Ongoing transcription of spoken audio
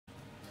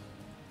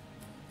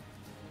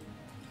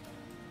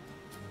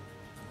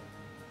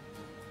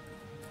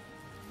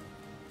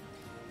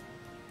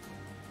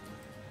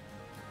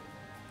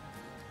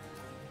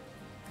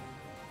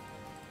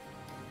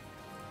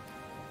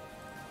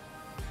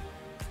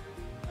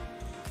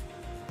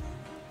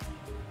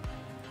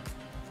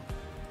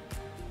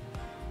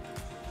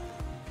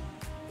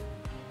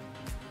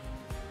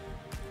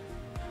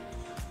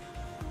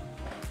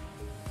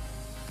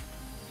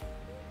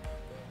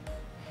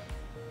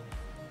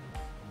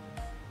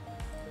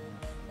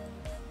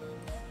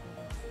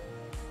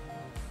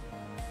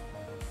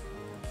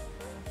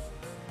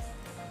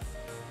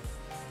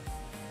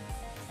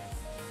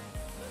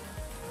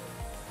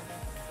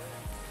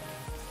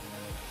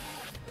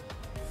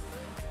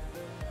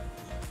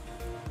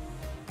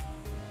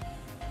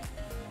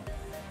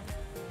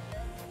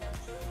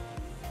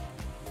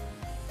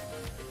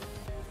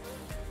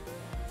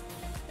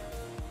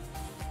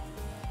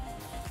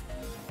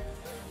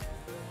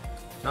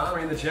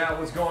Tommy in the chat,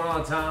 what's going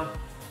on, Tom?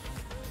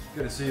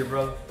 Good to see you,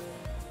 brother.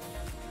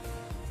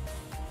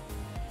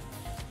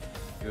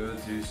 Good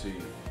to see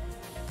you.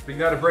 Big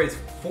night of breaks.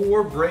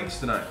 4 breaks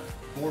tonight.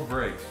 4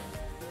 breaks.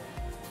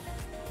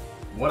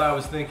 What I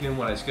was thinking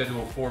when I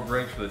scheduled 4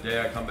 breaks for the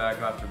day I come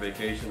back after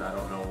vacation, I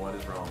don't know what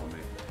is wrong with me.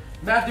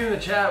 Matthew in the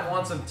chat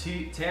wants some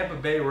Tampa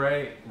Bay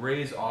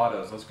Rays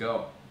autos. Let's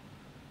go.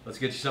 Let's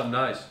get you something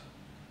nice.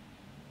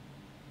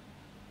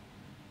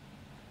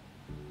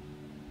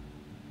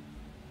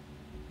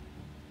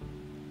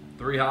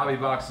 Three hobby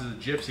boxes of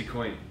Gypsy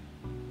Queen.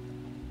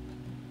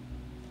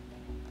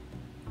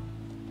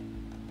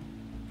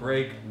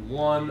 Break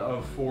 1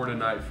 of 4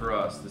 tonight for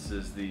us. This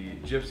is the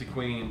Gypsy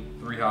Queen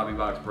 3 hobby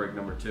box break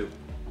number 2.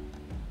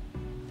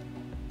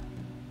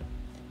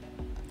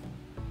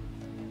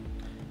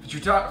 If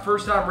it's your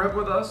first time rip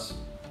with us,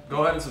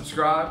 go ahead and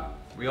subscribe.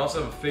 We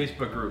also have a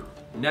Facebook group.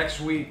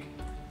 Next week,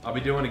 I'll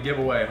be doing a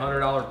giveaway,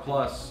 $100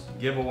 plus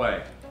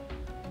giveaway.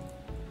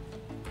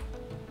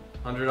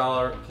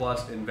 $100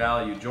 plus in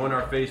value. Join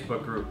our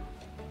Facebook group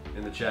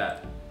in the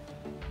chat.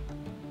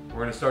 We're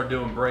going to start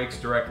doing breaks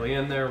directly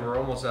in there. We're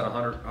almost at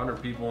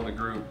 100 people in the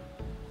group.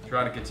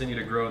 Trying to continue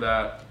to grow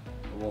that.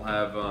 We'll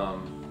have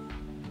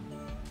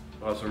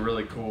some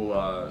really cool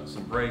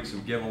some breaks,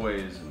 some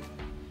giveaways, and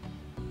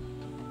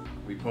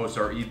we post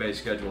our eBay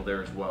schedule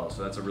there as well.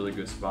 So that's a really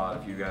good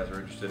spot if you guys are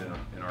interested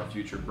in our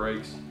future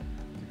breaks.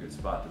 It's a good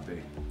spot to be.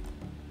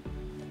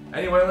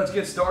 Anyway, let's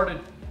get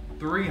started.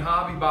 3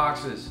 hobby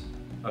boxes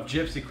of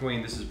Gypsy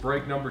Queen. This is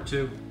break number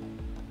 2.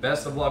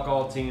 Best of luck,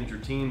 all teams. Your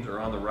teams are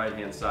on the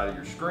right-hand side of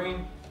your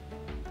screen.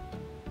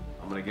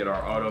 I'm going to get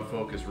our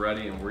autofocus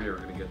ready, and we are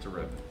going to get to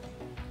ripping.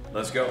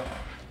 Let's go.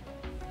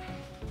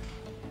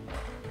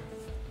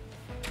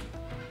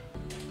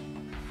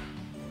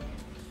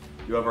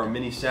 You have our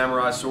mini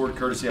samurai sword,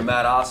 courtesy of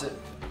Matt Ossett.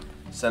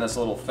 Sent us a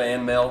little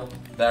fan mail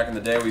back in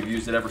the day. We've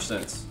used it ever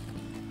since.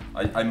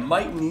 I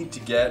might need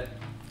to get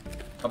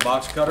a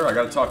box cutter. I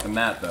got to talk to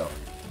Matt though,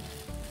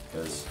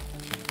 because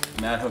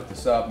Matt hooked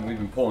us up and we've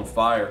been pulling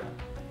fire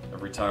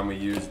every time we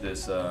use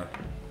this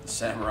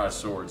samurai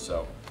sword,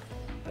 so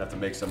I have to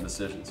make some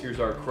decisions. Here's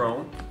our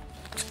chrome.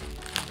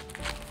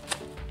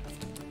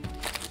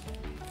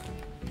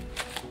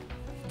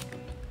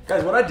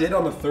 Guys, what I did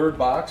on the 3rd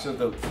box of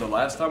the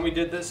last time we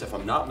did this, if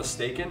I'm not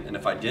mistaken, and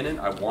if I didn't,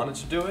 I wanted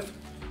to do it.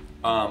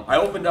 I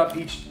opened up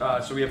each,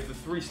 so we have the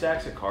 3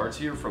 stacks of cards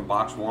here from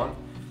box 1,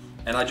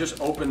 and I just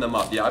opened them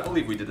up. Yeah, I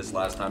believe we did this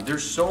last time.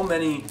 There's so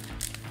many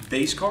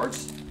base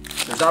cards.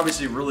 There's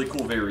obviously really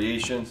cool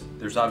variations.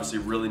 There's obviously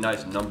really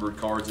nice numbered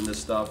cards in this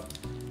stuff.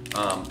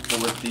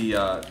 But with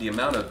the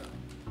amount of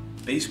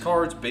base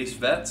cards, base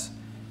vets,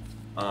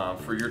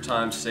 for your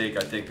time's sake,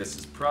 I think this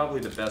is probably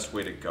the best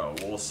way to go.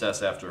 We'll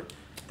assess after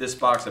this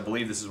box. I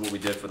believe this is what we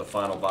did for the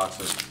final box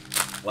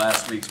of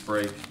last week's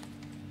break.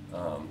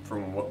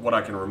 From what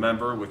I can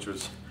remember, which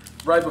was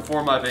right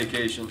before my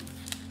vacation.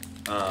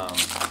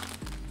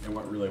 It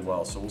went really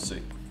well, so we'll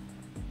see.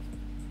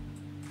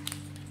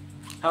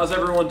 How's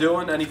everyone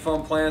doing? Any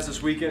fun plans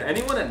this weekend?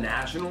 Anyone at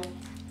National?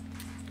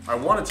 I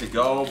wanted to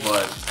go,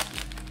 but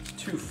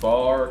it's too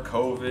far,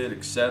 COVID,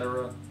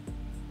 etc.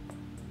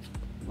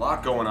 A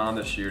lot going on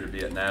this year to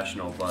be at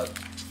National, but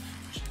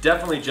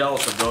definitely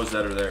jealous of those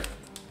that are there.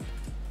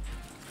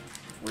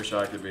 Wish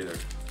I could be there.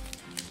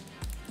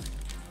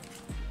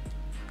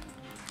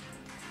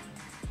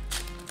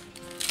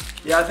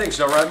 Yeah, I think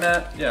so, right,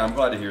 Matt? Yeah, I'm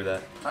glad to hear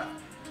that.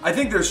 I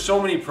think there's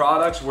so many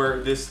products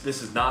where this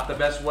is not the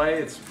best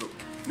way. It's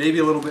maybe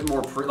a little bit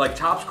more like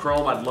Topps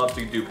Chrome. I'd love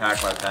to do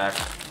pack by pack.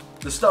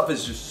 The stuff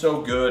is just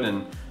so good,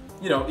 and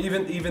you know,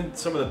 even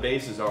some of the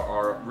bases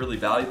are really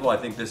valuable. I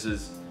think this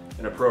is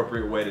an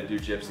appropriate way to do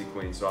Gypsy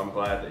Queen, so I'm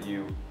glad that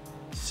you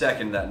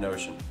second that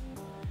notion.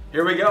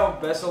 Here we go.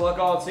 Best of luck,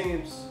 all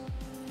teams.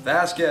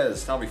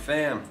 Vasquez, Tommy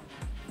Pham,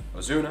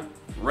 Ozuna,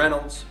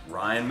 Reynolds,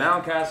 Ryan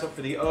Mountcastle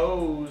for the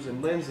O's,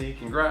 and Lindsay,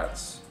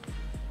 congrats.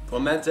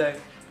 Clemente,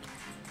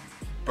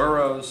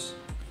 Burrows,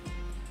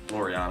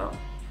 Laureano,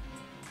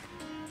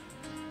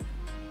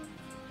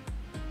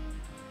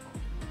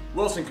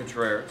 Wilson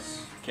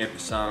Contreras,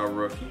 Campusano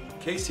rookie,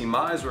 Casey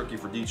Mize rookie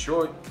for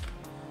Detroit,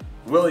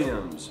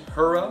 Williams,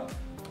 Hura,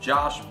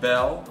 Josh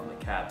Bell on the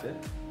captain,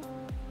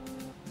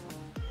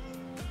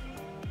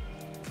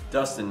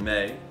 Dustin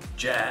May,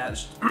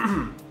 Jazz,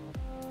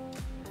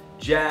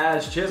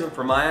 Jazz Chisholm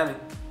for Miami,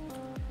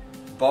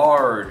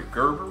 Bard,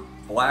 Gerber,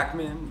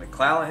 Blackman,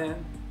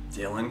 McClanahan,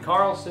 Dylan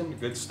Carlson,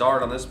 good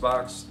start on this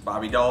box,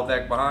 Bobby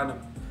Dahlbeck behind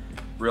him,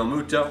 Real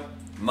Muto,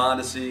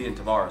 Mondesi, and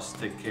Tavares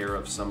take care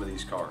of some of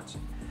these cards.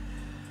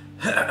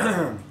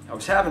 I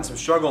was having some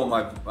trouble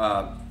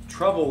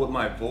with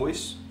my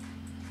voice.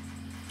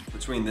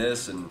 Between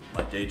this and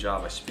my day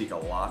job, I speak a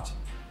lot.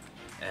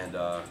 And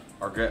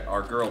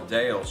our girl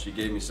Dale, she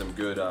gave me some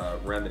good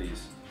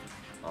remedies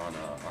on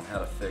how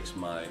to fix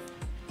my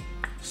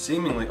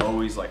seemingly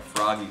always like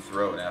froggy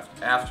throat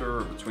after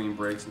or between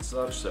breaks and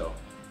such. So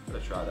I'm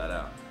gonna try that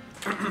out.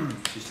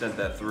 She sent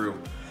that through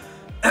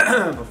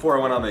before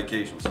I went on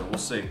vacation, so we'll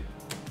see.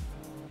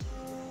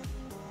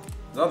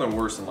 nothing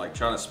worse than like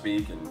trying to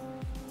speak and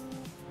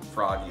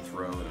froggy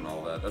throat and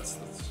all that. That's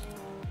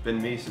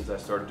been me since I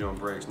started doing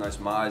breaks. Nice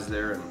Mize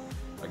there, and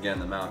again,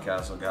 the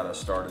Mountcastle got us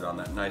started on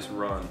that nice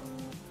run.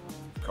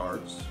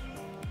 Cards.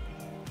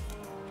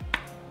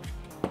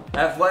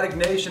 Athletic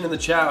Nation in the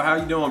chat. How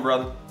you doing,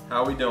 brother?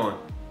 How we doing?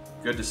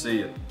 Good to see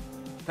you.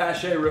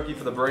 Pache rookie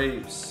for the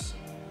Braves.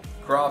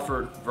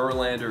 Crawford,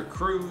 Verlander,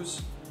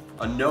 Cruz,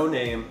 a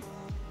no-name,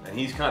 and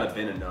he's kind of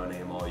been a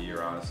no-name all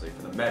year, honestly,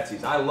 for the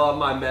Metsies. I love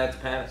my Mets,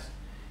 Pass.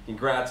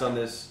 Congrats on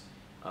this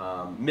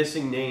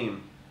missing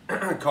name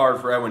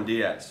card for Edwin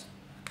Diaz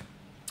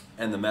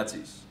and the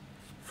Metsies.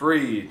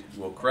 Freed,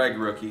 Will Craig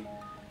rookie,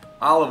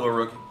 Oliver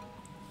rookie,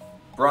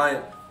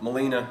 Bryant,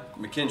 Molina,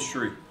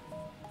 McKinstry,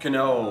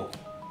 Cano,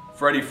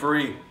 Freddie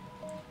Free,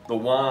 the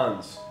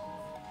Wands,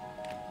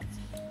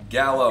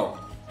 Gallo,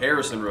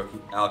 Harrison rookie,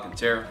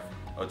 Alcantara,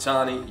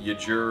 Otani,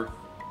 Yajur,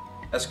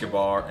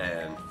 Escobar,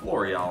 and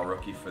Florial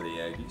rookie for the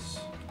Yankees.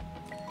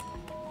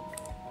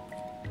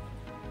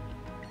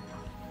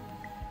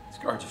 These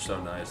cards are so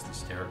nice,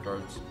 these tarot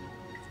cards.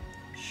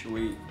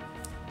 Sweet.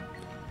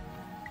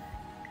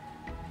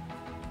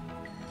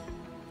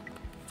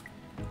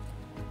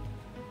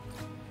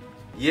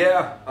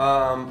 Yeah,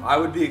 I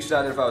would be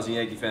excited if I was a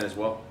Yankee fan as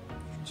well.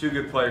 Two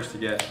good players to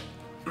get.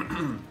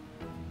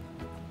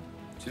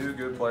 Two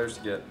good players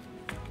to get.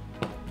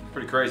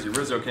 Pretty crazy.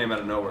 Rizzo came out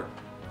of nowhere.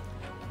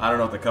 I don't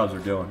know what the Cubs are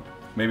doing.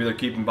 Maybe they're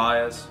keeping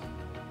Baez.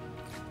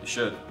 They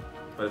should.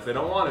 But if they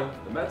don't want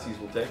to, the Metsies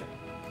will take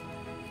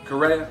it.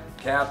 Correa,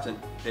 captain.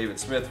 David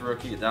Smith,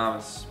 rookie.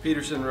 Adames.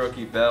 Peterson,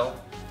 rookie. Bell.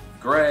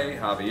 Gray,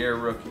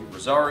 Javier, rookie.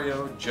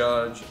 Rosario,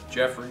 Judge,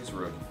 Jeffries,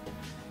 rookie.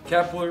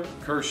 Kepler,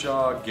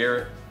 Kershaw,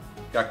 Garrett.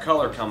 Got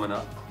color coming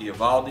up.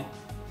 Eovaldi,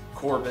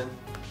 Corbin,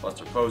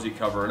 Buster Posey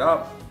covering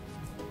up.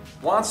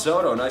 Juan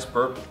Soto, nice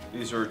purple.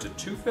 These are to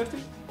 250?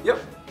 Yep,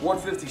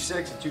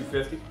 156 and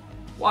 250.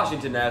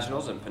 Washington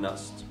Nationals and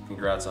Penust.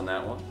 Congrats on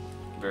that one.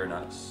 Very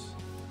nice.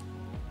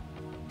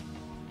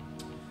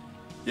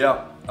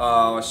 Yeah,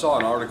 I saw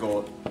an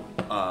article.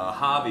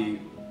 Javi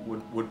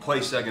would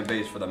play second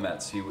base for the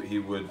Mets. He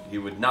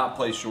would not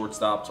play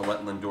shortstop to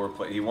let Lindor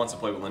play. He wants to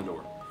play with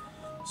Lindor.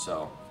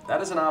 So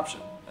that is an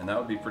option, and that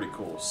would be pretty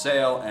cool.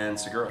 Sale and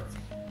Segura.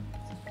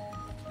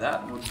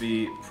 That would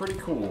be pretty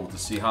cool to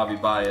see Javi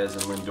Baez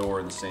and Lindor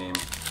in the same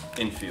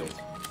infield.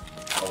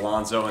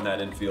 Alonso in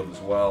that infield as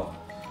well.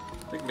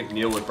 I think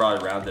McNeil would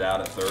probably round it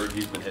out at third.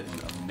 He's been hitting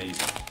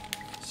amazing.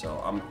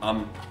 So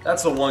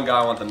that's the one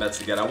guy I want the Mets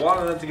to get. I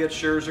wanted them to get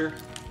Scherzer.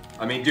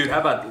 I mean, dude, how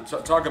about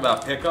talk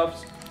about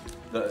pickups?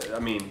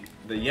 The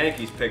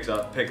Yankees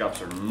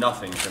pickups are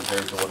nothing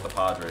compared to what the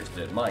Padres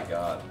did. My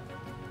God.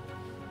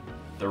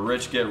 The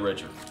rich get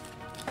richer.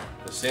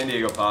 The San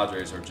Diego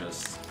Padres are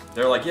just,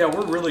 they're like, yeah,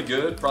 we're really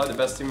good, probably the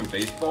best team in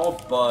baseball,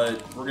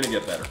 but we're going to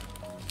get better.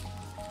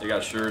 They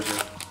got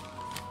Scherzer.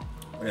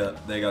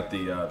 They got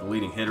the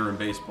leading hitter in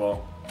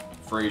baseball,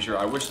 Frazier.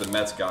 I wish the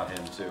Mets got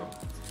him too.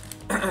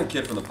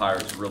 Kid from the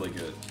Pirates, really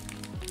good.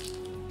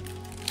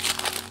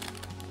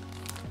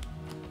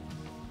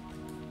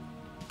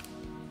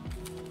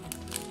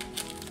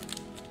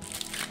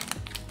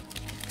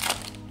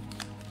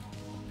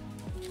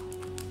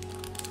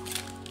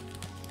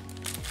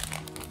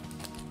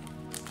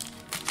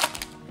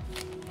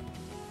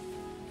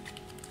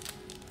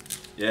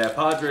 Yeah,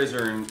 Padres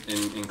are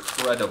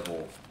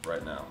incredible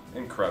right now.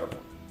 Incredible.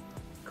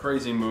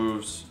 Crazy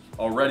moves.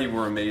 Already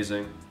were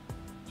amazing.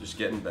 Just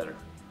getting better.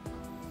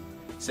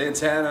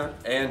 Santana,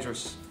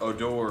 Andrus,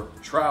 Odor,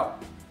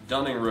 Trout,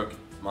 Dunning rookie,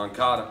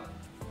 Moncada,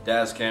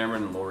 Daz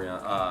Cameron, and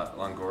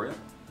Longoria.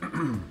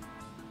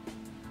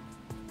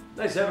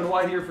 Nice Evan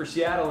White here for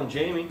Seattle and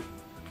Jamie.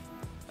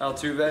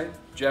 Altuve,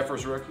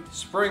 Jeffers rookie,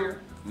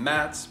 Springer,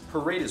 Matz,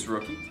 Paredes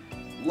rookie.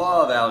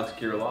 Love Alex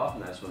Kirilloff,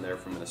 nice one there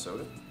from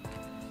Minnesota.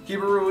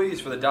 Keeper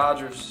Ruiz for the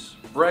Dodgers,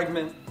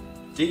 Bregman,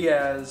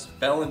 Diaz,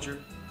 Bellinger,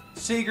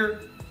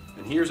 Seager,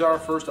 and here's our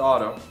first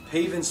auto,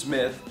 Pavin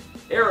Smith,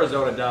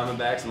 Arizona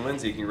Diamondbacks, and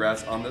Lindsay,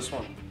 congrats on this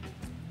one.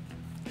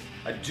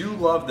 I do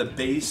love the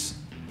base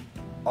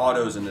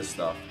autos in this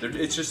stuff.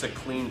 It's just a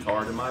clean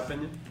card in my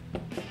opinion.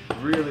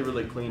 Really,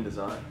 really clean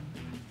design.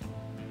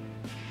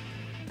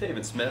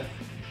 Pavin Smith,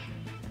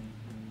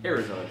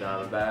 Arizona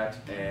Diamondbacks,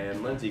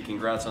 and Lindsay,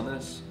 congrats on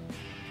this.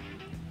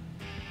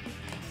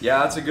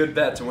 Yeah, that's a good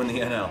bet to win the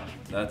NL.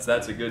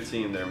 That's a good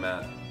team there,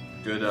 Matt.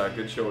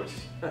 Good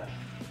choice.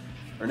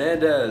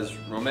 Hernandez,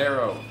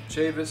 Romero,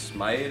 Chavis,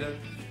 Maeda,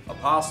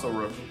 Apostle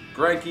rookie,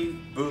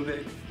 Greinke,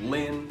 Bubik,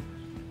 Lynn.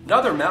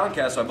 Another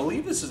Mountcastle. I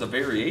believe this is a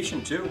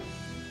variation too.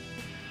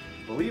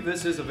 I believe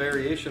this is a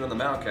variation on the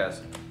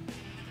Mountcastle.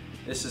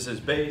 This is his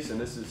base and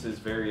this is his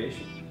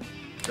variation.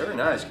 Very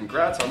nice.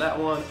 Congrats on that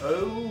one.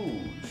 Oh,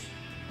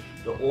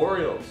 the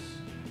Orioles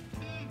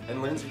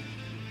and Lindsay.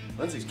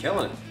 Lindsay's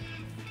killing it.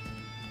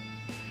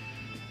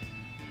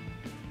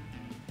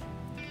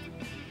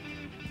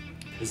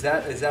 Is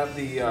that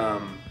the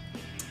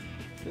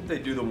didn't they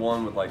do the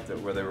one with like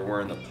where they were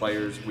wearing the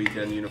Players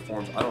Weekend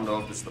uniforms? I don't know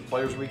if it's the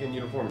Players Weekend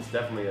uniform. It's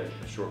definitely a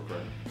short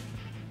print.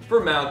 For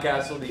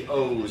Mountcastle, the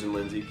O's and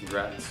Lindsay,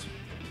 congrats.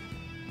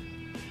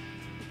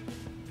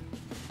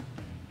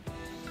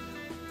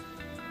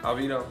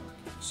 Alvito,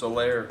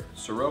 Soler,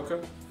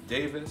 Soroka,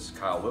 Davis,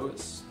 Kyle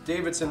Lewis,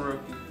 Davidson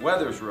rookie,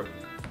 Weathers rookie,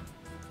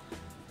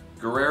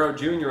 Guerrero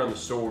Jr. on the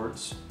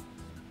Swords,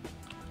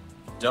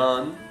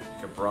 Dunn,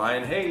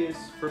 Brian Hayes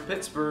for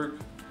Pittsburgh,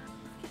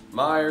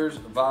 Myers,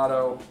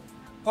 Votto,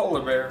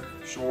 Polar Bear,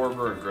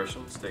 Schwarber, and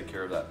Grisham. Let's take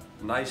care of that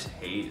nice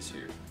haze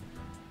here.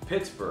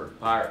 Pittsburgh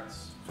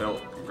Pirates.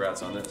 Philip,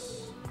 congrats on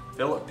this.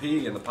 Philip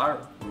P. and the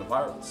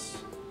Pirates.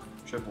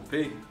 Triple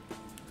P.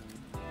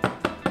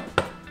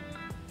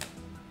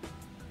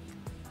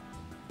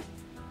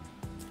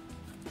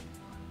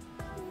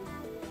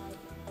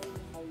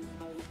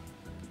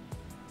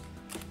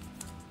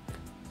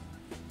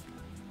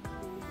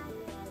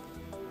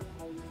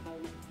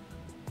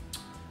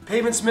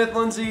 Pavement Smith,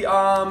 Lindsay,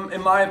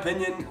 in my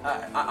opinion,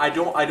 I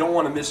don't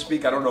want to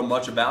misspeak. I don't know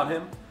much about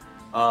him.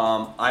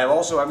 I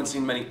also haven't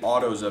seen many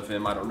autos of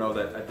him. I don't know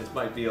that this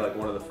might be like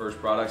one of the first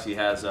products he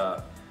has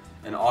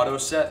an auto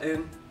set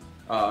in,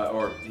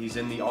 or he's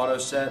in the auto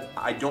set.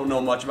 I don't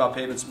know much about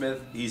Pavement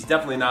Smith. He's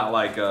definitely not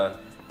like a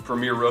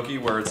premier rookie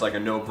where it's like a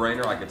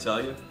no-brainer, I can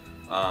tell you.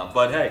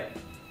 But hey,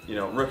 you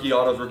know, rookie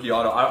auto's rookie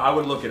auto. I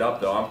would look it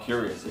up though. I'm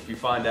curious. If you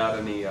find out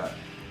any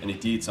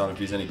deets on if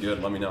he's any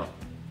good, let me know.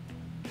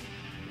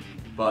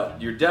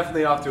 But you're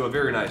definitely off to a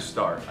very nice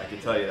start, I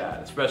can tell you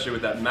that. Especially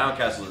with that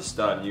Mountcastle's a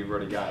stud, and you've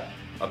already got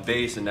a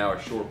base and now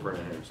a short print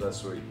of him, so that's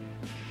sweet.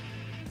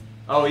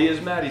 Oh, he is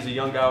Matt. He's a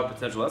young guy with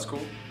potential. That's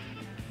cool.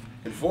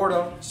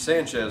 Conforto,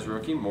 Sanchez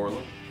rookie,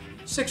 Moreland.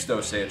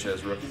 Sixto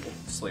Sanchez rookie.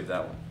 Let's leave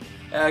that one.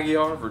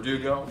 Aguiar,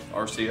 Verdugo,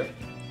 Arcia.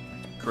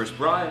 Chris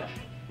Bryant.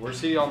 Where's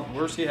he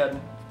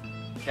heading?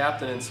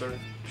 Captain insert.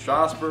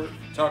 Strasburg,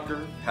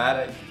 Tucker,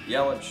 Paddock,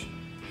 Yelich,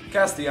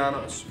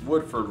 Castellanos,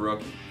 Woodford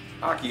rookie,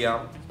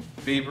 Akiyama,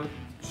 Bieber,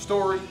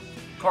 Story,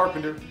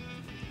 Carpenter,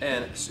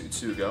 and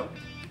Tsutsugo.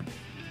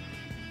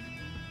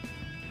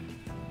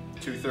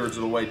 2/3 of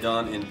the way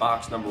done in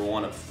box number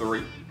 1 of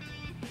 3.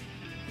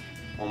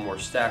 One more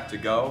stack to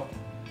go.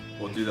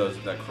 We'll do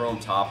that chrome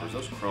toppers.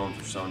 Those chromes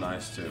are so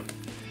nice too.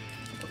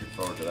 Looking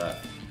forward to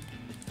that.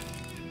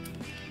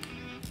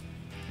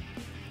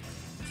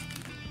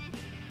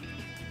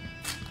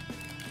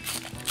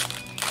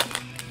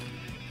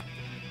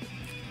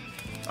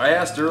 I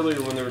asked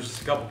earlier when there was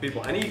just a couple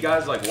people, any of you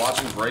guys like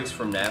watching breaks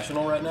from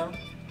National right now?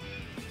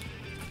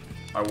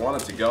 I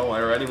wanted to go,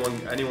 or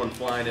anyone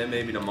flying in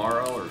maybe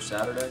tomorrow or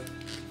Saturday?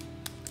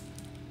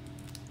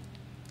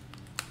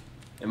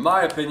 In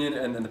my opinion,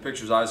 and in the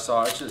pictures I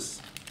saw, it's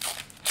just,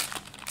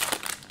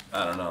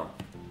 I don't know.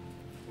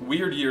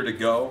 Weird year to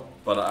go,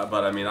 but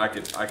I mean, I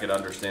could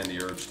understand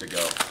the urge to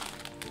go.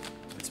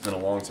 It's been a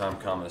long time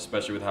coming,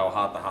 especially with how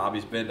hot the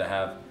hobby's been, to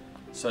have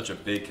such a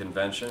big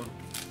convention.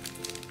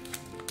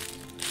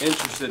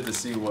 Interested to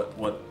see what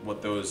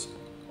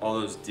all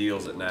those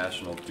deals at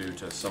National do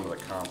to some of the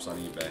comps on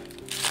eBay.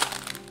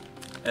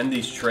 And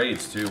these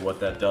trades too, what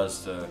that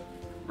does to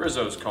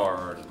Rizzo's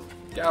card,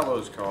 and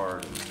Gallo's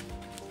card, and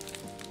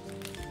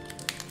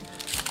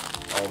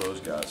all those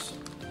guys.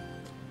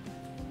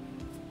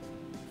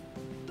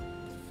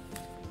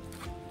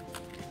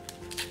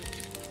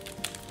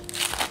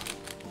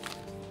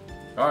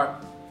 All right,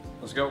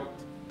 let's go.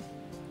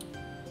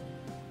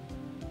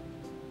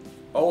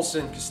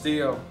 Olsen,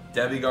 Castillo,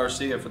 Debbie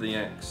Garcia for the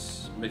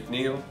Yanks,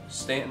 McNeil,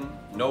 Stanton,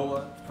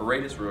 Nola,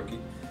 Paredes rookie,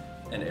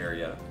 and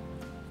Arrieta.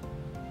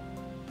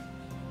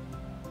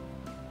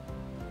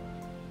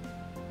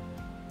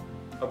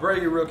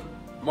 Abreu rookie,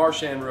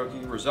 Marchand rookie,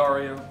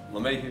 Rosario,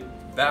 LeMahieu,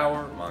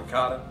 Bauer,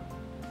 Moncada,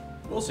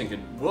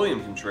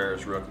 William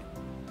Contreras rookie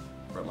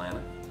for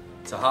Atlanta,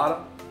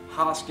 Tejada,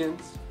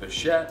 Hoskins,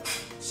 Bichette,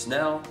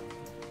 Snell,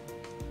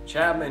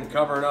 Chapman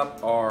covering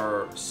up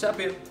our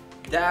Sepia,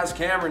 Daz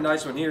Cameron,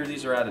 nice one here.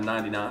 These are out of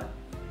 99.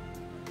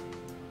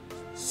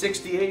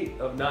 68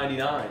 of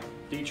 99.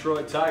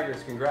 Detroit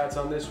Tigers. Congrats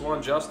on this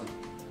one, Justin.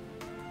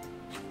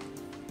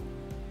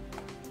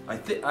 I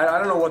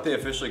don't know what they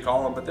officially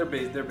call them, but they're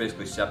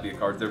basically sepia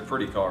cards. They're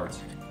pretty cards.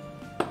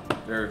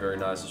 Very, very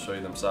nice. I'll show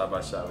you them side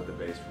by side with the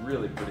base.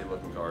 Really pretty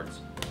looking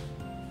cards.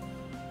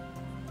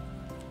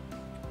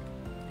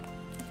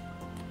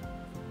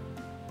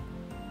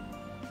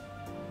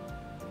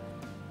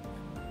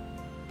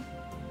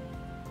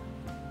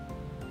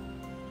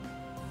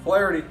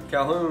 Flaherty,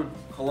 Calhoun,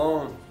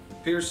 Colon,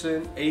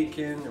 Pearson,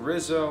 Aiken,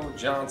 Rizzo,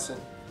 Johnson,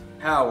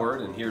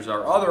 Howard, and here's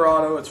our other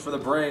auto. It's for the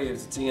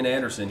Braves. It's Ian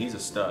Anderson. He's a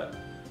stud.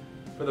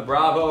 For the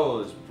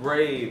Bravos,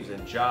 Braves,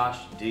 and Josh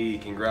D.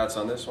 Congrats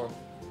on this one.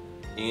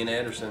 Ian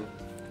Anderson,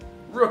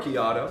 rookie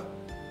auto.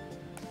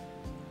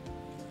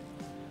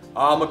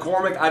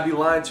 McCormick, I'd be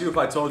lying to you if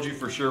I told you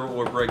for sure what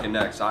we're breaking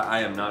next.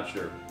 I am not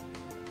sure.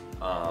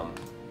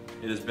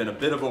 It has been a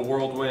bit of a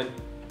whirlwind.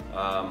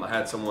 I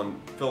had someone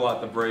fill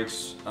out the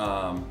breaks.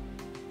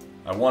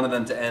 I wanted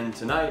them to end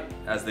tonight,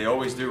 as they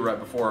always do right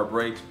before our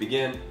breaks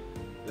begin.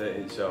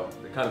 So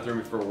they kind of threw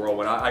me for a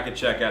whirlwind. I could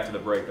check after the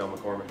break though,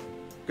 McCormick.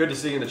 Good to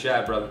see you in the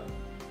chat, brother.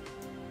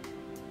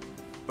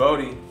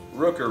 Bodie,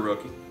 Rooker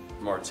rookie,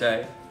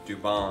 Marte,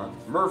 Dubon,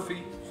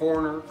 Murphy,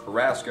 Horner,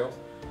 Carrasco,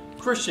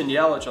 Christian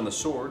Yelich on the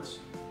Swords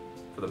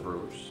for the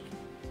Brewers,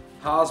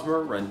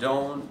 Hosmer,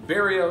 Rendon,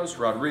 Berrios,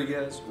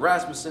 Rodriguez,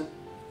 Rasmussen,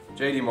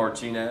 JD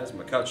Martinez,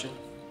 McCutcheon,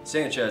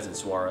 Sanchez, and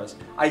Suarez.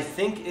 I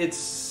think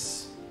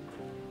it's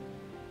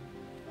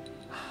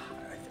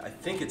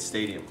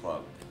Stadium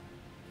Club.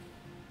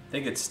 I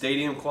think it's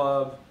Stadium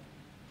Club,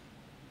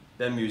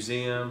 then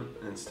Museum,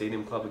 and then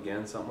Stadium Club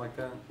again, something like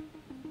that.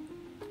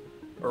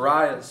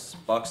 Arias,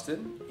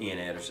 Buxton, Ian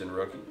Anderson,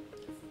 rookie.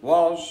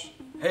 Walsh,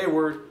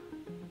 Hayward.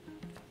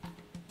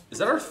 Is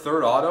that our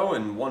third auto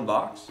in one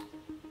box?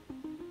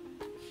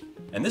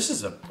 And this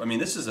is a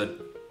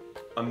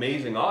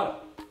amazing auto.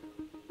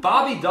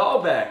 Bobby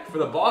Dahlbeck for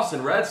the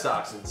Boston Red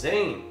Sox and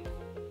Zane.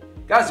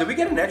 Guys, did we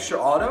get an extra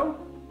auto?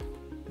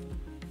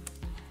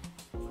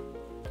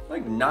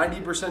 Like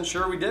 90%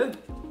 sure we did.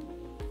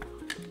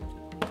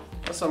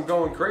 Unless I'm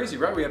going crazy,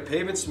 right? We have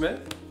Pavin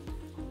Smith,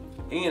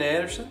 Ian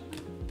Anderson.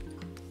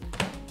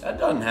 That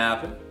doesn't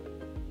happen.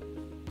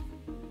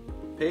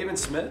 Pavin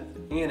Smith,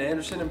 Ian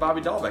Anderson, and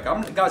Bobby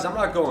Dahlbeck. Guys, I'm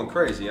not going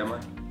crazy, am I?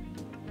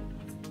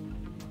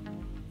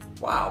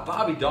 Wow,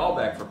 Bobby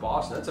Dahlbeck for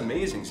Boston. That's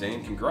amazing,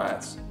 Zane.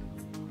 Congrats.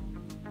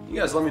 You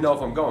guys let me know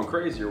if I'm going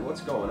crazy or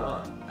what's going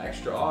on.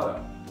 Extra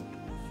auto.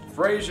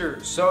 Frazier,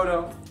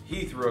 Soto,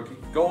 Heath rookie,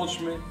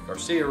 Goldschmidt,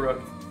 Garcia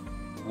rookie,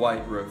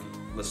 White rookie,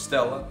 La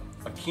Stella,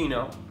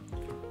 Aquino,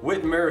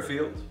 Whit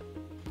Merrifield,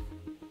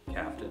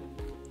 captain,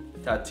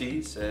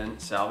 Tatis,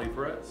 and Salvi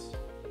Perez.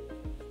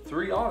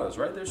 3 autos,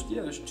 right? There's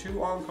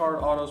 2 on-card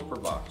autos per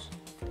box.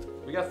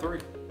 We got 3.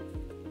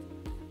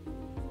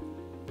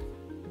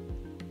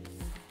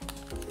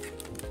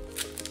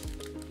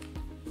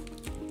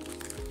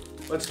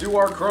 Let's do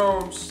our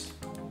chromes.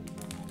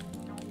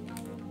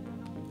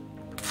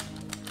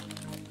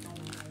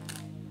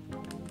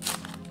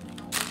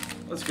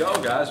 Let's go,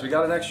 guys. We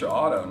got an extra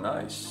auto.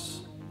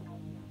 Nice.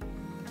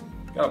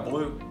 Got a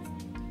blue.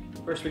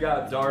 First, we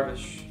got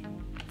Darvish,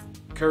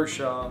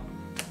 Kershaw,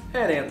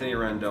 and Anthony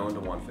Rendon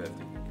to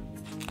 150.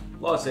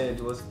 Los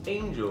Angeles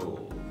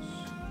Angels.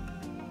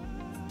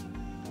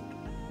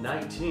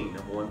 19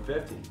 of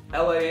 150.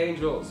 LA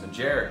Angels and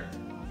Jared.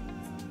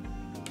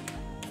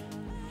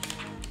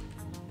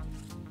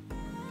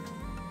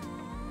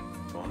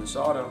 Bonus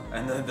auto.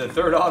 And then the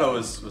third auto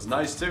was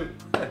nice too.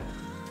 It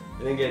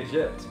didn't get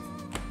gypped.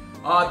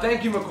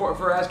 Thank you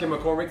for asking,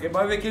 McCormick.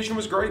 My vacation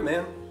was great,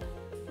 man.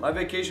 My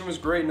vacation was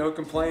great, no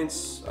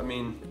complaints. I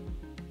mean,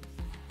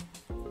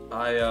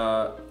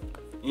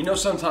 you know,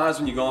 sometimes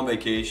when you go on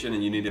vacation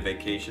and you need a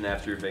vacation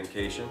after your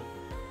vacation,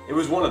 it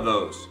was one of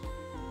those.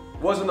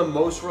 It wasn't the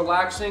most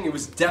relaxing. It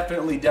was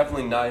definitely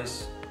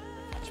nice.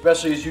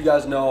 Especially as you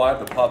guys know, I have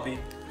the puppy.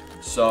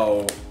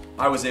 So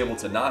I was able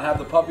to not have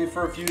the puppy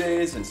for a few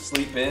days and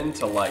sleep in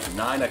till like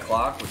 9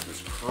 o'clock, which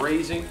was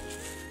crazy.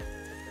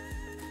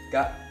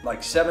 Got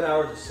like 7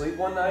 hours of sleep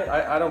one night.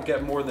 I don't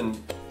get more than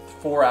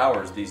 4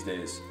 hours these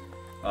days.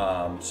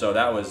 So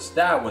that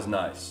was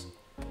nice.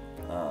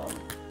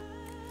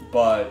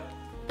 But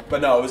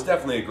no, it was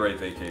definitely a great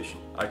vacation.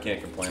 I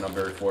can't complain. I'm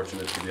very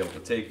fortunate to be able to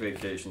take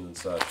vacations and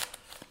such.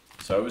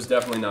 So it was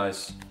definitely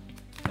nice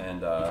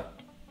and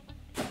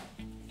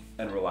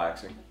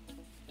relaxing.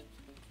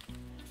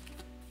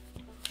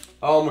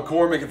 Oh,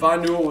 McCormick, if I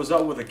knew what was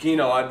up with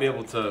Aquino, I'd be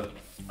able to.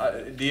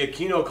 The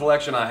Aquino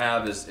collection I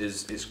have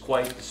is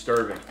quite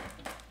disturbing.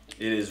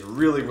 It is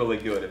really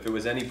good. If it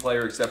was any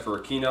player except for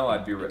Aquino,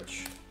 I'd be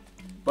rich.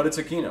 But it's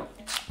Aquino,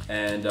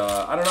 and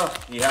I don't know.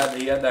 He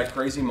had that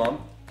crazy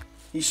month.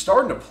 He's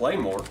starting to play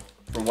more,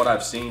 from what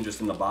I've seen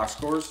just in the box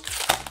scores.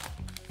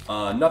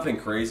 Nothing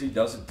crazy.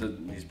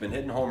 He's been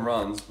hitting home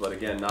runs, but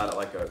again, not at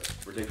like a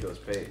ridiculous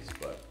pace.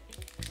 But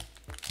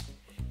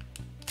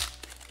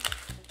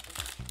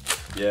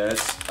yeah,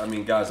 I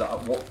mean, guys,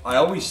 I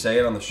always say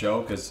it on the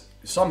show because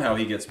somehow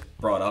he gets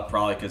brought up,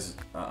 probably because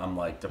I'm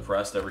like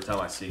depressed every time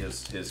I see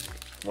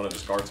one of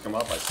his cards come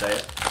up. I say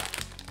it,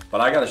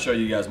 but I got to show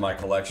you guys my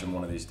collection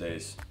one of these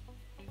days.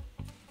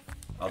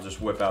 I'll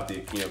just whip out the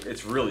Aquino.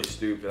 It's really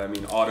stupid. I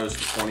mean, autos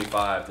to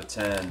 25, to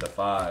 10, to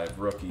 5,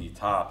 rookie,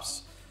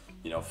 tops,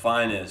 you know,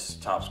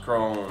 finest, tops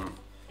chrome,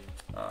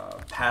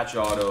 patch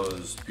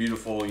autos,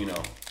 beautiful, you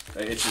know.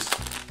 It's just,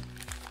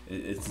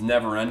 it's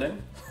never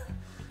ending.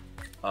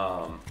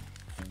 And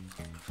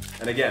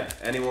again,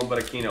 anyone but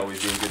Aquino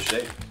would be in good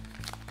shape.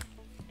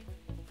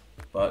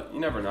 But you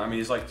never know. I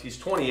mean, he's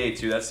 28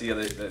 too. That's the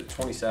other,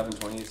 27,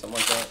 28, something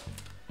like that.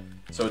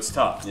 So it's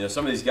tough. You know,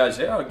 some of these guys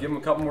say, oh, give him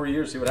a couple more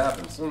years, see what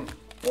happens.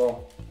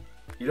 Well,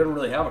 he doesn't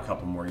really have a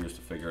couple more years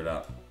to figure it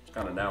out. It's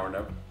kind of now or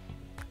never.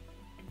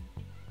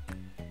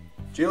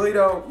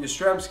 Giolito,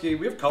 Yastrzemski,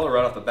 we have color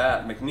right off the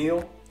bat.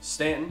 McNeil,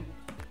 Stanton,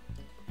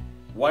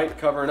 White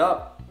covering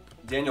up,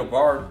 Daniel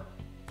Bard.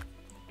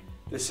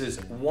 This is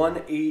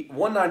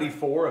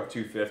 194 of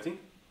 250.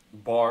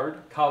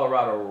 Bard,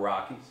 Colorado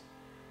Rockies.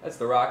 That's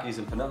the Rockies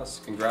and Pinus.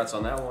 Congrats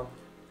on that one.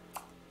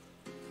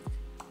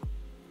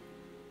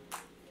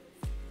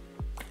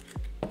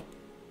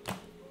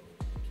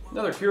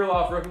 Another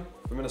Kirilloff rookie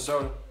from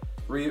Minnesota.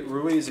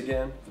 Ruiz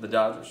again for the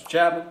Dodgers.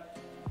 Chapman.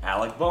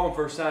 Alec Bohm,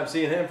 first time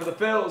seeing him for the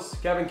Phils.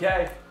 Kevin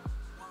K.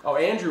 Oh,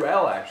 Andrew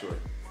L. actually.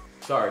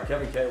 Sorry,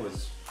 Kevin K.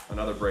 was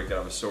another break that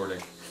I was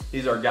sorting.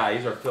 He's our guy,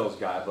 he's our Phil's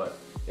guy, but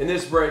in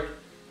this break,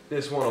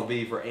 this one will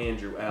be for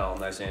Andrew L.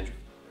 Nice, Andrew.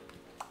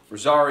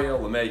 Rosario,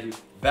 LeMahieu,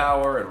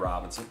 Bauer, and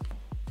Robinson.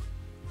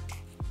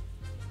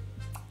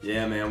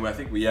 Yeah, man, I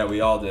think we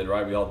all did,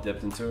 right? We all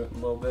dipped into it a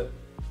little bit.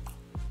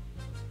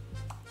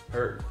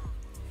 Hurt.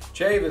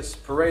 Chavis,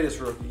 Paredes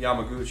rookie,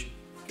 Yamaguchi,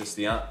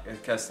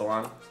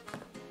 Castellano.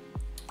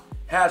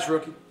 Hatch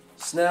rookie,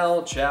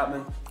 Snell,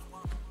 Chapman.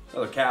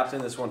 Another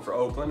captain, this one for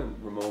Oakland, and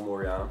Ramon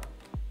Laureano.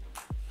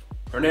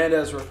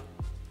 Hernandez rookie,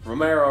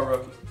 Romero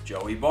rookie,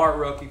 Joey Bart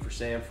rookie for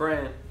San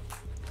Fran.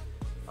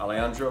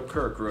 Alejandro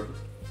Kirk rookie.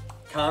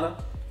 Kana,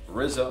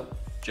 Rizzo,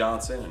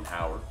 Johnson, and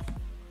Howard.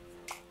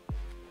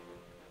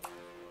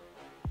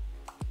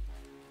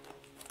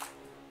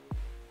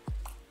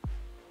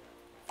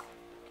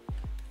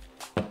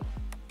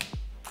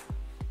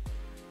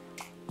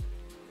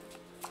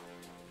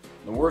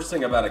 The worst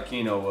thing about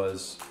Aquino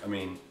was, I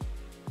mean,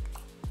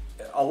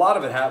 a lot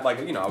of it had, like,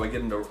 you know, I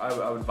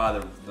would buy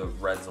the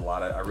Reds a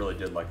lot. I really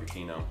did like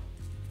Aquino.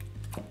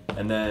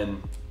 And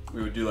then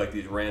we would do like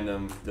these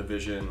random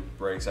division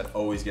breaks. I'd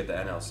always get the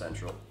NL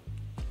Central.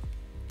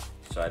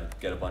 So I'd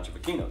get a bunch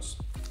of Aquinos.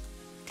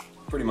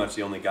 Pretty much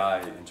the only guy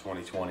in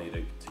 2020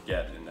 to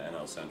get in the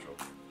NL Central.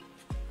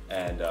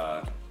 And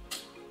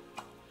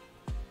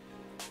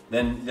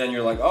then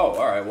you're like, oh,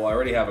 all right, well, I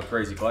already have a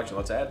crazy collection.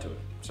 Let's add to it.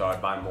 So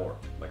I'd buy more,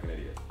 like an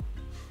idiot.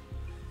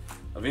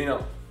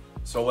 Avino,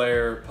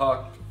 Soler,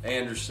 Puck,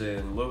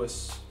 Anderson,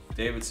 Lewis,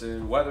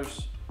 Davidson,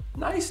 Weathers.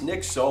 Nice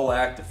Nick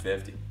Solak to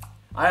 50.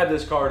 I have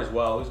this card as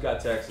well. Who's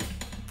got Texas?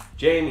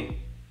 Jamie,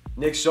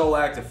 Nick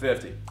Solak to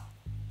 50.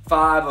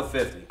 5 of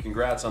 50.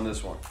 Congrats on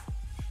this one.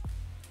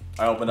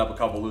 I opened up a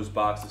couple loose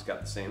boxes,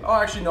 got the same. Oh,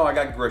 actually, no, I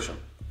got Grisham.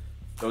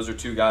 Those are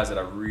two guys that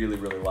I really,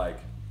 really like.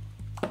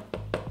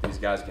 These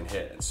guys can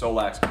hit, and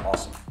Solak's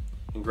awesome.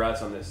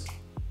 Congrats on this.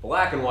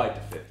 Black and white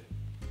to 50.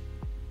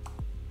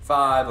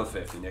 5 of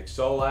 50. Nick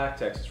Solak,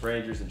 Texas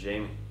Rangers, and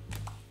Jamie.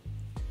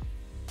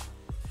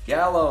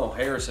 Gallo,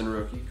 Harrison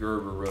rookie,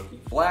 Gerber rookie,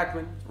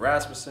 Blackman,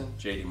 Rasmussen,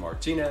 JD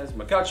Martinez,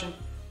 McCutcheon,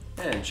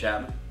 and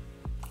Chapman.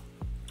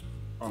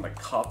 On the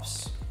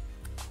Cups.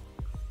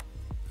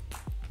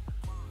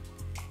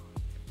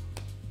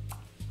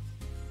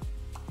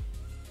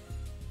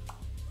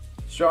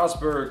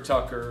 Strasburg,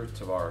 Tucker,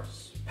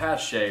 Tavares,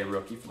 Pache,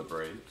 rookie for the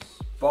Braves,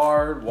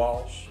 Bard,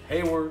 Walsh,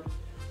 Hayward,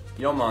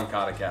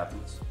 Yomankata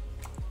captains,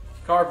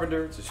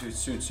 Carpenter,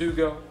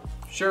 Tsutsugo,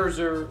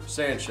 Scherzer,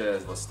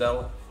 Sanchez, La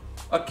Stella,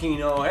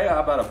 Aquino. Hey,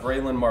 how about a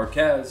Braylon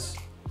Marquez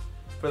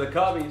for the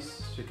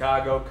Cubbies?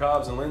 Chicago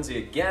Cubs, and Lindsay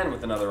again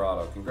with another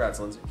auto. Congrats,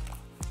 Lindsay.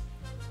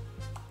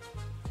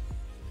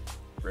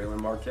 Braylon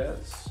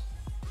Marquez.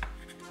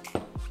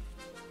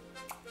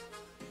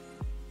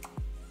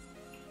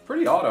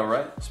 Pretty auto,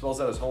 right?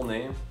 Spells out his whole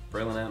name,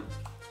 Braylon M.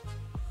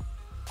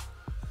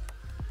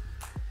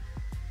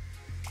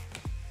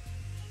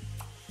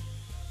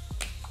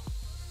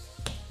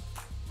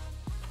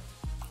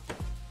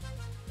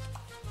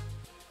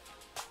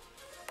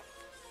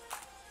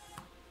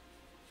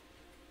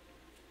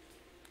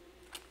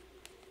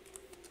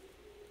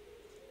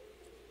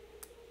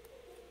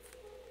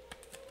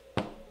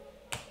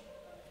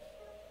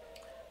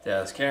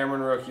 Daz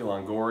Cameron, rookie,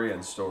 Longoria,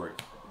 and Story.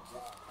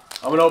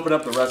 I'm going to open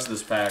up the rest of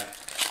this pack.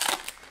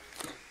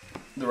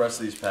 The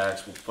rest of these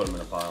packs, we'll put them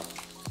in a pile.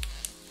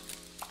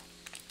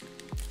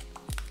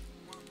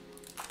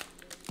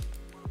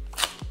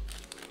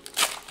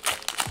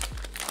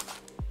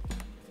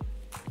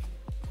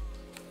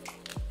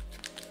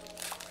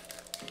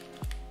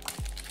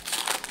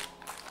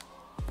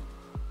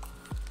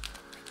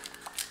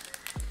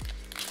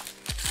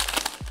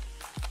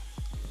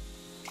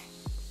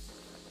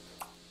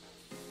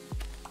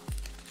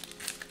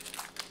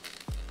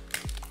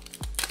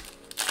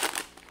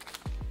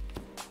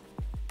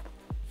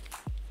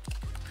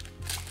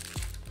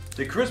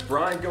 Did Chris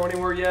Bryant go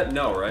anywhere yet?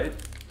 No, right?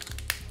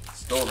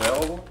 Still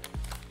available?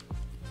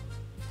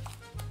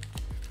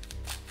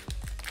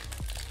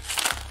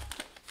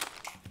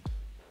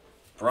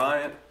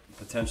 Bryant,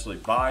 potentially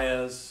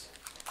Baez,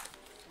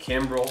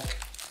 Kimbrel.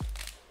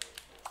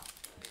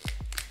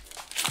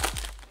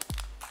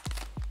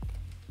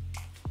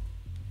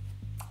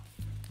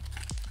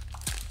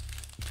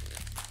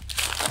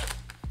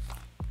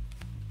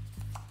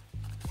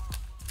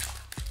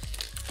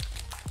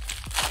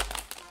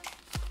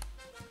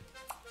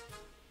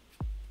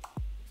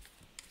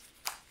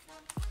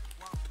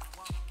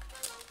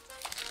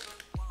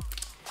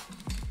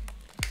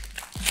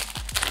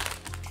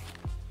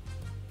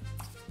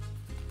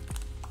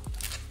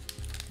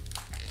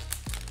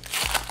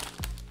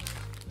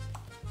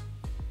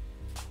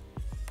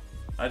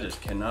 I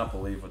just cannot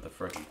believe what the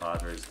frickin'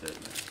 Padres did,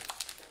 man.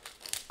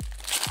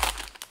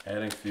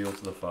 Adding fuel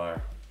to the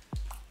fire.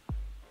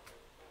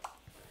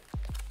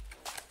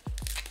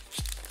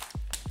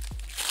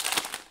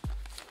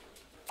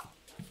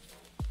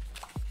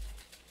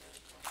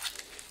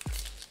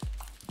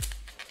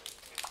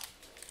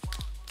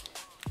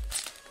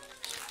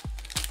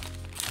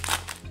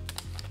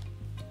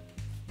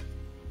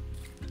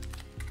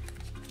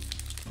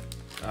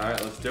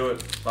 right, let's do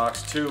it.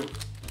 Box 2.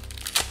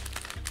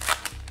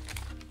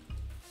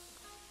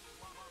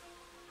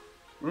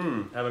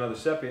 Have another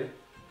sepia.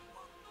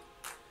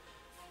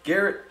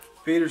 Garrett,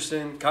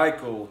 Peterson,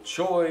 Keuchel,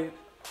 Choi,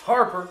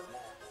 Harper,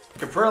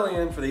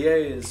 Caprillion for the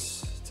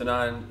A's to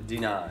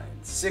 99.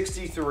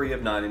 63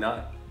 of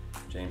 99.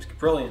 James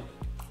Caprillion.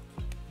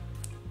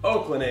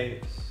 Oakland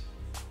A's.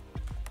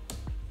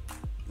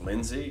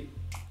 Lindsay.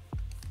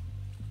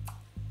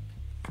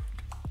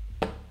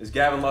 Is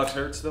Gavin Lux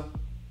hurt still?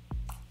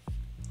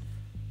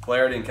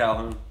 Flaherty and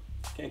Calhoun.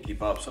 Can't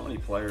keep up. So many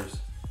players.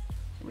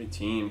 So many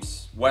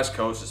teams. West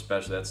Coast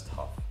especially. That's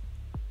tough.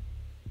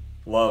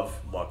 Love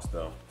Lux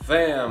though.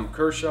 Pham,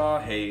 Kershaw,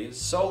 Hayes,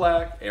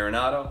 Solak,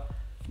 Arenado.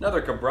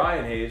 Another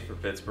Cabrian Hayes for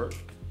Pittsburgh.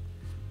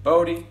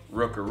 Bodie,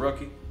 Rooker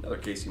rookie. Another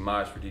Casey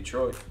Mize for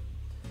Detroit.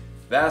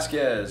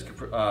 Vasquez,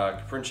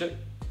 Kaprinchik,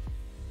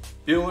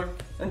 Bueller,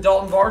 and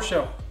Dalton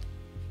Varsho.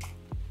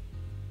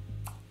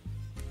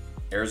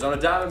 Arizona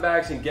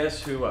Diamondbacks, and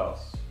guess who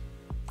else?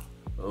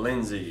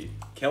 Lindsay.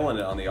 Killing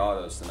it on the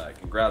autos tonight.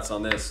 Congrats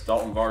on this,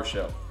 Dalton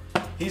Varsho.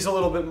 He's a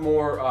little bit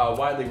more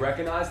widely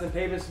recognized than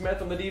Pavin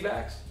Smith on the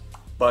D-backs,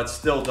 but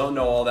still don't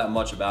know all that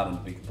much about him,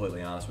 to be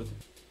completely honest with you.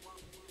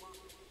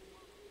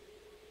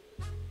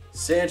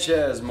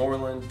 Sanchez,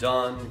 Moreland,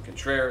 Dunn,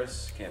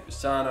 Contreras,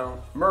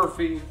 Campusano,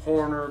 Murphy,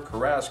 Horner,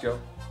 Carrasco,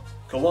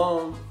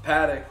 Colon,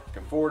 Paddock,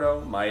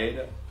 Conforto,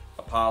 Maeda,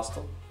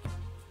 Apostle,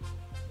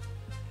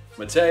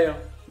 Mateo,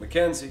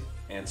 McKenzie,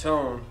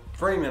 Antone,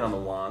 Freeman on the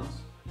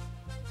wands,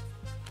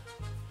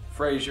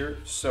 Frazier,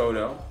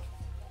 Soto,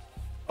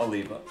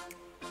 Oliva,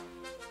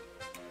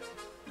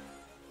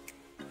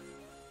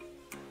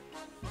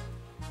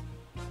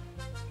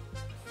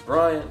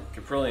 Bryant,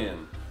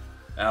 Caprillion,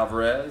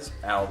 Alvarez,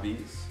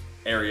 Albies,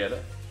 Arrieta,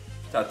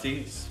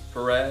 Tatis,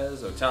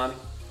 Perez, Otani,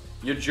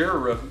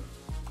 Yajur rookie,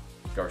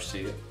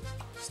 Garcia,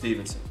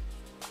 Stevenson,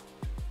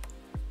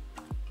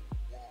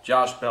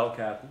 Josh Bell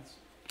captains,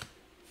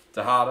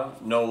 Tejada,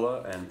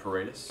 Nola, and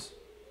Paredes,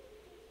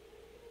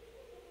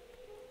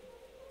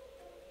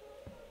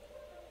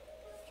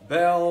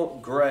 Bell,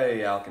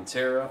 Gray,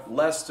 Alcantara,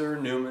 Lester,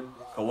 Newman,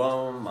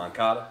 Colon,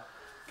 Moncada,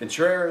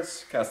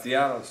 Contreras,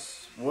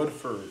 Castellanos,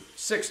 Woodford,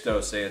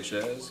 Sixto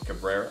Sanchez,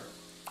 Cabrera,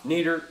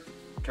 Nieder,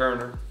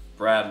 Turner,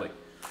 Bradley,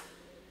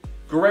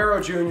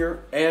 Guerrero Jr.,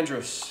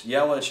 Andrus,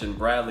 Yelich, and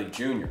Bradley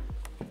Jr.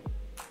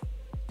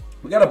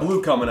 We got a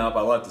blue coming up.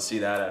 I love to see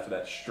that after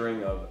that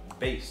string of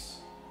base.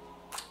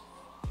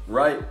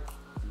 Wright,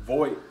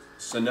 Voit,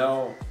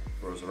 Sano,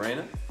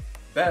 Rosarena,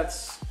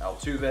 Betts,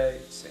 Altuve,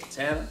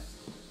 Santana,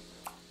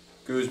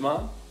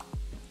 Guzman.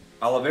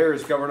 Oliveira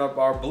is covering up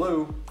our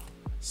blue.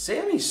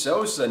 Sammy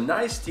Sosa,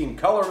 nice team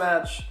color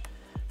match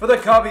for the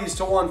Cubbies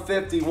to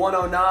 150,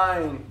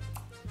 109,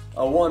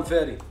 a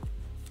 150.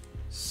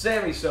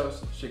 Sammy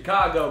Sosa,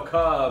 Chicago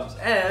Cubs,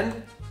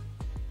 and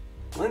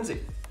Lindsay.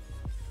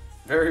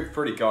 Very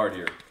pretty card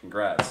here.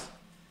 Congrats.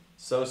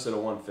 Sosa to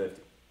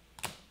 150.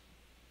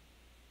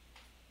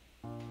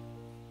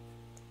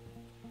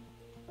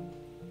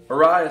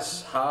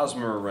 Arias,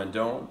 Hosmer,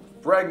 Rendon,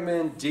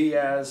 Bregman,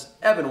 Diaz,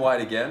 Evan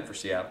White again for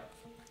Seattle.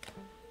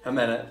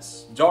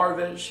 Jimenez,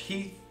 Darvish,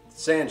 Heath,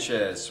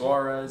 Sanchez,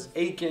 Suarez,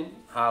 Aiken,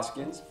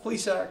 Hoskins,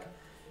 Plesac,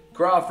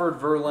 Crawford,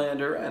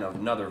 Verlander, and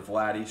another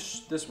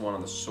Vladdy. This one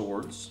on the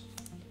swords.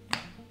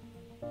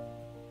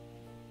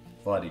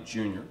 Vladdy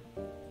Jr.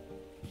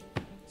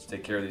 Let's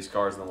take care of these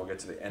cards and then we'll get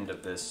to the end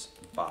of this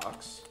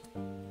box.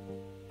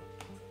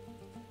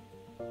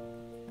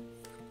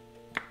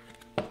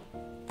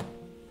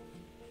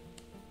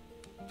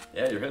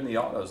 Yeah, you're hitting the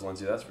autos,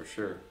 Lindsay, that's for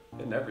sure.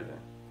 Hitting everything.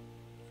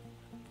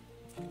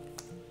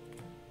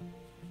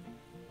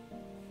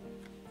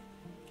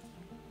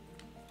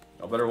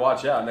 I better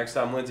watch out. Next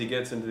time Lindsay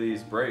gets into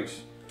these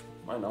breaks,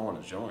 might not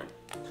want to join.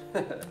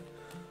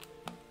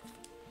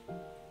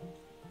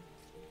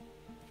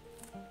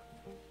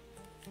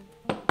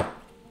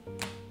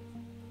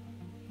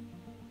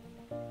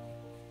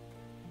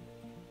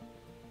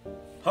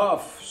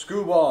 Huff,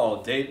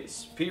 Screwball,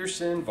 Davis,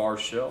 Pearson,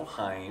 Varsho,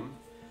 Heim,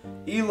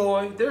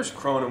 Eloy, there's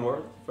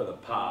Cronenworth for the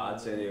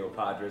Pods, San Diego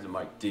Padres, and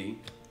Mike D.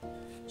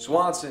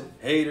 Swanson,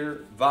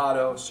 Hader,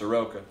 Votto,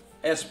 Soroka,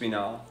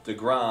 Espinal,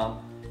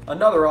 DeGrom,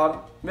 another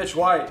auto, Mitch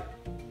White,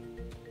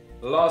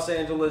 Los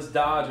Angeles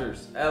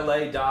Dodgers,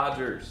 LA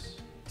Dodgers,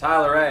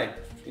 Tyler A.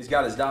 He's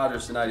got his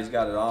Dodgers tonight, he's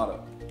got an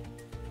auto.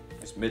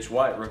 It's Mitch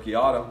White, rookie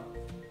auto.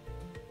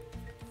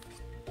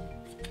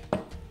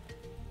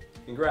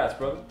 Congrats,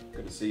 brother.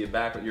 Good to see you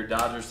back with your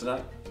Dodgers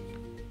tonight.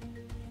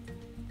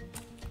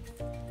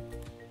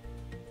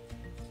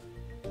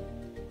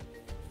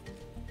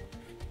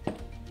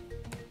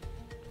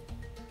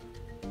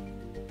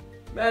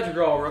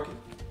 Madrigal rookie.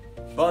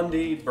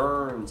 Bundy,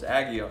 Burns,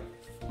 Aguilar,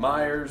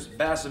 Myers,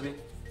 Basabe,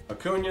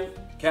 Acuna,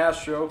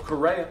 Castro,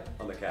 Correa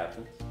on the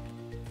captains.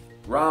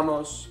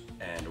 Ramos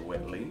and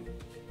Whitley.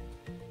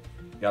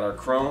 Got our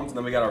Chromes, and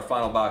then we got our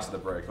final box of the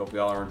break. Hope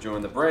y'all are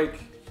enjoying the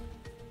break.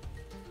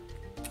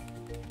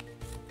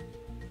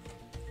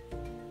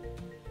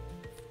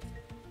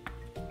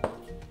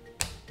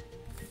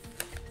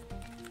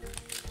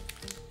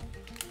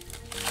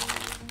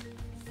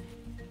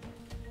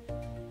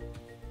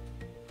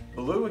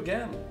 blue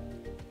again.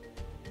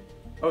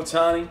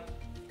 Ohtani,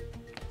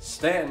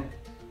 Stanton,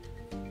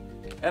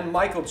 and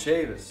Michael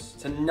Chavis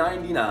to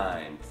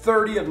 99.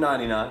 30 of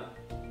 99.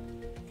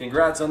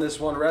 Congrats on this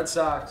one, Red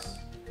Sox.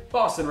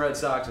 Boston Red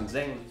Sox and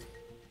Zane.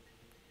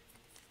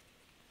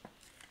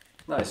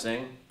 Nice,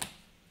 Zane.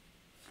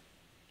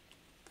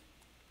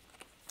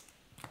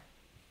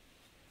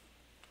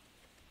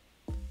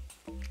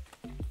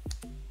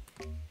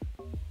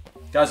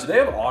 Guys, do they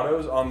have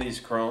autos on these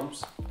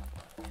chromes?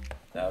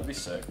 That would be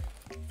sick.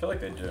 I feel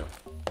like they do.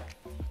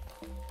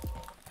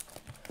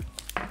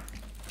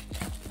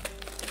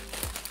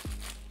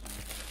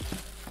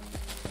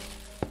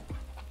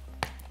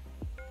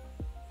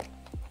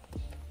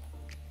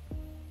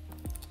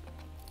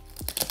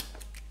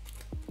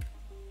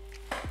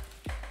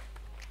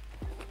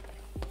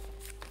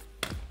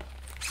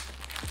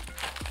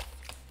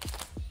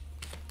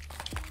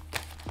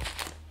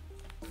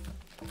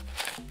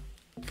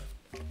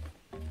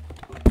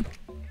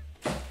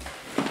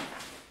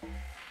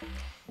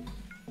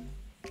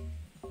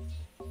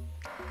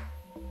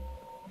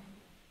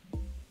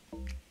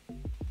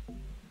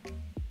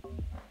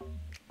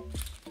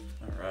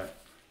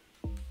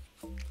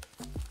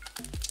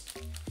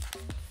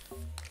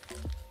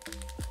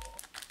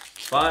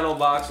 Final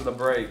box of the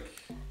break.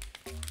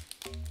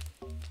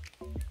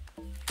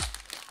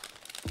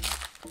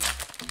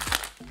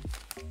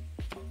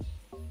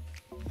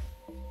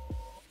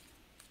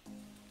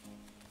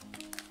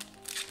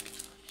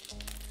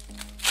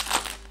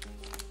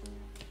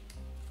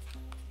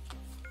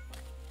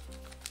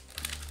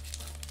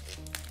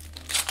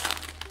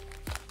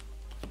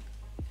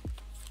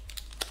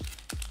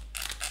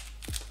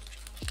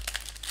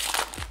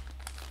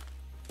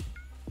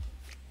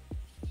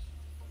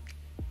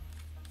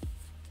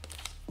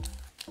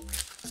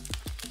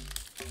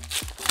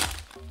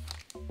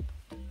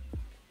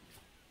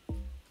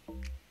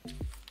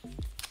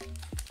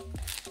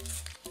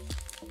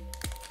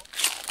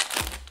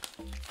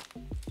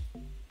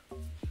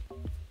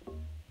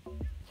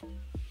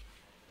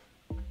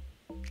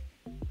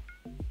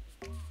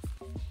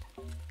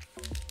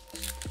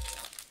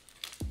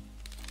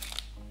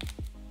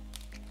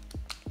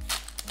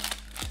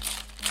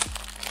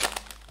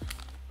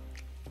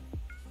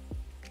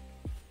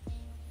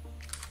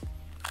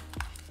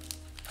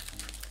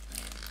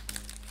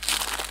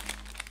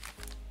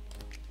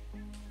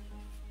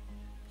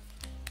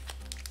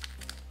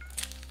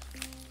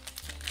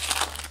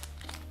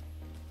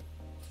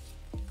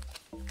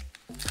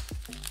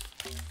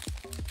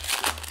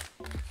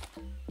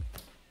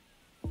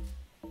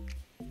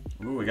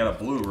 Ooh, we got a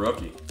blue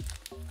rookie.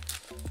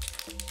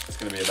 It's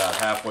going to be about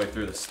halfway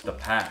through the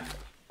pack.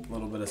 A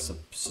little bit of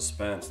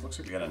suspense. Looks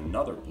like we got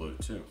another blue,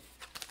 too.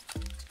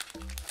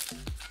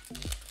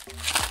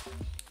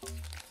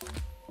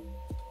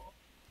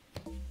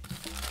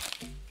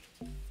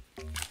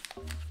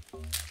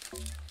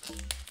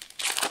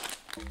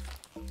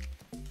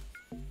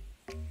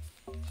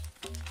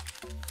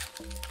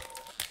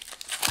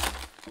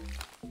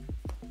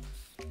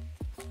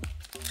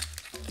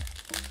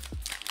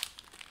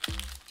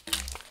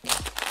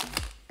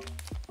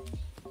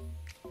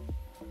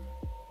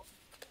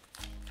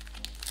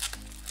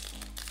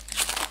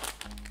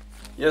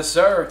 Yes,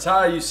 sir.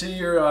 Ty, you see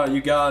your you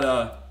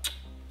got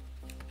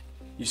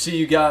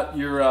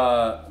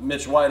your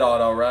Mitch White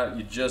auto, right?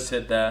 You just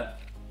hit that.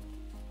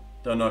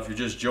 Don't know if you're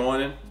just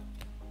joining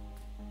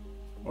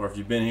or if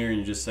you've been here and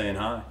you're just saying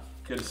hi.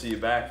 Good to see you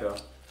back, though.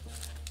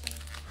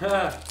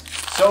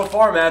 So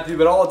far, Matthew,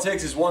 but all it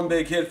takes is one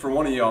big hit for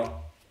one of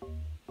y'all,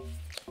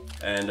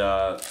 and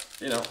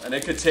you know, and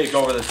it could take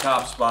over the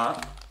top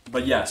spot.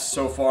 But yes,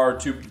 so far,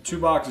 two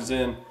boxes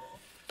in,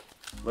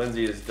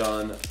 Lindsay has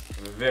done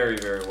very,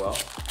 very well.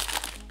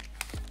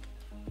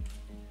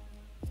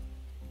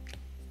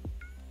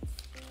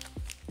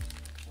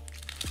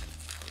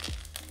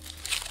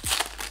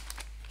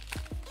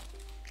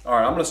 All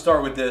right, I'm going to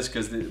start with this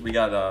because we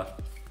got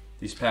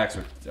these packs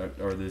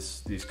or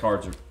these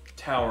cards are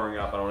towering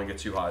up. I don't want to get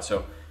too high,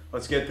 so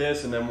let's get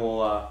this, and then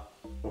we'll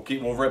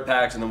rip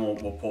packs, and then we'll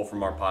pull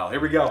from our pile. Here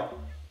we go.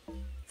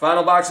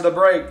 Final box of the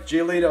break: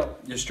 Giolito,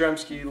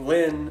 Yastrzemski,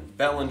 Lynn,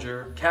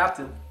 Bellinger,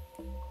 Captain,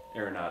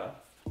 Arenado,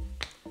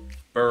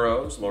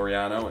 Burrows,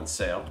 Laureano, and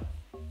Sale.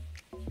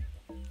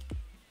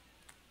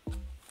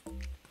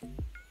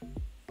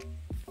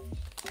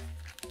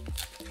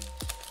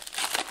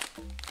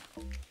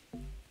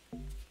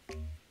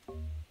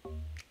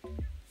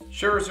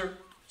 Scherzer,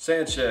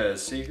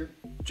 Sanchez, Seager,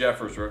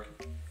 Jeffers rookie,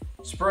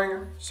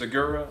 Springer,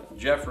 Segura,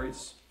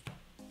 Jeffries.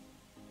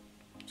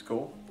 It's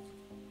cool.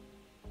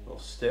 Little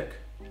stick.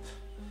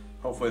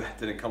 Hopefully that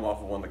didn't come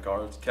off of one of the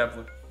cards.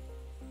 Kepler.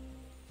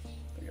 I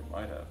think it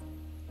might have.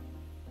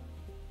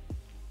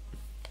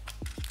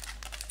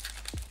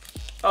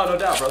 Oh, no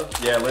doubt, brother.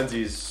 Yeah,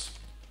 Lindsay's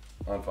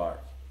on fire.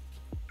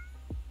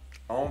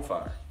 On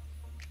fire.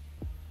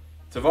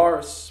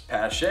 Tavares,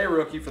 Pache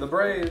rookie for the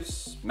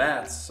Braves,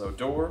 Matz,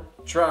 Odor,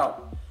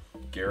 Trout,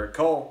 Garrett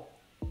Cole,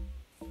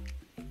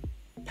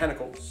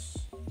 Pentacles,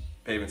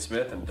 Pavin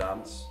Smith, and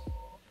Thomas.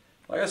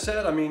 Like I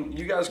said, I mean,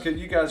 you guys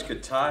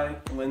could tie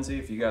Lindsay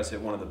if you guys hit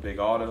one of the big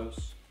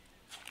autos.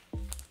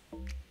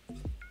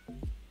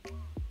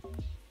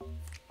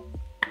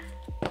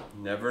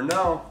 Never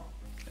know.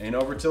 Ain't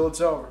over till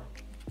it's over.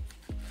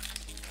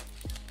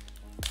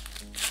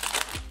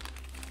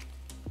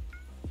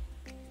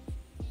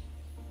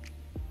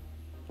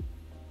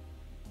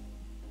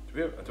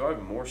 Do I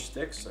have more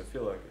sticks? I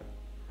feel like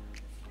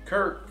it.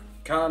 Kirk,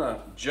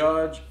 Kana,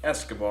 Judge,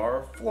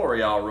 Escobar,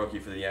 Florial rookie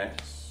for the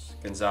Yanks.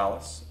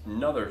 Gonzalez,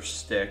 another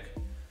stick.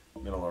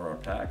 Middle of our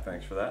pack,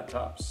 thanks for that.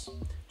 Tops.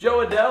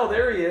 Joe Adele,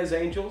 there he is,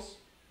 Angels.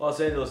 Los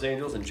Angeles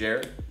Angels, and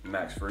Jared,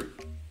 Max Freak.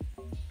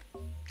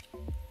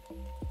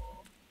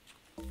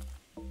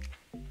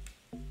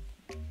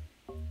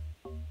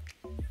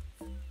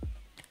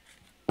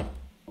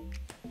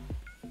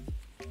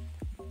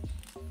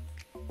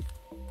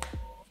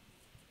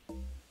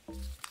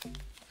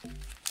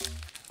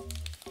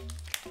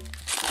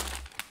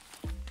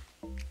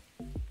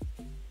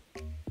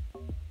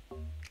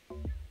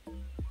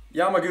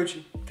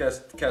 Yamaguchi,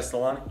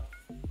 Castellani,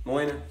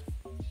 Molina,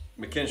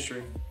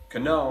 McKinstry,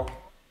 Cano,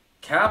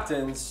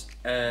 captains,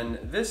 and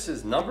this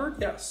is numbered?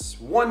 Yes,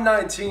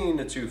 119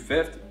 to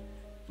 250.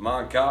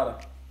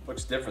 Moncada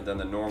looks different than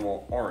the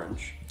normal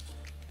orange.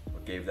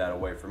 What gave that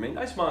away for me?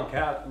 Nice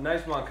Moncada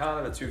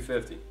to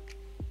 250.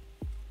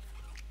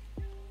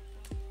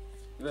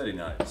 Very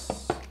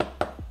nice.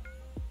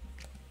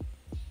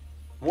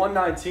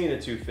 119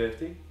 to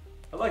 250.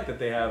 I like that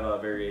they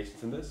have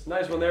variations in this.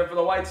 Nice one there for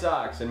the White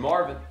Sox and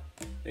Marvin.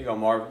 There you go,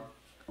 Marvin.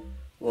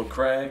 Little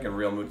Craig and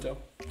Real Muto.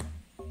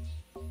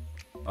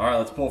 All right,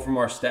 let's pull from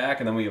our stack,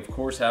 and then we, of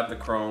course, have the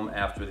chrome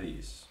after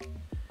these.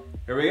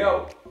 Here we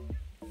go.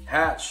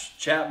 Hatch,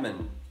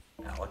 Chapman,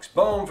 Alex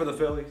Bohm for the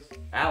Phillies.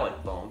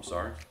 Alec Bohm,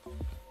 sorry.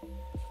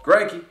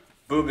 Greinke,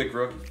 Bubik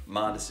rookie,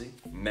 Mondesi,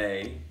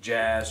 May,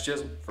 Jazz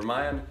Chisholm for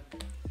Miami.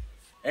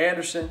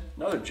 Anderson,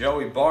 another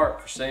Joey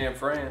Bart for San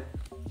Fran.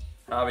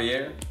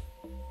 Javier,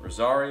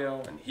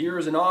 Rosario, and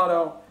here's an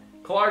auto.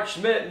 Clark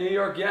Schmidt, New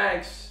York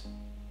Yanks.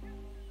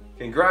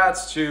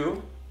 Congrats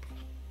to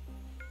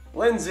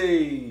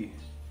Lindsay.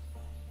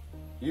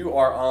 You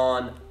are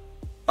on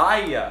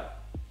fire.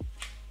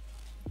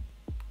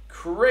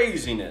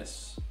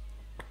 Craziness.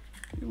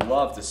 You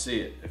love to see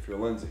it if you're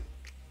Lindsay.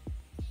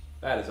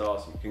 That is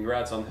awesome.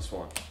 Congrats on this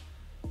one.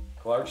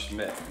 Clark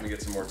Schmidt. Let me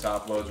get some more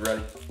top loads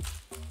ready.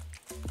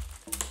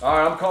 All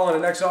right, I'm calling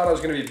the next auto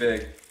is going to be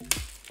big.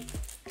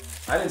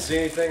 I didn't see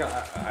anything.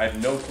 I have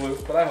no clue,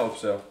 but I hope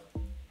so.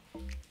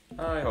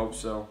 I hope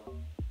so.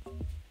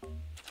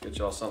 Get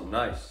y'all something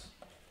nice.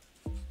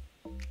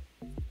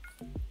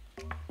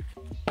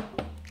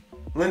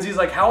 Lindsay's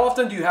like, how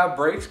often do you have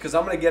breaks? Because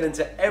I'm going to get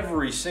into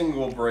every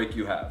single break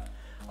you have.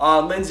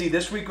 Lindsay,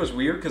 this week was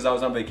weird because I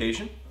was on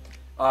vacation.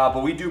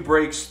 But we do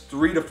breaks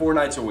 3 to 4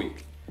 nights a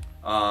week.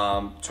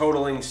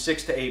 Totaling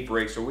 6 to 8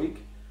 breaks a week.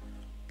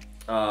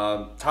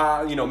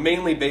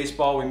 Mainly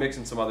baseball. We mix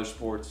in some other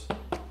sports.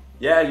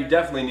 Yeah, you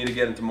definitely need to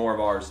get into more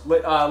of ours.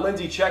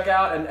 Lindsay, check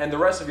out, and the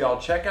rest of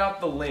y'all, check out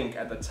the link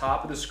at the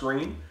top of the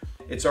screen.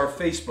 It's our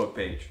Facebook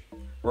page.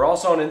 We're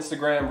also on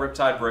Instagram,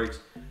 Riptide Breaks.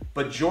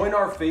 But join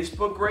our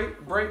Facebook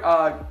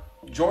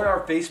join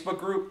our Facebook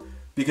group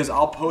because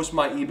I'll post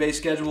my eBay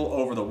schedule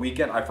over the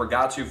weekend. I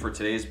forgot to for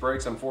today's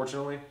breaks,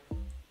 unfortunately.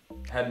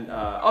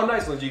 Oh,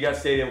 nice, Lindsay. You got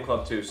Stadium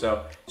Club too.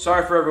 So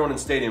sorry for everyone in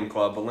Stadium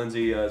Club, but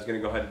Lindsay is going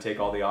to go ahead and take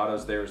all the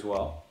autos there as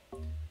well.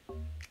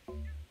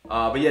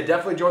 But yeah,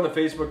 definitely join the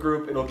Facebook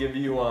group. It'll give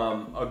you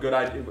a good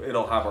idea.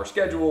 It'll have our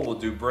schedule. We'll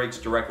do breaks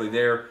directly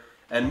there.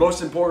 And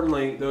most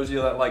importantly, those of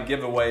you that like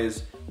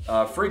giveaways,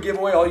 free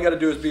giveaway. All you got to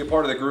do is be a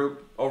part of the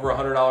group. Over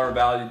 $100 in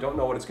value. Don't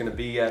know what it's going to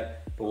be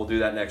yet, but we'll do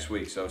that next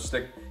week. So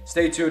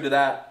stay tuned to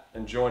that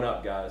and join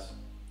up, guys.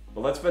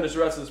 But let's finish the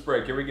rest of this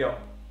break. Here we go.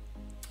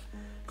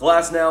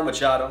 Glasnow,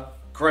 Machado,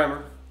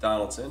 Kremer,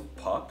 Donaldson,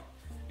 Puck,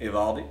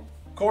 Evaldi,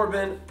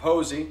 Corbin,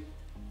 Posey.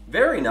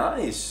 Very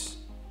nice.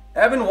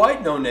 Evan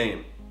White, no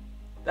name.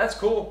 That's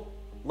cool.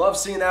 Love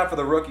seeing that for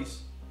the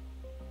rookies.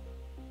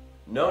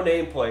 No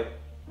nameplate.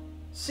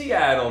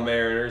 Seattle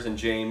Mariners and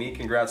Jamie.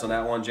 Congrats on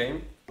that one,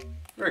 Jamie.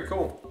 Very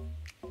cool.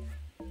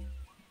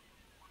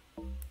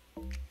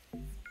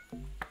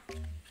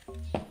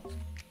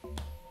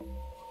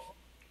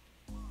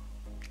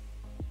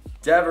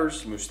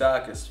 Devers,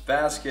 Moustakas,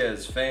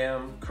 Vasquez,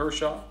 Pham,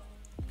 Kershaw,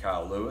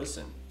 Kyle Lewis,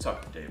 and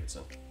Tucker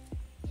Davidson.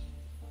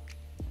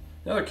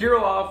 Another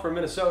Kirilov from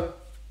Minnesota.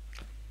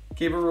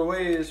 Keeper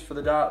Ruiz for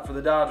the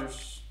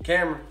Dodgers.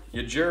 Cameron,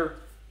 Yajur,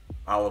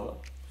 Oliva,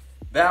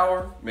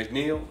 Bauer,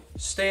 McNeil,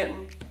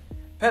 Stanton,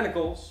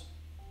 Pentacles,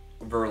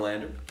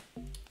 Verlander,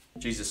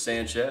 Jesus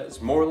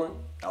Sanchez, Moreland,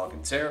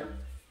 Alcantara,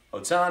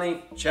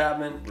 Otani,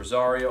 Chapman,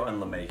 Rosario,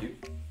 and LeMahieu.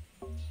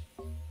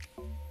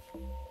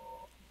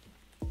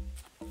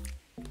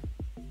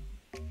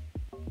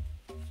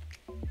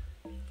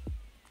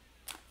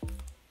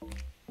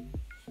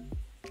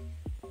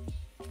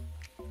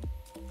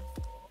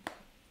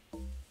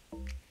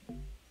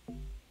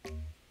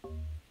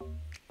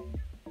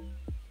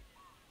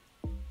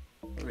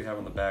 What do we have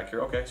on the back here?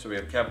 Okay, so we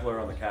have Kepler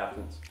on the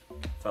captains.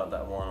 Thought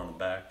that one on the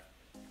back.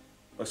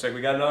 Looks like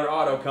we got another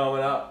auto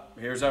coming up.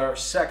 Here's our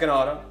second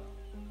auto.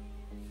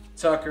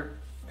 Tucker,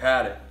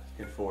 Paddock,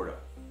 Conforto.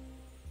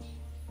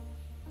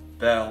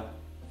 Bell,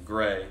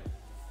 Gray,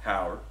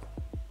 Howard.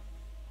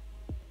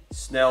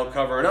 Snell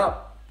covering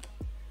up.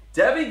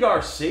 Debbie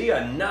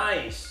Garcia,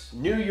 nice.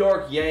 New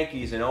York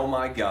Yankees, and oh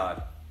my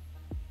God.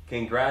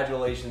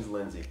 Congratulations,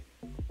 Lindsay.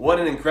 What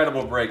an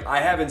incredible break.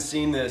 I haven't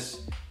seen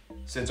this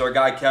since our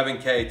guy Kevin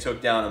K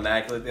took down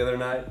Immaculate the other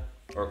night,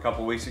 or a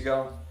couple weeks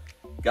ago.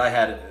 Guy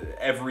had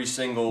every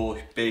single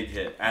big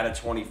hit, out of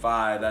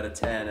 25, out of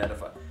 10, out of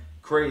 5.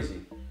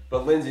 Crazy.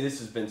 But Lindsay, this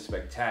has been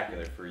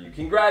spectacular for you.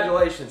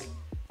 Congratulations,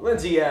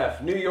 Lindsay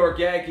F., New York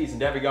Yankees, and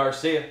Debbie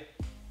Garcia.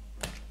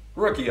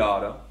 Rookie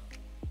auto.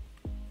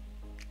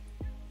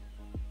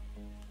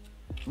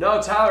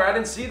 No, Tyler, I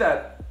didn't see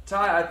that.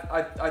 Ty,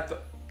 I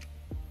thought.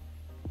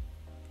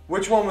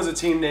 Which one was a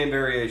team name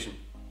variation?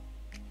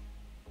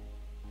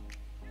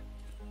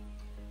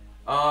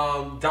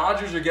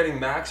 Dodgers are getting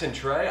Max and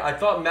Trey. I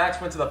thought Max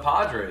went to the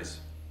Padres.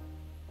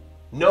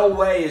 No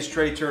way is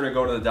Trey Turner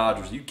going to the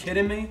Dodgers. Are you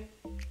kidding me?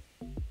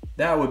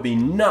 That would be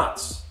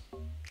nuts.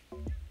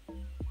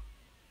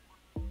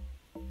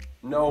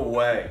 No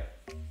way.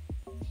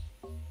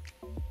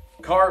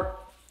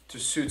 Carp to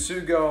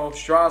Tsutsugo,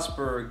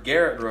 Strasburg,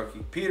 Garrett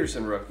rookie,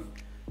 Peterson rookie,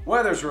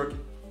 Weathers rookie,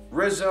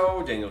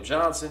 Rizzo, Daniel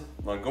Johnson,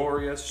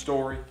 Longoria,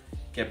 Story,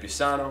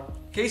 Campusano,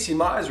 Casey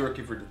Mize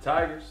rookie for the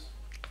Tigers,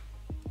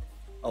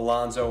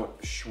 Alonso,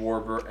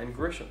 Schwarber, and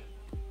Grisham.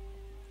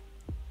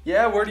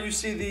 Yeah, where do you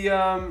see the,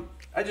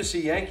 I just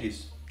see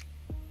Yankees.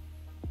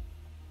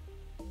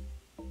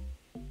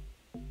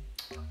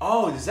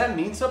 Oh, does that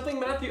mean something,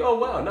 Matthew? Oh,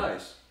 wow,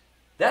 nice.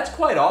 That's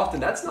quite often.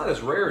 That's not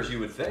as rare as you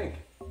would think.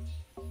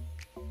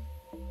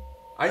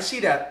 I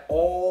see that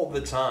all the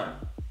time.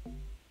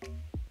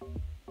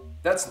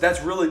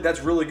 That's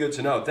really good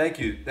to know. Thank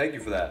you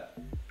for that.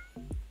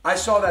 I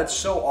saw that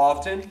so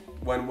often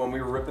when we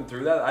were ripping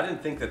through that. I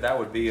didn't think that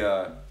would be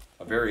a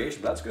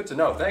variation. But that's good to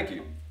know. Thank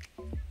you.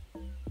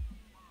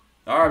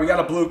 All right, we got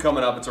a blue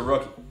coming up. It's a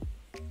rookie.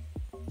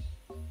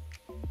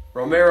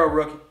 Romero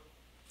rookie.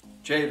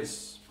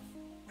 Chavis.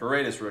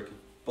 Paredes rookie.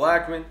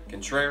 Blackman.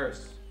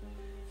 Contreras.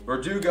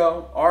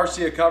 Verdugo.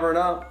 Arcia covering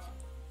up.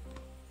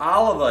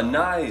 Oliva,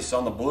 nice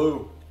on the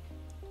blue.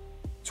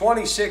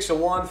 26 of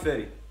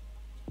 150.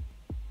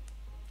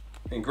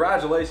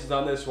 Congratulations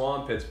on this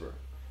one, Pittsburgh.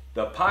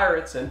 The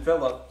Pirates and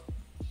Phillip.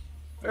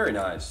 Very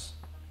nice.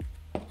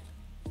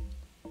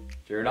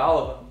 Jared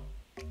Oliva.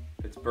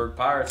 Pittsburgh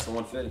Pirates, the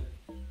 150.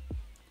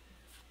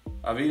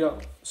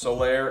 Avito,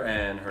 Soler,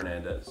 and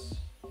Hernandez.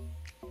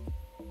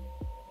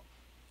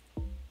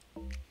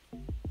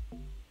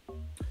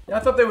 Yeah, I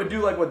thought they would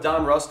do like what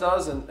Don Russ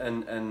does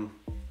and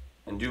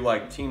do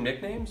like team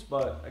nicknames,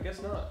 but I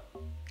guess not.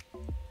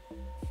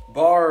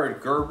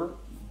 Bard, Gerber,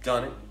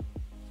 Dunning,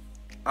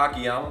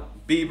 Akiyama,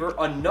 Bieber,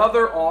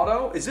 another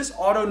auto. Is this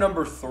auto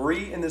number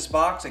 3 in this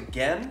box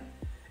again?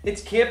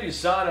 It's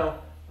Campusano.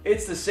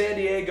 It's the San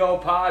Diego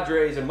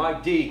Padres and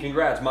Mike D.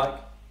 Congrats, Mike.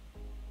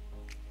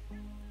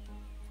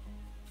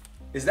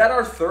 Is that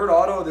our third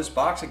auto of this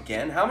box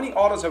again? How many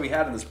autos have we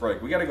had in this break?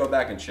 We got to go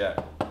back and check.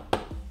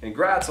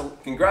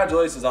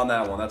 Congratulations on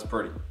that one. That's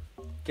pretty.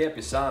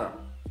 Campusano.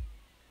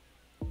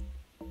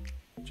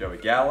 Joey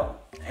Gallo,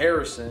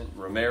 Harrison,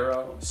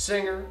 Romero,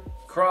 Singer,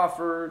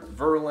 Crawford,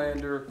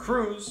 Verlander,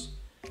 Cruz,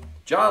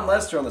 John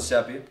Lester on the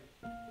sepia,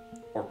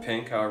 or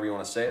pink, however you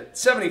want to say it.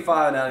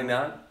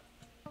 75.99.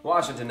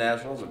 Washington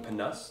Nationals of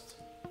Penust.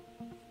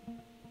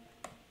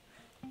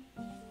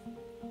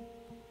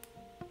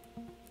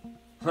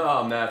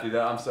 Oh, Matthew,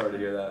 I'm sorry to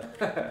hear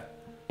that.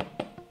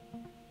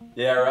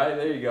 Yeah, right.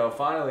 There you go.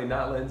 Finally,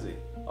 not Lindsay.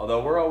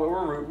 Although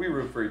we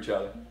root for each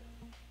other.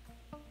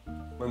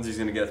 Lindsay's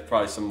gonna get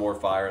probably some more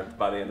fire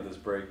by the end of this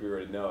break. We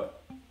already know it.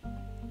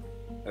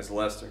 That's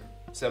Lester,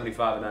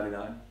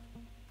 75.99.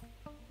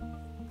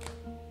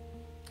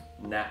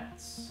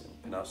 Nats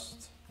and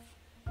Penust.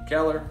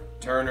 Keller,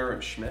 Turner,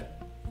 and Schmidt.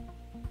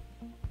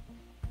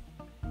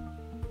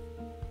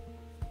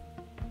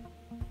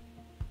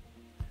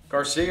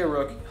 Garcia,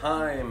 rookie.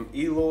 Heim,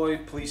 Eloy,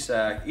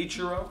 Plesac,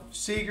 Ichiro,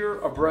 Seager,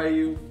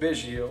 Abreu,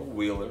 Biggio,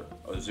 Wheeler,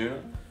 Ozuna,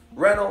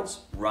 Reynolds,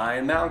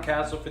 Ryan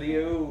Mountcastle for the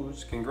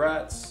O's.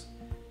 Congrats.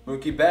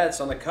 Mookie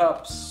Betts on the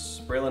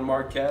Cups. Braylon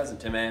Marquez and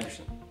Tim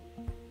Anderson.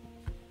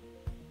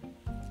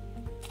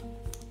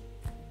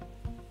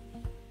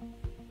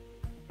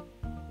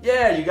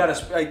 Yeah, you got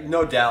to,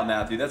 no doubt,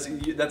 Matthew.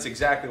 That's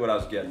exactly what I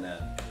was getting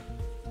at.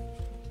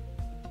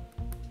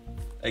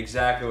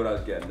 Exactly what I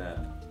was getting at.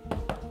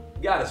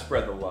 Gotta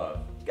spread the love.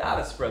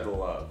 Gotta spread the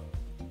love.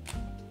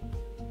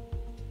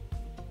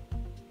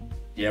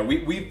 Yeah,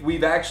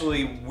 we've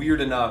actually,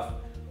 weird enough,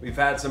 we've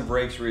had some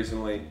breaks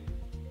recently,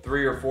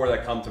 3 or 4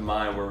 that come to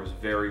mind where it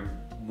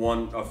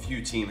was a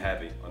few team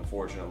heavy,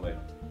 unfortunately.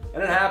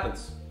 And it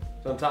happens.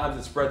 Sometimes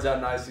it spreads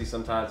out nicely,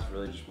 sometimes it's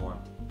really just one.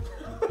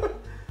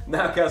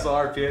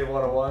 Mountcastle RPA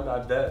 101, I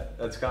bet.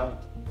 That's coming.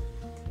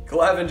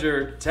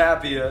 Clevenger,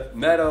 Tapia,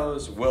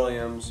 Meadows,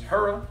 Williams,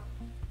 Hura,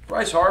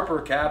 Bryce Harper,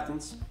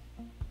 captains.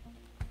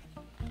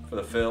 for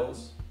the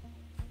Phils.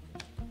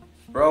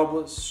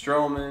 Robles,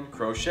 Stroman,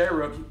 Crochet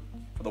rookie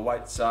for the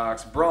White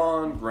Sox.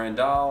 Braun,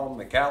 Grandal,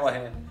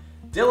 McCallahan.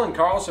 Dylan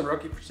Carlson,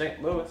 rookie for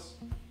St. Louis.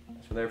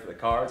 That's for there for the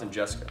Cards. And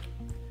Jessica.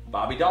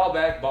 Bobby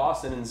Dahlbeck,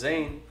 Boston, and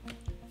Zane.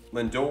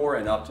 Lindor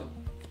and Upton.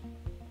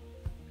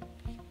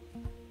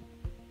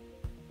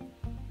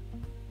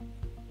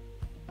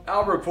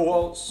 Albert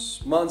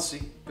Pujols,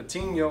 Muncy,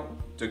 Patino,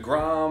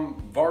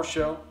 DeGrom,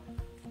 Varsho,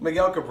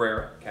 Miguel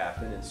Cabrera,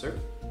 captain, insert.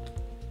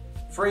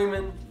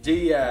 Freeman,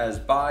 Diaz,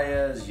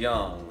 Baez,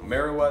 Young,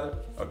 Merriweather,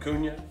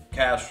 Acuna,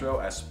 Castro,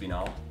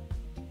 Espinal.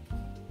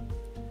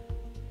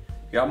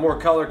 We got more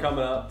color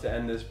coming up to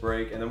end this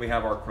break, and then we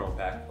have our Chrome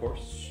pack, of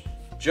course.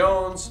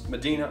 Jones,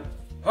 Medina,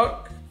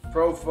 Hook,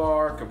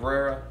 Profar,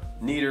 Cabrera,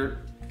 Nieder,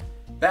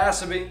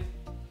 Basabe,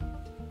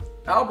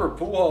 Albert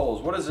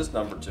Pujols. What is this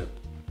number to?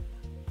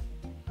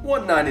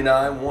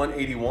 199,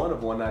 181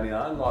 of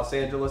 199. Los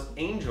Angeles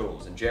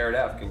Angels and Jared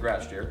F.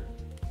 Congrats, Jared.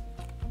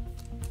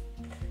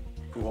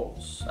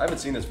 Pujols. I haven't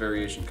seen this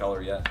variation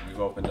color yet. We've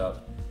opened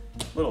up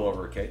a little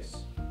over a case.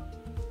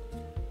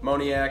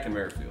 Moniak and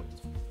Merrifield.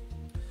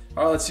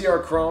 All right, let's see our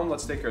Chrome.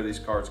 Let's take care of these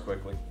cards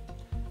quickly.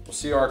 We'll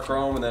see our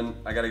Chrome, and then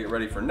I got to get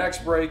ready for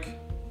next break,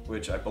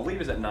 which I believe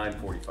is at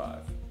 9:45.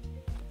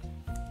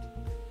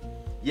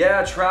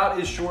 Yeah, Trout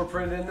is short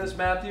printed in this,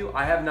 Matthew.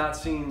 I have not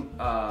seen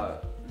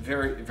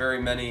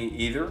very many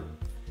either.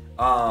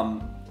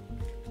 The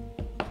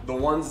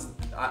ones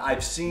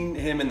I've seen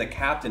him in the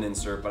captain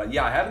insert, but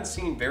yeah, I haven't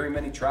seen very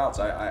many Trouts.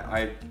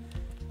 I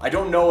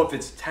don't know if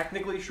it's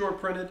technically short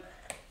printed,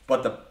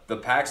 but the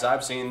packs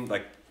I've seen,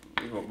 like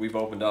we've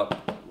opened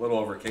up a little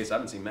over a case, I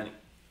haven't seen many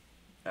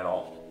at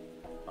all.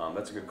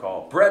 That's a good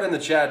call. Brett in the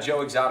chat,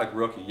 Joe Exotic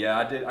rookie. Yeah,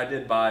 I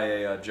did buy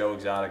a Joe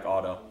Exotic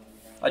auto.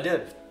 I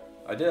did.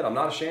 I'm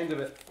not ashamed of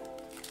it.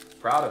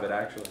 Proud of it,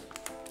 actually.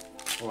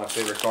 One of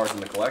my favorite cards in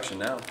the collection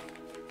now.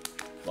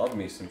 Love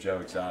me some Joe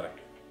Exotic.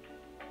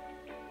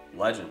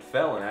 Legend.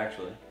 Felon,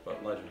 actually,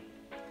 but legend.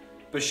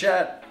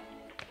 Bichette,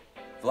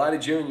 Vladdy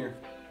Jr.,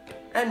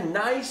 and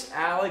nice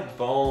Alec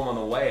Bohm on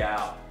the way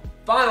out.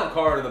 Final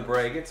card of the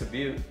break. It's a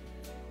beaut.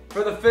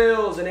 For the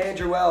Phils and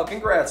Andrew L.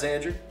 Congrats,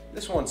 Andrew.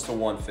 This one's to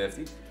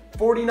 150.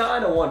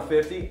 49 to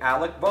 150,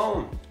 Alec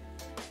Bohm.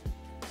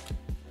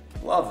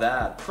 Love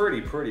that.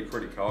 Pretty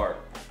card.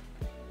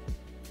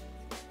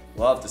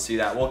 Love to see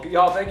that. Well,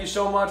 y'all, thank you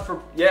so much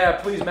for, yeah,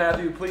 please,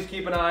 Matthew, please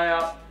keep an eye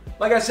out.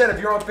 Like I said,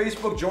 if you're on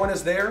Facebook, join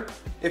us there.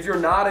 If you're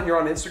not and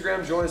you're on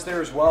Instagram, join us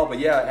there as well. But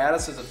yeah, add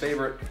us as a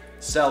favorite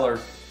seller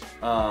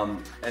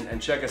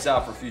and check us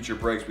out for future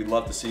breaks. We'd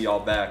love to see y'all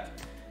back.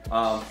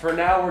 For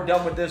now, we're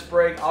done with this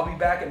break. I'll be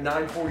back at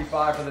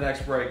 9:45 for the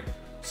next break.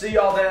 See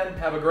y'all then.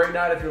 Have a great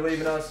night if you're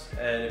leaving us.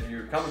 And if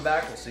you're coming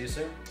back, we'll see you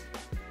soon.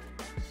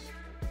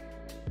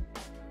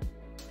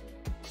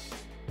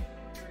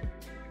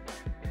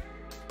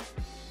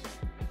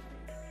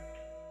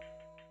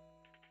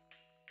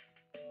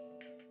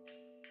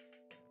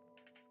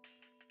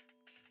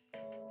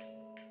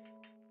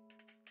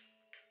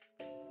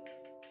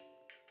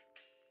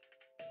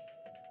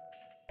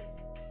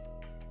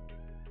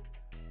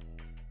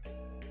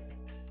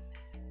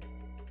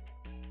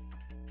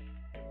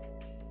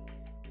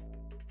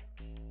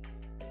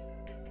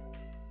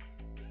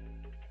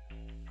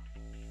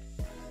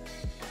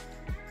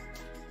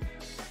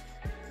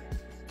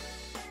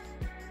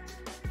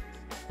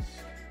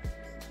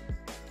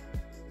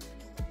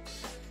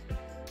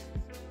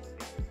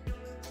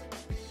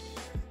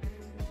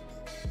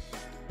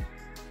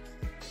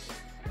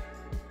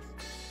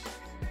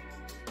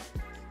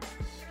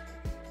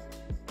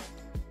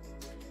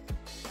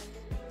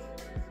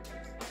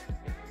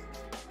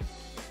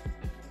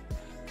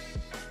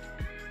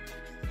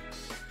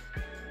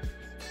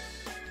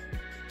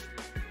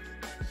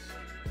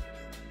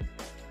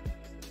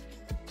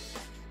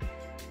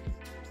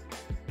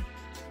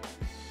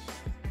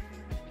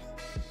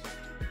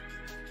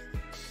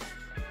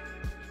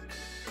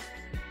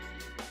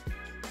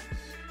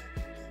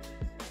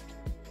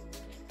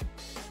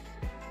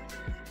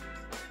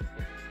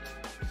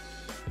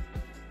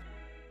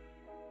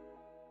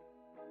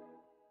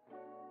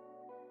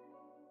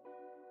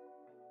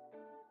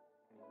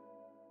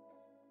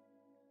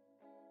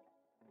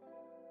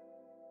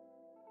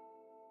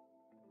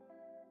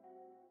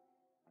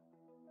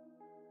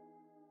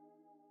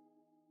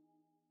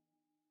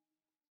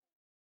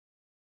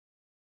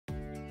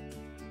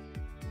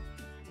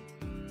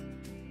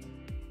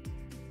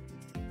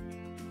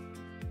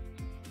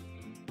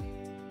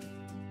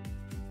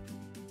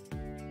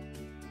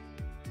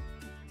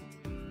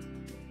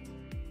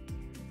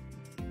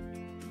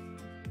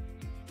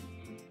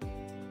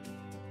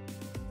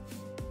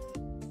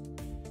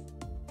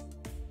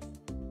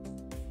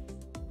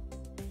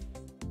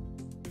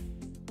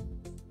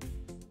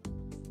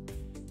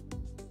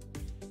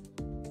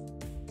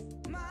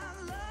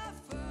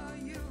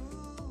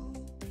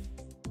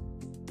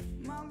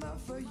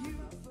 For you,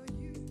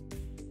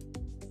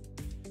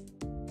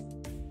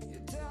 you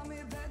tell me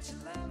that you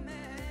love me.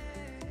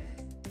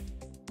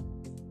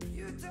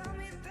 You tell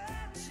me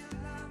that you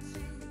love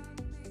me.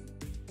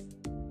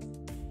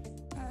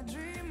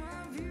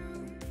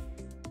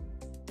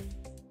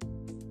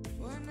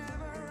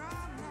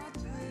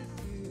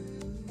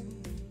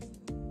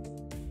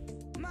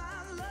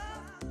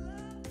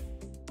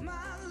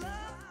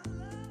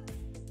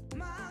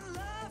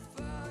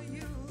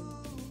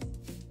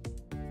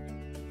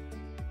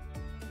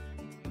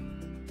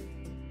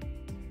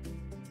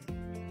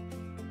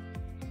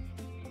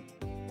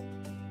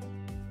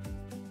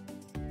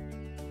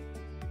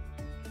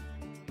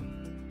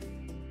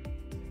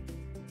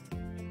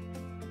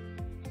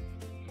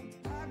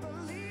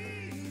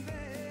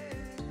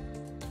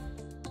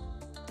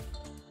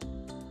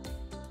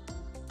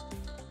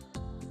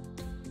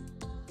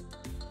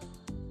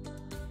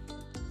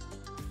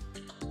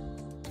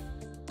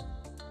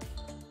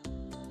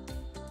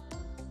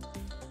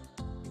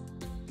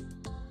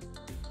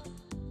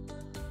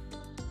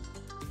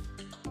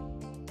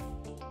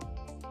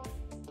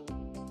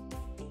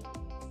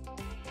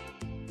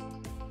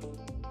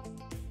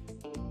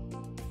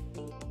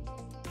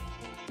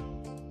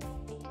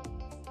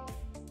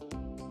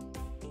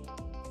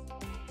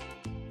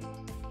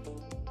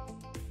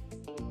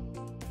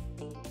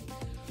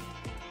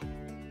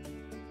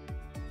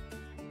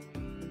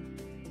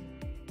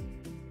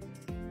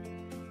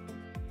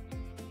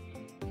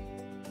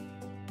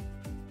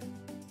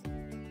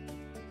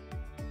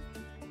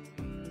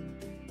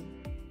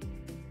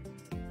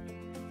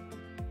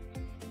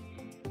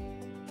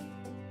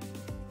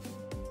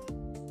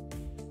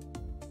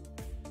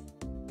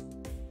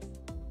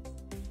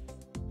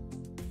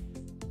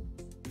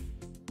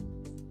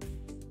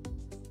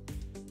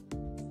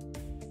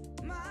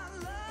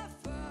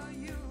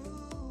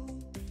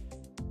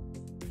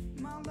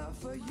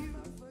 for you.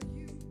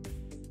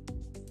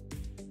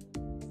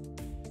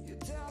 You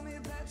tell me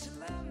that you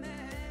love me.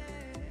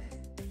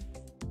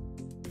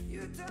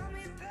 You tell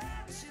me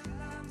that you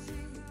love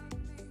me.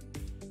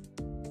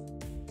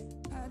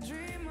 I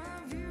dream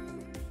of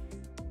you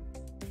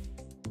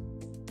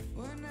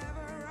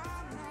whenever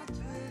I'm not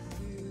with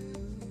you.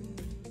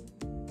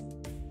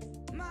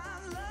 My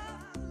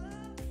love,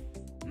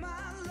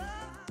 my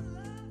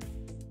love,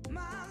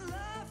 my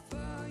love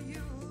for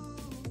you.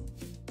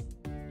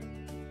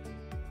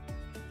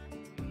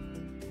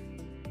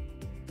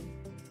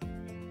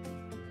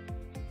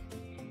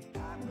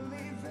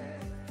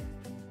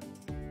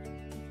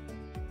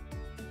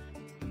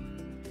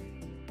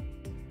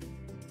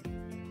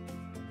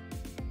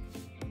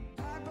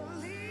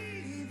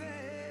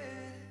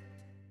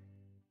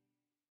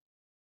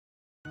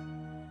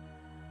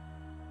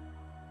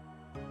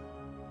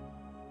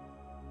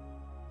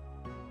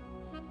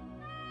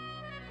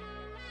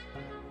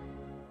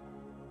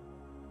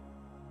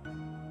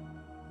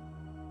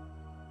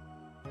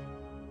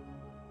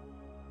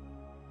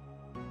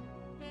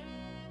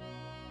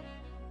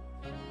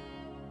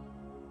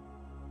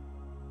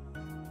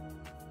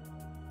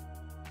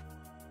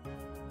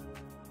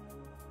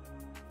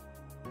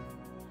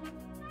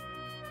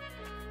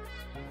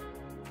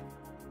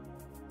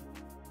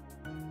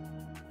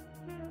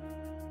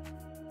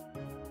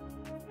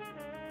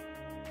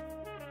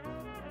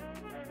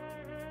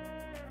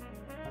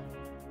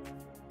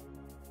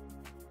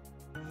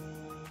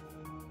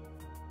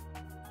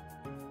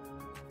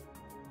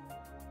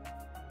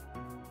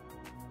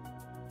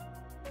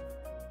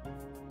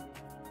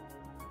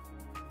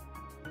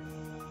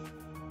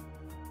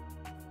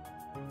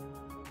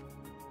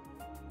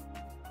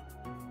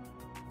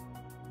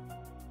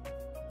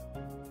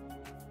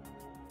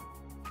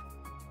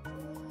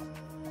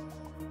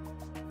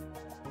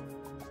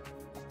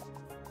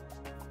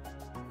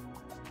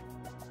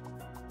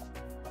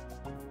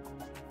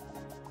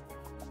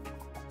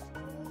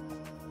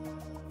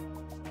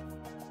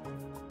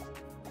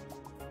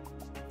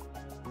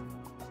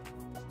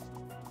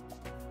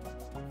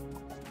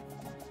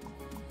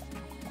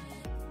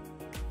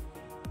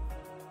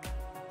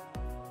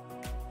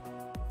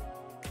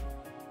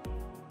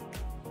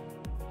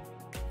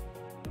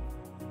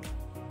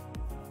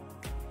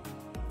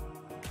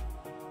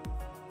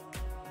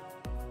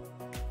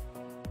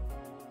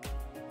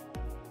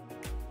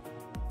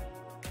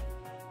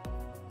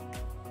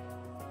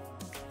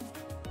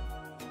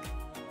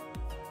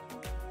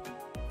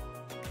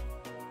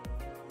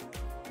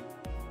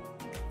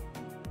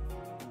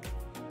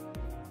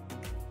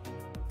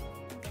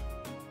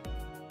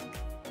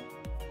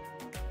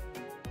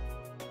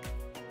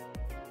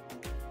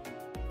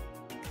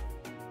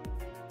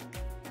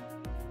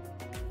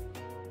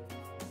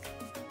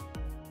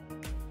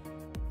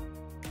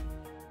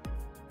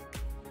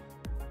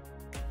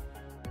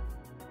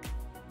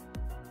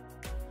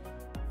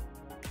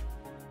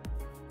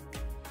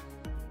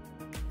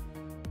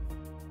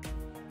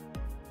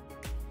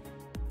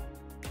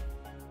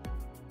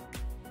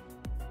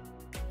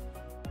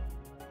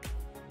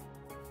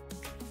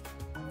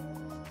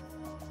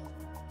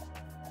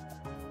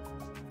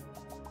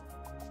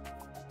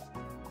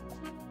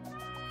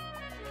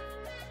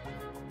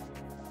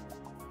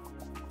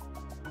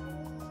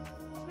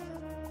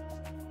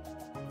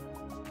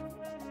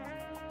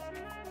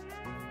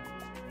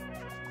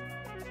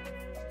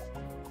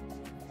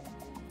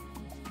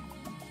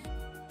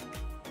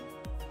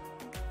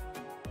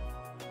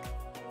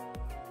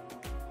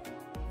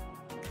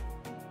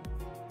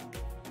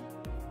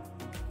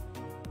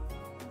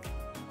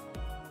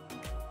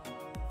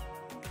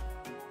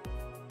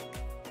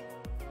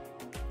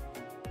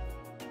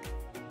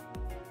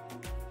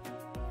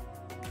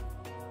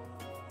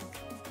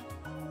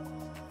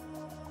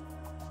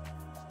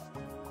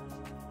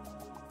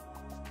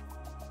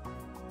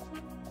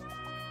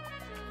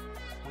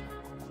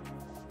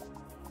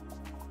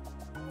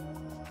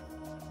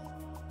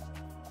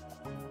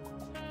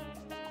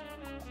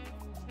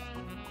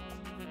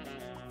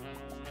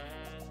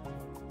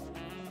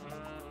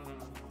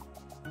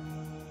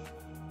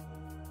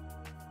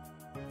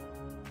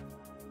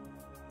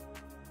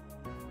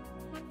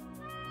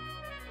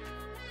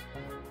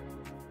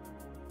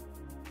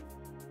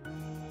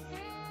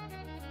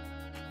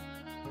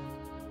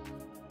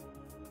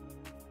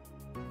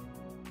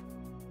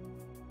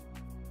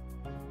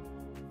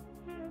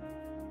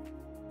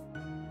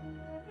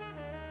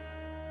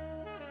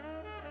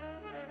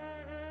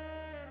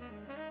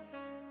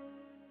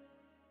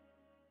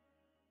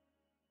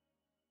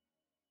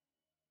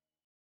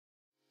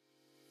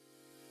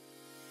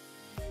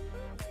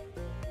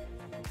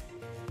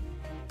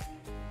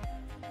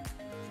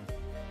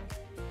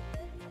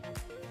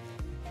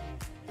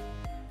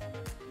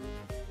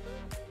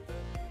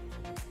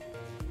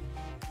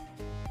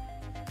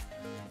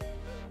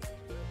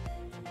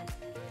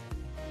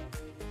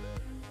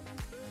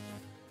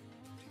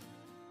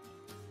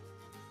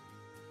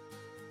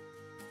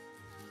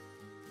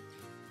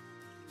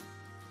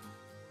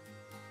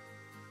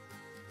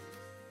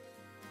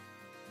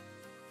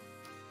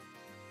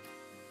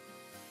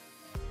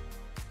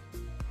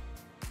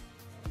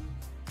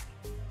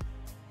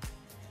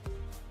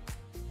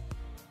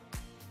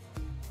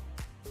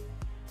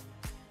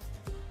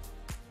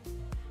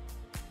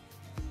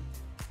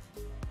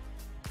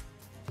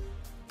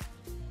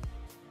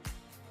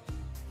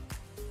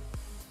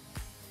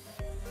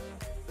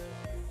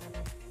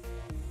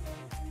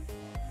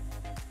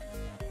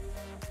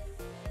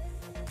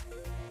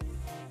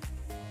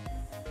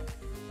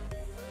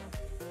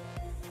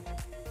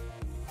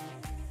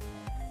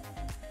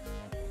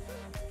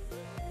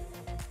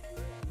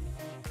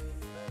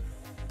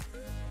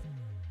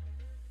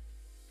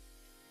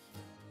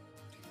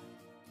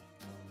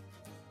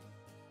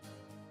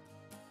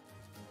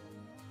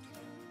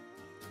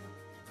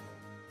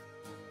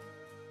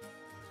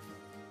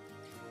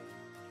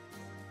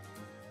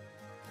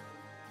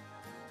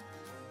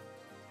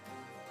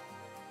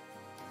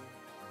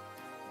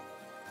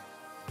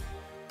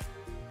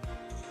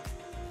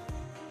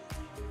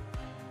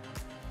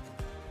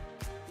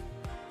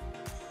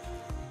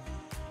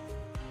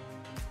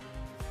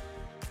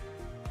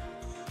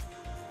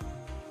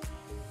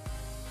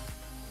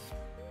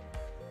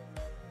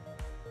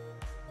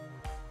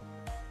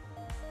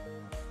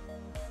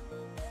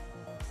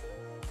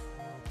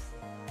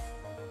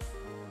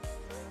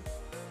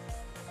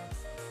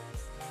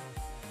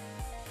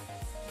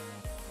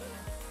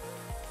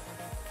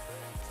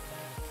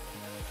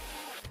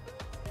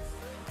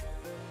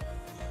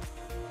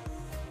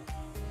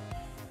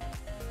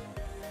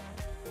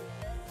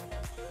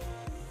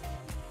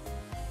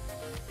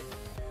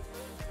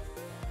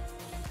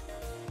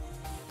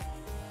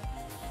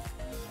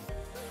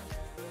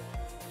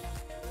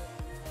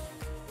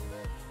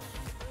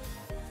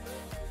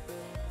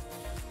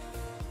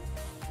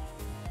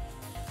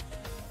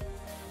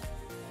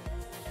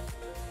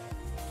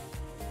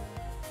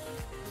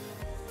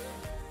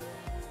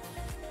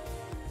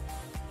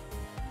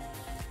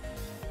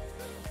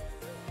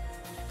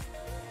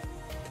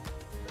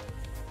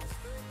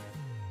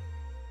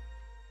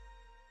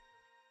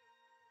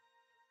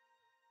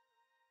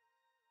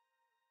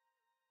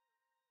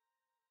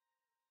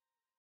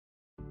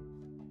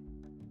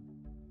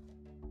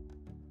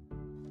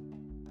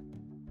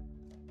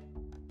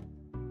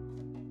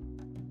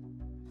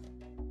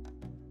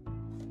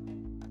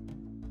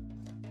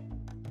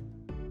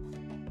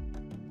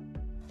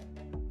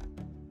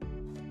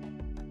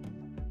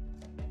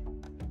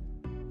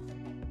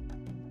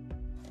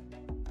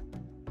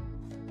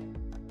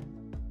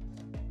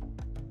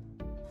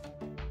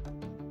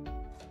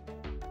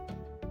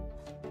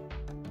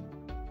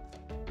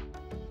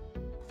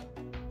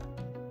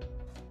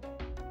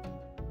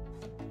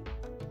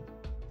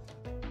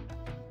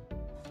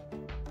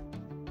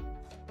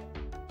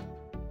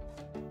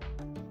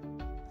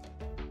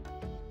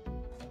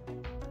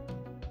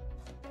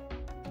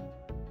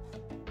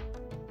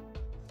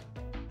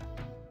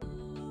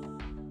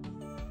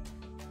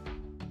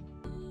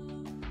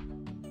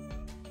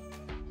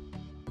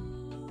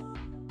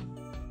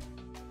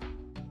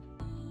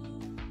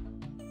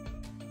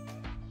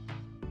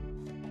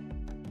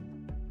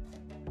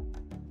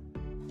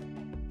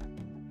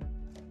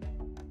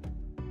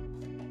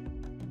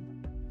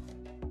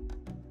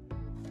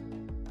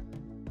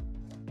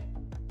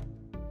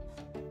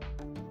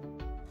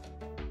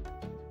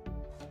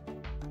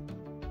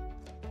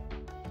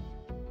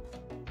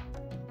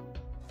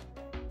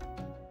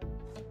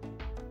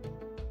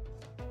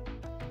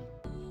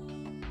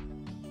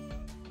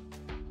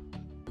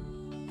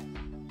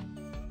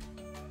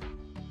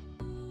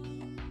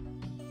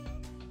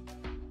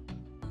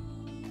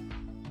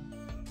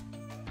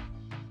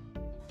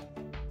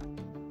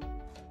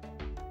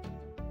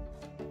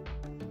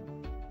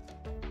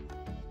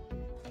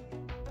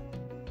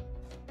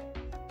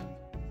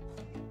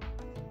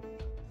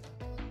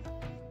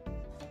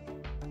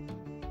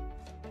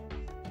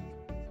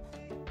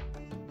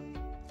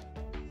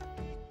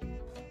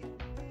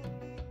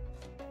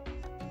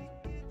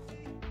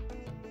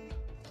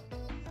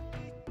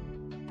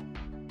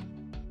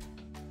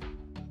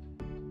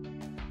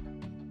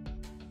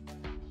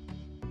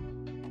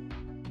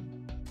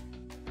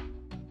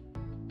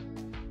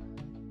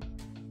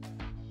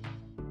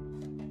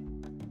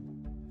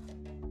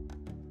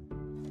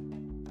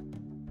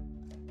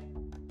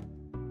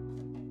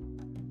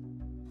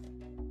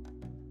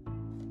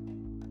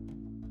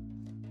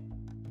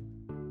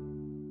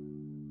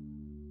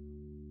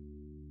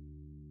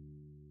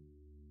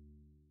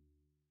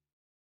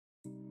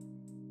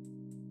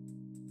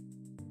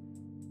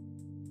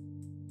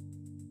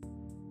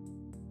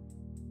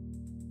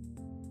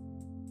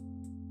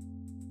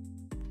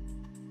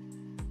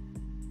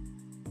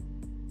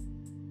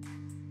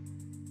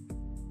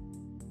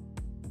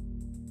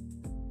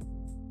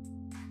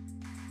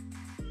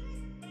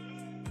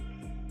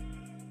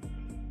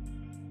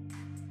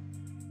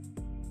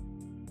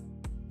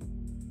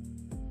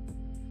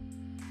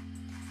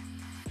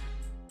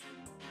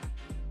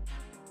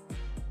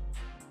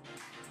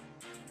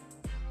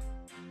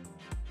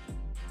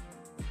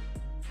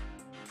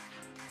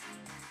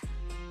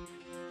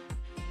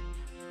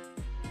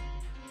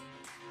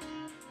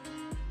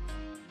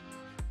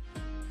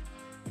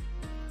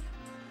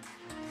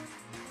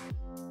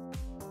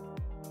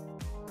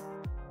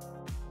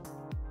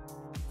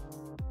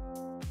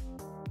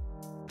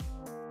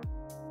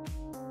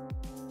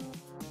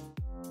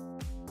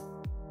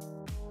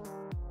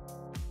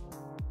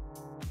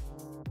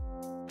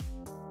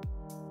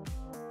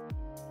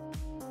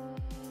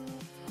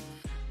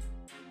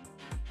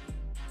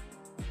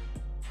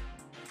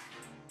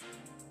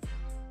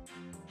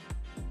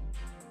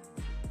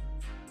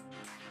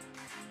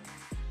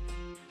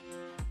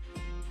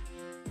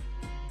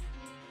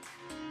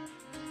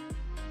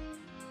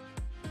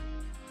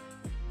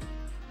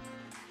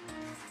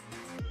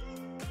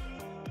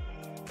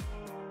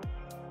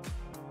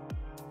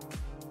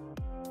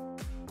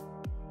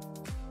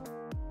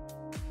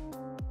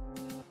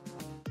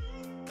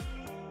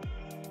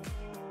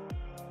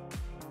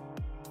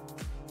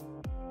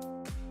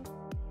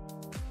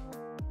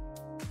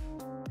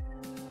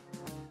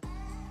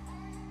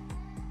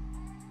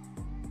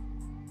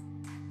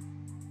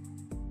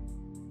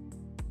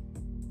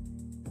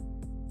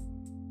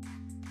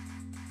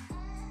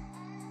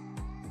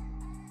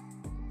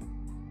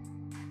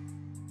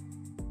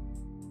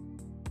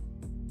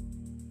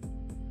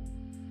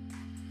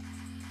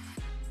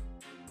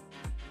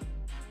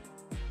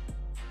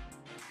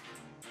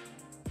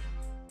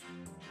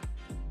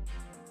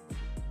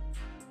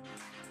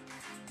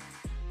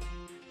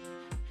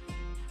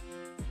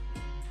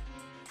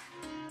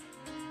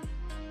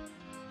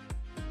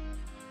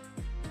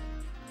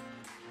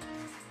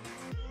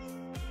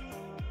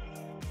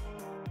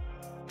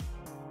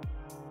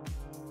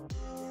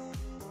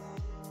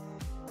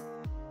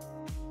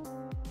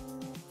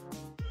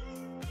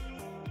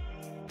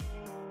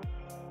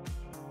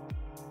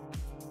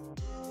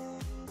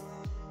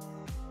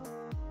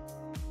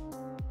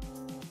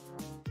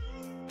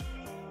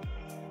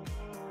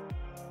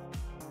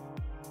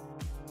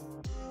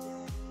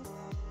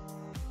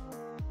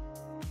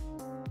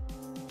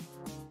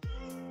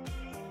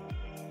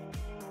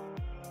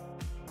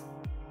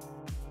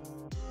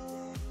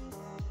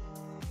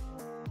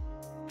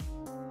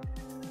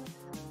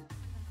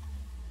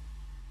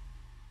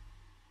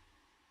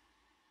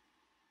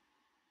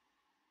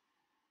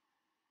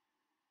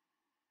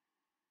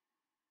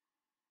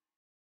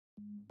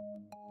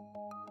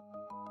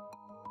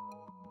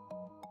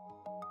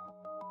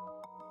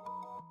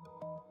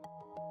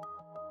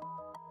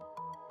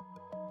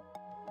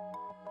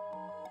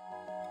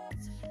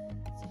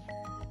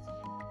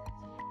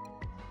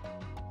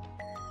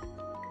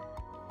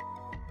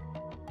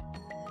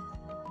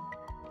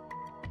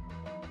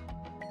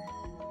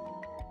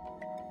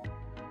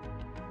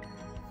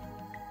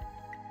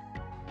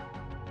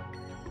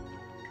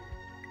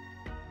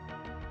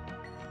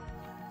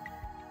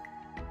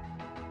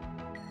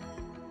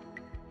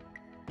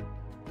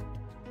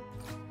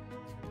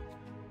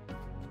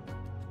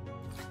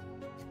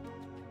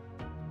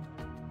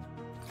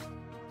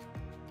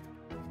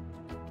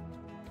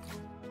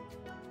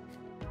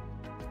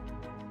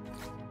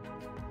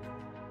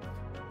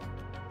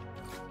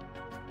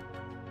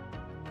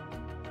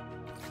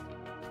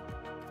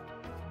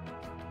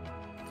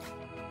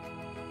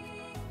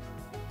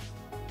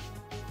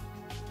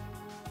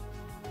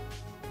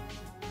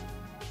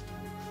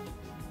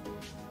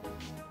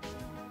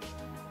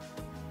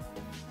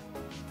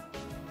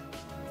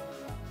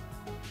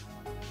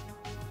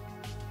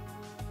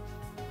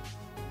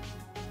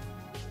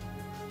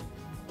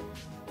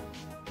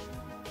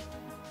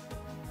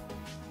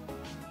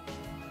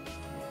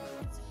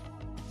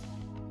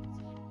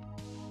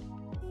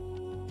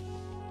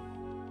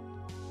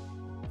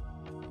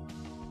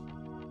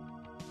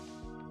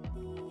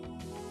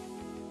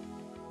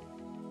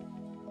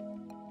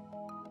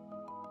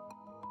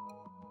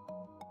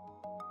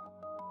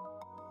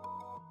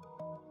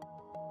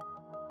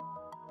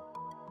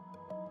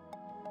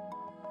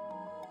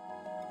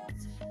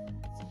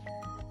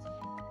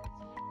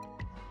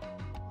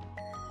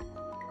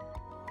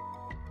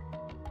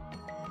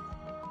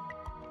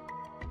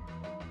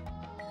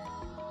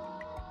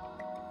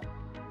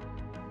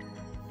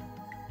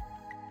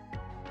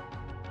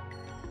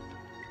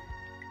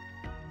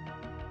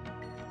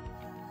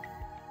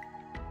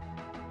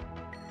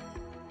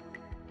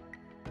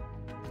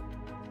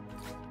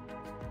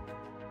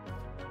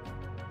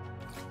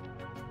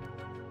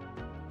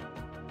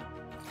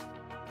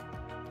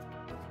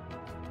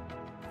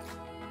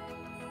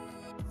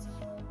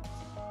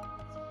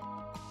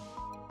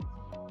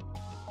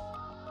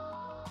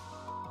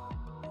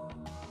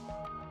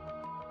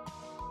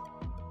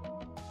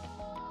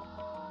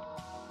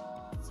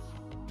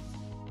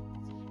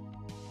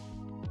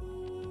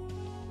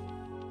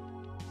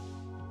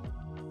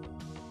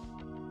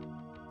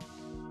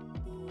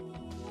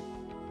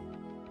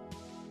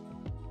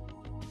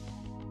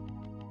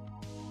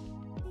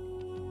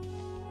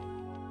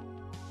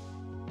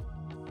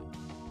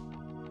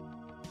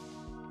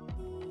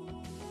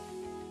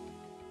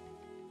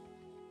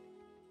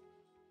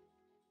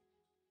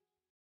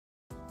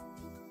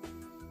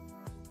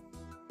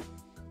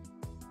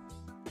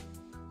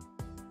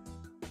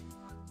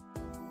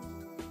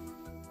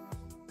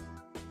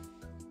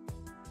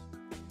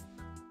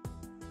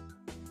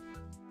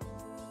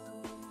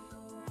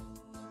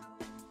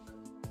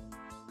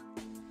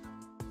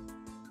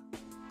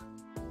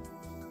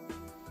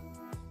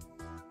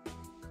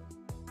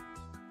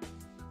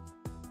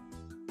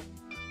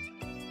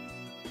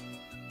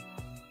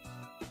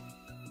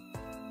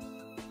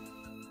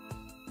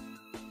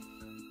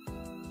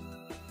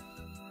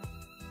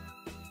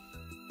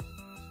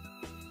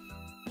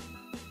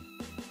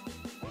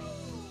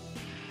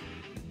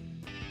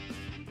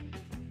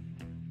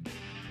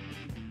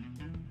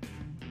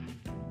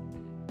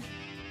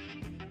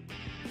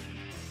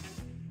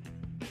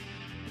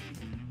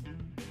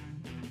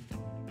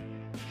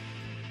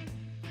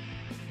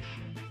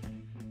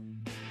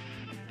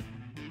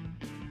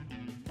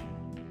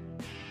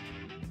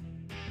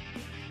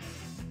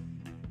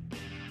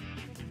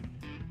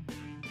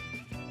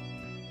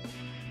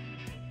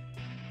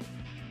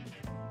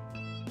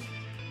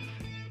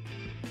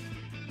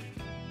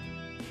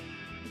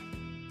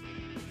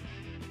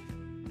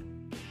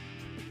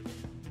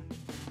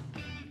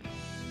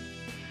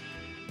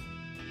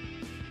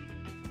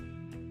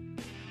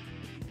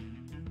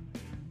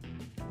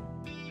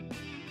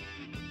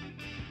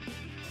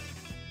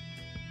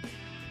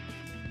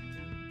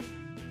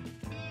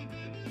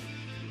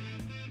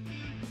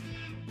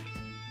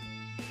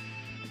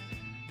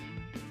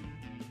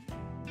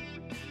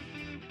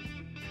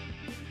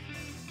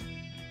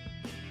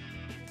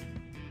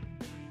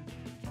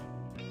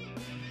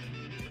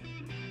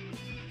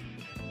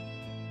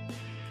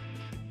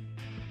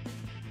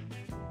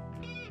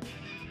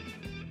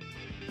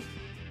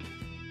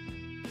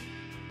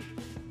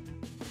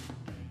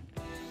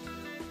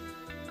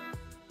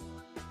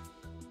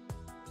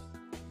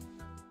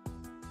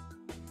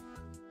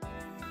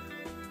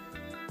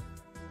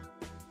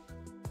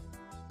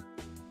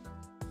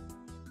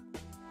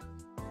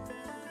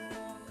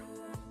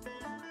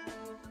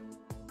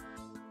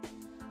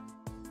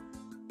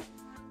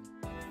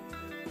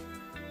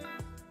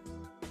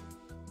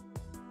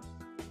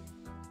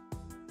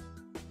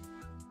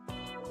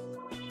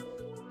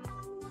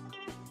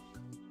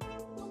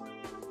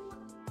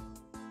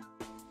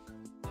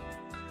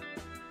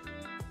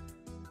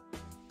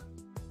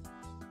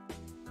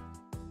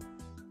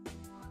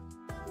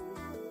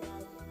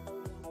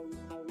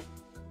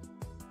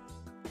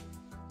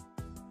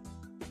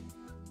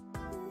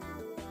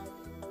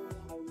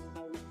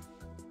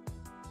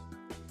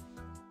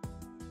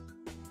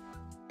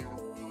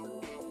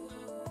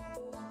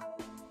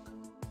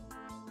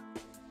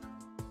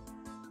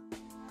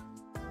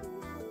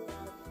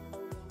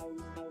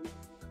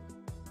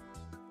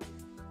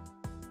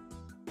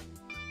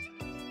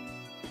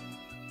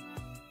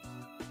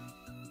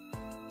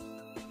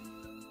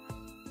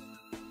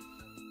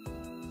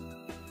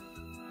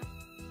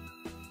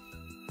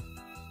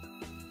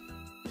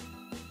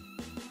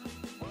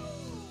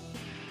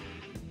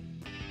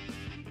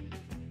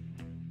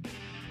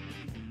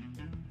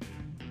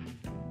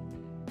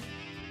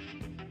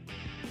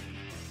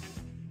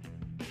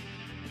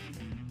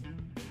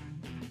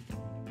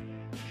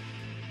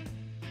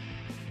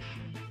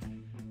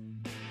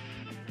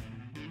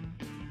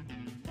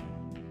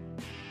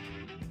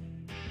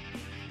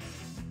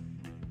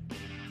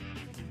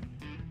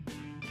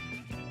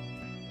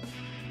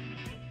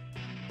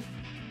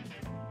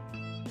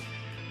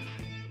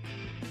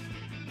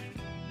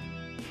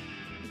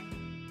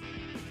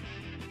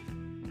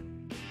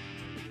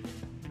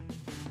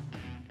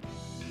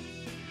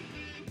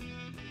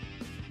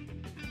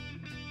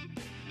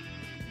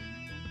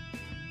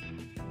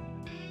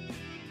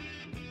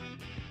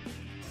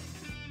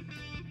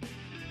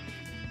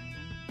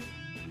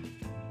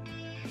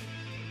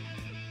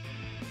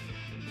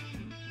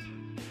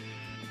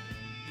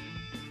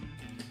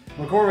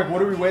 McCormick,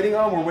 what are we waiting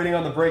on? We're waiting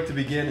on the break to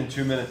begin in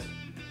 2 minutes.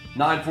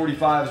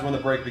 9:45 is when the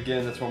break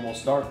begins. That's when we'll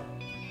start.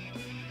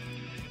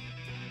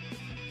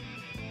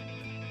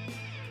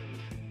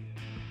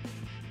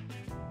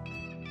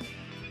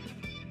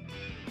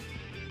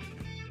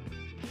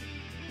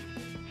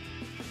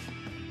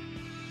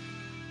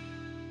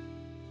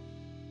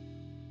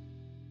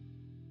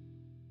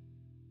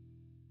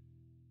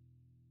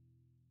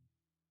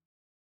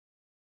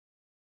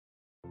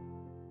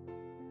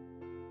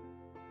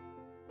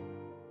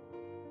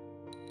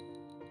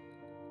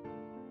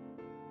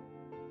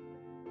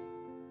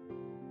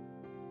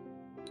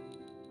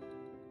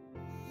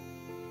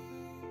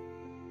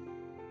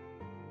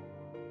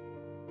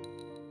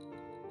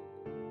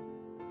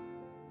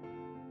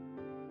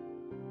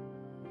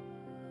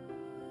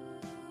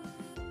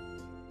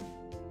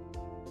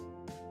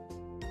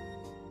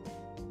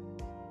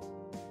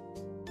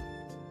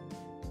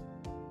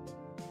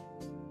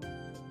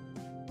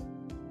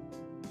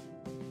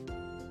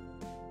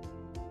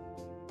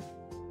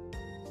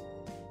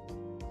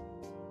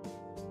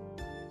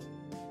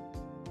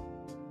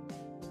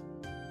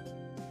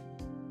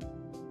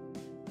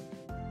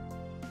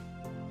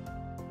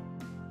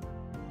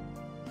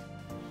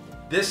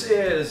 This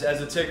is, as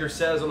the ticker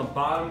says on the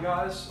bottom,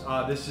 guys,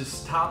 this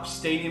is Top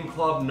Stadium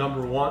Club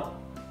 #1.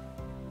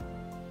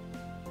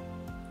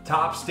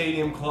 Top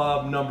Stadium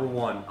Club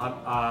 #1.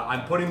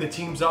 I'm putting the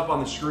teams up on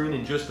the screen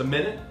in just a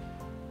minute.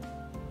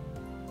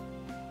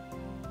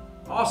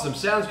 Awesome,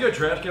 sounds good,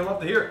 Trash Can. Love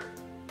to hear it.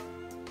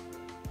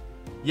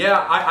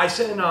 Yeah, I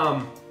sent,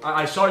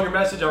 I saw your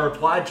message, I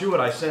replied to it.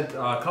 I sent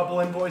a couple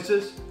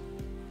invoices.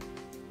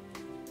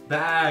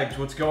 Bags,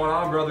 what's going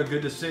on, brother?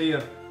 Good to see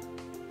you.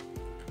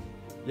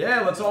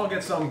 Yeah, let's all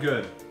get something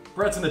good.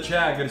 Brett's in the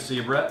chat. Good to see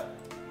you, Brett.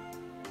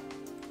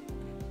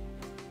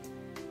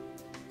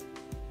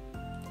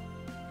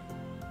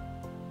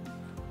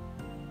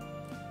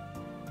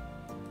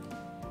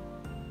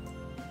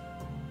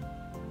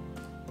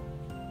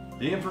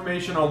 The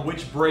information on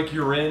which break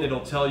you're in, it'll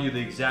tell you the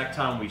exact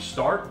time we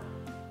start.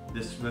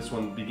 This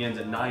one begins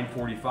at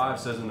 9:45,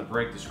 says in the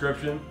break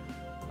description,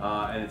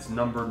 and it's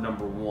numbered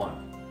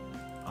 #1.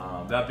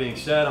 That being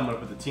said, I'm going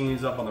to put the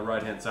teams up on the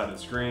right-hand side of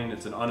the screen.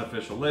 It's an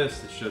unofficial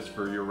list. It's just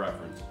for your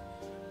reference.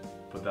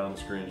 Put that on the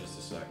screen in just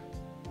a sec.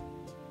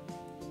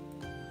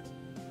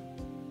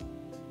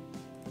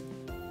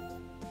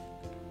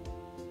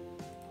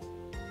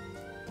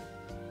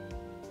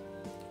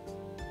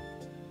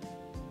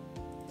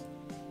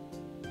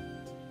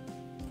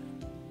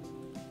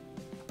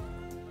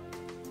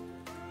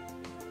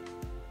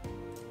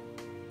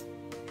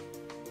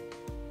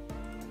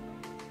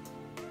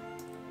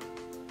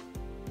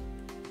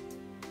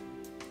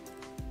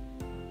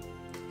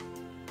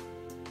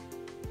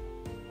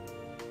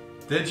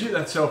 Did you?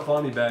 That's so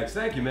funny, Bags.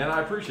 Thank you, man.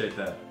 I appreciate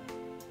that.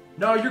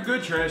 No, you're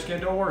good, Trash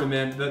Can. Don't worry,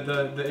 man.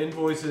 The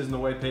invoices and the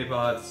way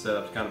PayPal has it set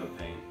up is kind of a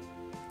pain.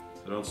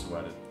 So don't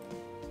sweat it.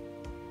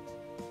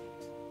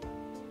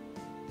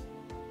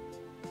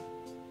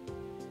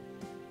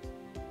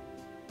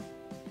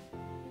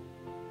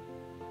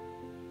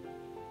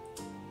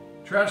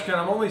 Trash Can,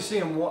 I'm only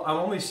seeing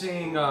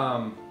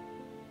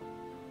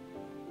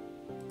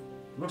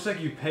looks like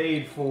you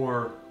paid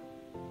for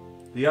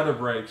the other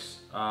breaks.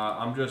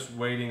 I'm just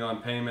waiting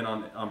on payment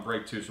on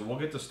break 2, so we'll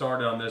get to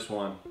started on this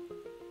one.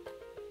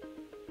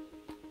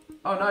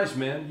 Oh, nice,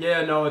 man.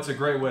 Yeah, no, it's a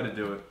great way to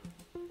do it.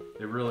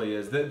 It really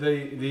is.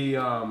 The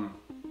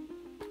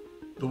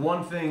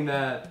one thing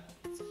that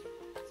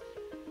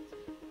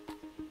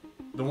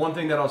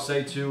I'll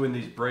say too in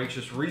these breaks,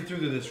 just read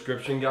through the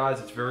description, guys.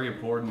 It's very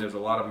important. There's a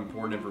lot of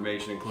important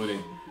information, including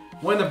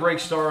when the break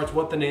starts,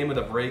 what the name of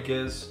the break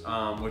is,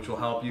 which will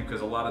help you,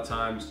 because a lot of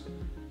times,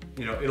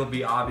 you know, it'll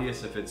be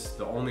obvious if it's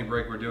the only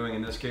break we're doing.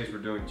 In this case, we're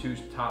doing 2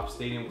 Top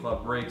Stadium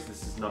Club breaks.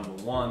 This is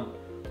 #1.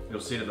 You'll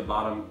see it at the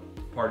bottom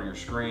part of your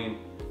screen.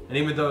 And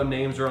even though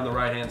names are on the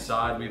right-hand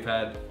side, we've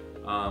had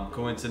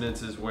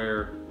coincidences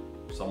where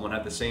someone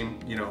had the same,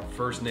 you know,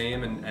 first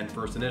name and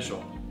first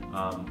initial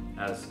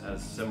as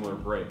similar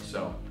breaks.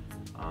 So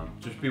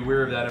just be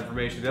aware of that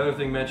information. The other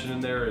thing mentioned in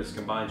there is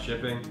combined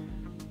shipping.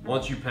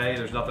 Once you pay,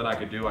 there's nothing I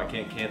could do. I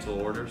can't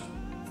cancel orders,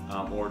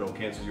 or it'll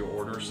cancel your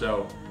order.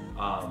 So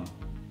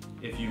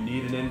if you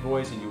need an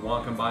invoice and you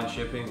want combined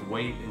shipping,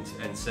 wait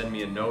and send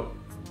me a note.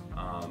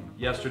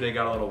 Yesterday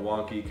got a little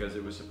wonky because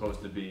it was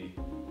supposed to be,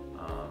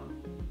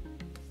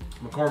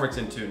 McCormick's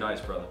in too, nice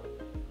brother.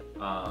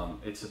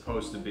 It's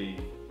supposed to be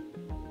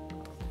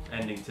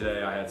ending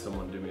today. I had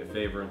someone do me a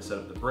favor and set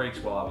up the breaks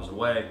while I was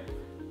away.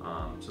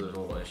 So there's a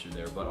little issue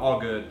there, but all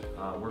good.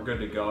 We're good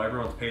to go.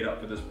 Everyone's paid up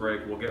for this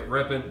break. We'll get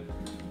ripping.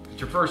 If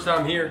it's your first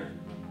time here,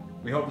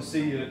 we hope to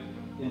see you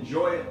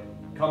enjoy it,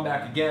 come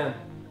back again.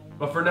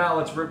 But for now,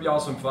 let's rip y'all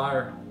some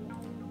fire.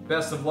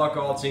 Best of luck,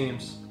 all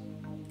teams.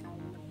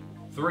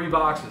 3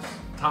 boxes,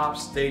 Top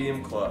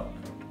Stadium Club.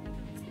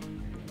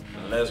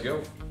 Let's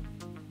go.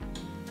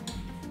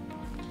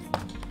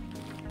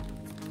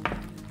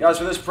 Guys,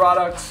 for this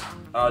product,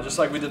 just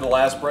like we did the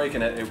last break,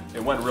 and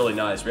it went really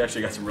nice. We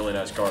actually got some really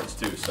nice cards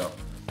too, so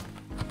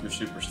you're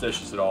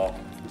superstitious at all,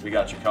 we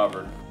got you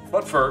covered.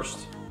 But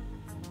first,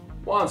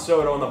 Juan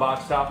Soto on the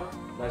box topper.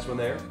 Nice one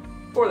there.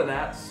 For the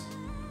Nats,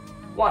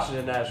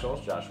 Washington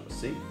Nationals, Joshua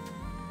C.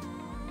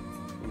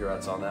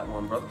 Congrats on that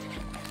one, brother.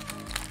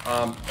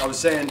 I was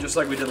saying, just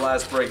like we did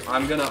last break,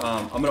 I'm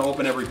gonna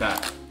open every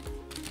pack.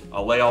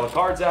 I'll lay all the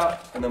cards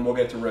out, and then we'll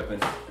get to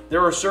ripping.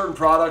 There are certain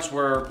products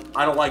where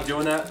I don't like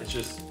doing that. It's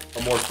just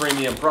a more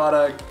premium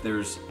product.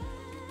 There's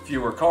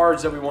fewer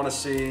cards that we want to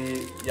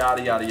see,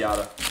 yada, yada,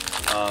 yada.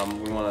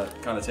 We want to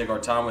kind of take our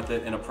time with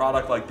it. In a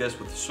product like this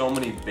with so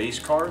many base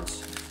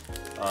cards,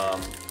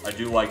 I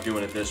do like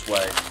doing it this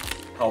way.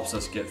 Helps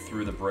us get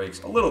through the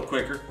breaks a little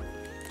quicker.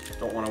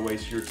 Don't want to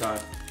waste your time,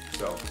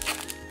 so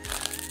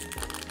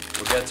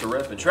we'll get to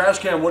ripping. Trash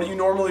Can, what do you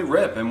normally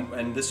rip?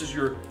 And this is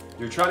you're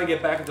trying to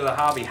get back into the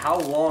hobby. How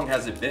long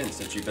has it been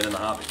since you've been in the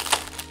hobby?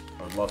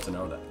 I would love to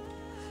know that.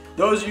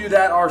 Those of you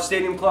that are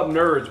Stadium Club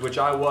nerds, which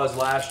I was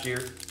last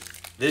year,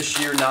 this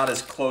year not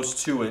as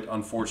close to it,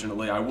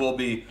 unfortunately. I will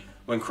be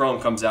when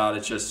Chrome comes out.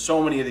 It's just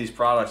so many of these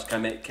products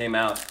came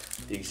out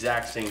the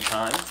exact same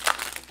time,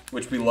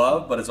 which we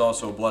love, but it's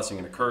also a blessing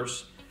and a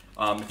curse.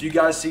 If you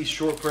guys see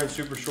short prints,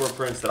 super short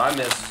prints that I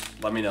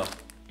missed, let me know.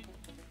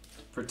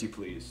 Pretty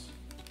please.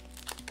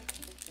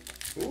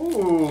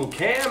 Ooh,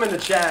 Cam in the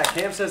chat.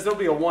 Cam says there'll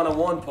be a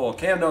one-on-one pull.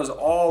 Cam knows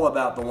all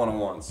about the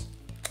one-on-ones.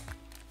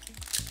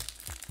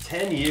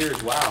 10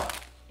 years, wow.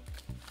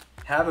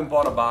 Haven't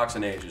bought a box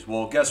in ages.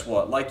 Well, guess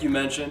what? Like you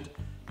mentioned,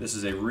 this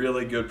is a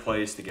really good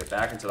place to get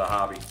back into the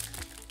hobby.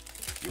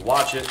 You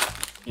watch it,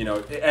 you know,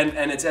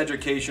 and it's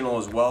educational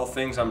as well.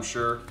 Things I'm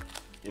sure,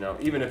 you know,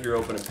 even if you're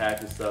opening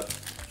packs and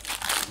stuff,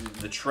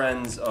 the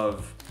trends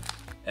of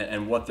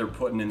and what they're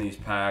putting in these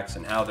packs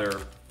and how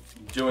they're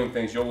doing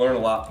things, you'll learn a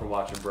lot from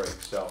watching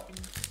breaks. So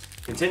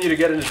continue to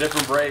get into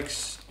different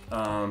breaks.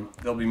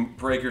 There'll be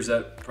breakers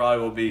that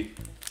probably will be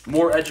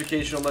more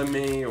educational than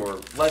me or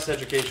less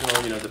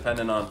educational, you know,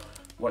 depending on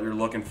what you're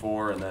looking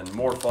for, and then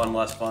more fun,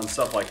 less fun,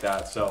 stuff like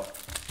that. So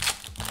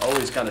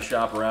always kind of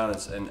shop around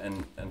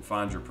and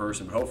find your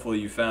person. But hopefully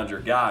you found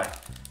your guy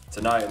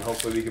tonight, and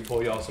hopefully we can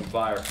pull you off some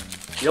fire.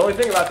 The only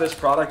thing about this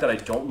product that I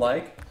don't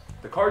like,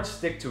 the cards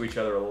stick to each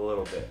other a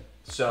little bit.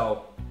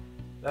 So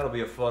that'll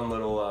be a fun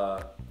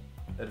little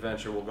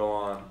adventure we'll go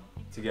on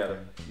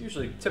together.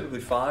 Usually, typically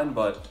fine,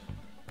 but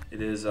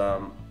it is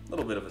a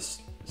little bit of a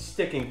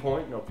sticking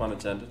point, no pun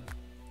intended,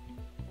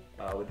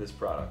 with this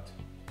product.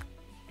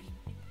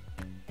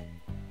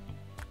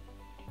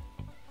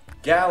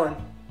 Gallon,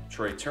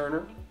 Trey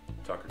Turner,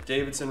 Tucker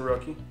Davidson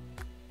rookie.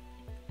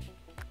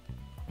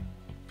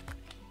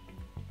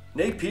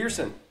 Nate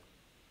Pearson,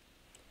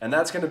 and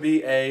that's going to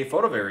be a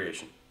photo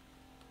variation.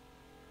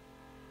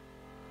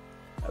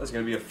 That is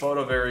going to be a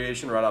photo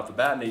variation right off the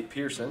bat, Nate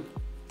Pearson.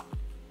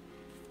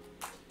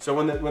 So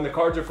when the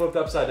cards are flipped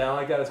upside down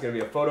like that, it's going to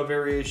be a photo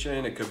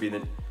variation. It could be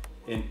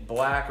in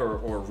black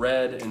or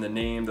red in the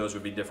name. Those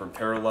would be different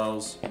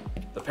parallels.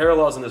 The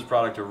parallels in this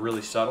product are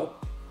really subtle.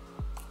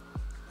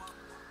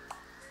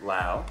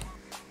 Lau.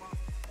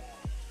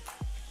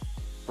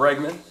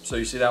 Bregman. So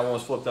you see that one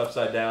was flipped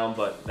upside down,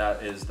 but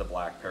that is the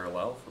black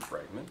parallel for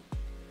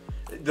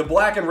Bregman. The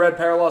black and red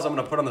parallels I'm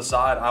going to put on the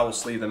side. I will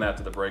sleeve them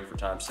after the break for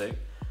time's sake.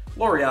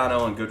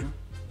 Laureano and Goodrum.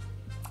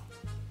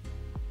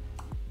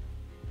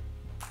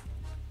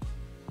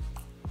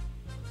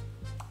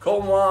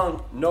 Colton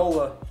Wong,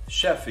 Nola,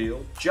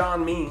 Sheffield,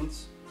 John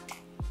Means.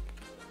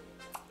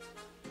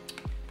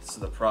 This is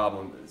the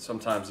problem.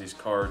 Sometimes these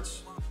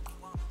cards,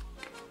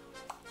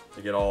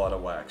 they get all out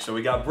of whack. So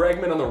we got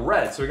Bregman on the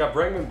red. So we got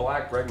Bregman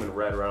black, Bregman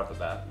red right off the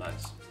bat.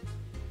 Nice.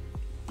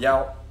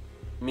 Yout,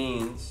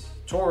 Means,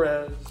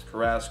 Torres,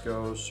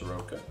 Carrasco,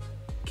 Soroka,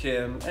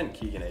 Kim, and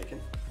Keegan Aiken.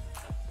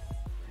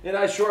 A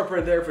nice short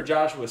print there for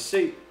Joshua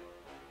C.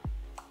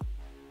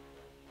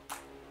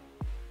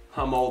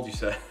 I'm old, you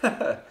said.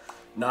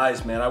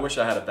 Nice, man. I wish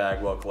I had a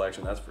Bagwell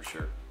collection, that's for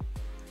sure.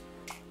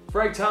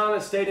 Frank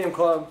Thomas, Stadium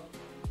Club.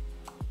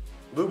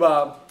 Lou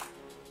Bob.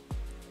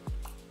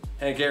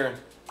 Hank Aaron.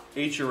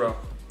 Ichiro.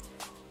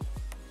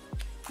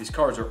 These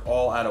cards are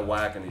all out of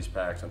whack in these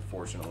packs,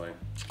 unfortunately.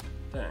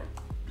 Dang.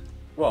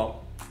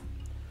 Well,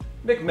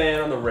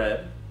 McMahon on the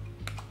red.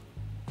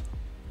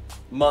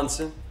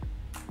 Munson.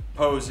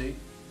 Posey.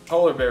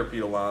 Polar Bear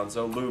Pete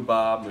Alonso. Lou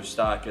Bob.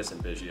 Moustakis,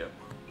 and Biggio.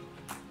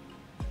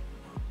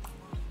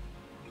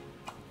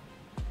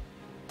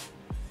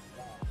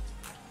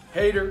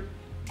 Hader,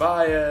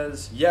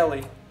 Baez,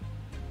 Yelly,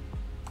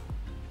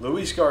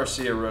 Luis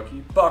Garcia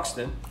rookie,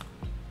 Buxton,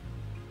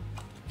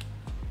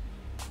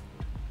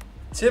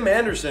 Tim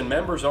Anderson,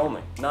 members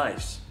only,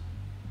 nice.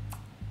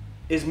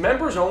 Is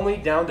members only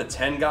down to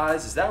 10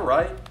 guys, is that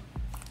right?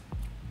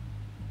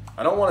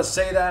 I don't want to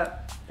say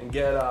that and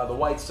get the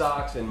White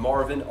Sox and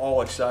Marvin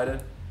all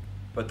excited,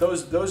 but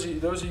those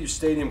of you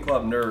Stadium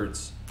Club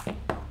nerds,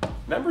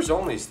 members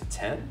only is the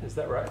 10, is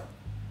that right?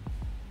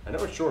 I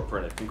know it's short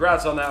printed.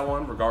 Congrats on that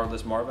one,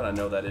 regardless, Marvin. I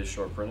know that is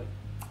short printed.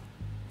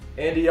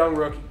 Andy Young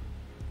rookie,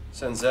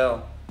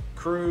 Senzel,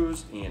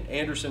 Cruz, Ian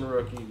Anderson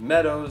rookie,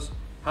 Meadows,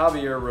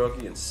 Javier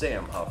rookie, and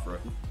Sam Huff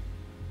rookie.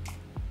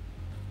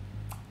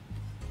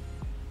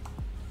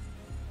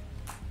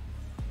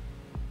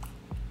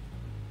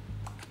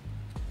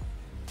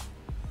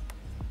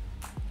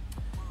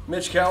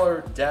 Mitch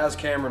Keller, Daz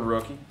Cameron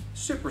rookie,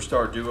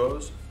 superstar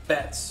duos,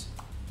 Betts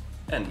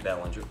and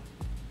Bellinger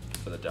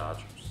for the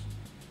Dodgers.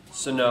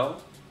 Sano,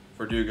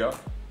 Verdugo,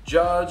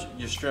 Judge,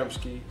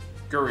 Yastrzemski,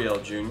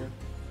 Gurriel Jr.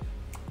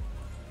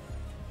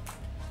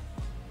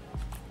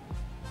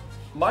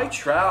 Mike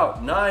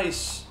Trout,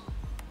 nice.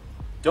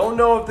 Don't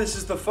know if this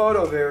is the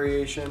photo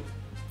variation,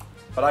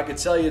 but I could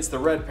tell you it's the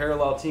red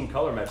parallel team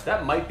color match.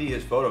 That might be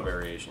his photo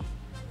variation.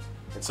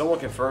 Can someone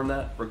confirm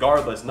that?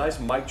 Regardless, nice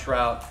Mike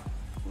Trout,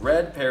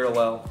 red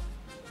parallel.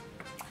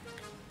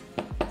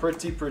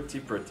 Pretty, pretty,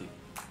 pretty.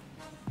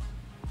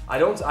 I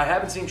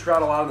haven't seen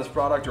Trout a lot in this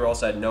product, or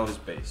else I'd know his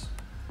base.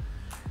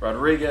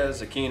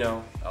 Rodriguez,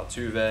 Aquino,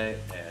 Altuve,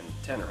 and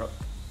Tanner.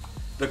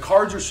 The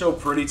cards are so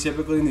pretty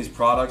typically in these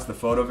products, the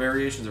photo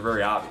variations are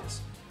very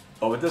obvious.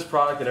 But with this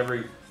product,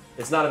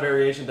 it's not a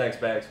variation, thanks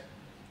bags.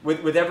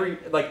 With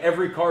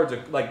every card's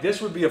like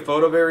this would be a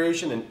photo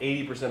variation in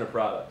 80% of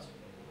products.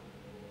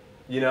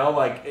 You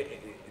know,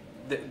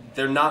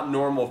 they're not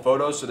normal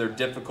photos, so they're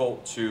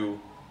difficult to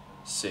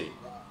see.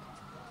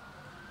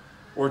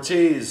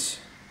 Ortiz,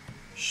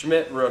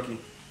 Schmidt rookie.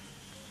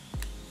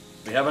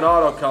 We have an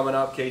auto coming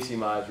up, Casey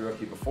Mize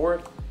rookie before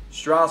it.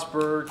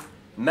 Strasburg,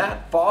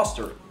 Matt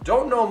Foster.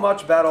 Don't know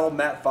much about old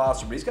Matt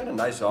Foster, but he's got a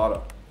nice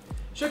auto.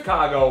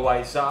 Chicago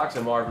White Sox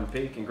and Marvin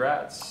P.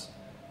 Congrats.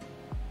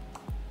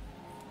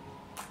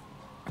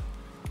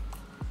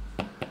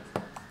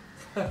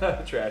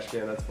 Trash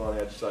can, that's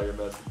funny. I just saw your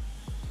message.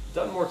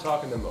 Done more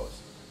talking than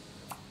most.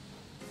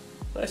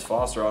 Nice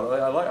Foster auto.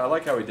 I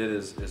like how he did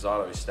his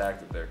auto. He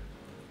stacked it there.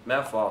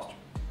 Matt Foster.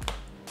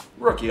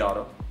 Rookie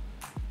auto.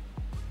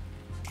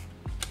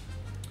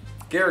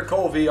 Garrett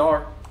Cole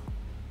VR.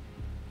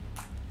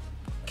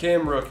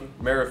 Kim rookie.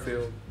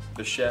 Merrifield,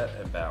 Bichette,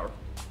 and Bauer.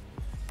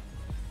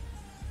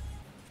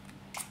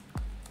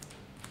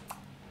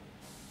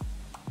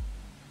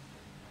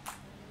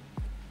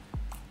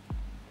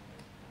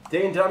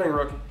 Dane Dunning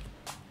rookie.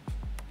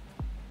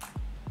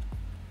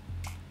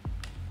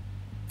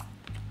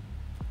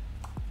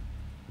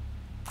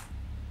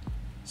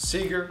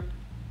 Seager,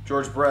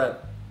 George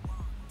Brett,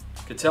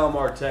 Ketel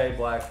Marte,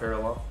 black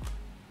parallel.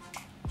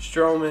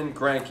 Stroman,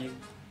 Greinke,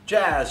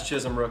 Jazz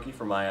Chisholm rookie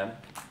from Miami.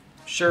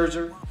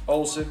 Scherzer,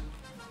 Olsen.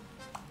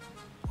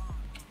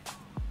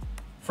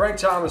 Frank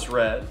Thomas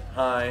red,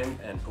 Heim,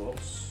 and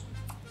Pujols.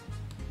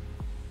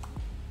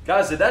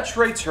 Guys, did that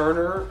trade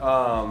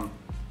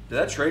did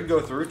that trade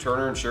go through,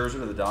 Turner and Scherzer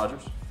to the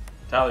Dodgers?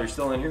 Tyler, you're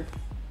still in here?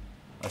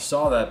 I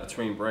saw that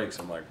between breaks.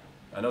 I'm like,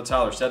 I know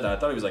Tyler said that. I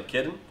thought he was like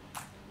kidding.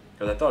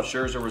 Because I thought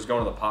Scherzer was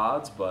going to the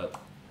Pods, but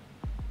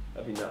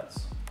that'd be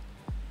nuts.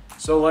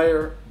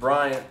 Soler,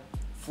 Bryant,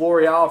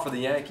 Florial for the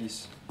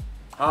Yankees.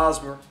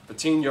 Hosmer,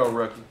 Patino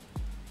rookie.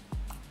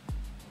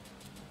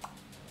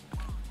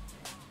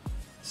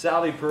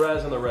 Salvi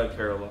Perez on the red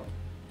parallel.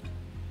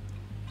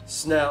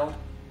 Snell,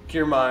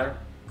 Kiermaier,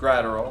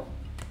 Gratterall,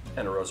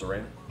 and a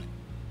Rosarena.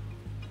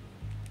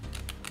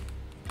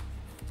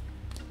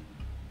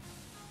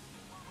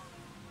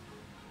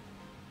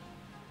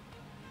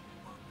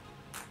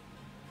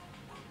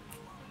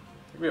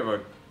 We have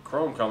a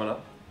chrome coming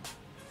up.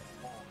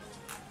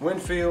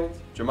 Winfield,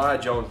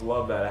 Jemiah Jones,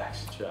 love that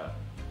action shot.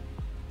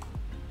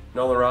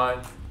 Nolan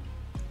Ryan.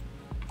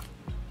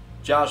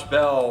 Josh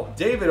Bell,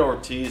 David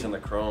Ortiz on the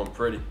chrome,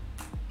 pretty.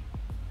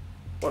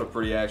 What a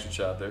pretty action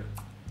shot there.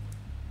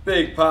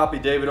 Big Poppy,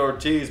 David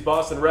Ortiz,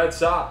 Boston Red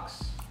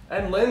Sox.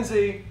 And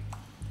Lindsay.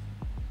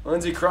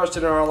 Lindsay crushed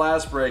it in our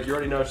last break. You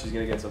already know she's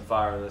going to get some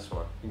fire in this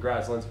one.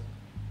 Congrats, Lindsay.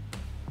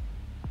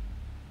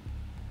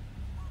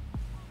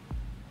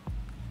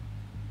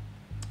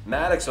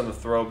 Maddox on the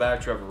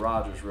throwback, Trevor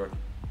Rogers rookie.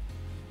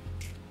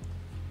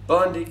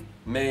 Bundy,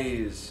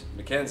 Mays,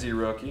 McKenzie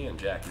rookie, and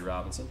Jackie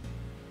Robinson.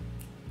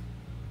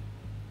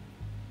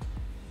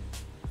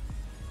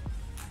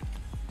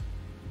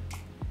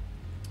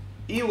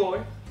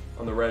 Eloy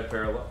on the red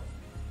parallel.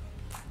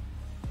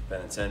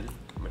 Benintendi,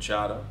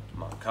 Machado,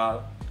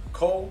 Moncada,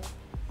 Cole,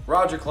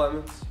 Roger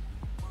Clemens,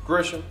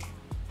 Grisham,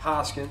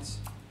 Hoskins,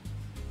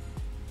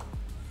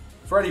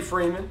 Freddie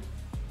Freeman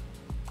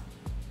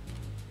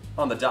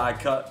on the die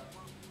cut,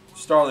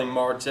 Starling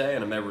Marte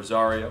and Amed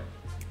Rosario.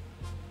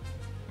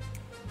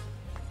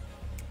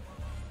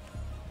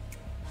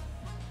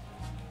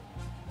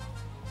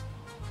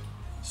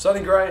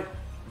 Sonny Gray,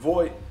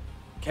 Voit,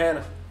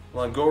 Canna,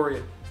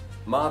 Longoria,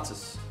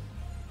 Montes.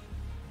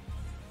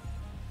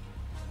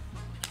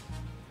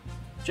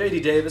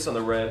 J.D. Davis on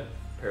the red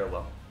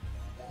parallel.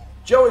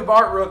 Joey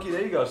Bart rookie,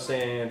 there you go,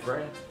 San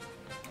Fran.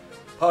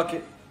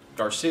 Puckett,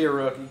 Garcia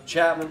rookie,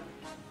 Chapman,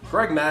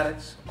 Greg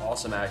Maddux,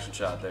 awesome action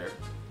shot there.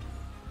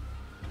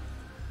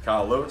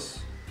 Kyle Lewis.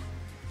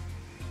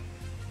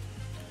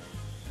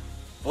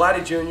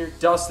 Vladdy Jr.,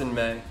 Dustin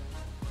May.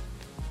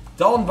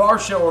 Dalton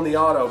Varsho on the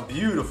auto,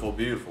 beautiful,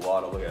 beautiful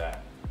auto, look at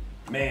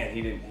that. Man,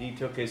 he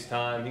took his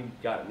time, he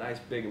got it nice,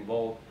 big, and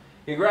bold.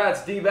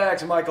 Congrats,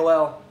 D-backs and Michael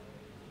L.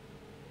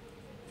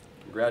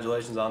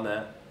 Congratulations on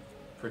that.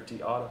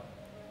 Pretty auto.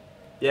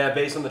 Yeah,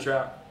 base on the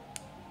Trout.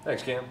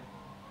 Thanks, Cam.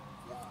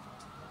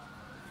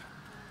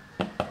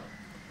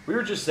 We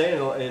were just saying,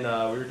 we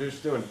were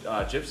just doing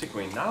Gypsy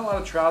Queen. Not a lot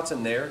of trouts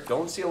in there.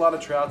 Don't see a lot of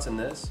trouts in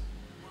this,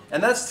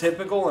 and that's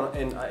typical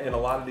in a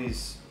lot of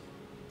these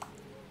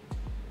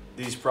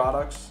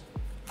products.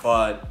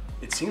 But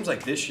it seems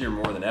like this year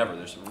more than ever,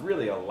 there's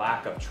really a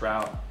lack of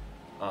trout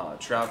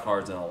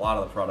cards in a lot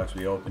of the products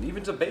we open,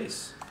 even to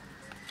base.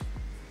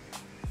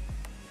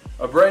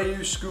 Abreu,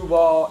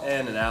 Scooball,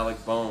 and an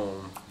Alec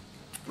Bone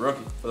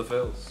rookie for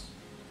the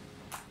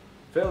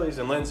Phillies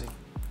and Lindsay.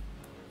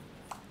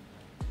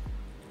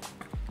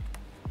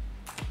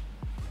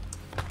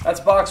 That's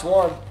box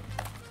 1.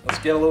 Let's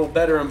get a little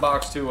better in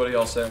box 2. What do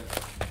y'all say?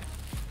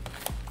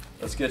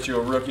 Let's get you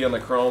a rookie on the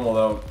chrome,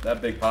 although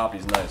that big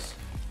poppy's nice.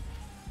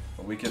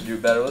 But we could do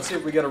better. Let's see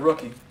if we get a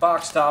rookie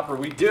box topper.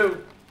 We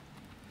do.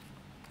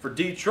 For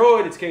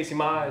Detroit, it's Casey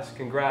Mize.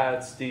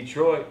 Congrats,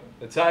 Detroit,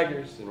 the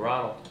Tigers, and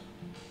Ronald.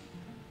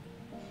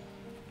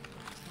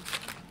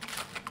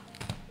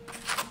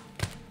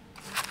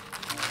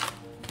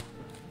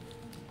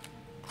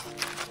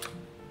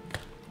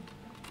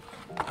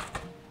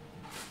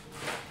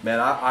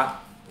 Man,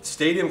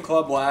 Stadium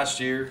Club last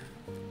year,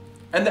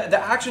 and the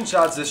action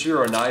shots this year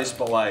are nice,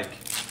 but like,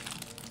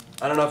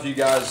 I don't know if you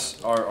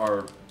guys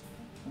are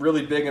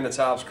really big into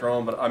Topps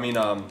Chrome, but I mean,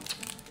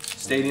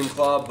 Stadium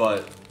Club,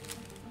 but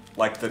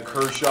like the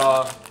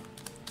Kershaw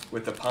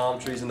with the palm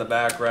trees in the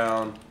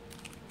background.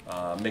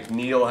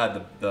 McNeil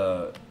had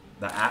the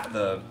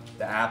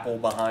apple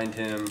behind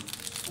him.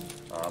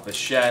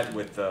 Bichette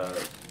with the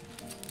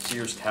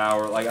Sears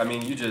Tower. Like, I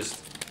mean,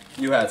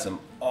 you had some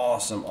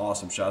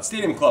awesome shots.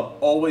 Stadium Club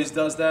always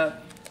does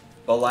that,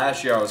 but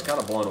last year I was kind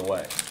of blown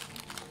away.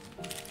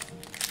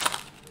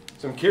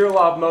 Some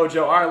Kirilov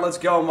mojo. All right, let's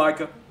go,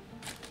 Micah.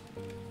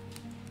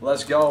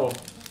 Let's go.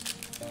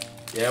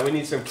 Yeah, we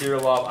need some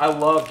Kirilov. I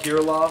love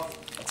Kirilov.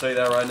 I'll tell you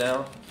that right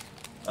now.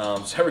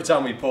 So every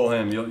time we pull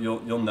him,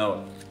 you'll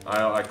know it.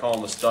 I call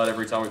him a stud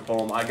every time we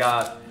pull him. I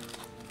got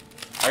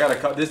a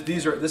cut. This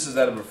is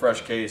out of a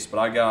fresh case, but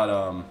I got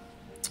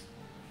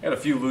a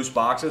few loose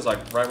boxes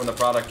like right when the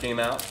product came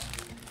out,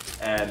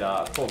 and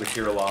pulled the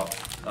Kirilov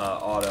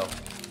auto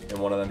in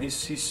one of them.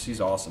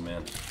 He's awesome,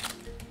 man.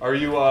 Are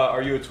you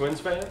a Twins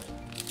fan,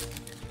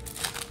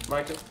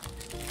 Micah?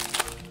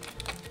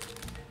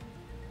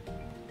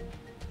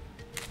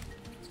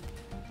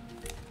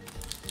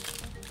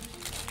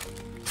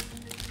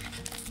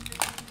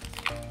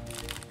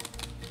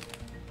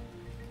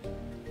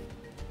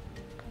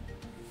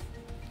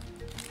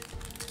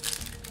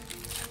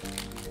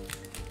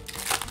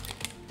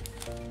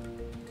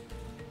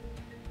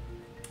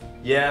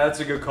 Yeah, that's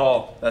a good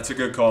call. That's a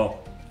good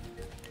call.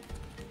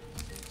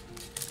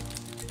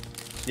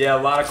 Yeah,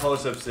 a lot of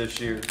close-ups this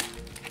year.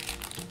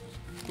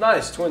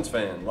 Nice, Twins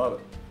fan. Love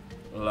it.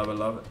 Love it,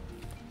 love it.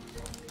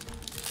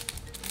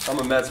 I'm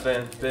a Mets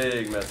fan.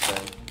 Big Mets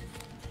fan.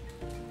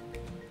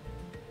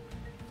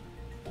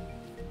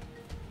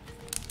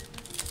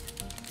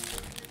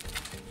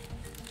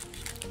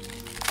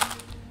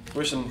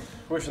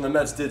 Wishing the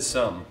Mets did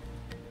some.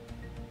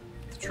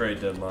 The trade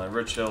deadline.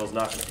 Rich Hill's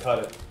not going to cut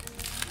it.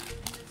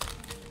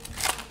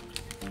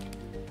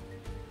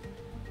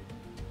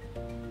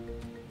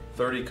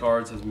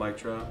 Cards has Mike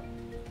Trout.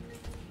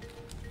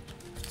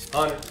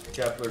 Hunter,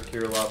 Kepler,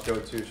 Kirilov,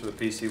 go-tos for the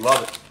PC.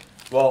 Love it.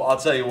 Well, I'll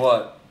tell you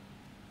what.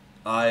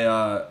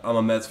 I'm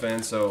a Mets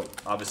fan, so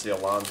obviously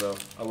Alonso.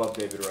 I love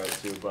David Wright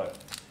too, but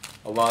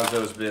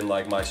Alonso's been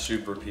like my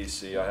super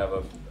PC. I have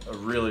a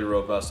really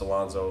robust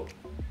Alonso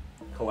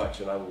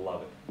collection. I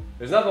love it.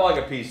 There's nothing like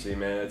a PC,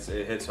 man. It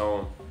hits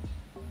home.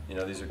 You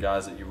know, these are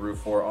guys that you root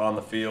for on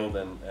the field,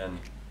 and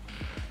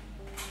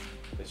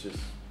it's just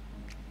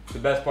the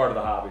best part of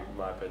the hobby, in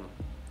my opinion.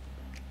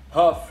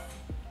 Huff,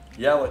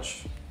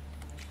 Yelich,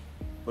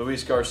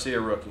 Luis Garcia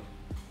rookie.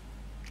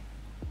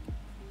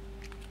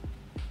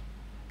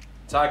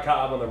 Ty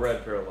Cobb on the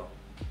red parallel.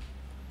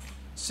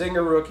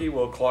 Singer rookie,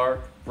 Will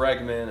Clark,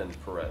 Bregman,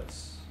 and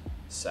Perez.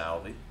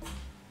 Salvi.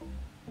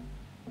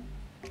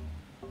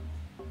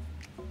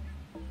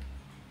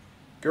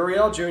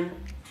 Gurriel Jr.,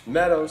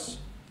 Meadows,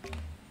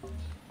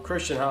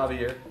 Christian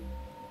Javier.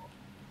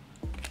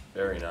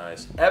 Very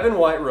nice. Evan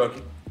White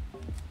rookie.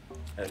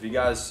 And if you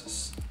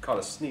guys caught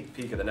a sneak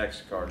peek of the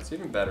next card, it's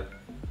even better.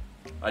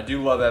 I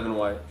do love Evan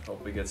White.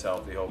 Hope he gets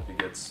healthy. Hope he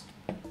gets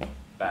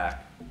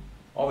back.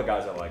 All the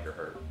guys I like are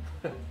hurt.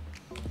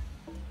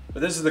 But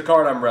this is the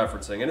card I'm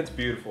referencing, and it's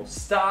beautiful.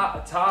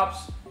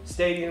 Topps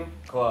Stadium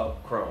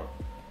Club Chrome.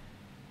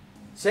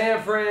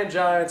 San Fran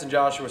Giants and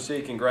Joshua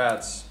C.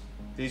 Congrats.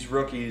 These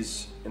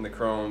rookies in the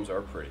chromes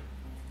are pretty.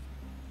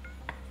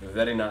 They're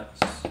very nice.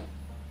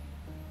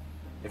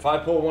 If I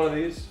pull one of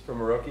these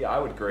from a rookie, I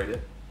would grade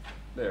it.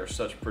 They are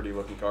such pretty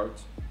looking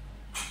cards.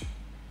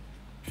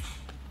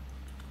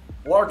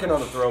 Larkin on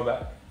the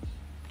throwback.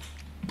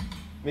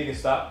 Mika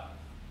stop.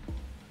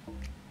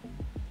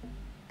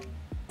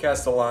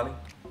 Castellani,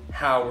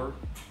 Howard,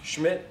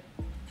 Schmidt,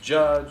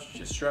 Judge,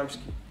 Jastrzemski.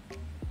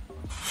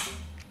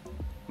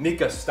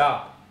 Mika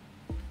stop.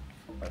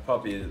 My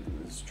puppy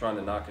is trying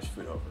to knock his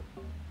foot over.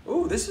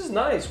 Ooh, this is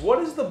nice. What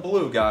is the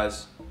blue,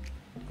 guys?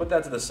 Put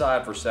that to the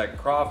side for a second.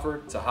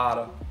 Crawford,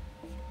 Tejada,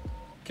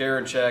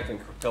 Karinchak, and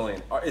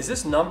Krapillion. Is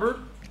this numbered?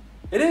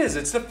 It is.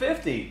 It's the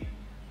 50.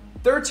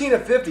 13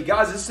 of 50.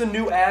 Guys, this is a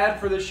new ad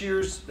for this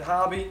year's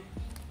hobby.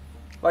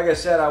 Like I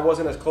said, I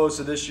wasn't as close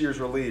to this year's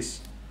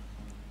release.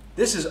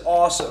 This is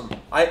awesome.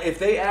 If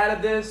they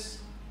added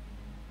this,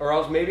 or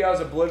else maybe I was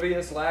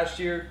oblivious last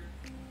year,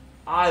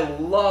 I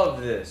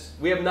love this.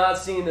 We have not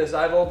seen this.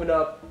 I've opened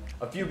up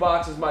a few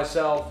boxes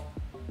myself.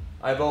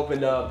 we've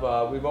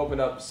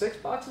opened up 6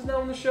 boxes now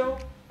on the show.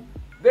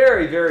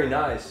 Very, very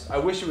nice. I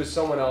wish it was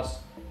someone else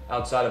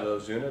outside of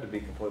Ozuna, to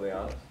be completely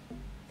honest,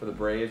 for the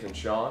Braves and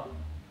Sean.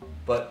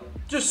 But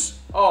just,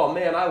 oh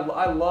man,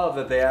 I love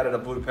that they added a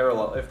blue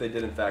parallel, if they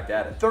did in fact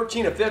add it.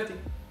 13 of 50,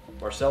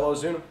 Marcell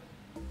Ozuna.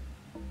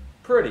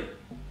 Pretty.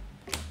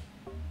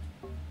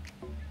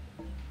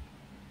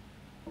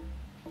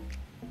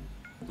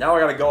 Now I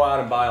gotta go out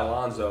and buy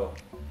Alonso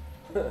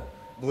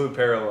blue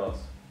parallels.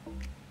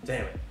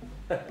 Damn it.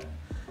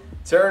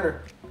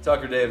 Turner,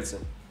 Tucker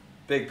Davidson,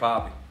 Big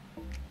Poppy.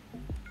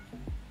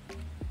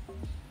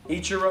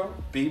 Ichiro,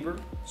 Bieber,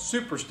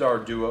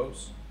 Superstar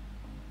Duos,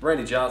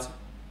 Randy Johnson,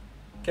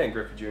 Ken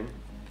Griffey Jr.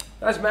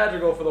 Nice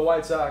Madrigal for the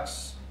White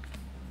Sox.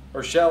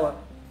 Urshela,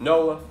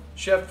 Nola,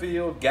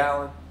 Sheffield,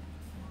 Gallen,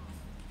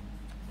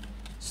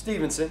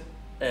 Stevenson,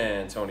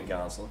 and Tony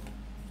Gonsolin.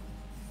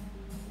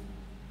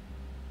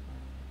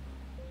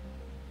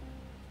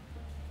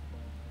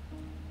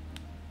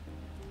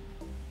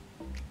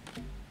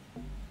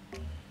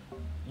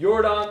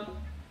 Jordan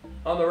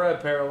on the red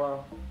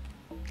parallel.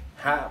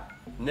 Hap,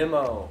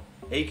 Nimmo,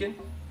 Aiken,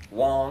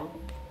 Wong.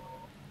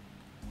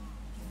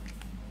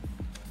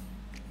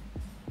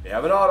 We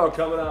have an auto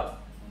coming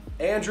up.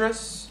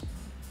 Andrus,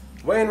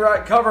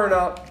 Wainwright covering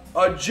up.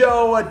 A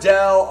Joe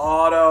Adele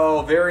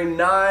auto. Very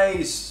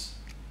nice.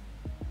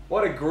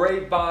 What a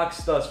great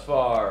box thus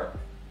far.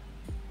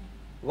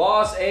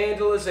 Los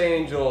Angeles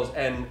Angels.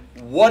 And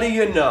what do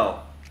you know?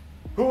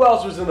 Who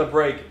else was in the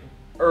break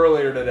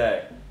earlier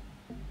today?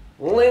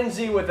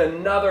 Lindsay with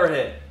another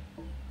hit.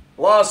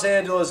 Los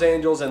Angeles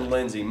Angels and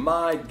Lindsay.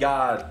 My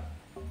God.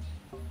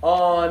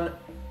 On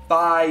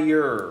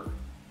fire.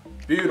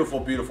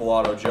 Beautiful, beautiful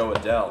auto, Joe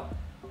Adele.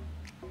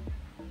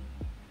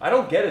 I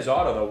don't get his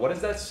auto, though. What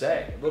does that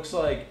say? It looks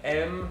like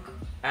M.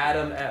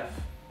 Adam F.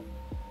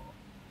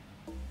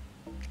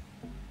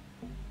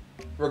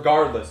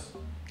 Regardless,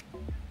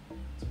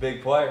 it's a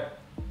big player.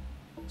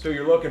 That's who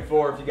you're looking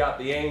for if you got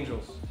the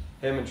Angels.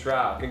 Him and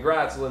Trout.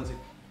 Congrats, Lindsay.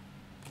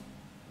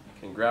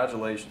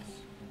 Congratulations.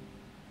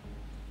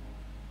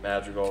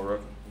 Madrigal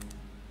rookie.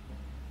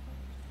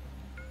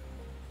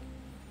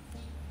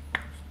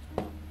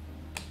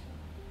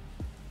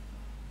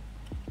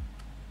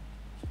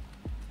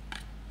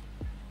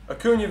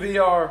 Acuna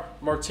VR,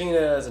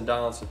 Martinez, and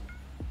Donaldson.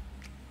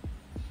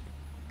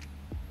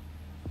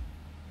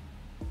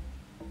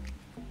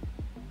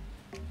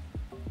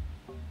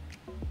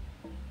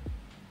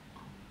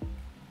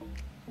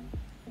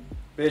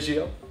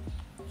 Biggio,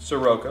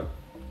 Soroka,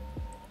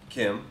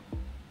 Kim.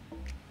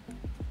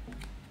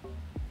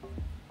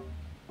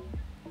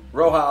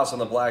 Rojas on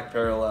the black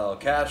parallel.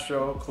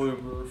 Castro,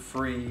 Kluber,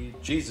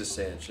 Freed, Jesus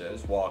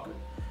Sanchez, Walker,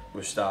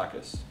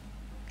 Moustakas.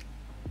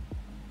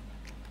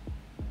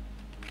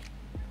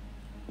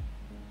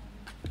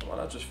 Why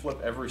not just flip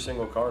every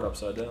single card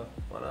upside down?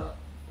 Why not?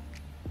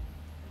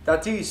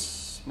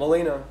 Tatis,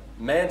 Molina,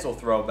 Mantle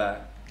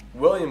throwback.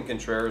 William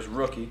Contreras,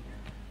 rookie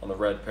on the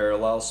red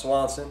parallel.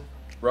 Swanson,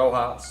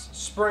 Rojas,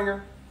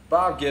 Springer,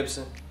 Bob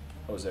Gibson,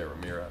 Jose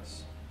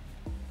Ramirez.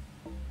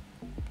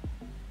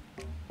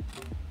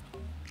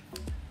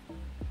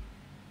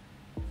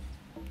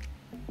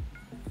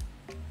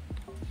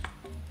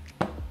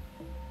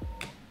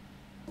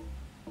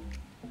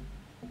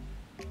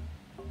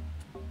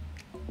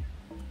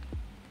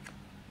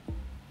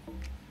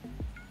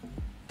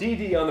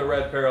 DD on the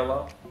red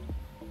parallel.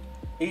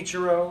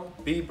 Ichiro,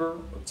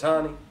 Bieber,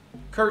 Ohtani,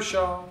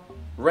 Kershaw,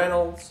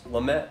 Reynolds,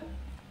 Lamet.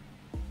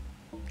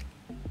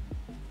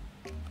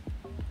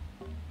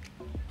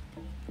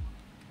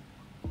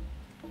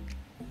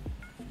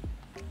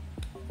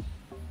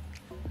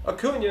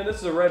 Acuna, this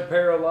is a red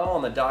parallel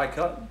on the die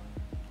cut.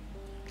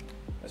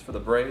 That's for the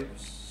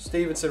Braves.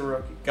 Stevenson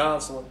rookie.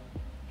 Gonsolin.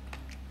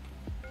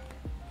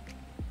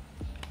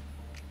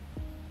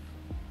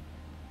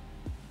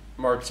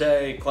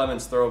 Marte,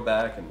 Clemens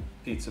throwback, and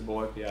Pizza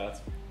Boy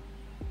Piazza.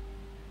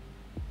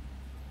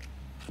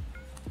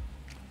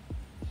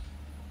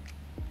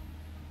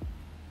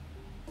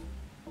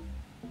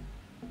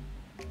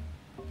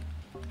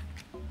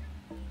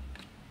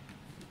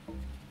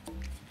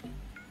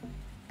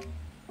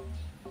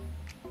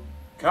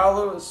 Kyle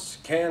Lewis,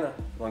 Canna,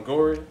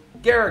 Longoria,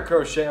 Garrett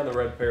Crochet on the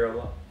red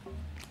parallel.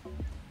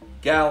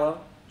 Gallo,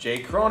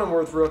 Jay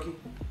Cronenworth rookie.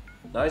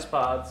 Nice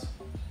pods.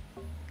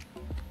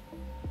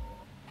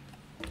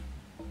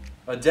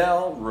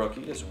 Adele,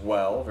 rookie as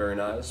well. Very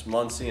nice.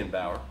 Muncy and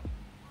Bauer.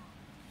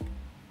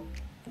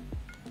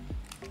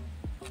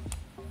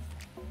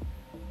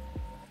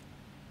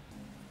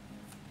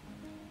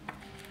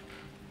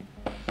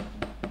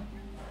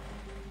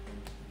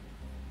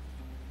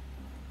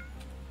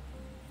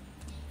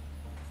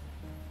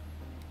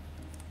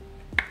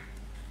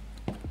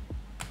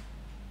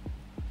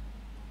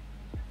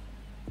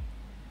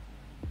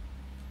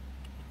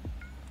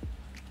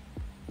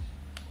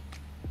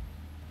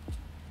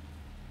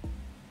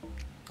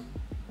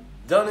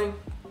 Dunning,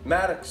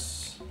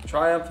 Maddox,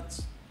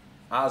 Triumphants,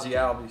 Ozzie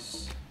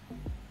Albies,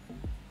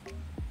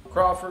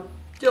 Crawford,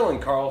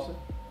 Dylan Carlson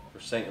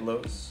for St.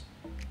 Louis,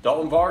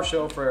 Dalton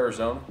Varsho for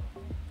Arizona,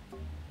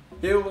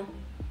 Buehler,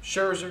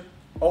 Scherzer,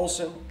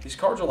 Olsen. These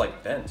cards are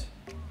like bent.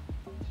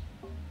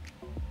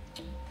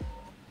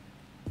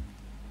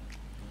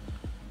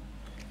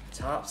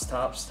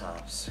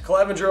 Tops.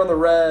 Clevenger on the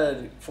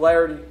red,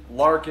 Flaherty,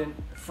 Larkin,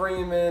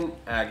 Freeman,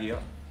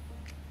 Aguilar.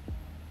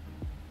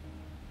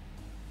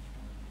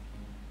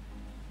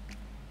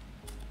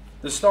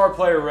 The star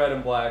player red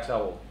and blacks I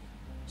will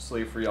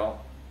sleeve for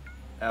y'all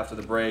after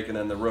the break, and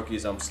then the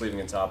rookies I'm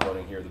sleeving and top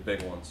loading here, the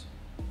big ones.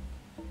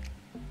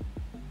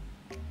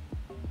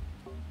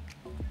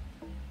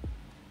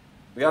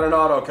 We got an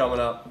auto coming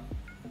up.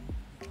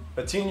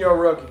 Patino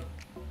rookie.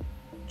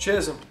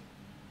 Chisholm.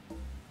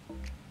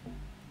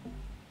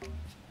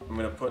 I'm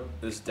going to put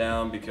this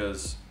down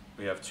because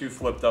we have two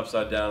flipped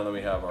upside down, and then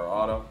we have our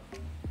auto.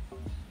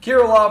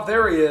 Kirilloff,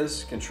 there he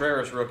is.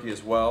 Contreras rookie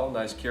as well.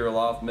 Nice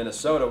Kirilloff,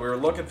 Minnesota. We were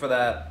looking for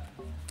that.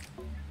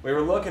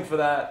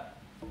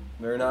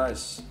 Very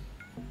nice.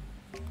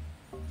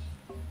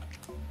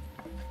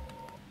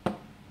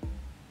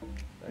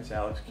 Nice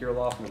Alex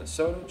Kirilloff,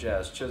 Minnesota.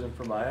 Jazz Chisholm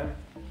from Miami.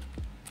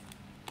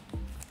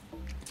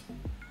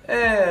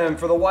 And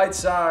for the White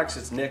Sox,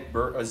 it's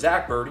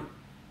Zach Birdie.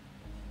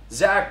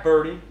 Zach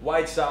Birdie,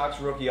 White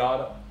Sox, rookie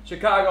auto.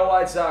 Chicago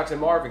White Sox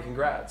and Marvin,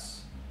 congrats.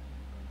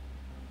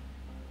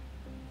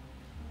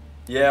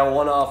 Yeah,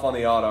 one off on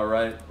the auto,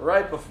 right?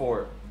 Right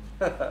before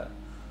it.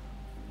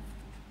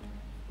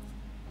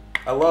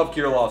 I love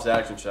Kirilloff's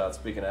action shots,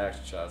 speaking of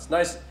action shots.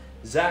 Nice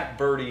Zach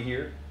Birdie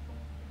here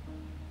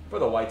for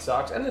the White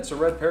Sox, and it's a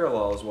red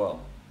parallel as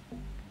well.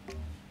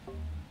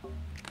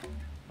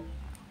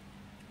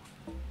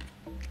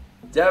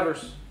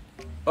 Devers,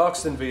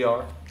 Buxton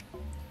VR,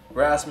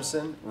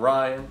 Rasmussen,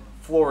 Ryan,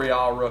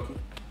 Florial rookie,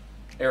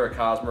 Eric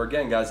Hosmer.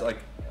 Again, guys, like,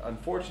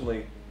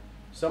 unfortunately,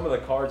 some of the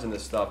cards in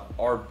this stuff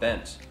are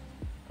bent.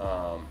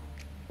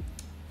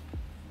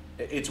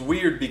 It's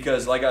weird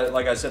because, like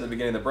I said at the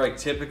beginning of the break,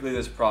 typically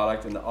this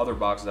product and the other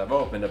boxes I've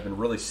opened have been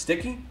really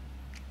sticky.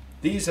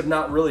 These have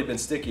not really been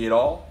sticky at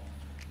all.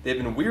 They've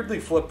been weirdly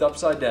flipped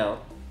upside down,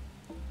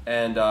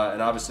 and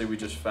obviously we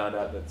just found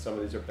out that some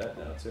of these are bent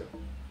now too.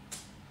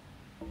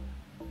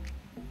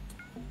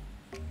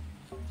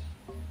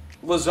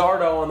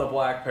 Luzardo on the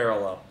black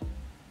parallel.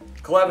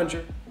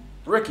 Clevenger,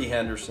 Ricky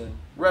Henderson,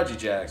 Reggie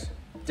Jackson,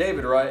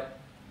 David Wright,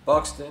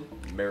 Buxton,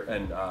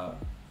 and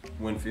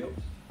Winfield.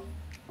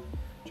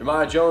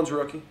 Jemiah Jones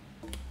rookie.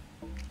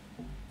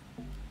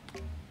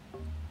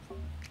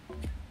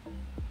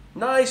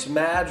 Nice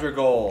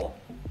Madrigal.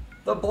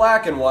 The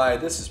black and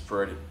white. This is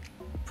pretty.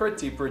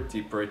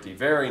 Pretty.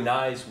 Very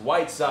nice.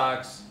 White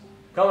Sox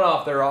coming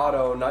off their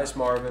auto. Nice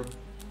Marvin.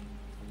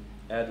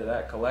 Add to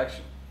that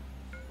collection.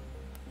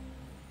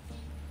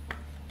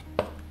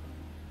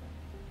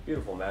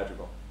 Beautiful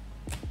Madrigal.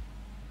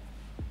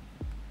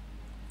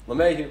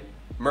 LeMahieu,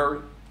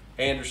 Murray,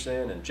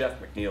 Anderson, and Jeff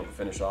McNeil to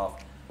finish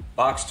off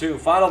box 2.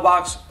 Final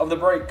box of the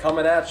break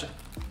coming at you.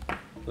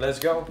 Let's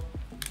go.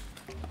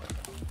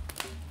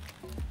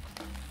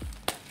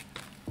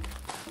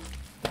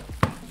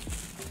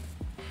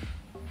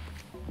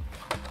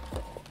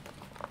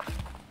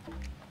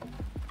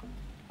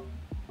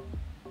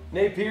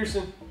 Nate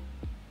Pearson.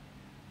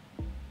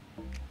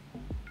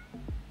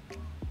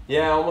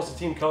 Yeah, almost a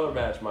team color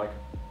match, Mike.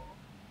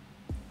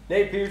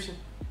 Nate Pearson,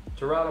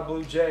 Toronto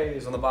Blue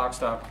Jays on the box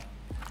top.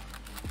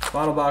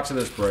 Final box of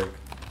this break.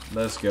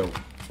 Let's go.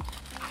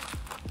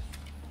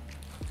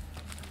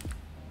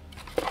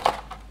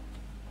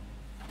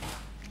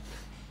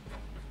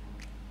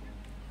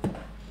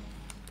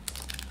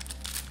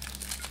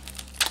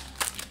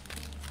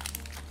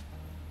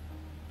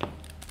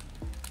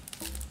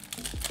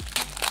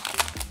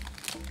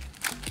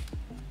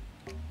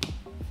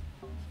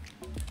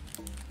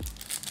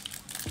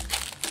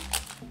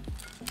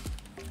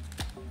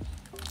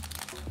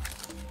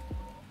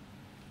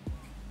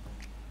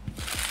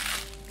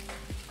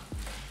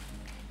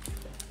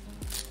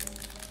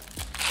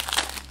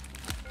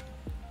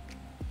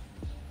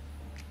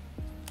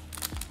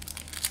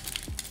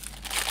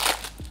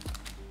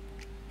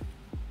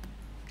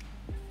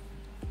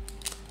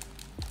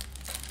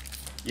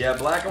 Yeah,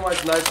 black and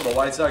white's nice for the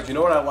White Sox. You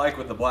know what I like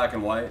with the black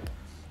and white?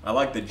 I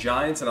like the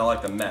Giants and I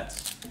like the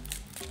Mets.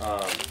 I'm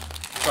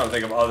trying to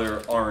think of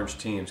other orange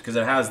teams because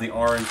it has the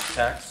orange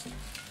text.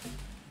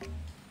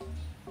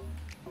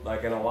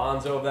 Like an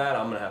Alonso of that,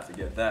 I'm going to have to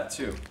get that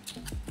too.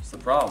 That's the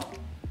problem.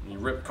 When you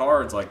rip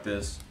cards like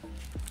this,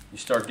 you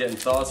start getting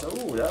thoughts,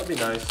 ooh, that would be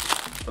nice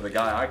for the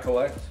guy I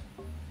collect.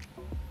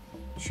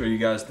 I'm sure you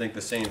guys think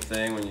the same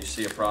thing when you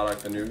see a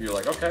product and you're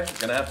like, okay, I'm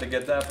going to have to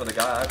get that for the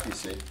guy I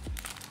PC.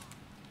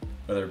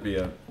 Whether it be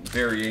a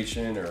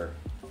variation or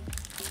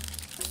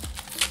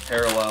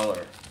parallel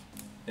or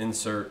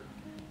insert.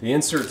 The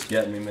inserts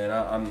get me, man.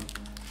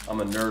 I'm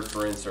a nerd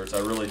for inserts. I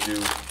really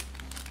do.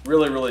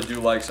 Really do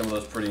like some of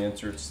those pretty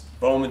inserts.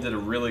 Bowman did a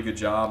really good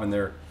job in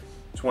their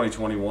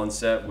 2021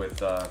 set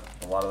with a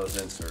lot of those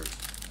inserts.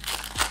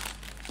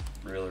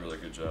 Really, really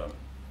good job.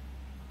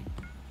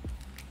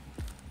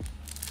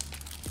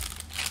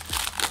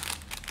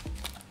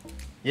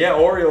 Yeah,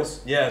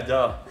 Orioles. Yeah,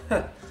 duh.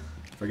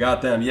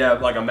 Forgot them. Yeah,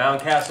 like a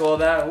Mountcastle of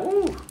that.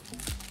 Woo.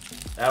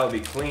 That would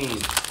be clean.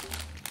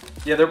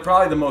 Yeah, they're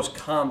probably the most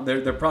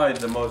they're probably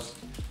the most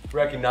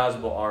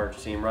recognizable orange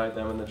team, right?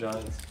 Them and the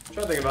Giants. I'm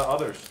trying to think about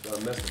others that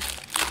I'm missing.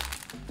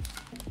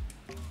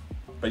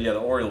 But yeah, the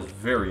Orioles,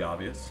 very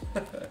obvious.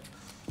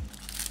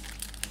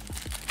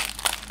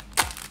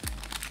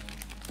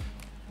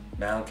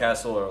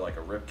 Mountcastle or like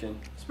a Ripken.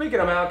 Speaking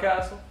of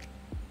Mountcastle,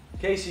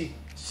 Casey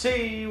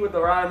C with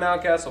the Ryan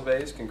Mountcastle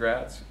base.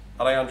 Congrats.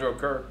 Alejandro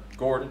Kirk,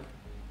 Gordon.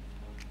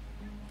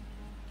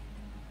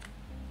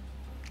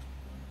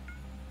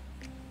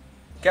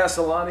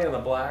 Castellani on the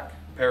black,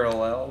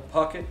 parallel,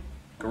 Puckett,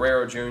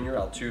 Guerrero Jr.,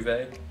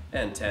 Altuve,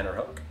 and Tanner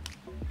Hook.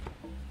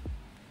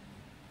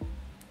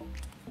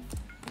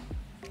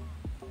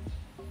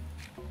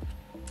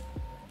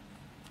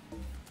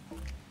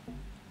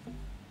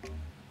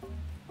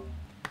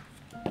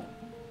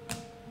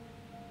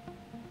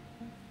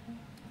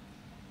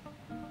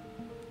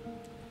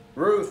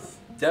 Ruth,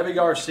 Debbie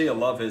Garcia,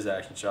 love his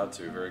action shot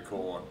too, very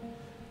cool one.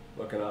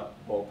 Looking up,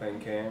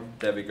 bullpen cam,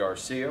 Debbie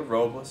Garcia,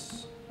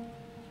 Robles.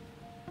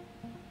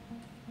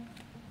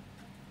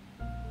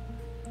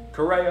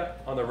 Correa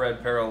on the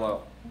red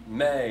parallel,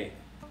 May,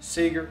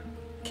 Seager,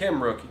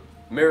 Kim rookie,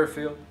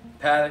 Merrifield,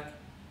 Paddock,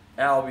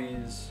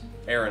 Albies,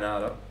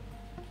 Arenado.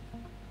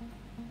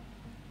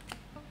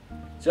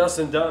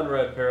 Justin Dunn,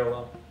 red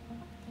parallel,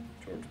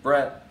 George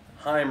Brett,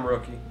 Heim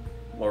rookie,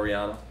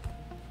 Laureano,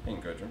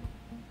 and Goodrum.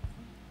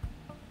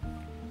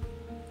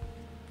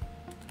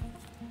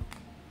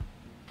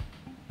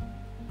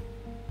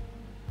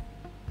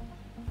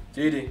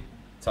 Didi,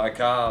 Ty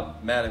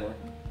Cobb, Mattingly.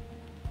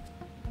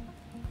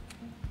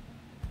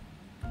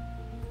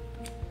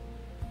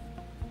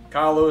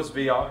 Kyle Lewis,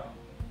 VR.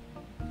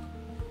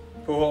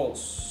 Pujols,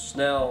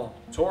 Snell,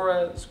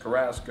 Torres,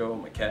 Carrasco,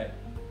 McKay.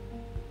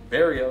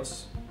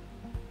 Barrios.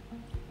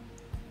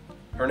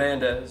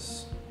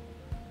 Hernandez.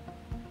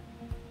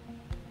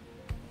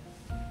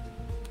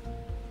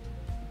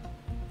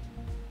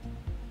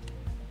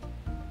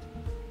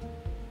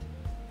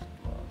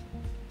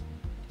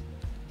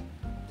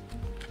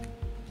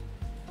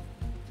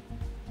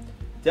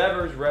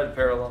 Devers, red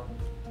parallel.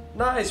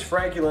 Nice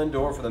Frankie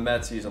Lindor for the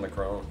Metsies on the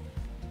chrome.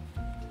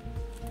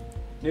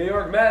 New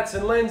York Mets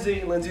and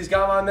Lindsay. Lindsay's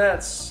got my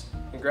Mets.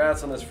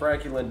 Congrats on this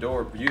Frankie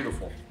Lindor.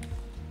 Beautiful.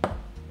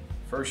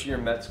 First year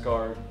Mets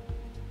card.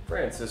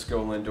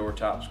 Francisco Lindor,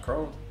 Topps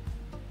chrome.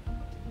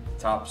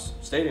 Topps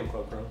Stadium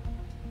Club chrome.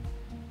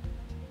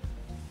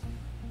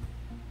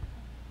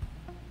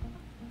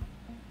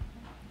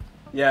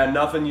 Yeah,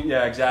 nothing.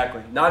 Yeah,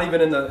 exactly. Not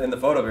even in the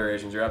photo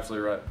variations. You're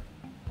absolutely right.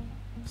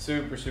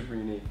 Super, super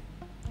unique.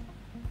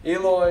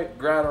 Eloy,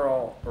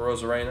 Gratterall,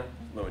 Rosarena,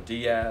 Noah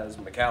Diaz,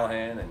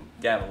 McCallahan, and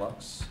Gavin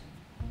Lux.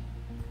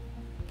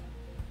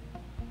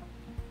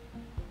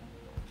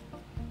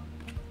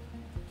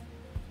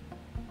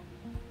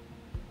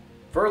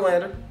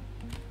 Verlander,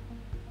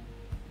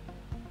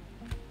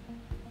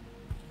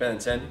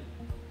 Benintendi,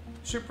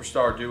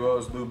 superstar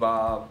duos Lou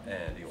Bob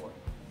and Eloy.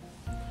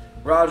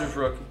 Rogers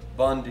rookie,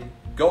 Bundy,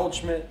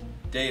 Goldschmidt,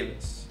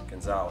 Davis,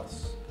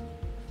 Gonzalez.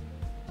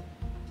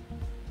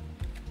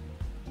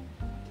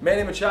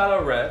 Manny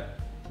Machado red,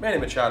 Manny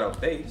Machado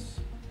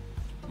base,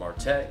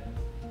 Marte,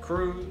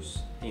 Cruz,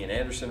 Ian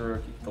Anderson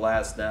rookie,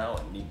 Glasnow,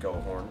 and Nico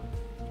Horner.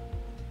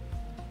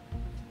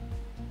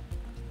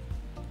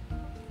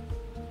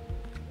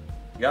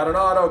 Got an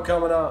auto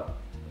coming up.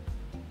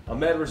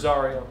 Ahmed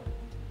Rosario,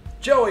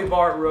 Joey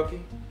Bart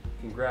rookie.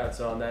 Congrats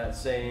on that,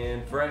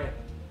 San Fran.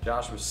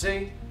 Joshua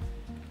C.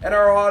 And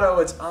our auto,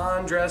 it's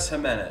Andres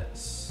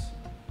Jimenez.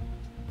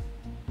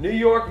 New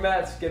York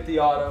Mets get the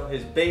auto.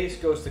 His base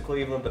goes to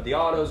Cleveland, but the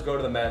autos go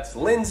to the Mets.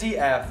 Lindsay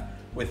F.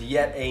 with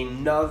yet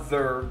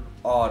another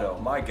auto.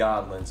 My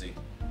God, Lindsay.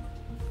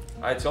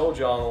 I told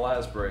you on the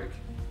last break.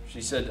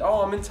 She said,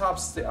 "Oh, I'm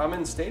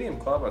in Stadium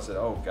Club." I said,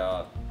 "Oh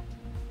God."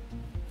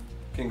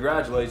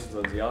 Congratulations,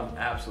 Lindsay. I'm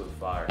absolute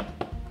fire.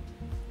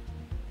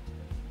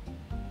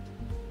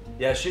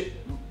 Yeah,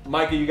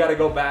 Micah, you got to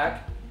go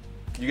back.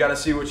 You got to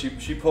see what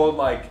she pulled.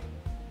 Like,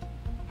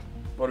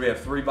 what do we have?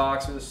 3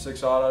 boxes,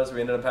 6 autos.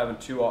 We ended up having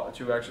two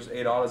extras,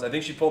 8 autos. I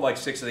think she pulled like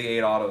 6 of the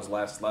 8 autos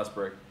last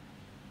break.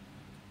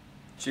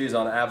 She's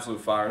on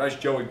absolute fire. Nice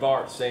Joey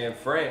Bart, San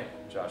Fran.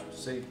 Joshua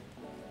C.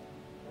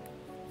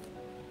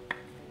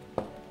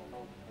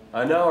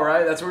 I know,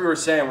 right? That's what we were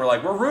saying. We're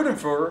like, we're rooting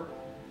for her,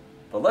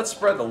 but let's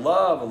spread the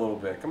love a little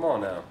bit. Come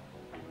on now.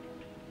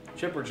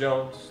 Chipper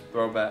Jones,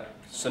 throwback.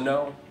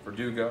 Sano,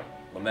 Verdugo,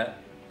 Lamet,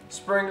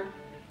 Springer,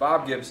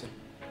 Bob Gibson,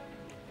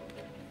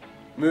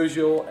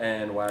 Musial,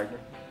 and Wagner.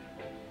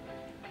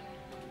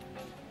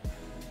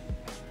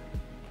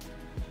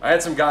 I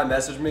had some guy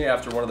message me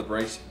after one of the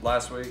breaks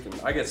last week,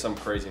 and I get some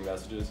crazy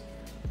messages.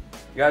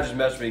 The guy just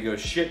messaged me, he goes,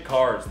 "Shit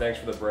cards, thanks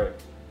for the break."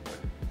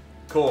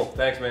 Cool,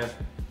 thanks, man.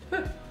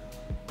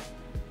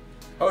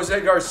 Jose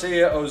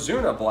Garcia,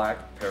 Ozuna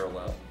black,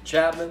 parallel.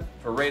 Chapman,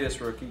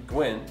 Paredes rookie,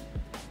 Gwynn,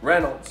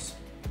 Reynolds.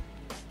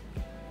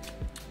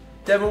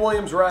 Devin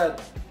Williams,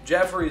 red.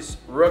 Jeffries,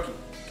 rookie.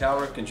 Cal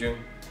Ripken Jr.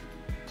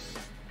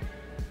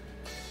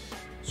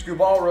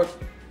 Screwball,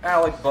 rookie.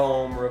 Alec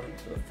Boehm, rookie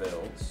for the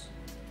Phils.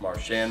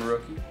 Marchand,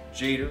 rookie.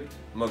 Jeter,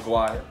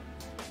 McGuire.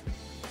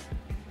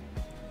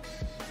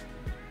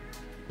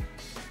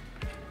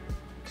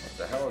 What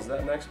the hell is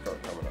that next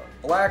card coming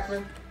up?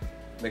 Blackman,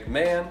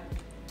 McMahon.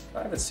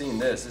 I haven't seen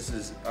this. This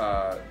is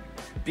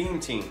Beam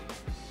Team.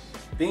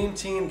 Beam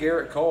Team,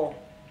 Garrett Cole,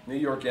 New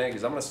York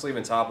Yankees. I'm going to sleeve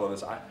and top load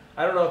this. I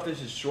don't know if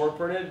this is short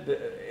printed.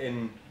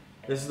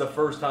 This is the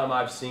first time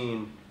I've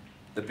seen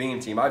the Beam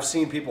Team. I've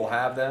seen people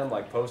have them,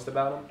 like post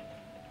about them.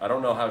 I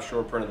don't know how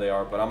short printed they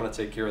are, but I'm going to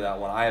take care of that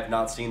one. I have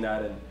not seen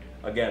that in,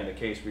 again, the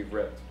case we've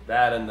ripped.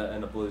 That and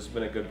the Blues. It's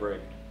been a good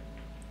break.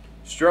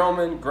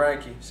 Stroman,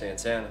 Greinke,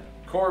 Santana,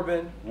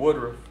 Corbin,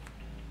 Woodruff,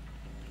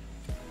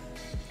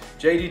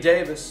 J.D.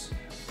 Davis.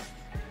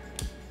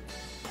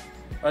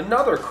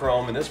 Another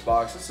chrome in this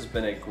box. This has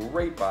been a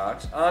great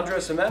box.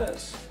 Andres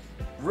Jimenez,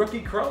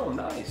 rookie chrome,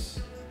 nice.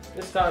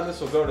 This time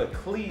this will go to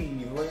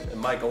Cleveland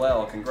and Michael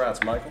L.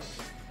 Congrats, Michael.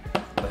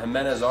 The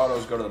Jimenez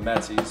autos go to the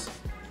Metsies.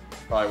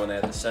 Probably when they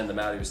had to send him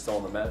out, he was still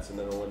in the Mets, and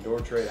then the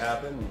Lindor trade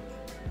happened.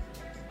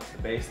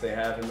 The base, they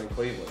have him in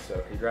Cleveland.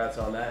 So congrats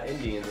on that.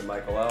 Indians and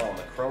Michael L. on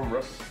the chrome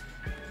rookie.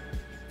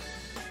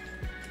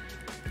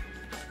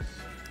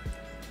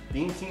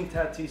 Beam Team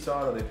Tatis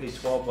auto, they paid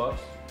 $12.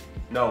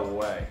 No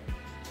way.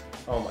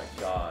 Oh my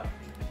God.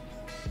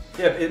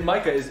 Yeah,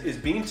 Micah, is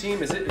Beam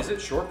Team, is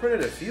it short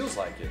printed? It feels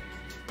like it.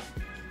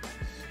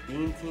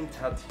 Beam Team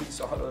Tatis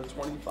auto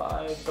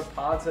 25. The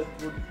pods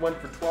went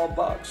for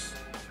 $12.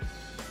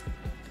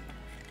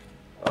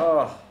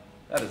 Oh,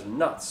 that is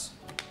nuts.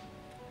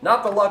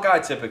 Not the luck I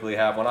typically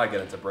have when I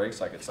get into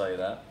breaks, I can tell you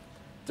that.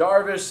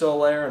 Darvish,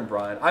 Soler, and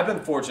Brian. I've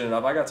been fortunate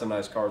enough. I got some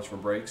nice cards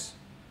from breaks.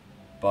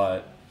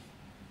 But,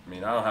 I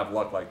mean, I don't have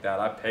luck like that.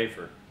 I pay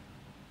for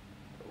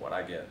what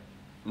I get.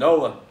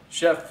 Nola,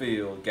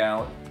 Sheffield,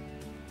 Gallen.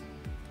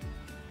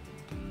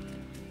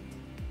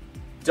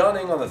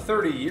 Dunning on the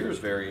 30 years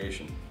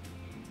variation.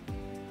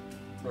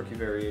 Rookie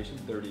variation,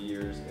 30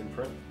 years in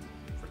print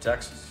for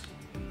Texas.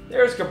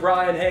 There's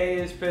Brian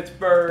Hayes,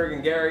 Pittsburgh,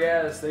 and Gary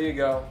S. There you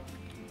go.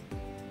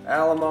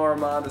 Alomar,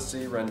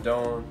 Mondesi,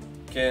 Rendon,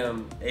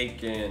 Kim,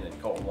 Aiken,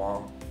 and Colton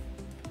Wong.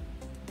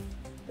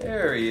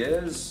 There he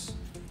is.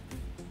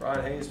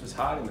 Brian Hayes was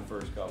hiding the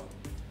first couple.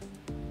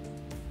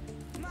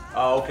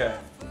 Oh, okay.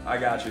 I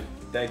got you.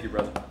 Thank you,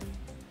 brother.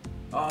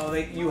 Oh,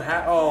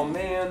 oh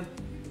man.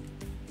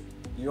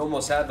 You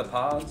almost had the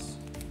pods.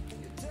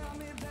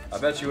 I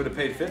bet you would have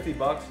paid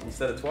 $50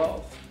 instead of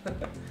 12.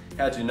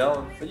 Had you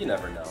known, but you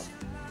never know.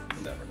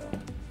 You never know.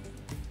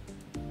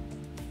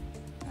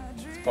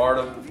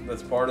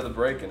 That's part of the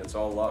break, and it's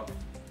all luck.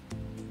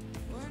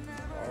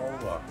 All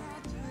luck.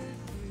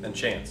 And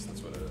chance,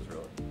 that's what it is,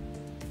 really.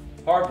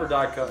 Harper,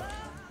 die cut.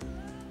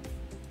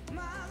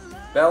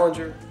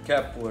 Bellinger,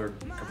 Kepler,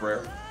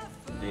 Cabrera,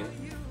 Medina,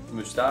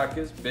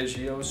 Moustakas,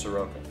 Biggio,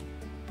 Soroka.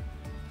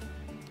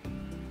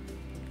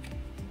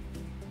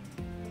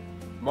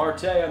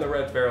 Marte on the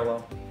red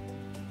parallel.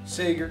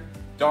 Seager,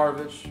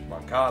 Darvish,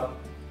 Moncada,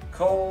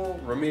 Cole,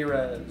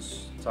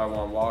 Ramirez,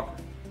 Taiwan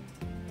Walker.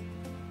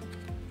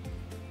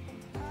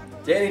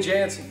 Danny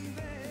Jansen,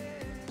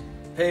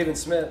 Pavin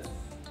Smith,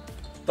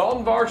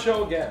 Dalton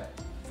Varsho again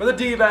for the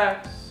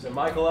D-backs. And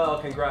Michael L.,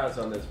 congrats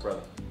on this,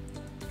 brother.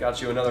 Got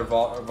you another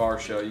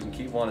Varsho. You can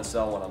keep one and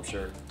sell one, I'm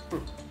sure.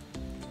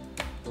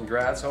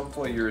 Congrats.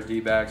 Hopefully you're a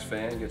D-backs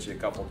fan. Get you a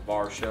couple of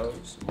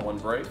Varshos in one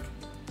break.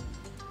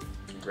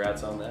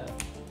 Congrats on that.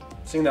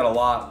 Seen that a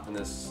lot in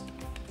this.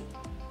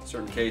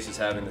 Certain cases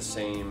having the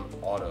same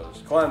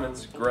autos.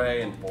 Clemens,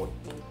 Gray, and Boyd.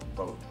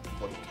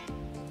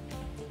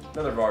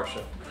 Another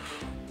Varsho.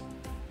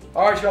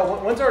 All right, y'all.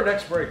 When's our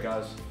next break,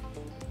 guys?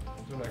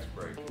 When's our next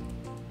break?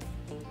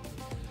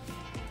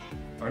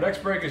 Our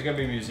next break is going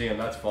to be museum.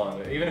 That's fun.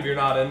 Even if you're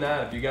not in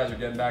that, if you guys are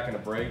getting back into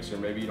breaks, or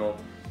maybe you don't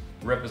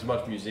rip as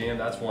much museum,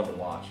 that's one to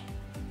watch.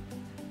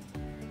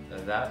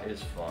 And that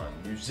is fun.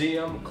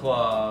 Museum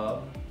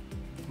Club.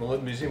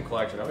 Museum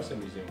Collection. I always say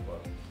Museum Club.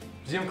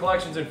 Museum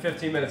Collection's in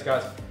 15 minutes,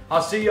 guys.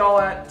 I'll see y'all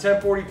at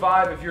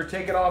 10:45. If you're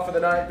taking off for the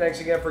night, thanks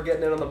again for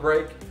getting in on the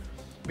break.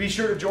 Be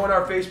sure to join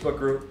our Facebook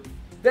group.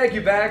 Thank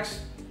you,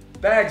 Bags.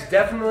 Bags,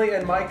 definitely,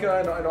 and Micah,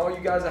 and all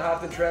you guys that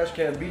hopped in trash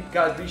can.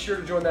 Guys, be sure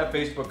to join that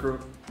Facebook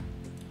group.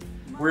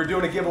 We're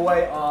doing a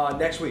giveaway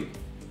next week.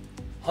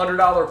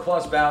 $100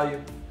 plus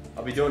value.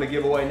 I'll be doing a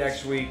giveaway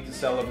next week to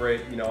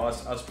celebrate, you know,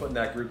 us putting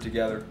that group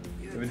together.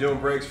 We've been doing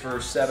breaks for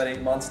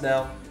 7-8 months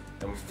now,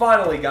 and we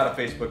finally got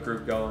a Facebook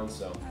group going.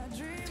 So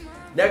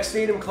next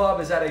Stadium Club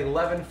is at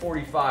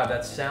 11:45.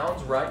 That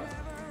sounds right.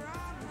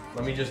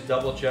 Let me just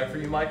double check for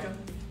you, Micah.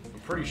 I'm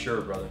pretty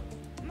sure, brother.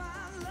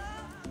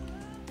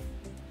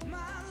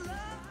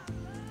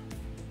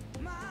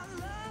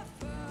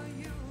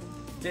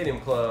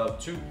 Stadium Club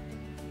 2.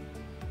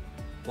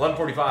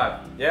 11:45.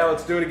 Yeah,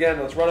 let's do it again.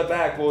 Let's run it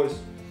back, boys.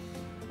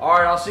 All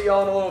right, I'll see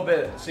y'all in a little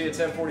bit. See you at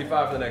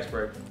 10:45 for the next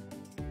break.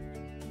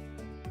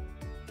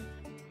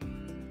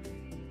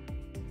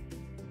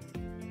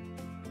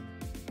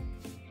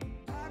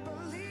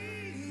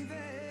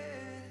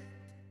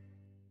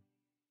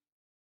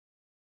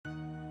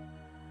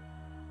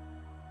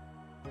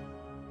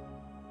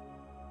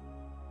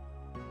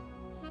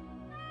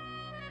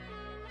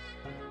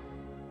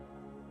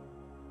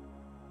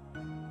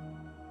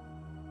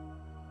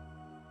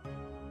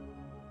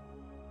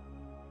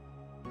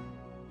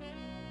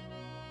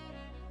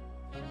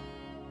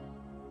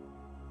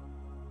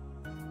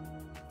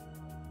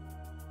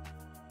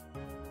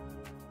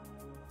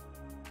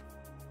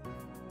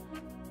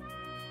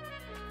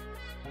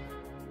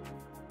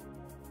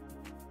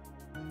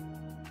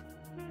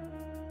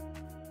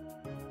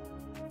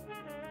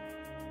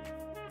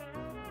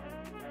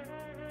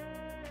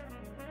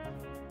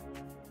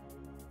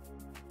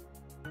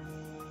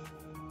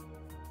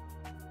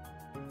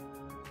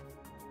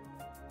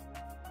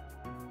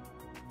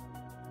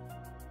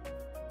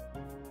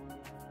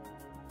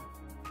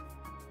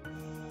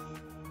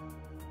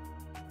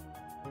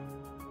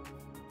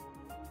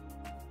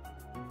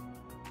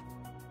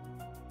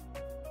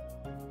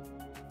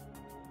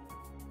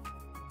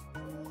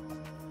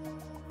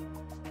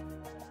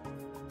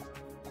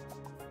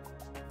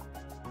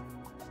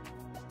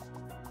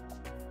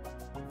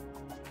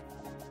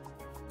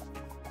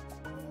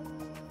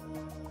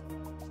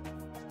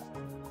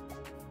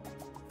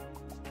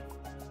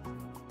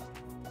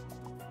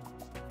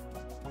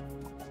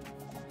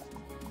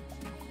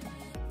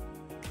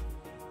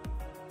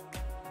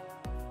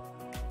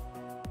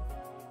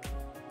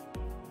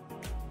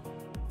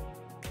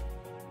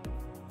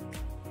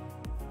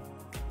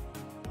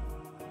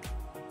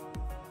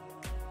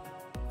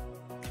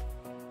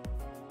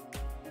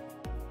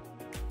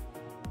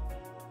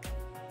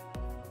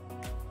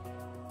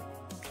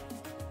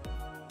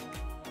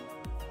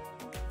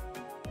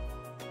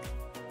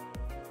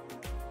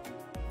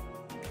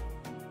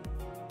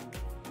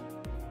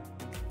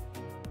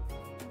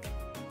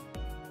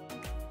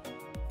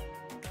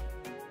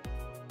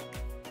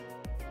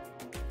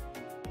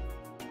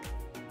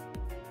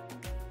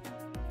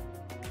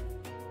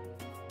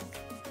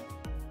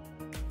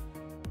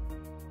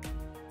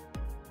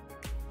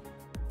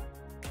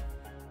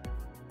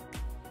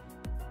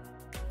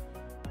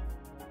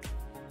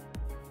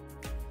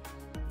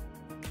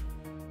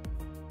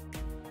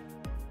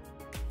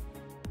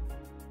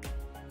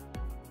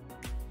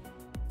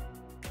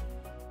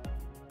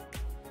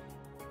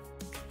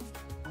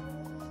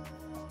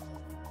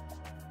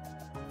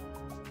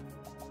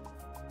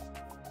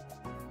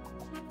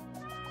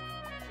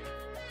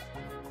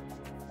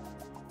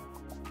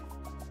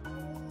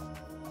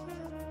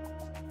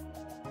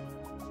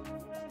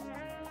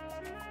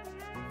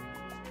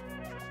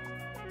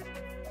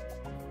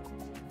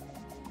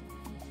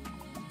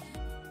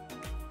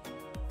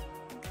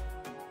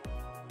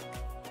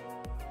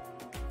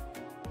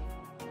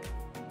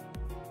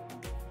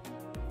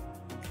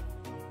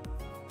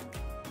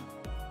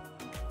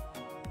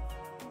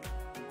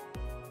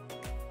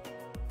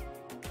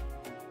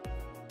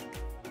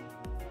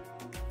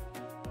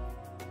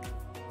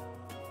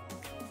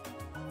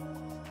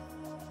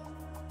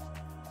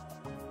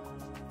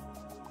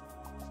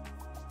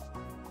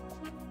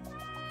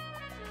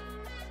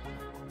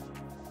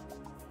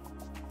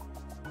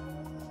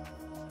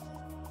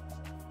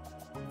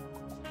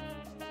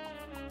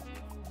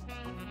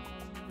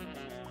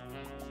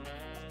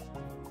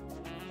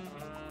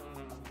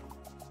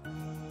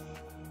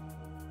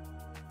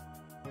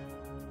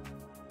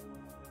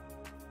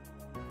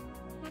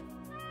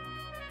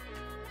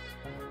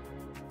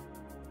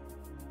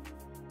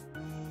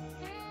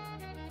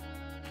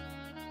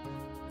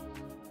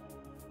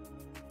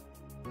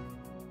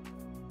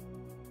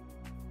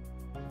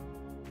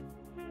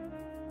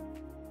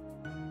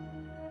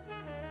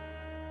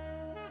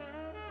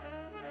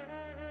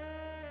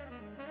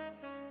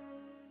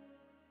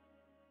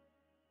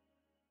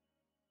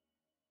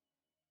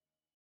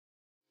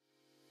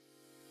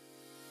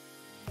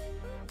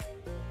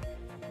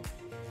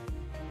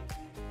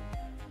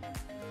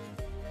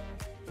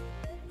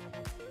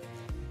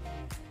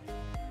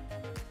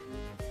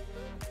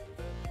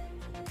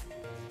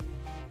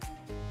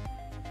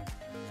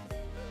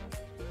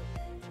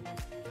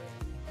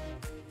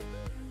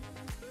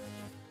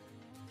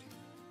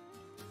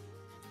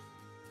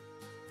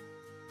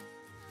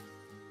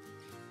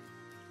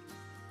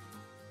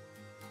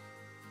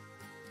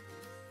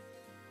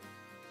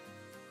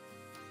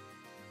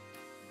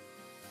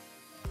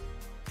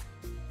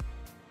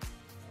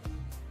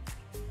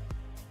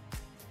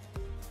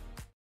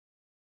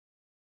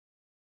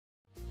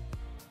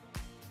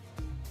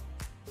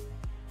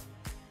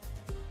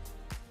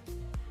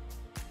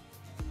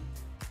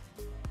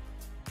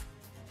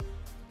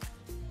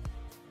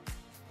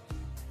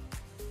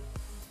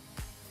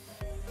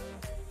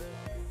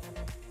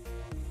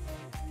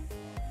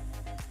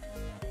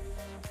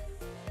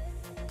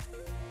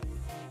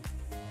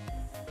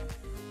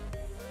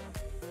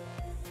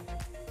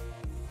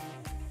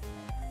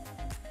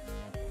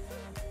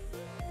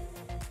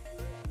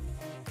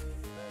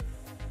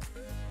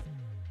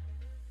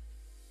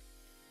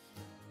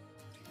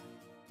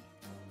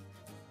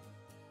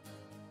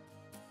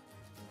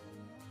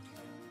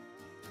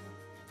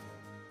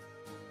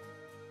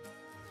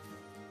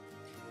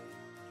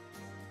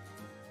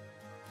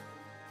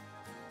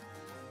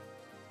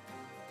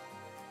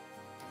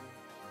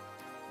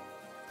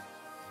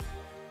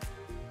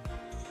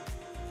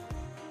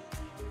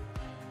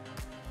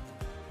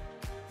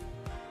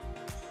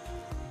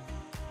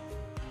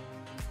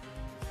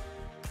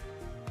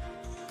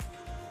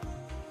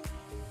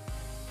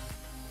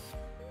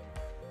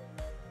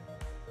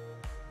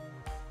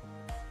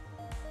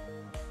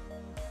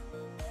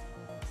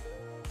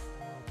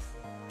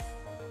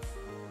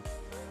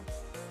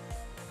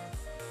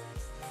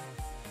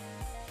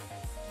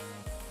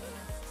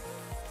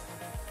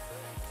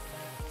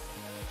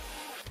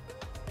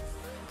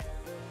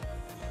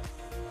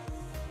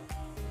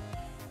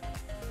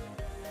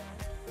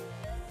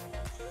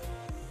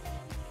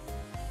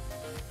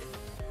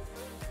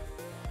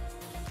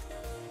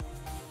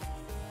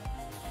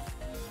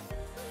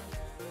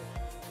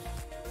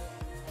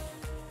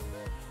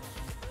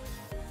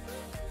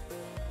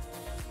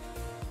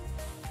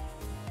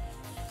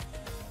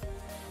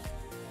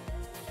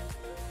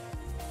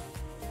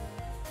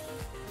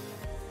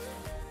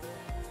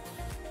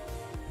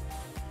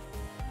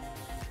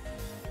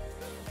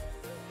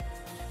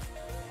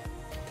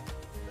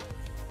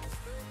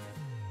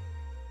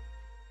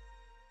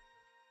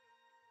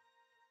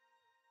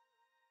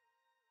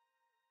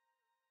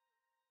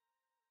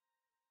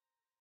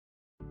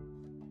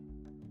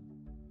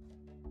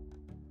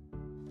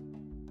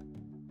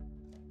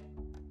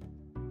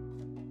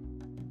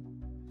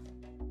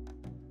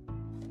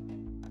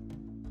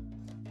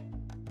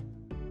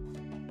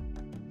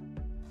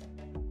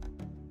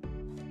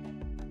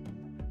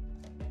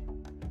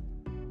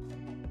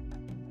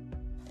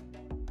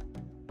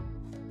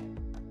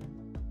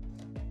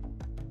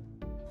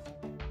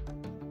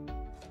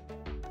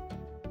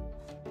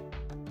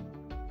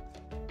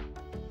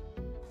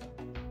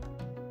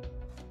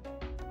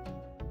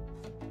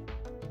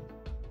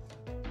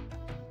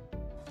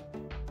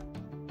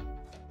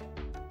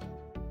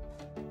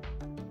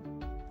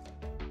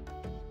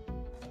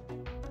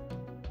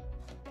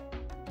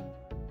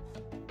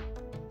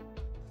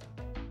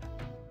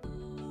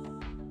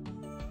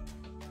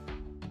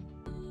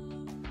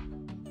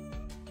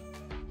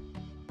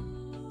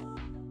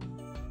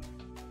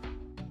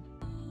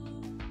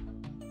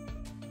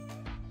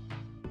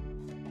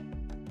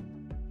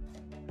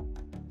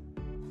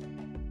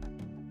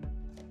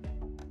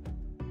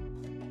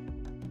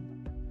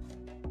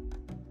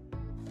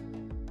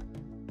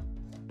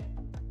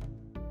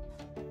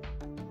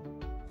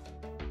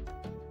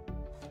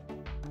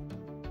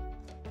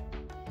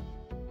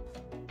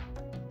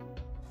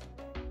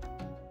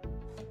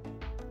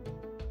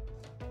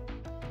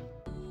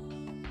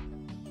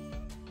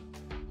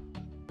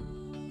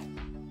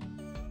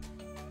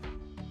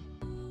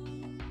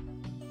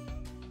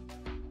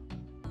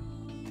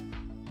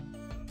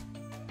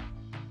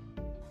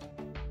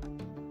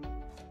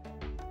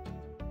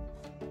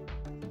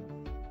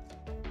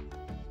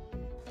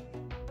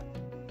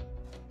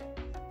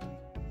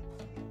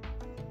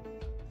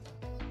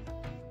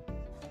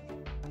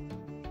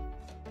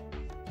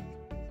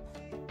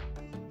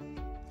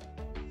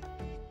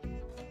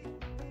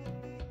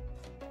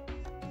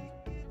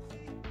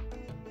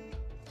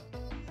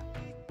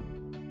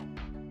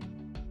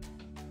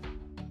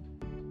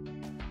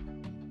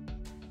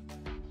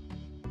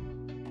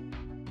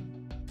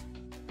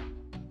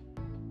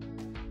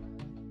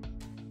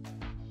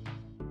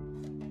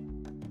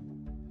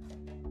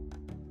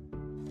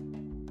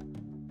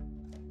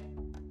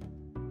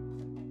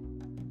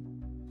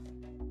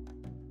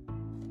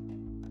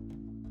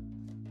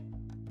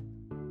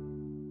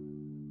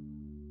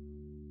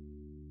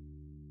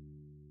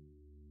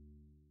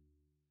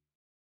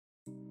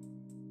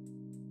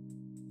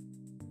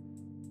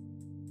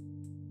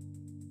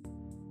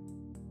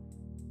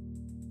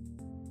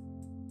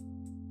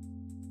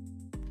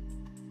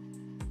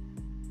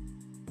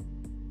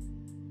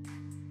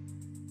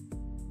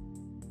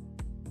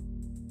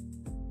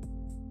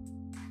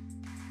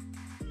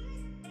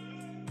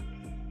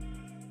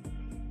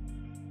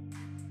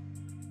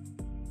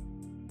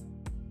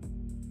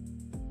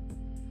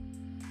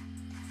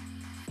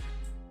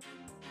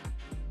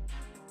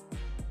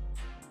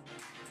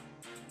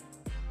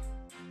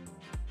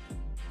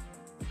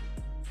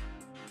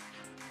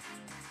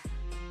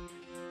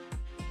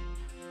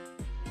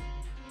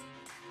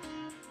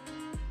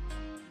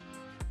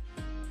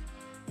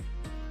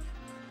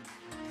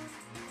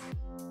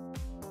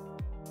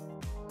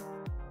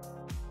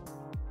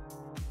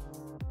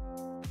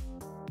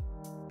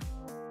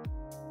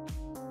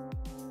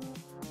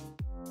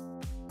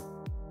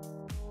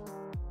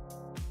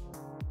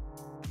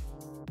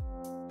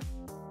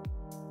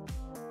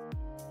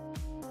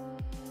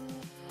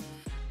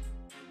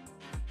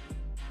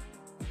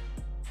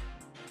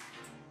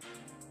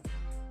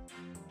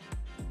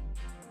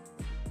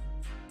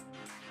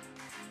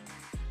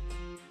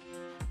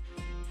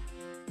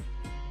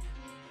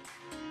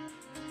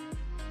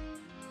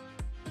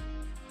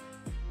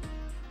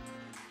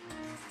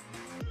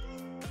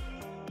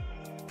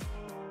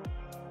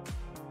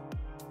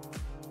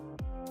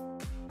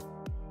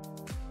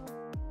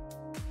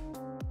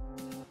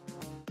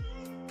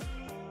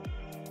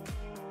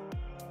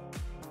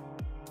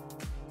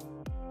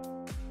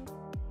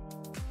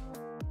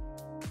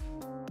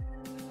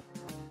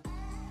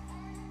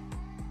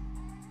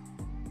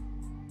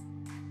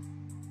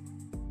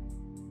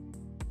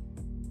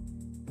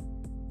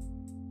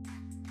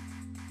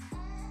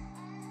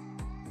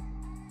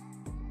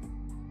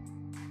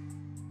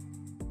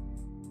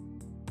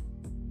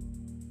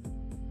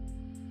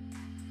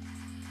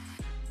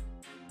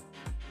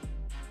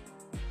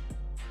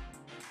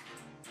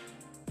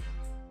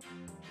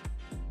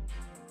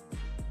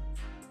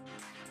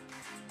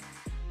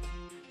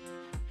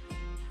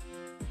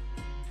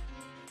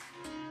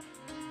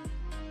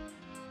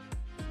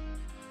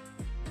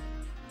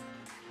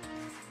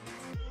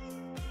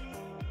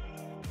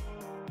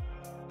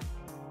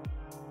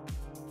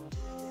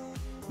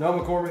 No,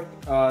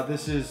 McCormick.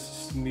 This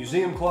is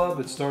Museum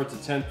Club. It starts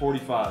at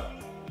 10:45.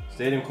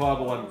 Stadium Club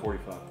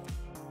 11:45.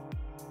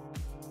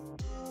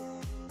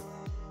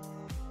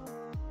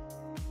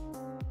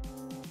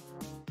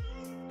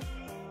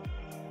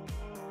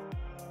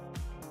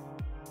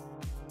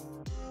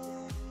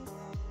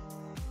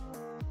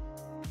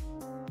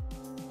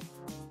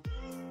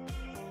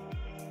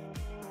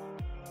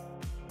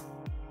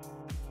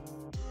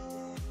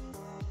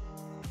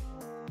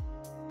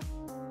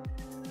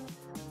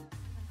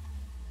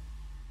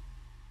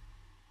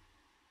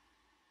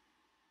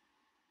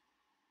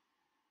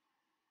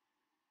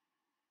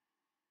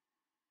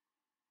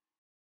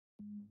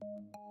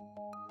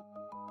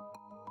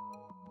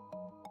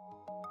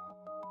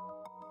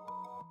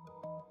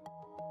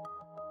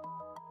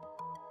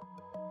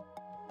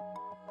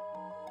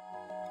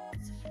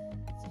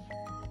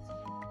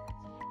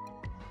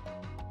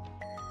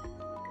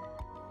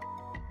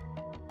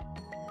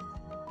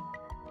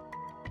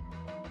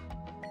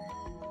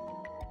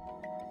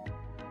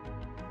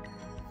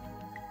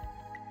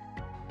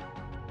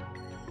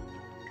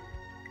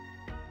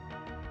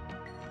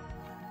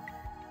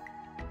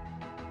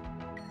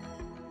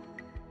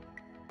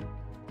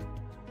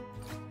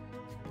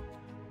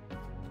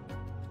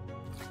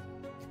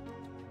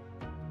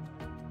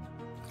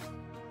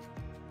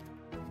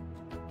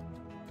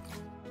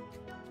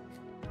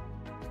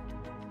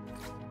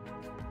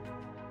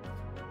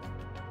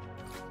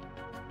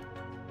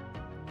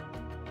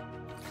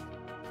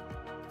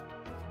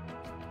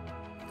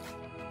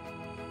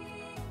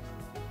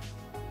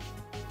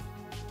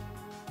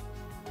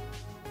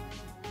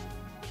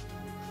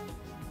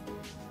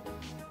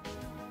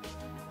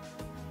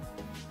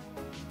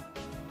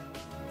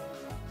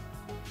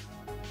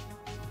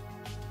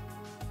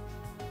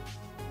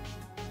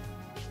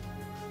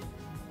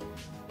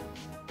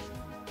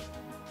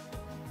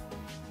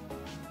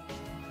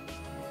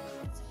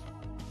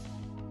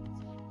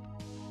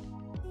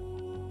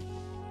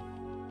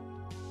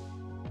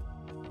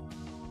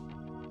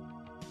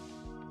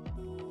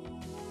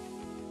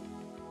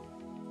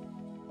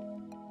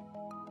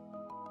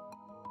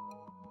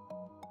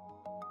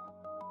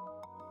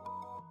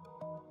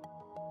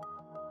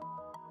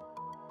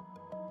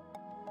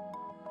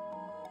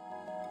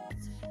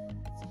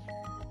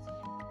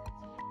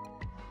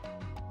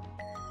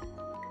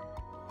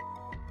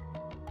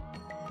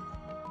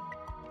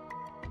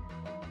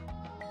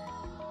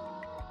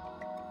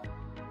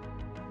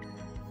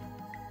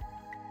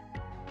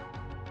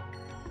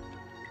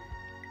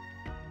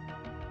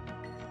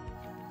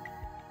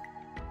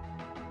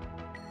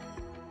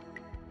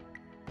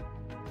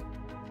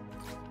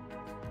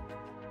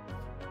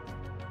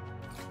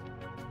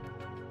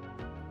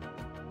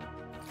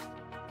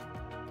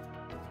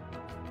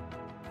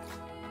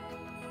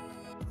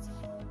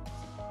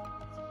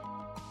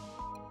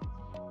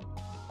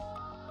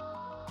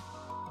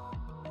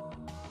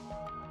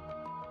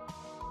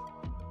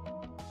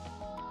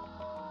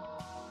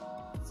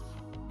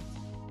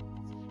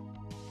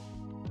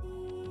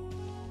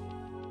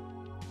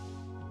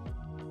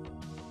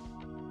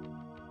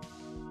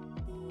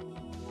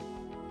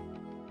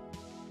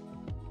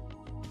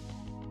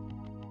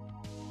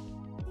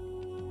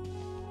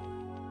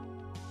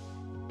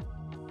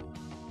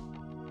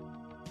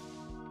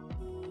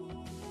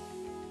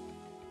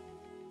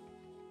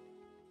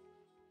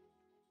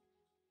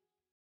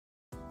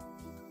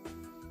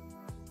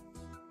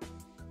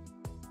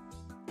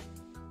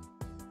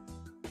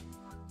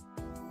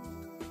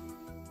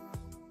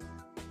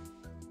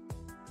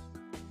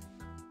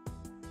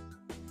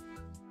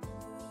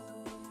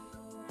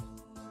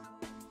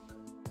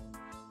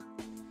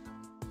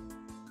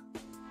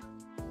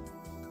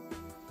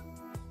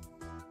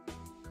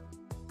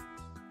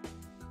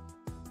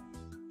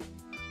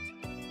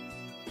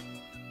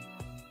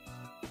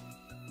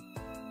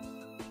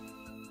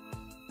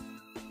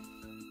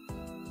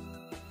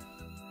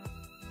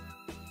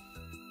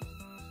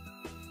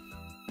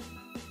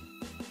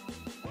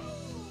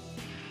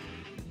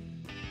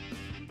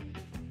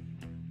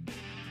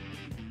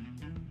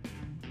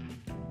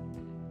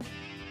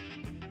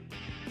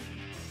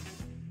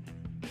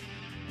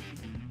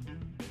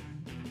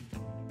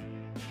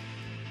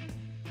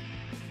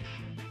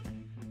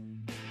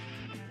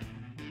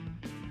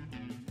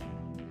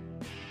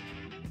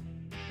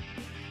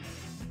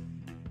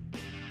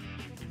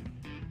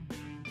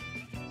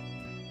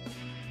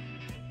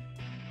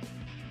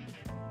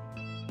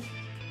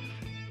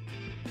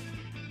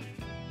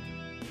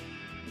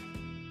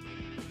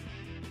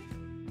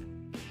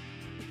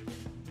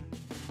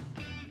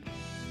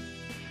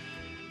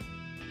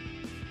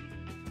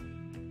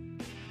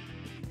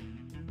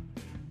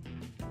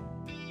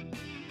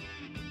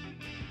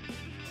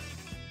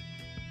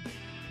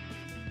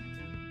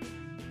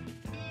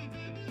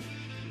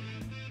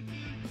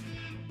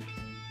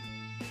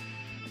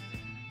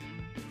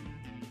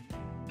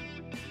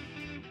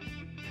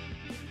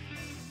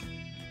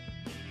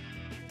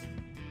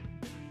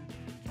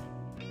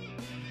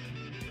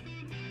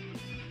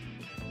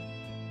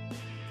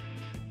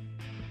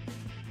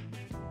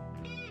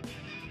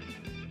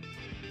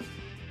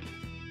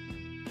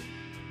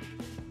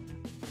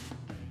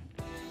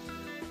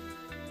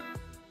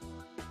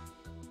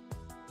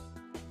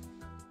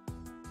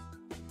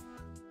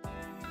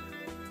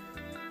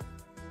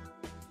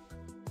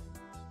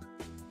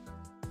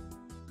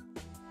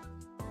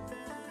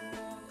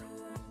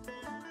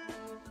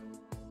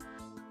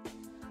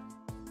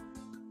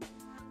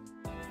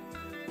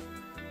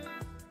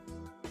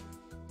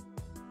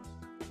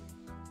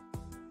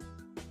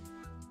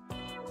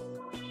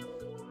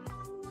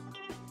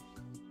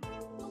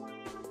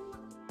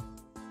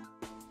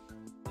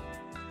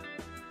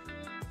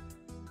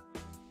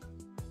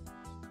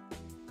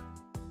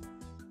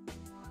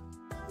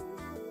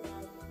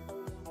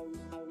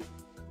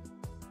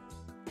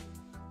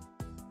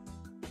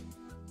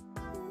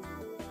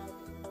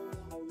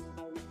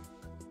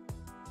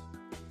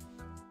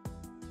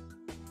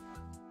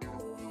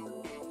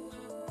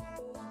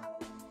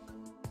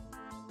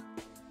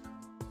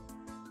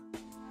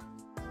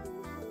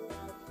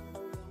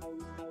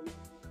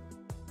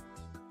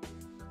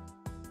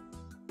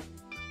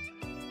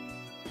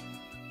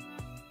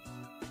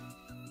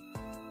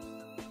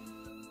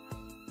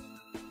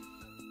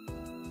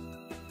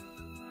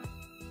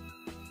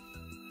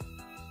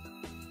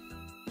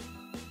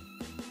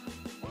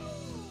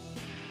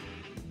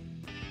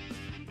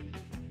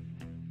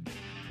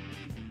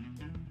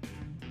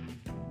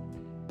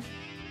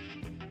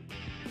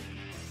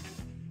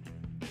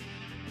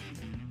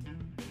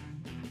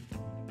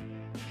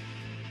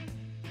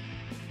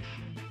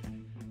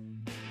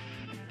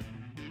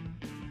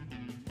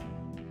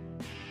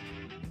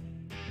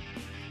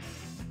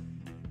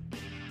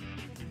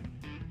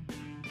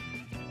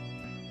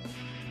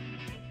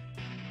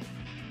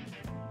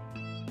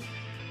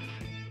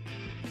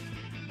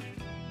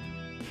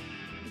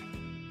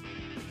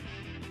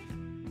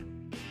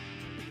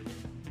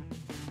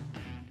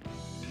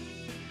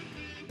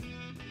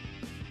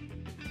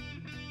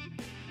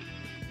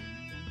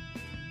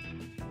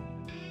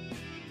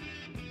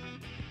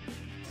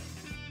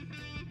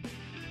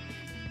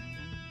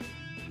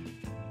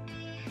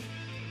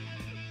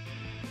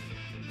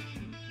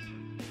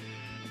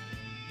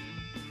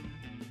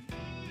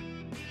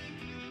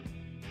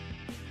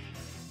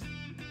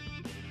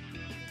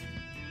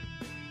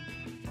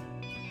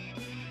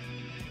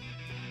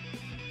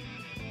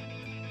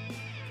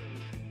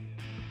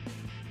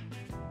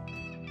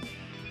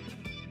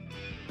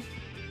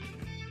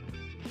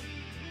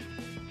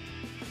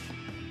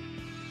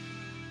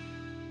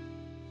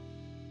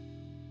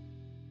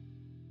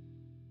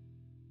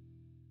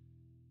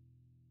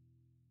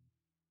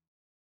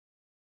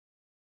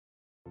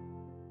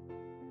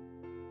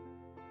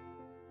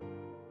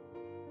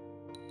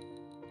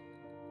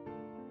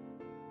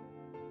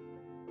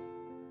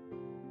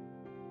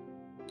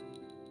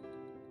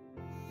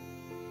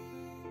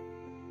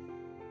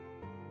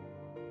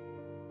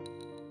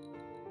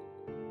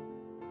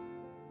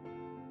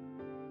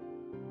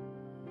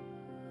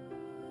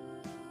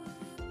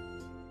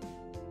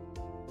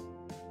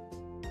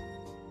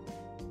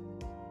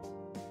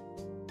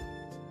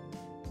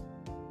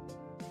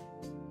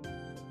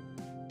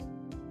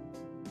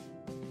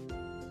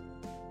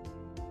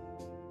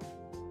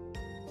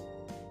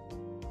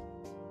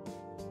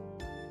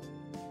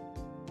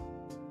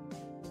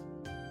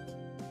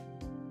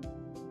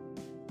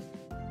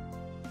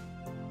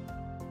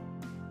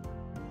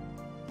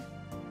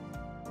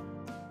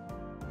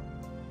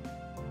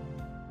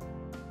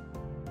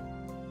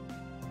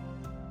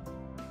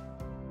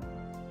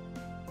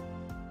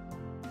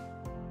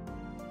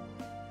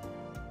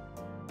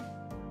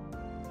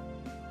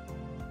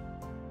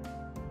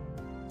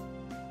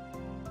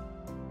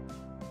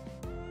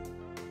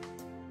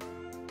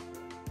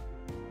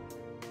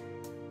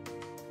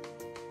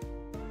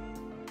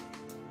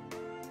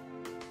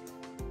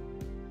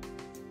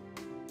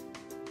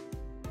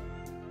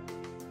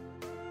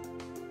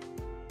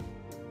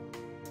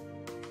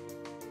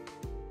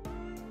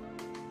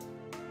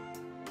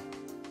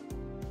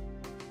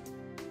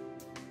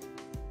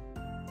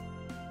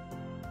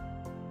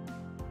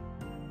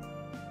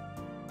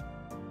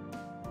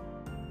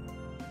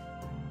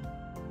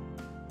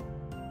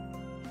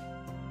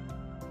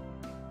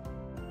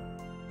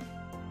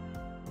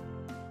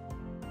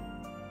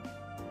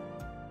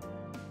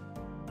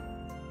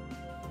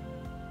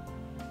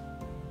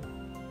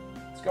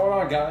 What's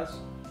going on, guys?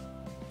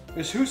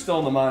 Is who's still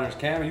in the minors?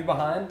 Cam, are you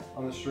behind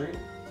on the stream?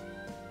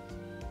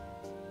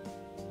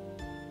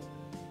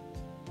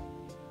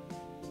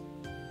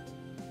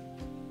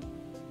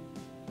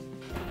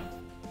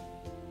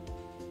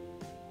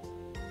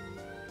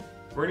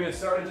 We're gonna get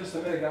started in just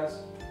a minute, guys.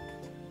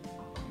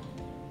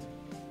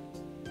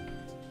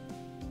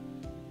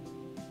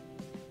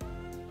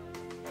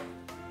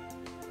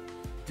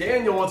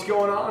 Daniel, what's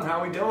going on? How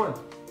are we doing?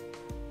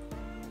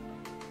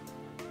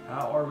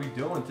 How are we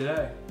doing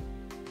today?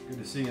 Good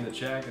to see you in the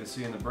chat, good to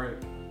see you in the break.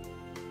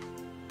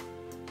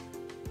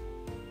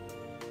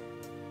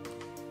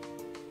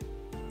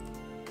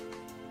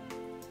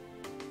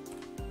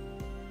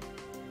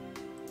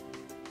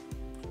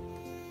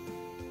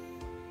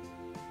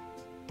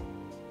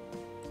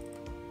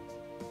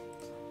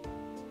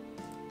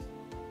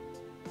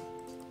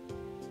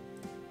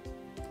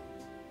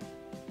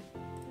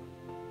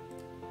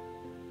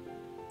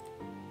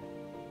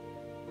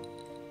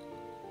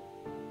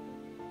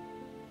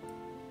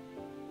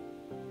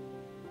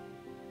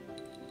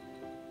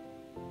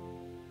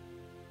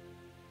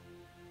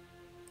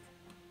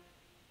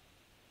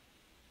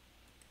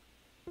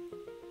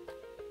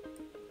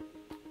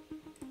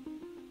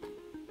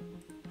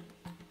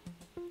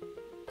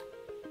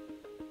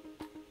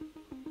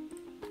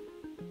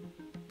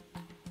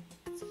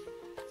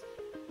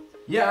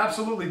 Yeah,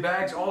 absolutely,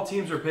 Bags. All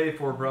teams are paid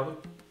for, brother.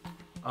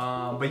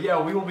 But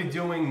yeah, we will be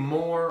doing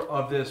more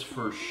of this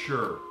for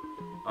sure.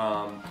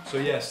 So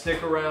yeah,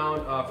 stick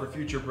around for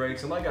future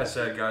breaks. And like I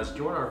said, guys,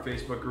 join our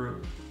Facebook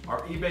group.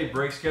 Our eBay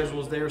break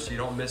schedule is there so you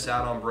don't miss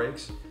out on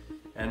breaks.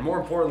 And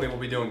more importantly, we'll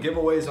be doing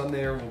giveaways on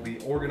there. We'll be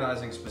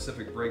organizing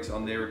specific breaks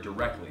on there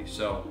directly.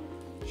 So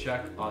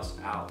check us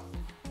out.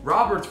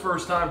 Robert's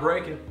first time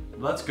breaking.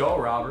 Let's go,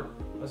 Robert.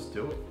 Let's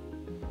do it.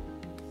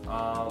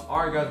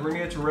 All right, guys, we're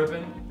gonna get to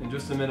ripping in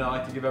just a minute. I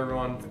like to give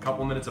everyone a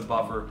couple minutes of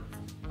buffer.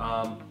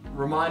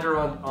 Reminder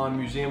on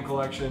museum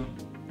collection,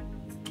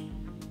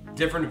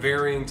 different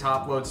varying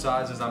top load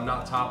sizes. I'm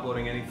not top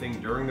loading anything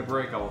during the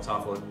break. I will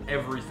top load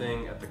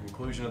everything at the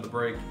conclusion of the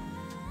break.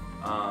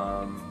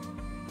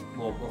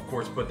 We'll of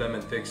course put them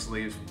in thick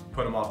sleeves,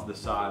 put them off to the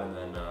side, and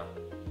then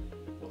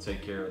we'll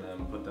take care of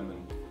them, put them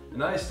in a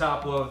nice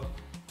top load,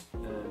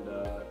 and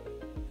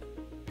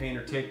paint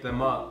or tape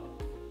them up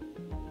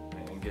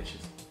and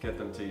get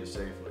them to you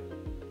safely.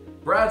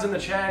 Brad's in the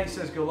chat. He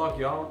says, good luck,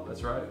 y'all.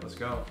 That's right. Let's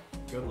go.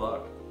 Good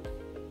luck.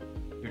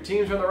 Your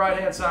teams are on the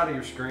right-hand side of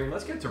your screen.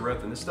 Let's get to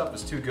ripping. This stuff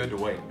is too good to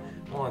wait.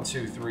 1,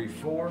 2, 3,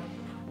 4.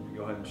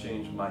 Go ahead and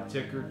change my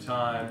ticker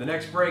time. The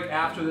next break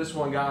after this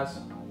one, guys,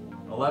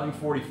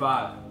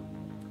 11:45.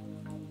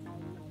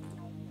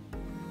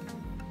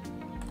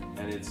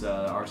 And it's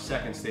our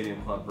second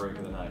Stadium Club break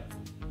of the night.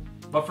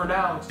 But for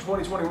now, it's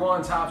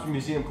 2021 Topps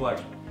Museum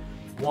Collection.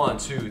 1,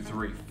 2,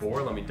 3,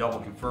 4. Let me double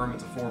confirm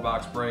it's a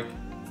 4-box break.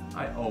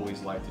 I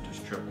always like to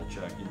just triple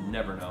check. You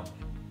never know.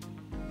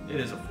 It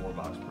is a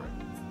 4-box break.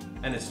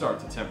 And it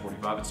starts at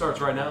 10:45. It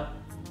starts right now.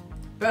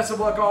 Best of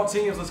luck, all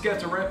teams. Let's get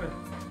to ripping.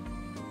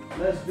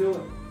 Let's do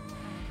it.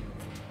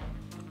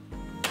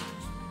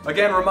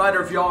 Again,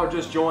 reminder if y'all are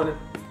just joining,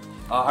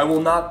 I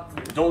will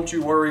not, don't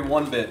you worry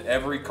one bit.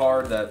 Every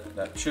card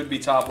that should be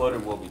top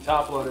loaded will be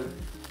top loaded.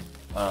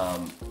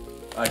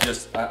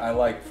 I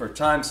like, for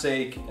time's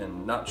sake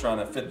and not trying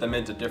to fit them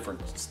into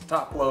different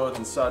top loads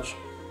and such,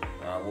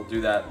 we'll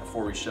do that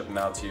before we ship them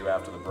out to you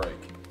after the break.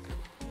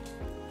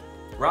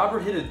 Robert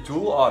hit a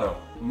dual auto.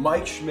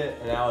 Mike Schmidt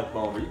and Alec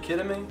Bohm. Are you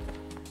kidding me?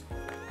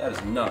 That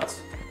is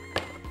nuts.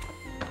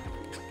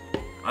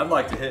 I'd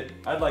like to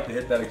hit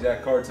that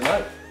exact card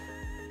tonight.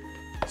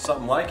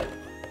 Something like it.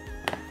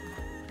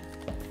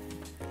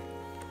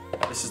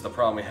 This is the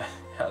problem we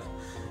had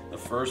the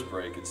first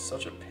break. It's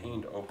such a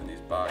pain to open these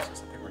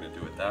boxes. I think we're gonna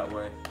do it that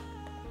way.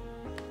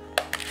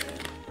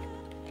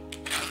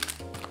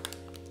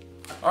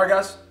 All right,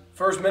 guys.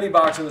 First mini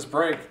box of this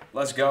break.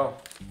 Let's go.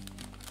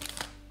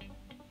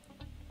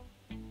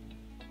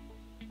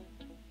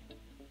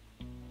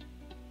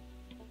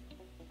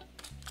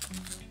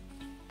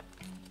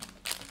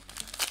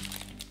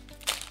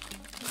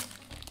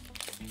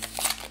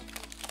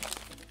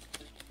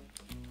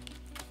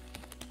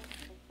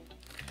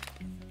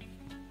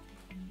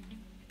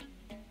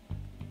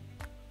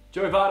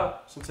 Joey Votto,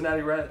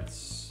 Cincinnati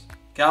Reds.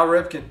 Cal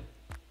Ripken,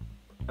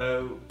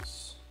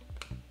 O's.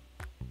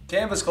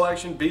 Canvas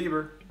Collection,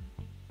 Bieber.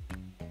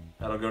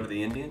 That'll go to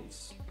the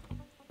Indians.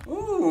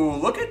 Ooh,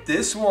 look at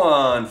this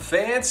one.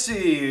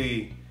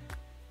 Fancy.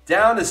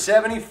 Down to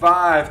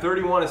 75,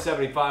 31 to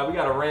 75. We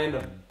got a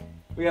random.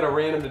 We got a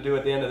random to do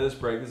at the end of this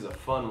break. This is a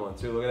fun one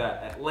too. Look at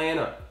that.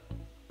 Atlanta,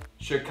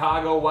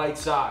 Chicago White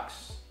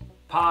Sox,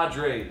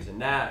 Padres and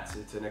Nats.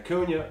 It's an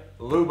Acuna,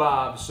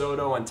 Lubov,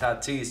 Soto, and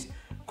Tatis.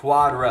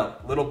 Quad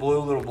relic. Little blue,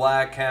 little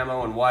black,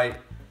 camo, and white.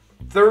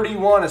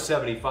 31 to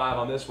 75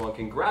 on this one.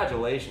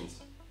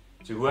 Congratulations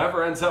to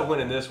whoever ends up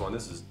winning this one.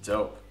 This is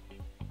dope.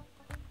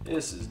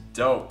 This is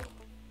dope.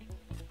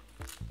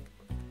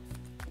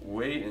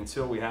 Wait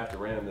until we have to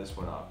random this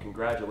one off.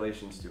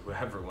 Congratulations to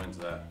whoever wins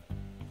that.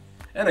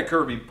 And a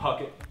Kirby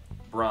Puckett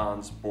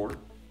bronze border.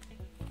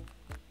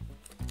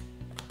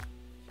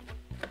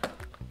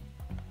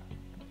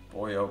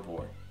 Boy, oh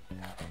boy.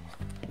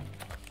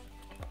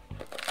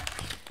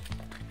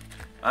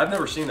 I've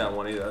never seen that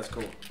one either. That's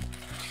cool.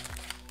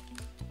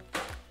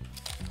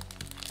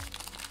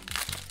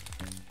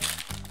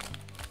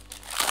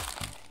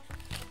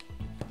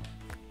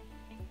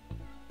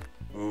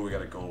 Ooh, we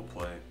got a gold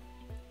plate.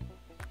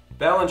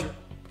 Bellinger.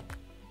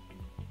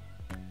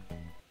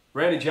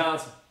 Randy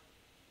Johnson.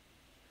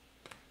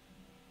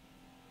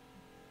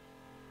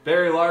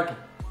 Barry Larkin.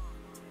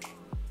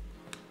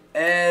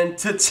 And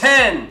to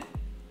 10.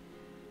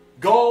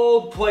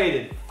 Gold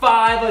plated.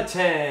 5 of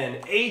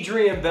 10.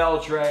 Adrian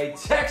Beltre.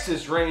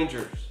 Texas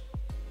Rangers.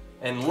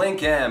 And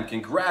Link M.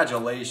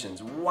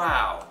 Congratulations.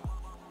 Wow.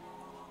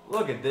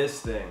 Look at this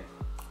thing.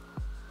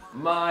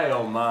 My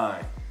oh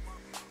my.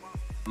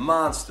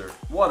 Monster.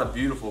 What a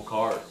beautiful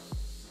card.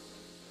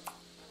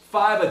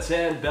 5 of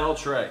 10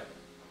 Beltre.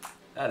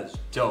 That is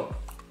dope.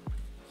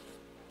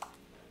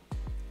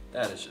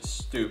 That is just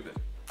stupid.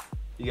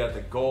 You got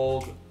the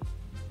gold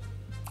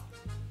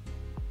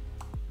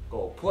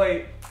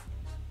plate,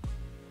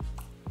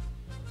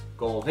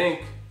 gold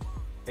ink,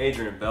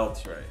 Adrian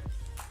Beltre.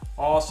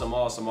 Awesome,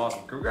 awesome,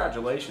 awesome.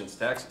 Congratulations,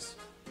 Texas.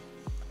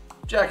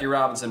 Jackie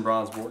Robinson,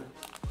 bronze border.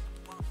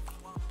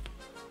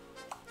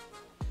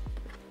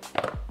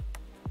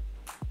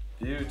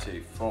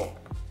 Beautiful.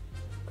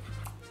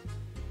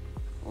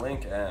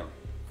 Link M.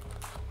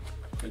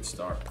 Good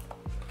start.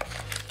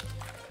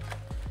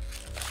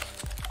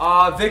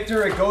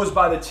 Victor, it goes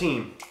by the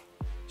team.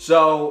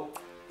 So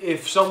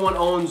if someone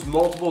owns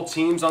multiple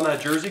teams on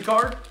that jersey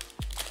card,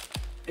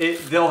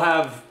 they'll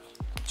have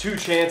 2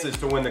 chances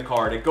to win the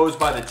card. It goes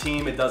by the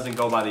team, it doesn't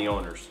go by the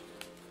owners.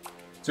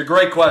 It's a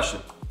great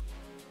question.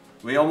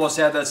 We almost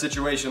had that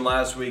situation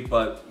last week,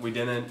 but we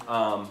didn't.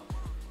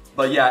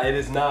 But yeah, it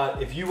is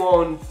not. If you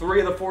own 3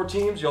 of the 4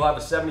 teams, you'll have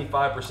a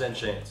 75%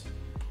 chance.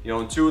 You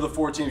own 2 of the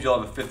 4 teams, you'll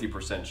have a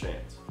 50%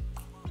 chance.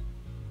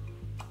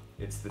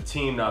 It's the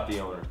team, not the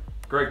owner.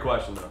 Great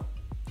question, though.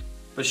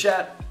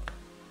 Bichette.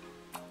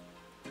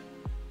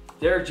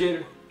 Derek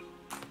Jeter.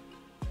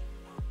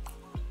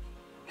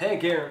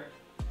 Hank Aaron.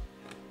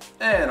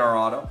 And our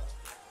auto.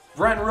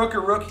 Brent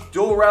Rooker rookie,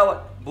 dual relic,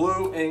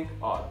 blue ink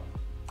auto.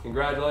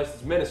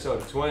 Congratulations,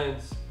 Minnesota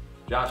Twins.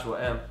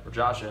 Joshua M. Or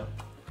Josh M.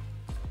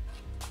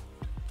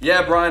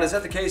 Yeah, Brian, is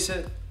that the case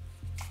hit?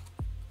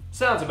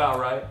 Sounds about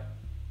right.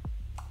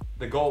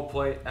 The gold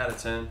plate out of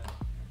 10.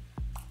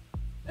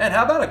 And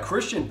how about a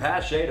Christian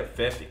Pache to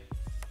 50?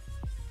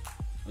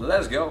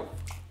 Let's go.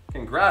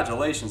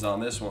 Congratulations on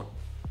this one.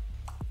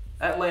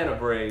 Atlanta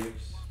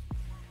Braves.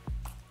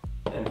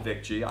 And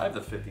Vic G. I have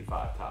the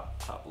 55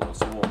 top low,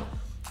 so we'll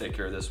take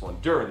care of this one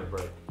during the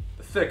break.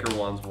 The thicker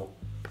ones we'll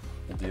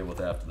deal with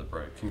after the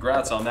break.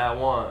 Congrats on that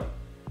one.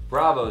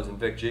 Bravos and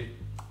Vic G.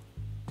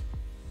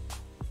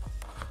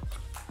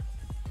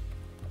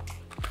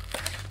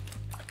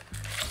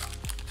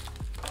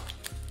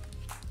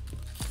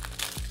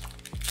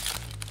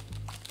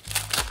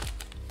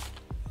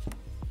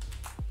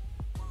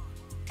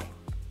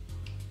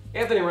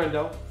 Anthony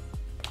Rendon.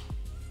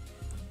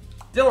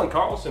 Dylan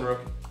Carlson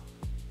rookie.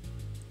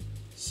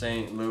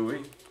 St.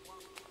 Louis.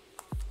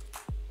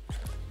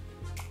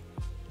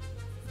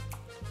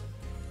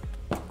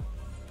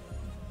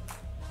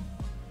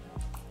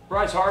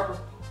 Bryce Harper.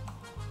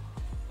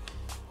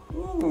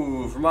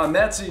 Ooh, for my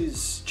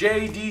Metsies,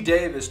 J.D.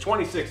 Davis,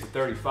 26 to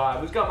 35.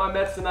 Who's got my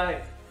Mets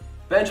tonight?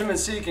 Benjamin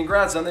C.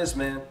 Congrats on this,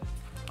 man.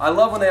 I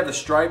love when they have the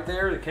stripe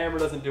there. The camera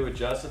doesn't do it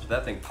justice, but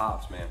that thing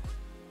pops, man.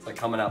 It's like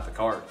coming out the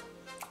card.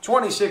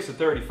 26 to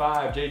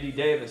 35, J.D.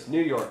 Davis,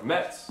 New York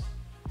Mets.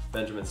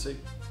 Benjamin C.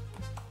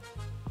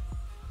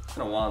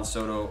 And a Juan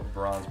Soto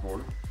bronze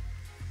border.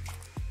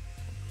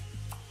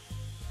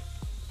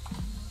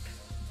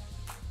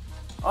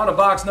 On to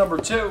box number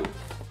 2.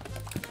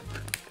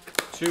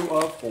 2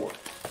 of 4.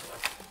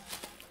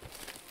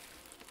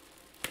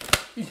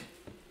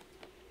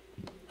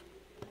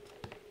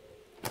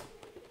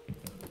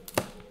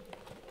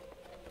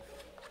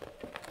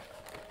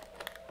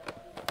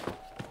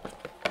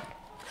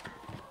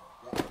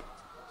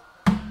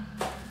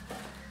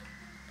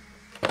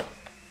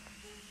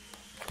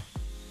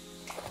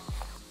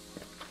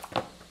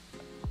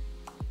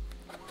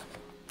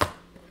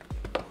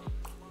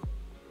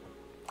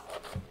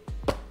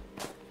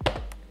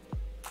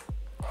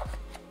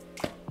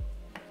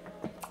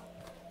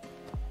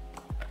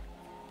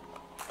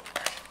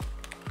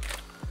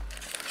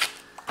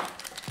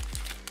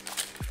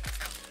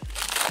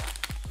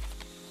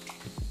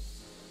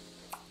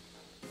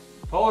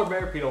 Polar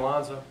Bear, Pete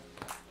Alonso.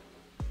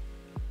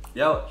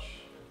 Yelich.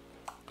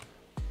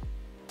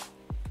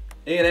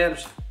 Ian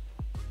Anderson.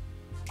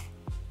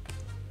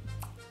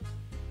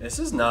 This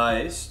is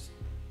nice.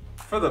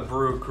 For the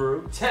Brew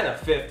Crew. 10 of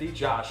 50,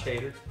 Josh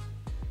Hader.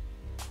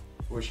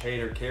 Wish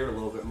Hader cared a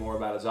little bit more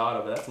about his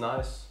auto, but that's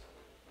nice.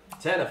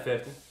 10 of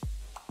 50.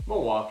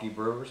 Milwaukee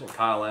Brewers and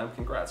Kyle M.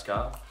 Congrats,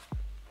 Kyle.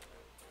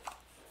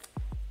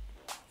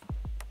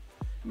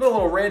 A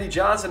little Randy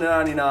Johnson at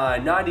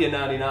 99, 90 and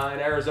 99,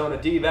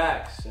 Arizona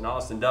D-backs, and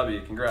Austin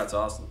W. Congrats,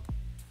 Austin.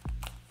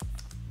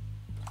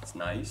 That's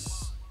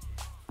nice.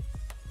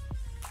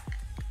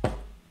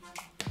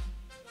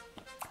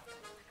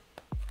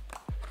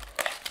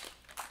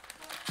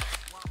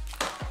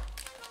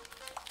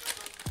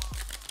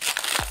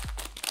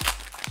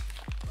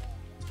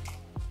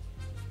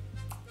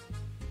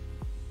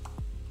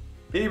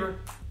 Bieber,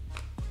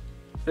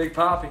 Big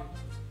Poppy,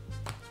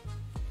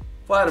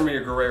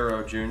 Vladimir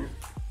Guerrero Jr.,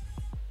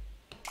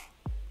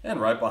 and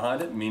right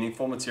behind it,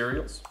 Meaningful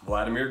Materials,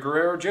 Vladimir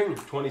Guerrero Jr.,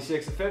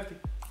 26 of 50.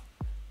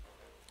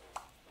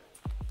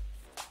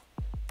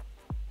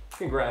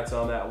 Congrats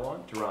on that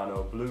one,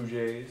 Toronto Blue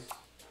Jays.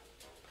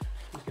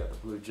 Who's got the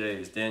Blue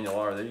Jays? Daniel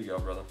R. There you go,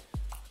 brother.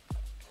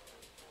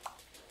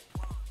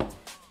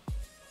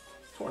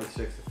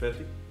 26 of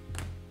 50.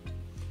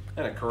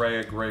 And a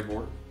Correa gray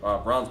border,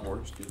 bronze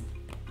border, excuse me.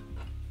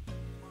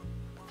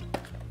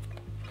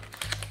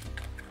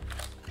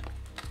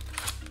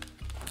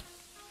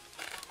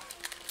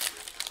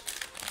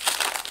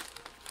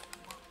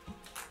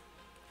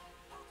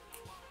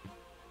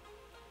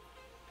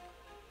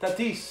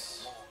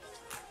 Tatis.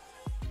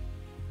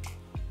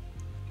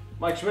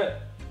 Mike Schmidt.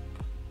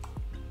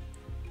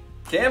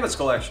 Canvas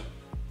collection.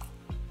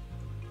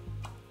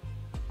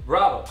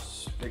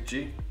 Bravos. Big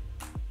G.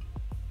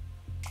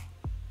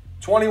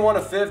 21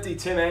 of 50,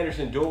 Tim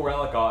Anderson, dual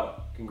relic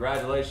auto.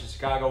 Congratulations,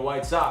 Chicago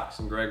White Sox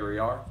and Gregory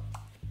R.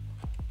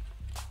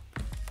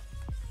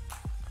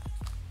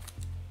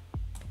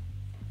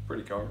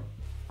 Pretty card.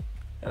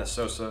 And a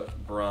Sosa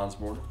bronze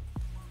border.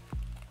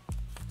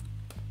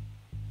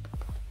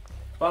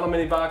 Final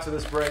mini box of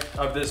this break,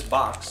 of this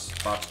box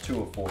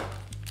 2 of 4.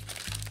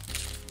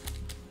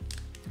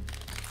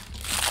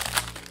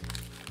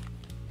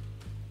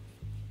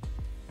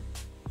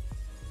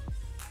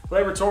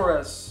 Gleyber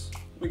Torres,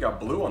 we got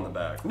blue on the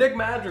back. Nick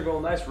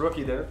Madrigal, nice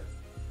rookie there.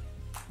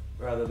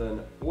 Rather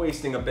than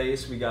wasting a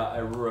base, we got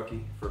a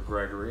rookie for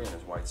Gregory and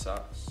his White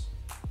Sox.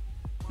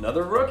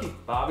 Another rookie,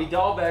 Bobby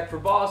Dahlbeck for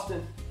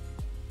Boston.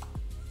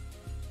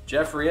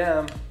 Jeffrey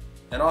M.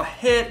 And a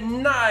hit,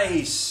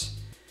 nice!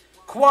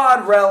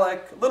 Quad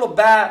relic, little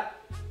bat.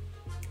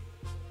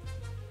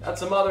 Got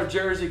some other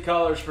jersey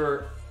colors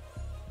for,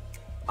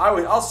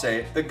 I'll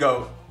say it, the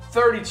GOAT.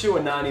 32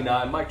 and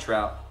 99, Mike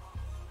Trout.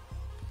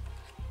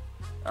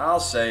 I'll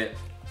say it.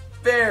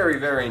 Very,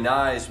 very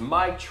nice,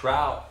 Mike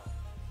Trout.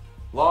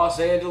 Los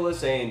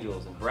Angeles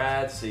Angels and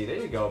Brad C. There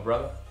you go,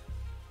 brother.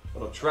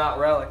 Little Trout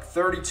relic,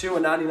 32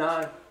 and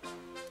 99.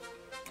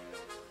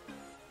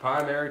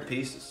 Primary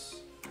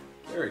pieces.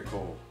 Very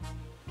cool.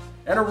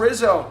 And a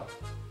Rizzo.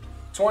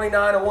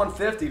 29 and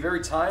 150,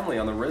 very timely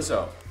on the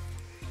Rizzo.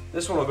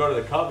 This one will go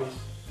to the Cubbies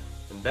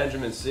and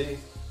Benjamin C.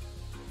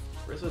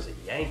 Rizzo's a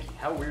Yankee.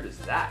 How weird is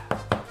that?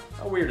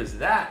 How weird is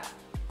that?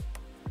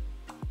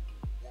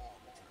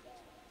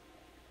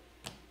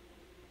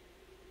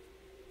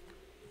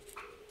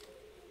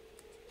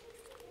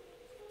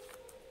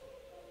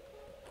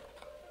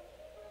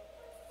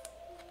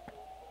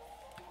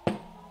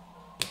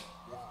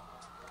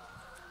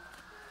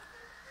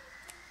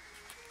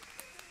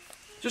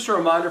 Just a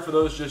reminder for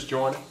those just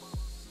joining,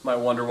 might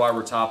wonder why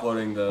we're top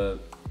loading the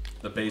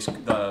base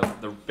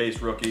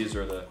rookies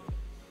or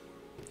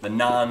the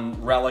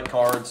non-relic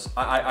cards.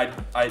 I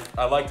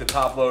like to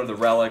top load the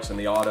relics and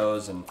the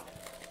autos and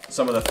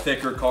some of the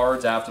thicker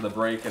cards after the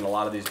break and a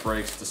lot of these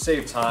breaks to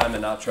save time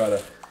and not try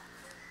to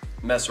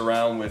mess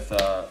around with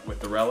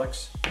the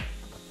relics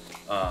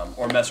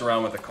or mess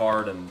around with the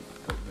card and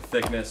the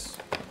thickness.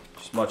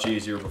 Just much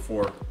easier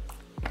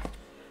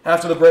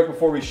after the break,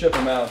 before we ship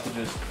them out, to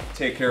just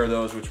take care of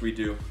those, which we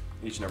do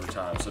each and every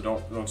time. So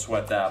don't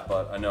sweat that.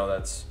 But I know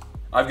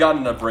I've gotten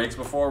into breaks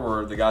before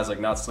where the guy's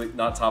like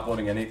not top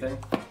loading anything,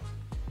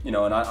 you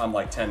know, and I'm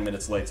like 10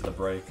 minutes late to the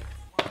break,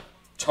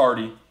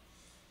 tardy,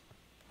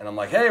 and I'm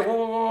like, hey,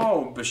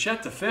 whoa,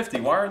 Bichette to 50.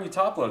 Why aren't you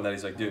top loading that?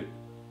 He's like, dude,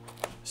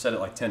 I said it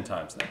like 10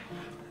 times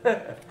now.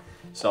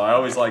 So I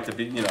always like to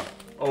be, you know,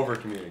 over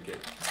communicate.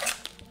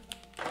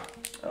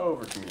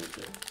 Over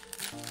communicate.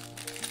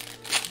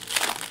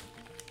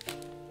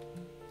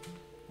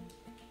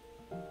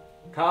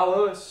 Kyle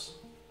Lewis,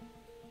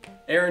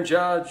 Aaron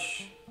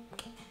Judge,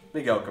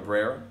 Miguel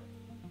Cabrera.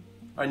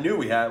 I knew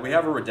we have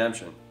a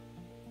redemption.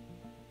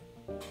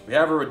 We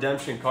have a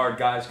redemption card,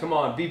 guys. Come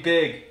on, be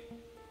big.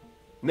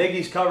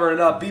 Miggy's covering it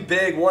up. Be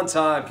big one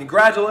time.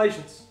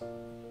 Congratulations.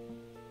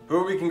 Who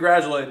are we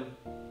congratulating?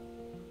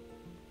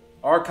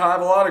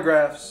 Archival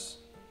autographs.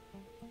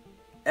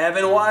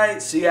 Evan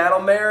White, Seattle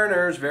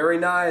Mariners. Very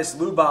nice.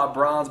 Lou Bob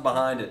bronze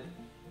behind it.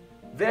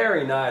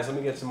 Very nice. Let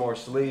me get some more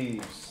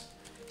sleeves.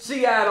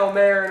 Seattle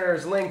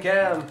Mariners, Link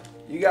M.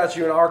 You got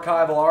you an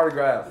archival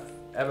autograph.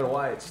 Evan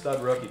White,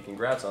 stud rookie.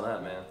 Congrats on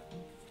that, man.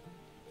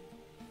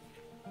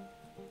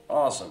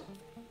 Awesome.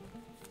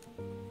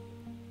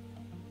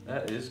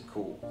 That is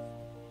cool.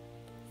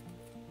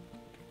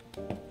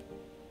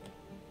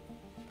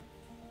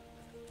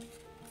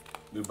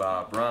 Lou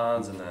Bob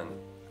bronze, and then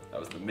that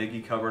was the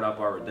Miggy covering up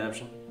our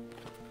redemption.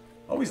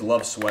 Always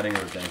love sweating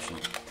redemption.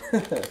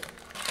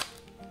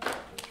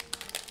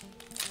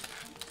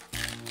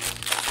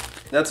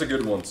 That's a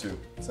good one too.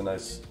 It's a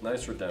nice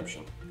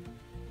redemption.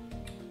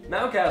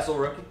 Mountcastle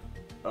rookie.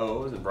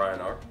 Oh, is it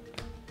Brian R?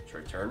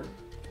 Trey Turner.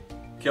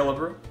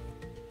 Killebrew.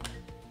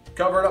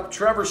 Covering up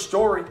Trevor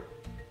Story.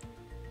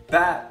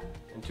 Bat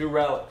and 2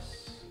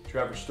 relics.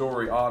 Trevor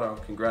Story auto.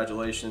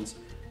 Congratulations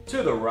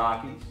to the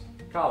Rockies.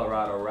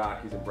 Colorado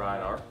Rockies and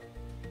Brian R.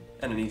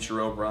 And an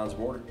Ichiro bronze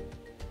border.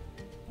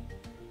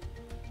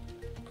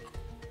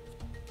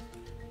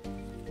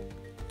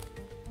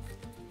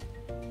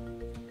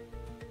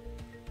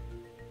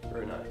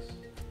 Very nice.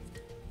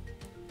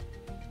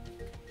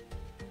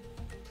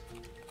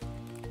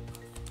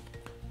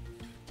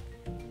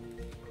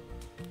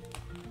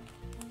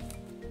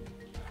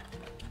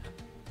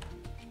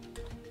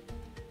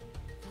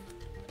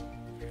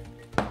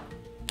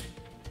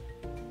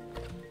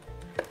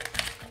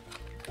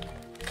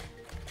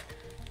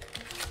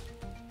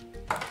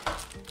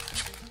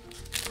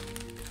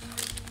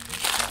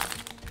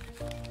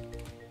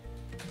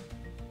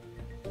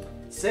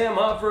 Sam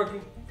Huff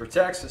rookie for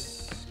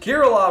Texas.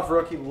 Kirilov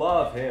rookie,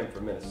 love him for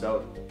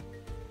Minnesota.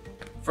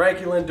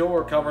 Frankie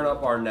Lindor covering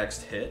up our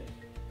next hit.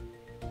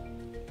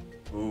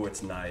 Ooh,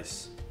 it's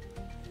nice.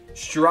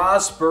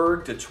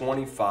 Strasburg to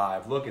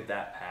 25. Look at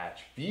that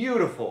patch.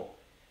 Beautiful.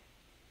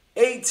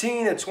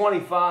 18 to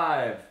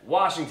 25.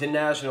 Washington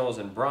Nationals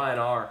and Brian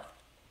R.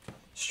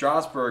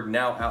 Strasburg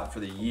now out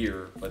for the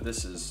year, but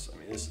this is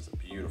a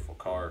beautiful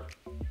card.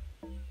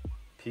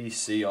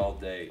 PC all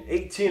day.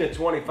 18 to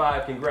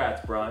 25.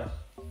 Congrats, Brian.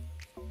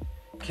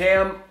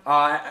 Cam,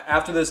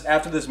 after this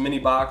next mini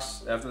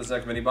box,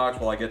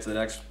 while I get to the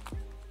next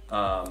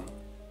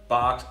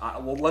box,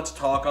 well, let's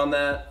talk on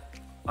that.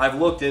 I've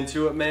looked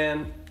into it,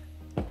 man.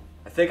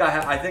 I think I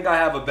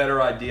have a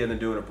better idea than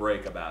doing a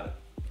break about it.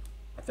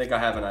 I think I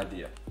have an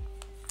idea.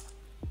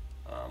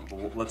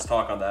 But let's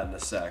talk on that in a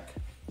sec.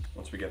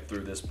 Once we get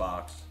through this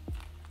box.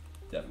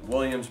 Devin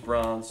Williams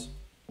bronze.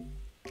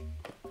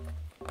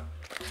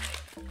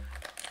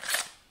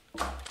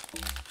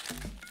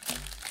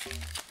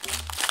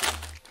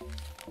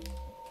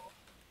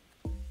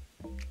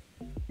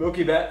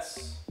 Mookie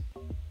Betts,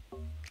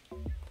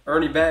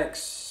 Ernie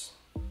Banks,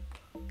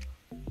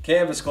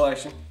 Canvas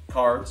collection,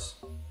 cards.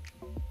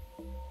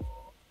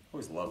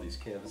 Always love these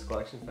Canvas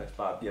collections. Thanks,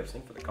 Bob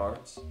Gibson, for the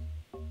cards.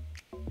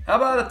 How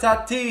about a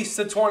Tatis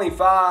to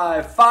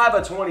 25? 5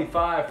 of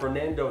 25,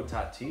 Fernando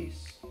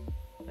Tatis.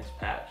 Nice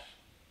patch.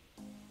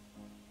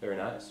 Very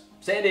nice.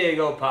 San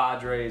Diego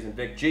Padres and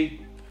Vic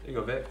G. There you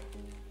go, Vic.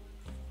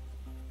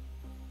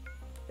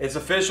 It's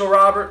official,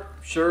 Robert.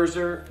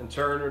 Scherzer and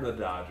Turner to the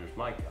Dodgers.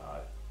 My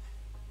God.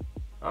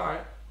 All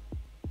right.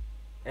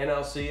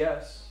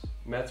 NLCS.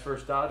 Mets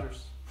versus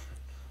Dodgers.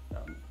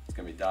 It's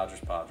going to be Dodgers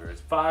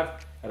Padres. 5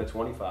 out of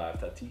 25.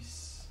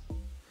 Tatis.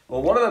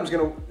 Well, one of them's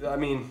going to,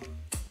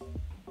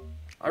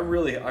 I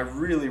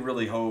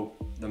really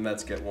hope the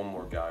Mets get one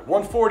more guy.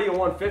 140 and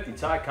 150.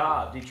 Ty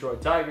Cobb.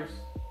 Detroit Tigers.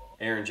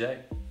 Aaron J.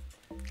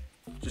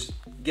 Just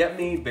get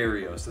me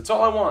Berrios. That's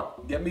all I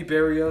want. Get me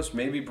Berrios.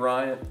 Maybe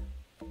Bryant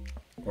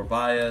or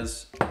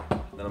Baez.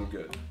 Then I'm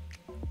good.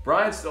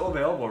 Bryant's still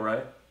available,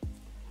 right?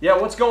 Yeah,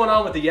 what's going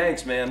on with the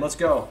Yanks, man? Let's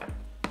go.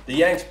 The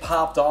Yanks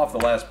popped off the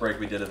last break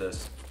we did of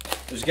this.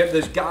 There's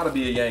got to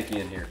be a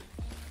Yankee in here.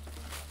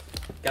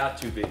 Got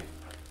to be.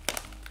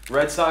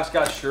 Red Sox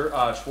got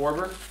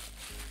Schwarber.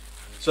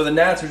 So the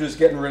Nats are just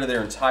getting rid of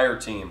their entire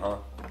team, huh?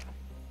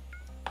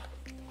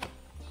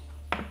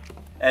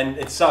 And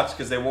it sucks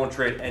because they won't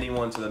trade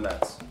anyone to the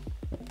Mets.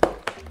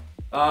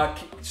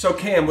 So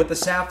Cam, with the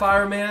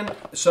Sapphire, man,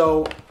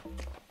 so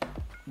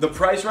the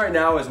price right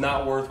now is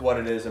not worth what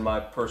it is in my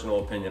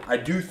personal opinion. I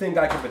do think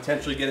I could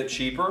potentially get it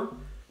cheaper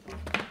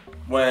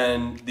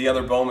when the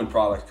other Bowman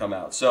products come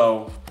out.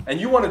 So, and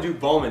you want to do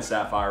Bowman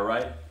Sapphire,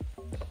 right?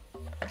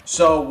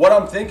 So what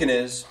I'm thinking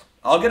is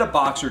I'll get a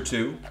box or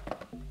two.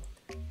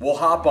 We'll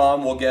hop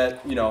on, we'll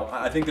get,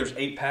 I think there's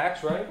 8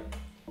 packs, right?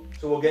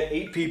 So we'll get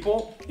 8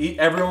 people.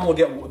 Everyone will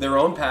get their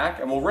own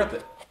pack and we'll rip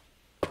it.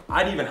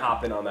 I'd even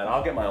hop in on that.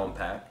 I'll get my own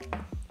pack.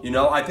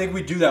 I think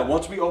we do that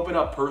once we open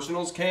up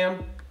personals,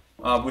 Cam,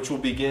 which will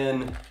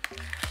begin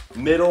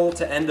middle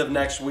to end of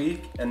next